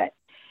like that.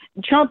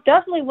 Trump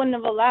definitely wouldn't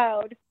have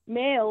allowed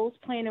males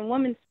playing in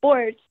women's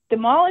sports,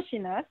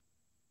 demolishing us,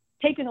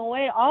 taking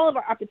away all of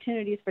our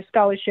opportunities for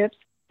scholarships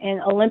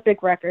and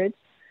Olympic records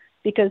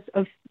because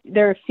of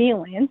their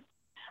feelings.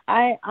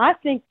 I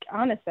think,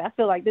 honestly, I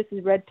feel like this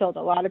is red pilled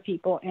a lot of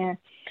people, and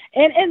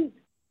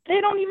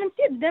they don't even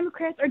see it. The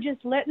Democrats are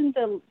just letting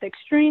the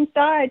extreme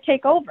side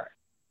take over.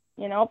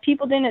 You know,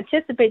 people didn't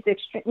anticipate the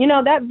extreme. You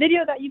know, that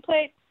video that you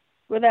played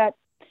where that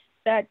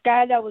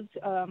guy that was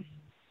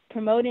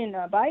promoting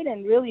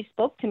Biden really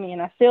spoke to me,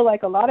 and I feel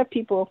like a lot of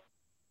people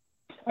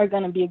are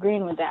going to be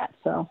agreeing with that.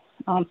 So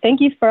thank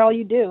you for all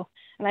you do.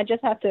 And I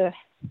just have to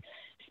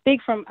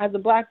speak from as a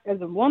black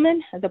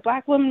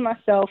woman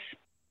myself,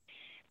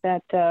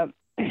 that I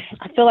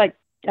feel like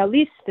at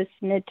least this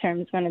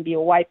midterm is going to be a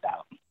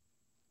wipeout.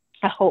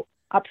 I hope.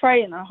 I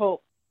pray and I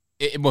hope.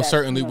 It most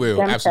certainly will.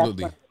 Democrats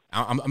absolutely.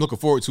 I'm looking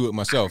forward to it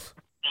myself.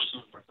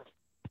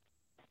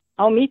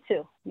 Oh, me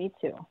too. Me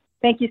too.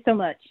 Thank you so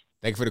much.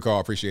 Thank you for the call.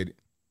 Appreciate it.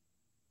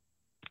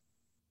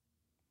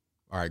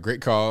 All right,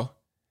 great call.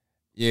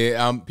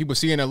 Yeah, people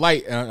seeing the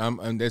light,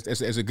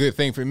 that's a good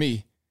thing for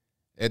me.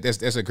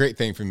 That's a great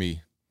thing for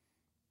me.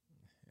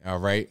 All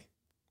right,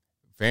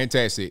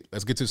 fantastic.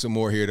 Let's get to some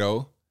more here,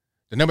 though.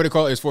 The number to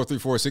call is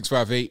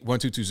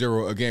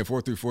 434-658-1220. Again,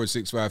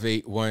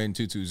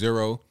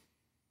 434-658-1220.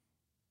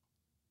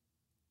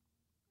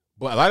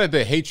 But a lot of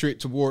the hatred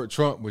toward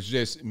Trump was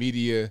just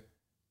media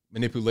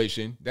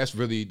manipulation. That's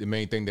really the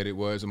main thing that it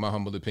was, in my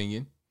humble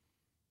opinion.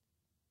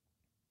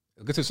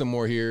 Let's get to some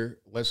more here.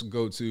 Let's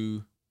go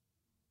to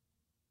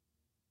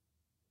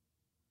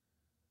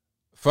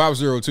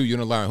 502. You're on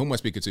the line. Who am I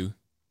speaking to?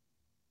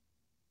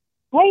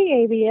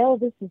 Hey, ABL.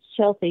 This is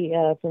Chelsea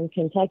from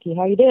Kentucky.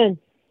 How you doing?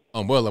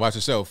 I'm well. About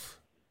yourself?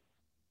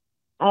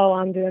 Oh,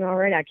 I'm doing all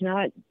right. I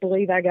cannot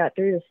believe I got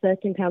through the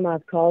second time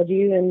I've called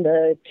you in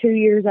the 2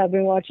 years I've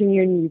been watching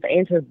you, and you've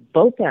answered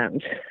both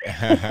times.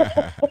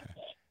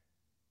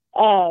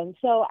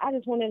 So I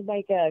just wanted to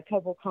make a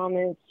couple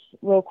comments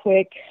real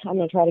quick. I'm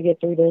going to try to get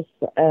through this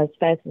as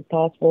fast as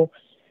possible.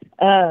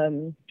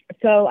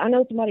 So I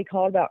know somebody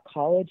called about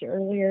college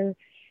earlier,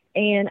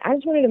 and I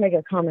just wanted to make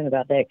a comment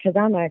about that because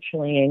I'm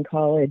actually in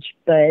college.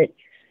 But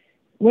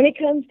when it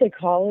comes to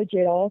college,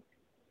 it all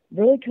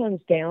really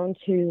comes down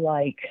to,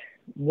 like,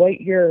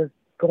 what you're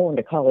going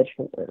to college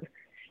for.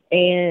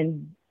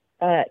 And,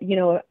 you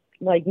know,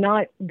 like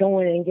not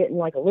going and getting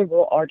like a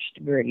liberal arts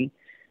degree.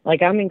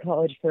 Like I'm in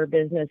college for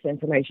business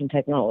information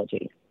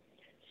technology.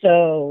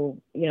 So,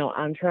 you know,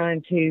 I'm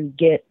trying to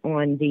get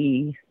on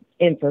the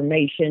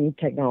information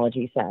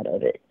technology side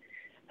of it.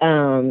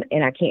 And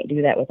I can't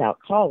do that without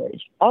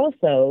college.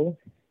 Also,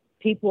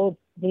 people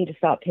need to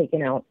stop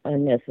taking out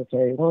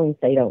unnecessary loans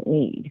they don't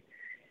need,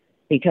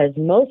 because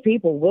most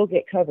people will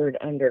get covered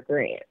under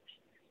grants.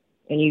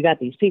 And you got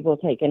these people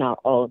taking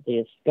out all of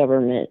this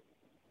government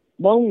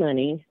loan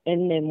money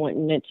and then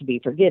wanting it to be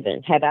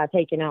forgiven. Have I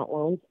taken out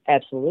loans?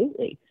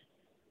 Absolutely.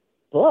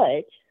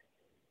 But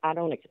I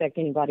don't expect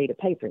anybody to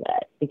pay for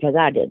that because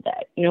I did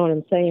that. You know what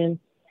I'm saying?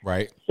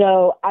 Right.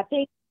 So I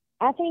think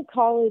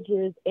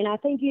colleges, and I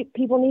think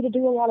people need to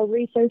do a lot of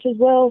research as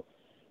well.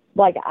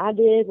 Like I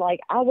did,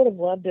 like I would have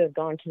loved to have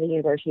gone to the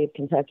University of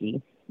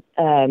Kentucky.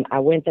 I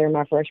went there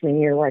my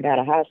freshman year right out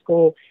of high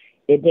school.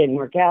 It didn't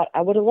work out.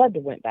 I would have loved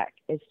to have went back.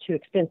 It's too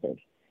expensive.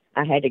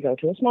 I had to go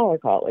to a smaller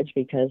college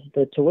because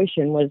the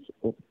tuition was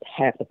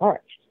half the price.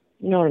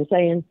 You know what I'm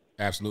saying?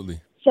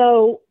 Absolutely.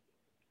 So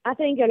I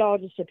think it all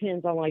just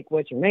depends on like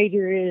what your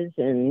major is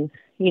and,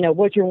 you know,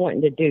 what you're wanting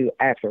to do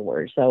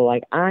afterwards. So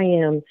like I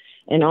am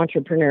an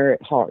entrepreneur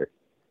at heart.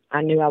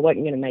 I knew I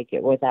wasn't going to make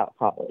it without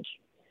college.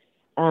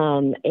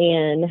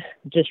 And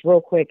just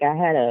real quick, I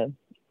had a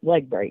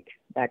leg break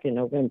back in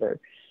November.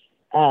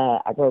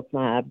 I broke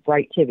my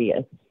right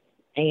tibia.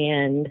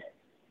 And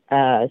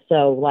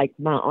so like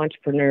my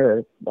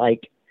entrepreneur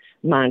like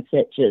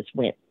mindset just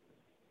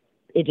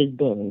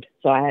boomed.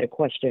 So I had a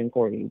question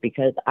for you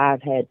because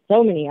I've had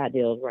so many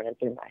ideas running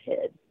through my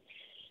head.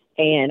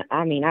 And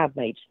I mean, I've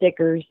made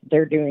stickers.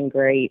 They're doing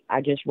great.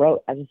 I just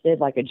did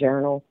like a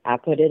journal. I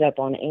put it up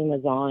on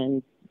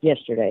Amazon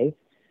yesterday.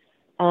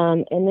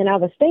 And then I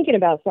was thinking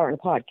about starting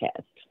a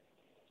podcast.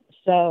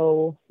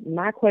 So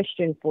my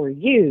question for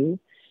you,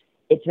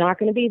 it's not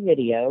going to be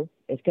video.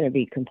 It's going to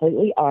be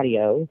completely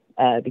audio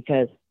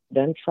because I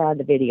done tried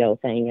the video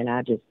thing and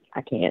I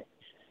can't.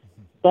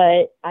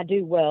 But I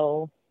do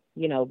well,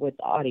 you know, with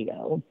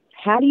audio.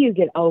 How do you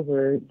get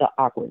over the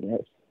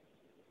awkwardness?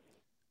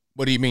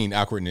 What do you mean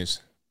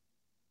awkwardness?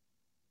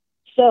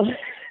 So,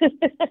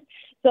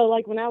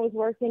 like when I was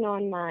working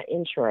on my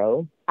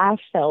intro, I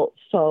felt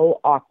so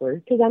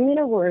awkward because I'm in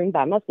a room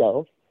by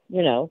myself,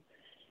 you know,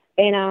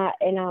 and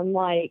I'm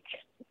like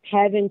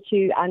having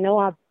to. I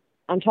know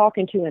I'm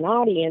talking to an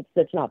audience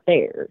that's not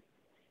there.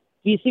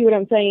 You see what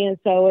I'm saying?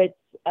 So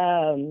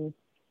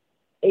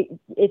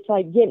it's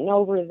like getting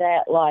over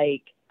that,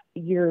 like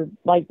you're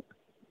like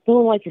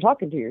feeling like you're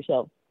talking to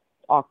yourself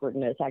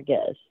awkwardness, I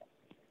guess.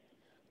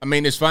 I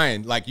mean, it's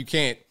fine. Like you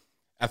can't,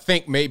 I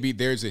think maybe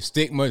there's a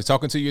stigma to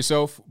talking to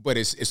yourself, but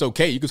it's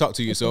okay. You can talk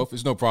to yourself.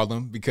 It's no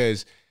problem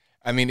because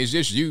I mean, it's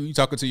just you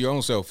talking to your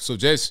own self. So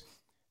just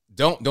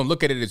don't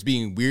look at it as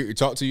being weird to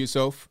talk to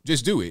yourself.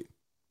 Just do it.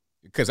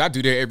 Because I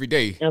do that every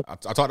day. Yep.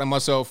 I talk to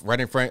myself right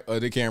in front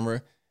of the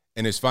camera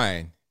and it's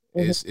fine.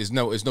 Mm-hmm.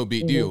 It's no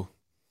big deal.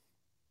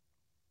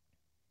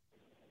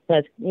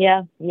 But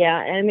yeah.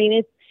 I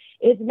mean,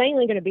 it's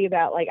mainly going to be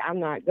about like, I'm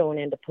not going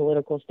into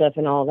political stuff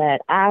and all that.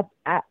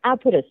 I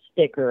put a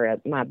sticker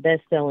up. My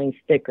best-selling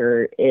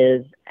sticker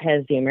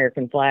has the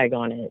American flag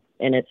on it,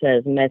 and it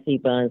says "Messy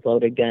Buns,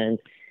 Loaded Guns."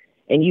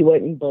 And you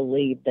wouldn't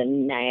believe the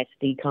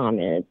nasty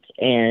comments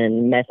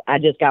and I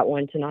just got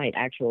one tonight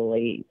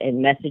actually,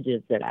 and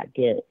messages that I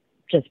get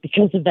just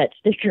because of that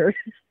sticker.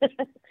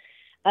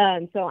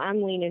 So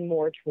I'm leaning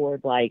more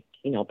toward like,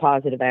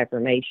 positive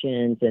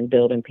affirmations and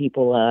building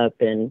people up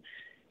and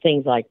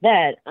things like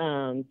that.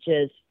 I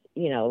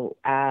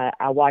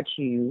watch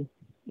you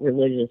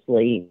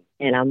religiously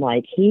and I'm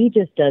like, he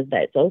just does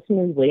that so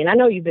smoothly. And I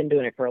know you've been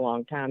doing it for a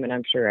long time and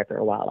I'm sure after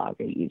a while I'll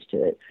get used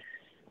to it.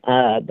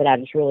 But I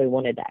just really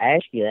wanted to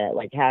ask you that,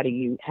 like, how do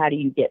you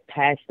get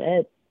past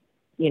that,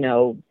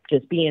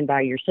 just being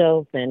by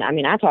yourself? And I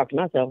mean, I talk to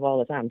myself all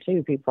the time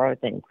too. People probably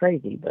think I'm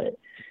crazy, but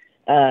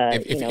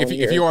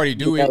if you already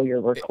do it,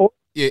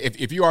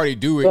 if you already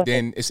do it,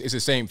 then it's the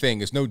same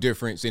thing. It's no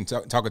difference in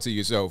talking to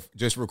yourself.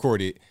 Just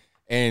record it,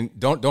 and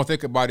don't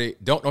think about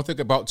it. Don't think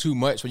about too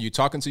much when you're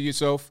talking to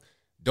yourself.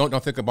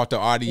 Don't think about the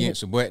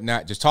audience and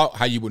whatnot. Just talk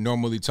how you would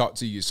normally talk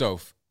to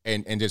yourself,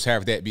 and just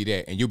have that be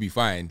that, and you'll be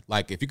fine.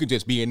 Like if you could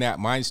just be in that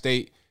mind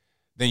state,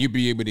 then you'll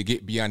be able to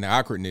get beyond the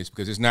awkwardness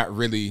because it's not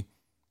really,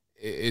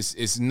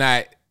 it's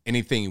not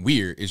anything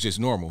weird. It's just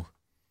normal.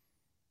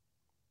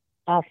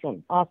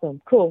 Awesome.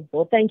 Cool.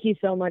 Well, thank you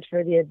so much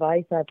for the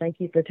advice. Thank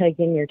you for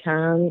taking your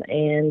time,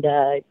 and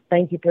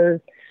thank you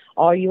for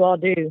all you all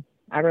do.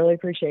 I really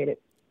appreciate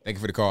it. Thank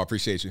you for the call.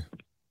 Appreciate you.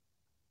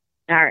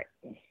 All right.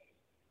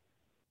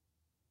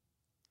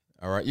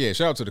 All right. Yeah.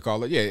 Shout out to the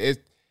caller. Yeah.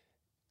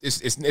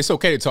 It's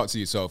okay to talk to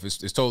yourself.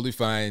 It's totally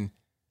fine.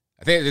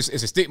 I think it's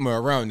a stigma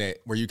around that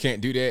where you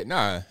can't do that.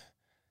 Nah.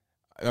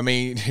 I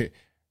mean,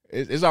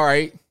 it's all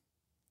right.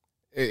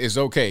 It's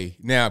okay.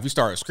 Now, if you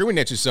start screaming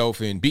at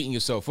yourself and beating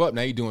yourself up,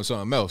 now you're doing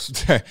something else.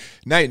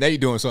 now you're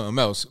doing something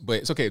else. But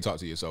it's okay to talk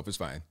to yourself. It's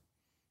fine.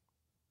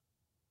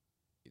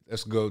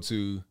 Let's go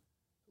to,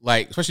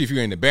 like, especially if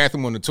you're in the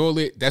bathroom on the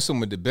toilet, that's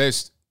some of the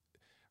best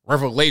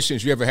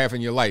revelations you ever have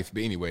in your life.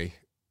 But anyway,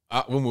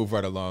 we'll move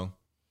right along.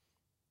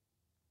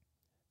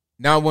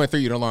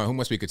 913, you're on the line. Who am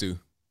I speaking to?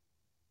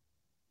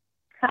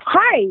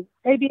 Hi,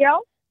 ABL.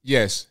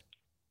 Yes.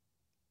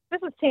 This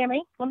is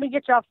Tammy. Let me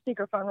get you off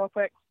speakerphone real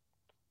quick.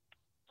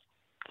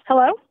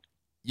 Hello?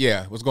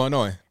 Yeah, what's going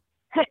on?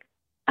 Hey,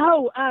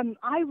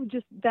 I was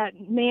just that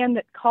man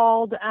that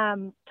called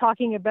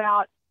talking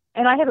about,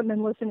 and I haven't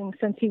been listening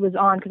since he was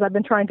on because I've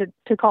been trying to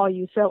call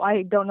you, so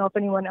I don't know if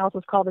anyone else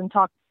has called and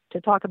talk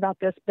about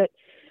this, but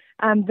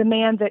the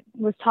man that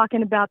was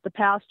talking about the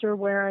pastor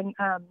wearing,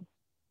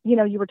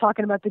 you were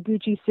talking about the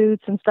Gucci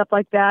suits and stuff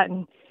like that,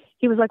 and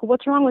he was like,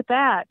 what's wrong with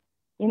that?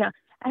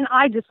 And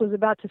I just was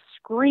about to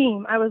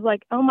scream. I was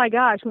like, oh my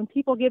gosh, when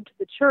people give to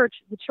the church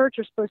are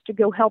supposed to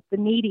go help the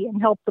needy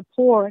and help the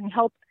poor and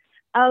help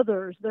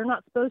others. They're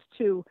not supposed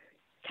to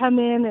come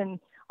in and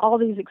all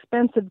these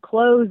expensive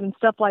clothes and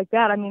stuff like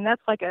that. I mean,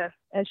 that's like a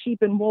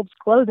sheep in wolf's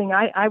clothing,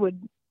 I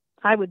would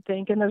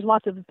think. And there's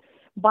lots of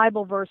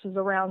Bible verses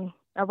around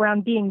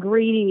being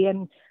greedy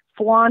and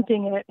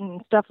flaunting it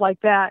and stuff like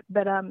that.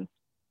 But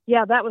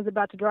yeah, that was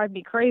about to drive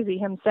me crazy,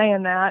 him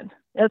saying that.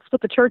 That's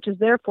what the church is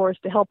there for, is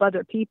to help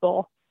other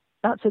people,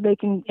 not so they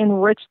can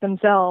enrich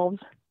themselves.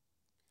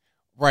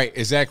 Right,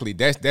 exactly.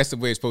 That's the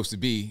way it's supposed to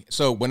be.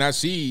 So when I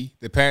see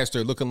the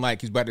pastor looking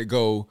like he's about to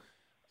go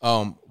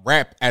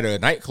rap at a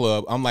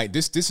nightclub, I'm like,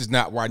 this is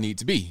not where I need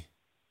to be.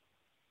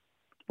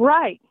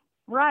 Right.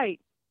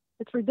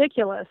 It's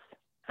ridiculous.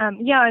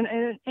 Yeah,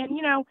 and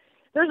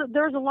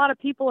there's a lot of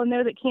people in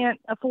there that can't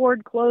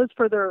afford clothes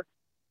for their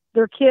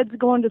kids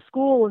going to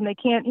school, and they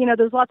can't,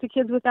 there's lots of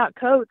kids without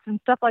coats and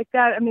stuff like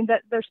that. I mean,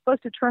 that they're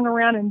supposed to turn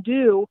around and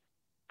do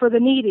for the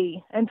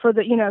needy and for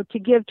the, to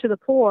give to the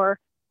poor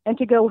and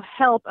to go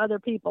help other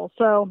people.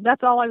 So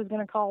that's all I was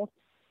going to call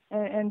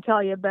and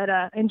tell you. But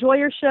enjoy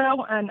your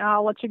show, and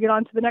I'll let you get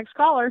on to the next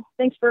caller.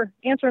 Thanks for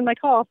answering my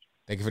call.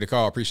 Thank you for the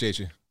call. Appreciate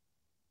you.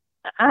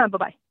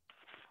 Bye-bye.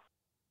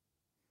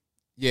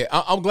 Yeah,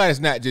 I'm glad it's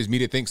not just me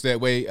that thinks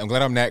that way. I'm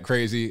glad I'm not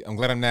crazy. I'm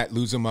glad I'm not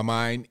losing my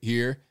mind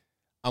here.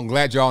 I'm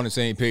glad y'all on the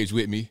same page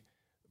with me,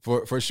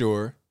 for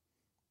sure.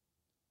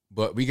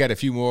 But we got a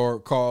few more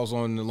calls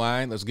on the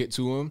line. Let's get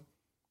to them.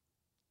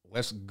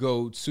 Let's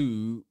go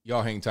to,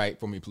 y'all hang tight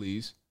for me,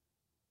 please.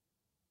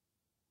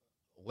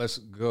 Let's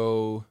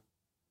go,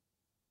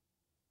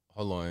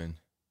 hold on.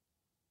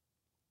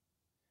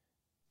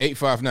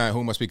 859, who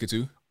am I speaking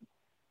to?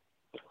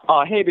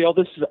 Hey, Bill,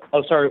 this is,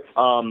 let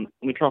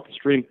me turn off the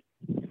stream.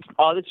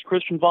 This is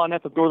Christian Von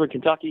F. of Northern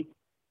Kentucky.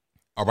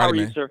 All right, How are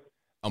man. you, sir?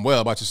 I'm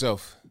well. About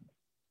yourself?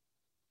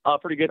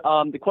 Pretty good.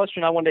 The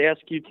question I wanted to ask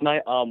you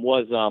tonight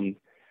was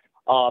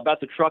about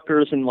the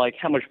truckers and like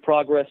how much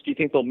progress do you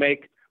think they'll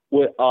make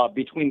with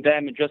between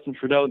them and Justin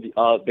Trudeau,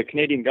 the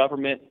Canadian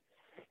government,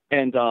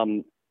 and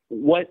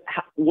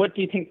what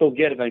do you think they'll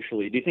get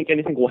eventually? Do you think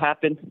anything will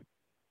happen?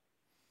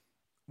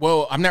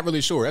 Well, I'm not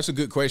really sure. That's a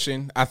good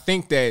question. I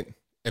think that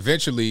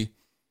eventually,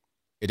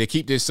 if they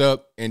keep this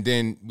up and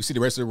then we see the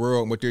rest of the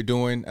world and what they're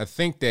doing, I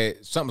think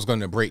that something's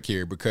going to break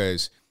here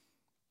because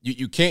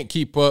you can't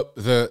keep up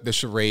the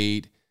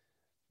charade.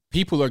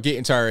 People are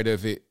getting tired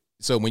of it.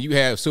 So when you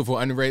have civil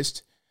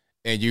unrest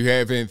and you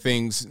having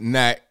things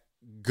not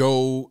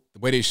go the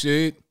way they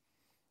should,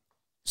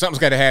 something's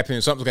got to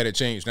happen. Something's got to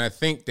change. And I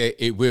think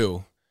that it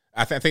will.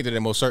 I think that it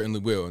most certainly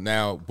will.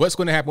 Now, what's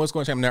going to happen?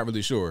 I'm not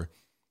really sure.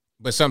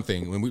 but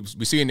something. When we're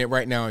seeing it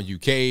right now in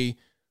UK,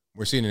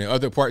 we're seeing it in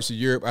other parts of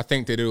Europe. I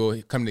think that it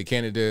will come to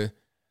Canada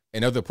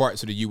and other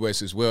parts of the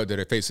U.S. as well that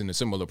are facing a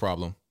similar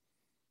problem.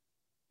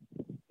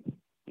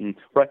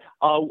 Right.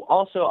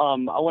 Also,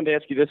 I wanted to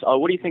ask you this.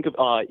 What do you think of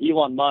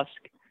Elon Musk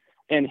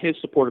and his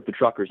support of the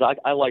truckers?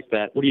 I like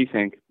that. What do you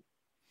think?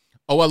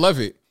 Oh, I love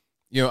it.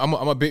 You know, I'm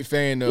a big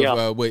fan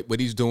of what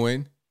he's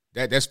doing.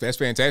 That's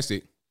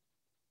fantastic.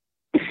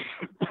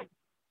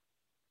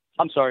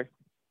 I'm sorry.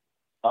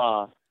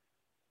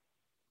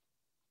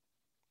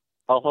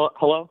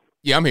 Hello?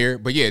 Yeah, I'm here.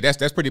 But yeah,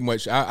 that's pretty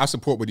much, I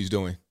support what he's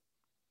doing.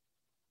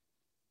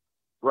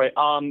 Right.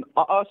 I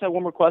also have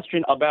one more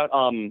question about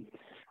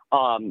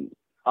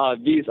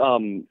these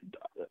the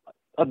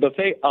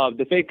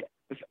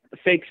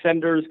fake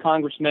senators,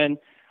 congressmen,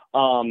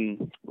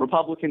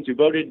 Republicans who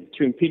voted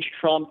to impeach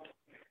Trump,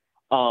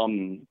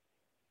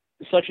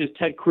 such as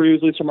Ted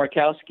Cruz, Lisa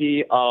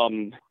Murkowski,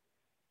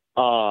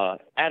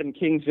 Adam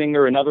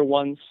Kinzinger, and other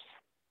ones.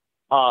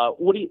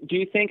 What do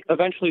you think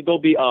eventually they'll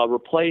be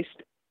replaced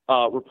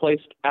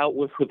out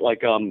with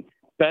like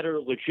better,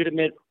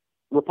 legitimate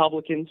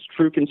Republicans,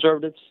 true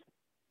conservatives?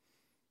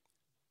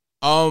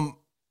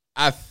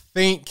 I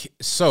think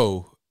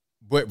so,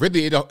 but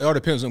really it all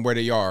depends on where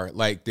they are.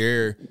 Like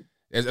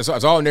it's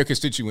all in their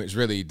constituents.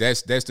 Really,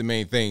 that's the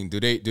main thing. Do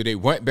they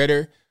want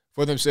better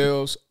for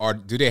themselves, or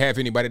do they have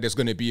anybody that's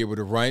going to be able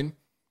to run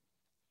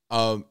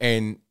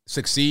and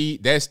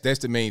succeed? That's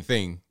the main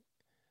thing.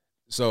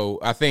 So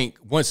I think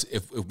once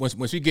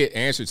we get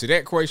answers to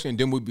that question,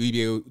 then we'll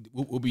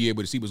be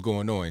able to see what's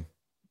going on.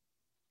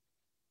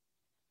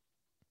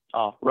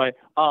 Oh, right.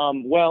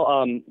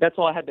 That's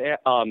all I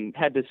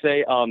had to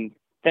say.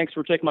 Thanks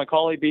for taking my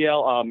call,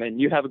 ABL. And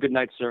you have a good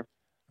night, sir. All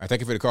right, thank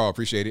you for the call.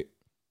 Appreciate it.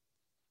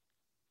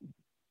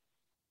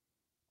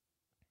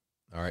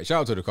 All right,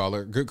 shout out to the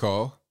caller. Good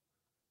call.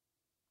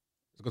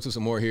 Let's go to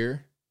some more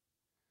here.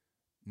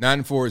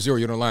 940,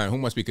 you're on the line. Who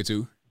am I speaking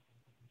to?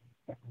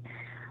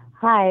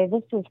 Hi,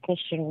 this is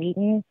Christian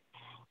Wheaton.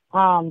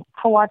 I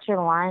watch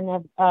your line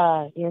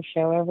of your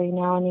show every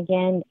now and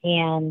again,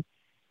 and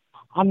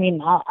I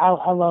mean,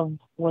 I love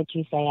what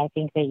you say. I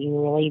think that you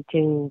relate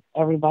to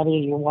everybody.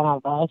 You're one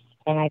of us,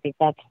 and I think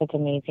that's what's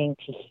amazing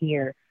to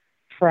hear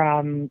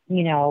from,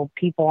 you know,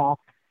 people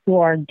who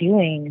are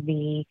doing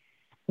the,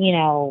 you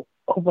know,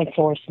 open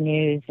source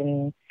news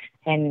and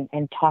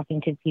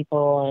talking to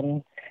people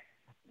and,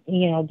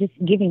 you know, just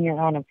giving your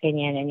own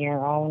opinion and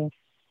your own,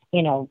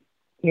 you know,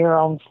 your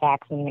own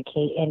facts in the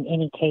case, in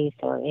any case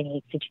or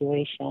any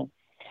situation.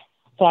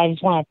 So I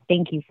just want to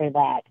thank you for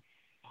that.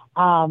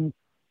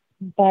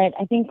 But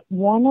I think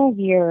one of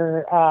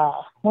your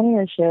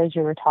shows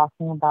you were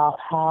talking about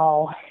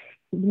how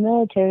the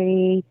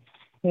military,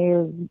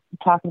 you're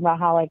talking about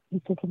how, like, you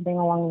said something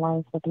along the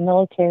lines that the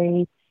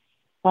military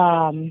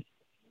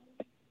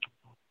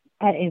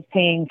is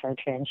paying for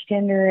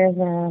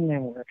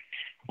transgenderism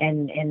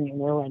and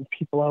we're letting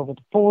people over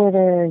the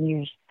border, and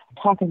you're just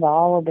talking about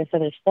all of this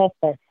other stuff,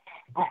 but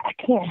I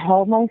can't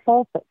help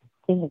myself but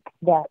think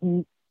that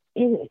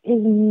is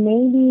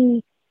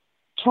maybe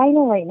China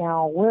right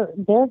now,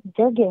 they're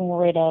getting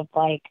rid of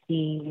like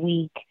the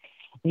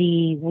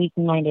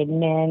weak-minded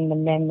men, the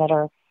men that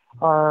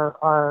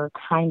are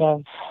kind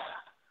of,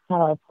 how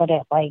do I put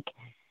it, like,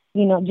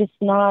 you know, just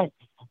not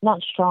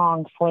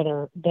strong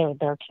for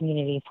their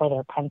community, for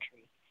their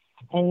country.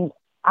 And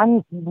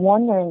I'm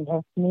wondering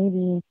if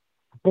maybe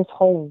this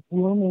whole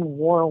looming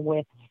war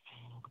with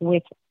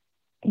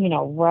you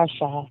know,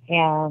 Russia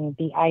and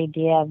the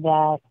idea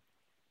that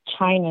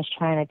China's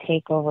trying to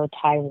take over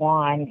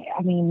Taiwan.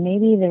 I mean,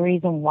 maybe the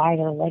reason why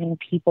they're letting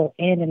people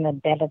in the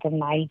dead of the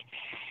night,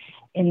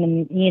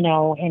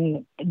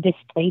 and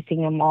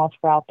displacing them all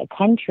throughout the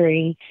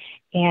country,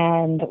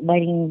 and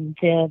letting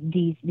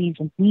these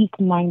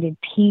weak-minded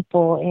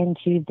people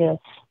into the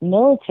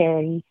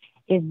military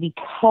is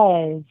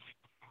because,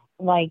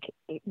 like,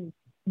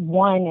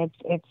 one,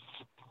 it's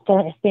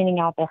thinning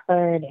out the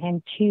herd,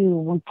 and two,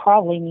 we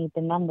probably need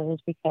the numbers,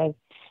 because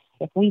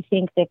if we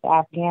think that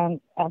the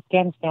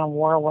Afghanistan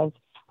war was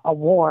a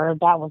war,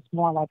 that was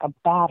more like a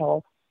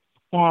battle.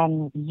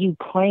 And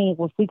Ukraine,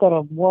 if we go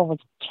to war with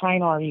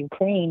China or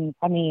Ukraine,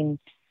 I mean,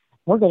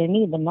 we're going to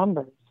need the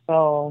numbers.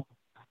 So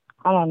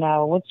I don't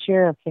know. What's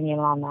your opinion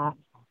on that?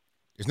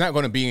 It's not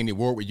going to be any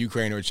war with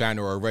Ukraine or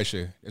China or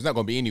Russia. It's not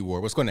going to be any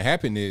war. What's going to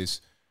happen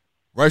is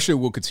Russia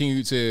will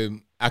continue to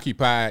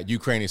occupy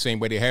Ukraine the same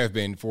way they have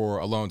been for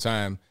a long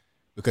time.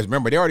 Because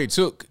remember, they already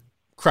took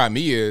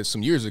Crimea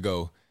some years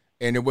ago,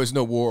 and there was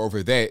no war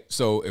over that.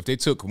 So if they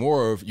took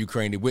more of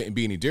Ukraine, it wouldn't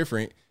be any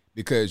different,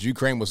 because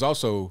Ukraine was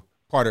also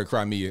part of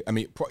Crimea. I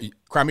mean,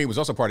 Crimea was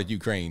also part of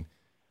Ukraine.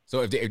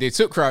 So if they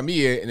took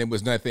Crimea and it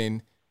was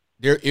nothing,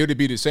 it would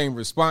be the same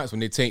response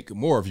when they take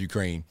more of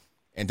Ukraine.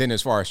 And then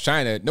as far as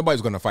China,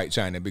 nobody's going to fight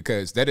China,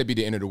 because that'd be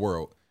the end of the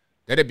world.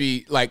 That'd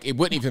be like, it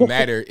wouldn't even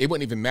matter. It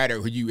wouldn't even matter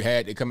who you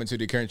had to come into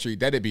the country.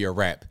 That'd be a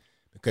wrap,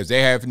 because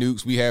they have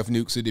nukes, we have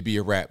nukes, it'd be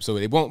a wrap. So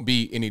it won't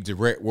be any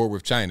direct war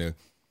with China.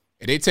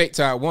 If they take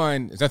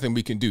Taiwan, there's nothing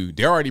we can do.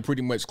 They already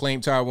pretty much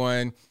claimed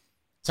Taiwan.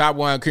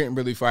 Taiwan couldn't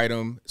really fight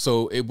them,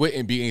 so it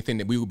wouldn't be anything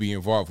that we would be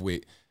involved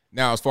with.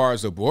 Now, as far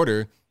as the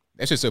border,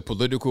 that's just a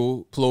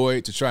political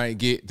ploy to try and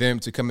get them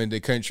to come into the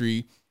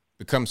country,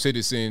 become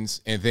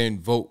citizens, and then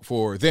vote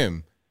for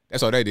them.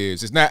 That's all that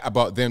is. It's not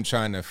about them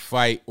trying to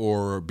fight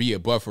or be a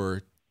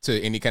buffer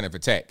to any kind of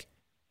attack.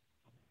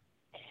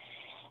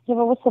 Yeah,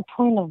 but what's the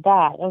point of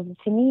that?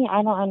 To me,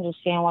 I don't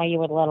understand why you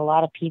would let a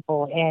lot of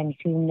people in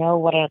who know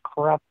what a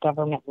corrupt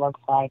government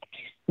looks like,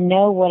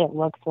 know what it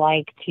looks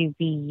like to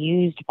be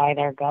used by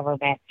their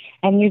government,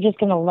 and you're just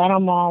going to let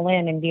them all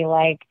in and be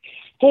like,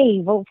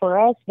 hey, vote for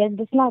us. But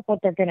that's not what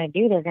they're going to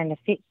do. They're going to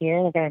sit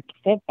here. They're going to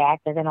sit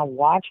back. They're going to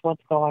watch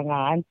what's going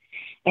on,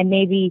 and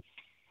maybe.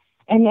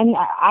 And then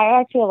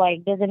I feel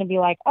like they're going to be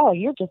like, oh,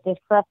 you're just as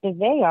corrupt as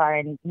they are,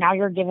 and now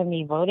you're giving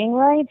me voting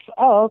rights?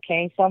 Oh,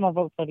 okay, so I'm going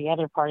to vote for the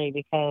other party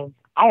because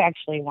I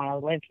actually want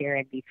to live here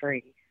and be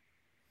free.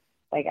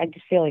 Like, I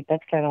just feel like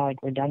that's kind of like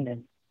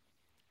redundant.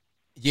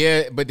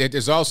 Yeah, but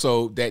there's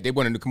also that they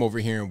wanted to come over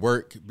here and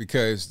work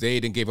because they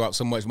didn't give out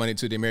so much money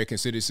to the American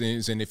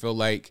citizens, and they feel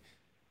like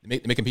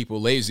making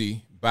people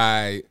lazy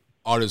by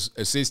all this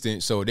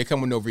assistance. So they're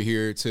coming over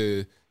here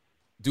to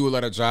do a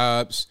lot of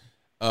jobs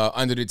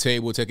under the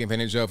table, taking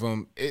advantage of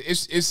them.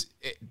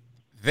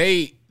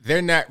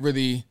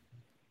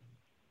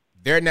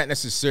 They're not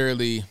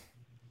necessarily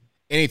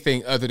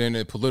anything other than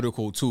a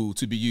political tool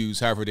to be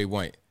used however they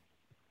want.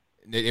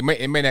 It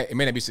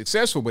may not be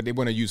successful, but they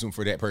want to use them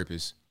for that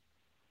purpose.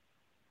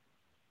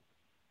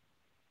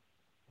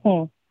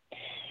 Okay,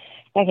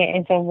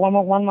 and so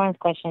one last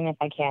question, if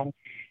I can.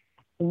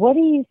 What do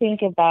you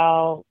think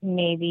about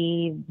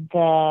maybe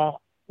the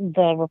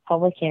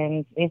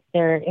Republicans, if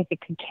it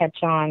could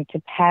catch on,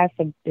 to pass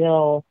a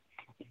bill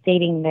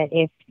stating that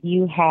if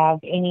you have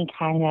any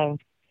kind of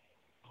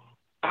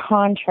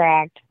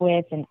contract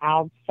with an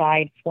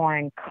outside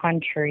foreign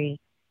country,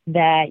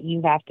 that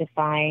you have to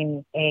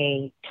sign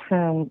a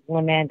term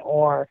limit,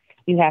 or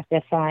you have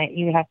to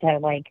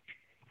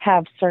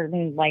have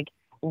certain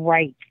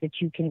rights that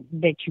you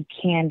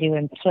can do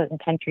in certain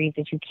countries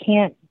that you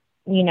can't,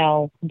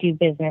 do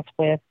business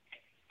with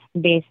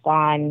based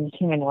on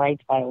human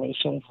rights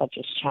violations such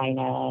as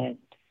China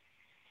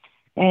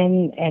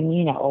and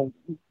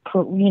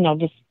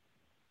just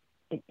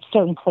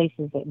certain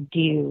places that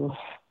do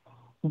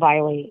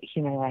violate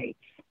human rights.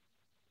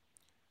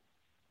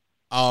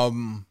 I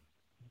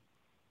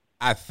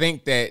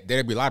think that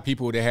there'd be a lot of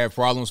people that have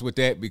problems with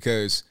that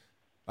because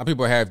a lot of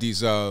people have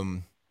these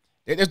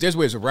there's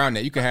ways around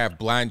that. You can have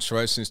blind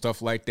trusts and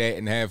stuff like that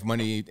and have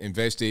money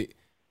invested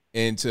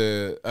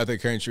into other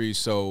countries.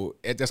 So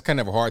that's kind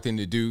of a hard thing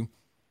to do.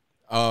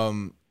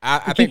 I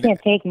think you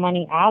can't take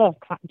money out of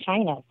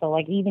China. So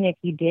even if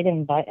you did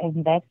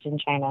invest in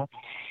China,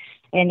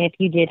 and if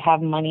you did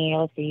have money,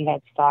 let's say you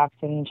had stocks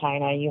in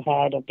China, you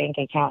had a bank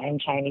account in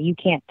China, you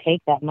can't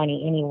take that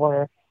money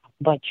anywhere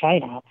but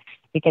China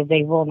because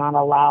they will not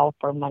allow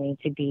for money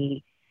to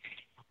be,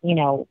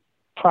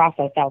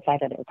 processed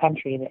outside of their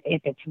country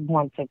if it's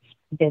once it's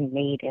been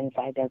made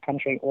inside their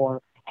country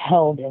or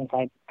held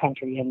inside the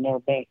country in their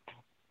bank.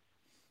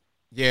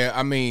 Yeah,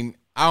 I mean,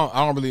 I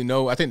don't really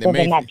know. I think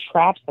then that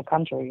traps the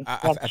country.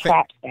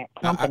 Traps that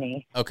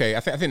company. I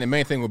think the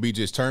main thing will be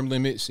just term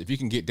limits. If you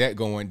can get that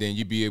going, then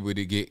you'd be able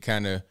to get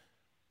kind of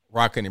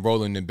rocking and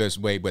rolling the best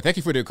way. But thank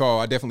you for the call.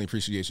 I definitely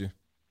appreciate you.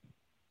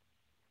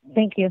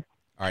 Thank you.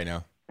 All right,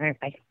 now. All right,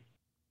 bye.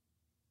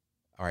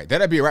 All right,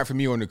 that'll be a wrap for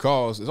me on the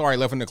calls. It's already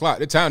 11 o'clock.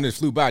 The time just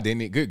flew by,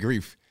 didn't it? Good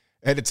grief.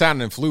 At the time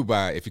that flew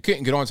by. If you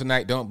couldn't get on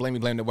tonight, don't blame me.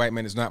 Blame the white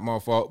man. It's not my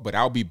fault. But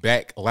I'll be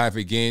back live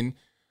again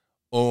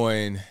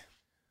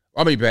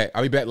I'll be back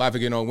live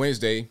again on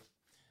Wednesday.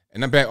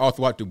 And I'm back all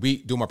throughout the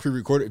week doing my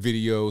pre-recorded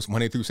videos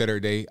Monday through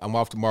Saturday. I'm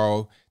off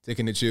tomorrow,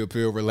 taking the chill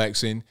pill,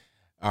 relaxing.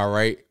 All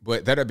right.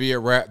 But that'll be a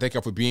wrap. Thank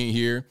y'all for being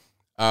here.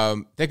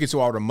 Thank you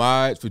to all the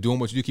mods for doing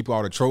what you do, keep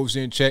all the trolls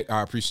in check.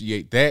 I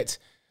appreciate that.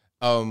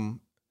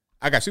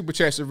 I got super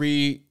chats to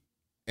read,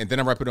 and then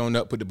I wrap it on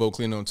up, put the bow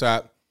clean on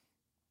top.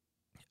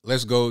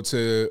 Let's go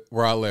to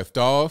where I left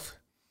off.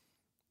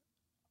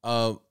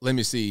 Let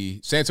me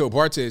see. Santo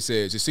Bartes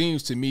says, it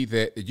seems to me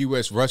that the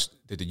U.S.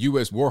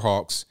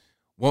 Warhawks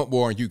want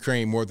war in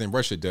Ukraine more than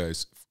Russia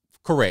does.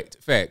 Correct.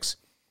 Facts.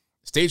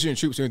 Stationing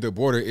troops near the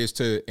border is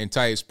to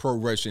entice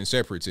pro-Russian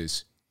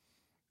separatists.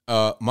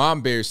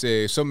 Mom Bear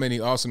says, so many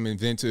awesome,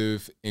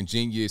 inventive,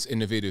 ingenious,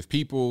 innovative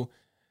people,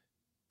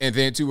 and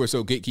then 2 or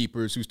so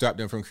gatekeepers who stop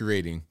them from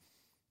creating.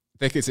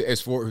 Thank you to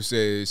S4 who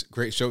says,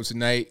 great show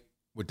tonight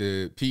with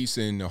the peace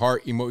and the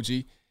heart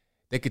emoji.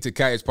 Thank you to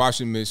Caius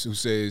Posthumous who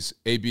says,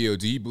 ABL,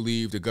 do you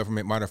believe the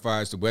government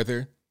modifies the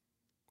weather?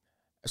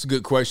 That's a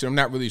good question. I'm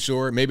not really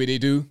sure. Maybe they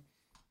do.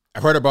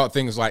 I've heard about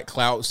things like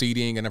cloud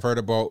seeding, and I've heard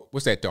about,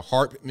 what's that, the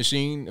HARP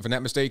machine, if I'm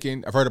not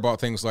mistaken. I've heard about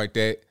things like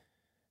that.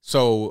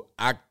 So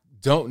I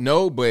don't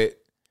know, but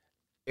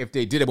if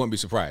they did, I wouldn't be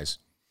surprised.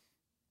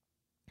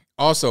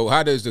 Also,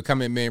 how does the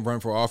common man run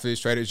for office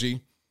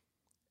strategy?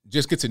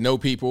 Just get to know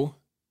people,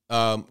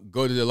 go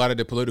to a lot of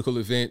the political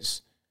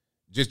events,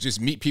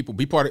 just meet people,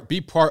 be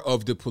part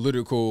of the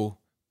political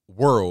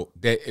world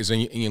that is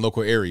in your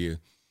local area.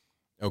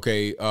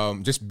 Okay,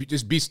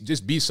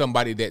 just be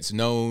somebody that's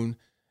known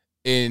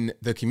in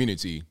the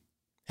community.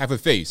 Have a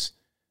face.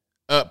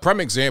 Prime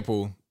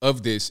example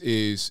of this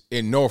is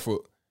in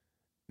Norfolk.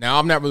 Now,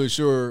 I'm not really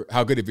sure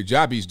how good of a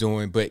job he's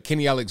doing, but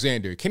Kenny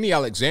Alexander. Kenny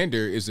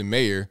Alexander is the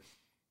mayor.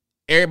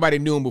 Everybody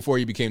knew him before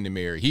he became the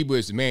mayor. He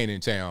was the man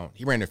in town.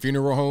 He ran a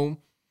funeral home,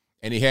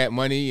 and he had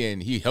money,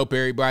 and he helped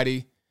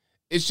everybody.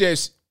 It's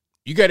just,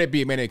 you got to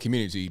be a man in the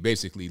community,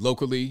 basically,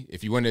 locally.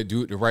 If you want to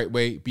do it the right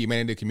way, be a man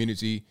in the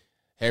community.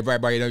 Have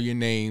everybody know your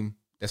name.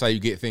 That's how you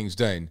get things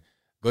done.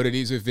 Go to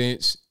these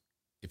events.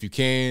 If you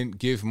can,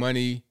 give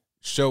money,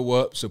 show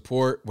up,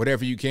 support,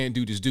 whatever you can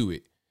do, just do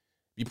it.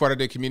 Be part of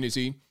the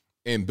community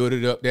and build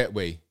it up that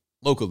way,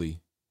 locally.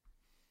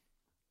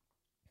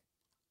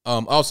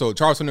 Also,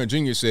 Charles Hunter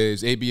Jr.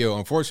 says, ABL,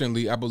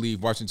 unfortunately, I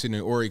believe Washington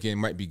and Oregon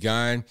might be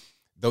gone.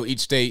 Though each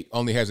state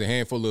only has a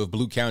handful of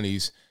blue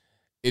counties,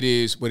 it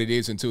is what it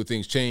is until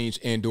things change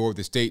and or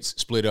the states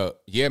split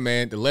up. Yeah,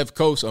 man, the left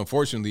coast,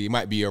 unfortunately, it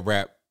might be a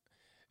wrap.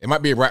 It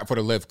might be a wrap for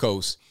the left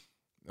coast.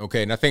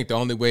 Okay, and I think the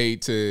only way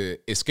to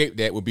escape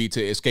that would be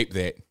to escape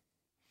that.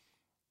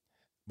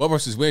 Bo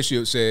versus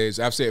Windshield says,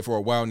 I've said for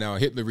a while now,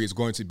 Hitler is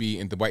going to be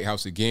in the White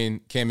House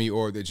again. Cammy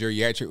or the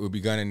geriatric will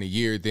be gone in a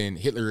year, then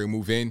Hitler will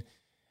move in.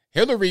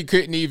 Hillary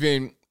couldn't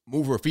even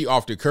move her feet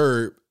off the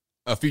curb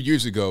a few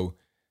years ago.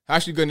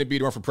 How's she going to be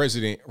the one for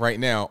president right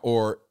now?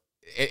 Or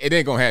it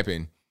ain't going to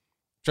happen.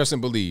 Trust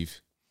and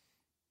believe.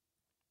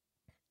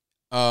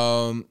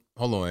 Hold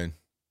on.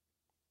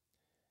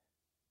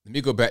 Let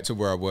me go back to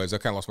where I was. I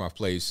kind of lost my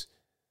place.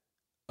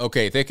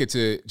 Okay, thank you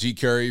to G.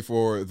 Curry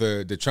for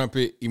the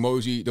trumpet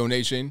emoji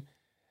donation.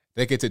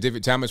 Thank you to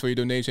David Thomas for your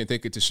donation.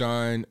 Thank you to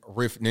Sean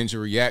Riff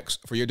Ninja Reacts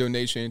for your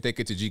donation. Thank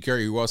you to G.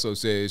 Curry, who also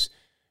says,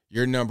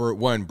 you're number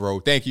one, bro.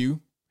 Thank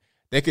you.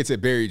 Thank you to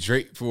Barry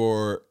Drake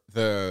for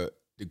the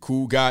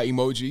cool guy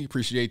emoji.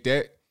 Appreciate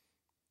that.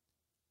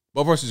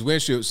 Bo versus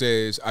Windshield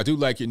says, I do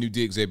like your new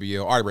digs,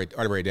 ABL. I already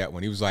read that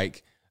one. He was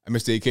like, I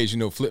missed the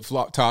occasional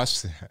flip-flop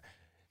toss.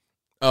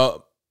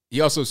 He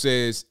also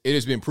says, it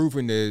has been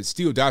proven the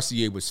Steele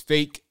dossier was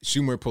fake.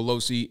 Schumer,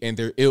 Pelosi, and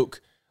their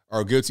ilk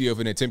are guilty of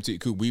an attempted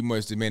coup. We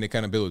must demand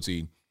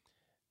accountability.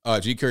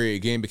 G. Curry,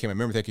 again, became a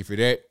member. Thank you for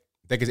that.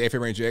 Thank you to FA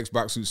Ranger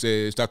Xbox, who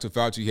says, Dr.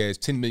 Fauci has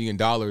 $10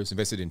 million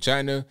invested in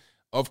China.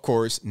 Of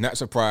course, not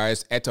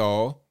surprised at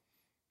all.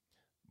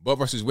 Bo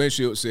versus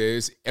Windshield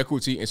says,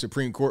 equity in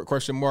Supreme Court,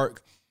 question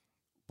mark.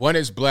 One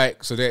is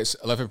black, so that's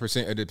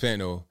 11% of the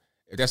panel.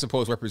 If that's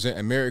supposed to represent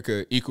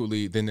America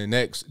equally, then the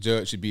next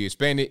judge should be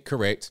Hispanic.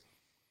 Correct.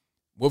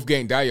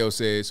 Wolfgang Dio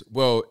says,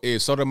 well,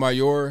 is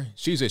Sotomayor,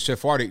 she's a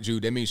Sephardic Jew.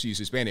 That means she's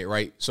Hispanic,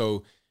 right?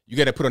 So you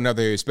got to put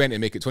another Hispanic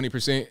and make it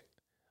 20%?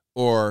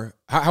 Or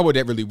how would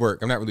that really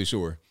work? I'm not really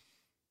sure.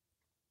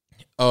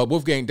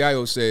 Wolfgang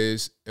Dio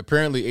says,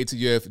 apparently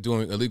ATF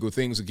doing illegal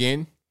things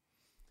again.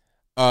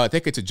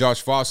 Thank you to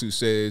Josh Foss, who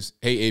says,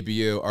 hey,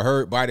 ABL, I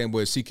heard Biden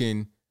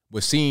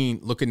was seen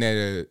looking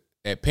at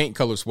paint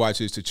color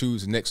swatches to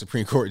choose the next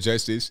Supreme Court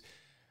justice.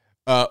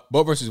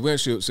 Bo versus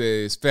Windshield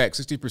says, fact,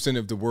 60%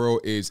 of the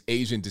world is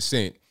Asian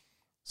descent.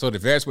 So the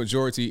vast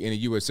majority in the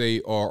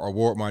USA are a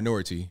ward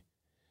minority.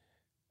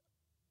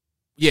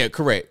 Yeah,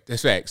 correct.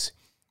 That's facts.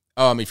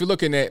 If you're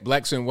looking at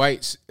blacks and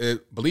whites,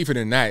 believe it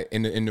or not,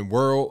 in the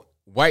world,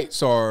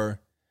 whites are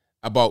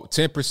about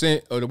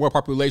 10% of the world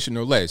population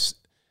or less.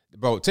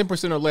 About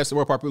 10% or less of the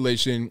world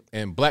population,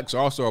 and blacks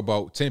are also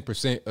about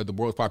 10% of the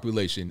world's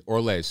population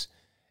or less.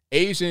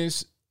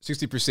 Asians,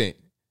 60%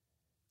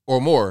 or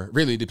more,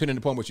 really, depending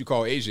upon what you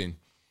call Asian.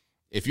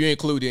 If you're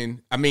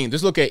including,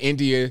 let's look at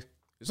India.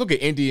 Let's look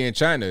at India and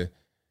China.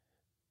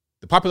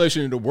 The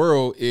population of the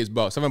world is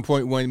about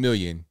 7.1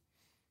 million.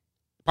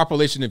 The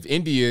population of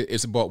India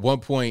is about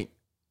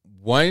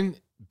 1.1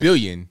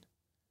 billion.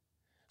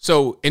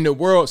 So in the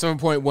world,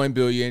 7.1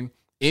 billion.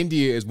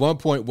 India is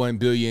 1.1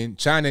 billion.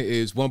 China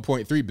is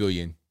 1.3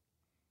 billion.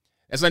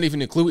 That's not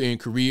even including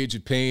Korea,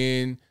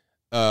 Japan,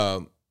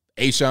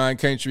 Asian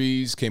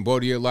countries,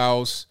 Cambodia,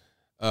 Laos,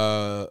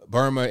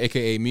 Burma,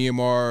 aka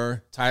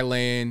Myanmar,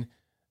 Thailand,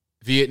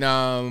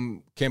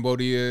 Vietnam,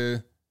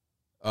 Cambodia,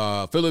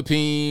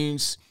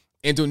 Philippines,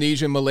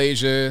 Indonesia,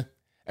 Malaysia.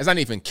 That's not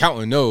even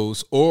counting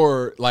those,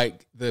 or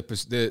like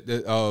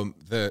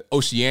the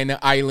Oceania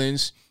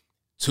Islands,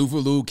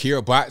 Tuvalu,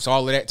 Kiribati,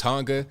 all of that,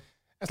 Tonga.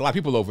 That's a lot of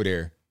people over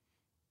there.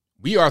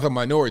 We are the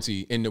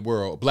minority in the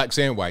world, blacks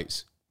and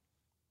whites.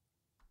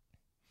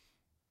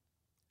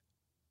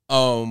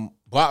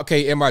 Block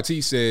K MIT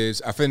says,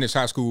 I finished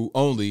high school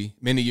only.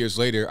 Many years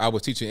later, I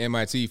was teaching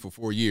MIT for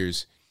 4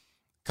 years.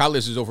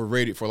 College is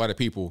overrated for a lot of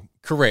people.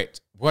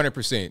 Correct.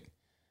 100%.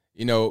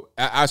 You know,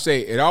 I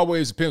say it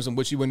always depends on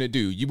what you want to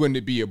do. You want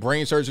to be a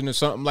brain surgeon or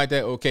something like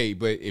that, okay.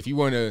 But if you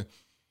want to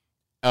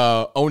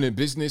own a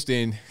business,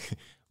 then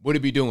what are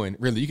you doing?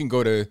 Really, you can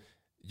go to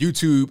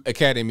YouTube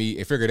Academy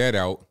and figure that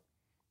out.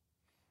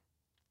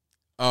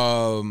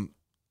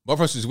 Bo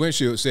versus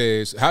Windshield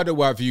says, how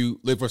do I view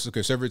liberals versus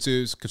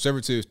conservatives?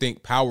 Conservatives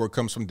think power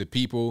comes from the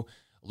people.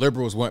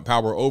 Liberals want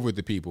power over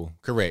the people.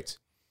 Correct.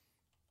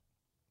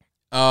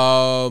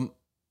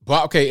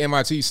 But okay,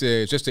 MIT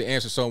says, just to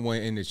answer someone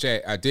in the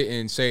chat, I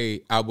didn't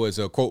say I was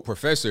a quote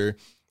professor.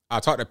 I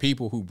taught to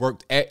people who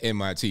worked at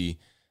MIT,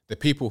 the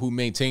people who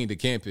maintained the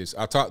campus.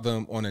 I taught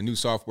them on a new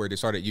software they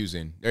started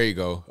using. There you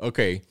go.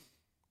 Okay.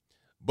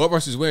 Butt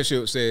versus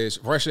Windshield says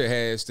Russia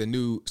has the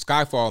new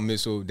Skyfall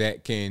missile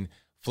that can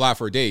fly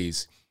for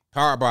days.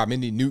 Powered by a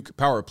mini nuke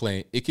power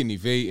plant, it can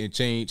evade and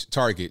change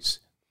targets.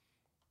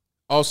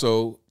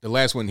 Also, the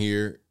last one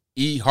here,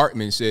 E.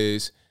 Hartman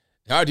says,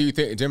 how do you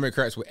think the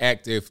Democrats would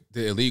act if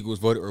the illegals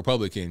voted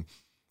Republican?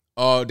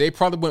 They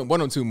probably wouldn't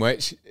want them too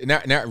much.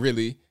 Not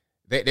really.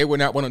 They would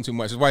not want them too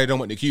much. That's why they don't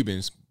want the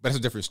Cubans. But that's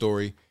a different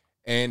story.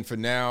 And for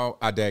now,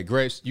 I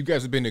digress. You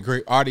guys have been a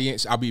great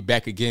audience. I'll be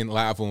back again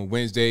live on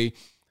Wednesday.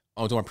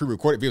 I'm doing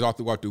pre-recorded videos all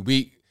throughout the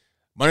week.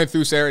 Monday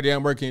through Saturday,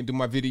 I'm working, do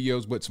my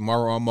videos. But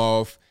tomorrow, I'm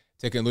off,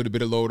 taking a little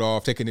bit of load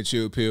off, taking the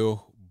chill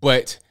pill.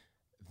 But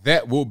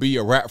that will be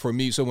a wrap for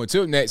me. So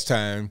until next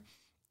time,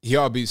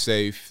 y'all be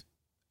safe.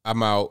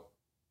 I'm out.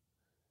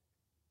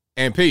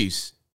 And peace.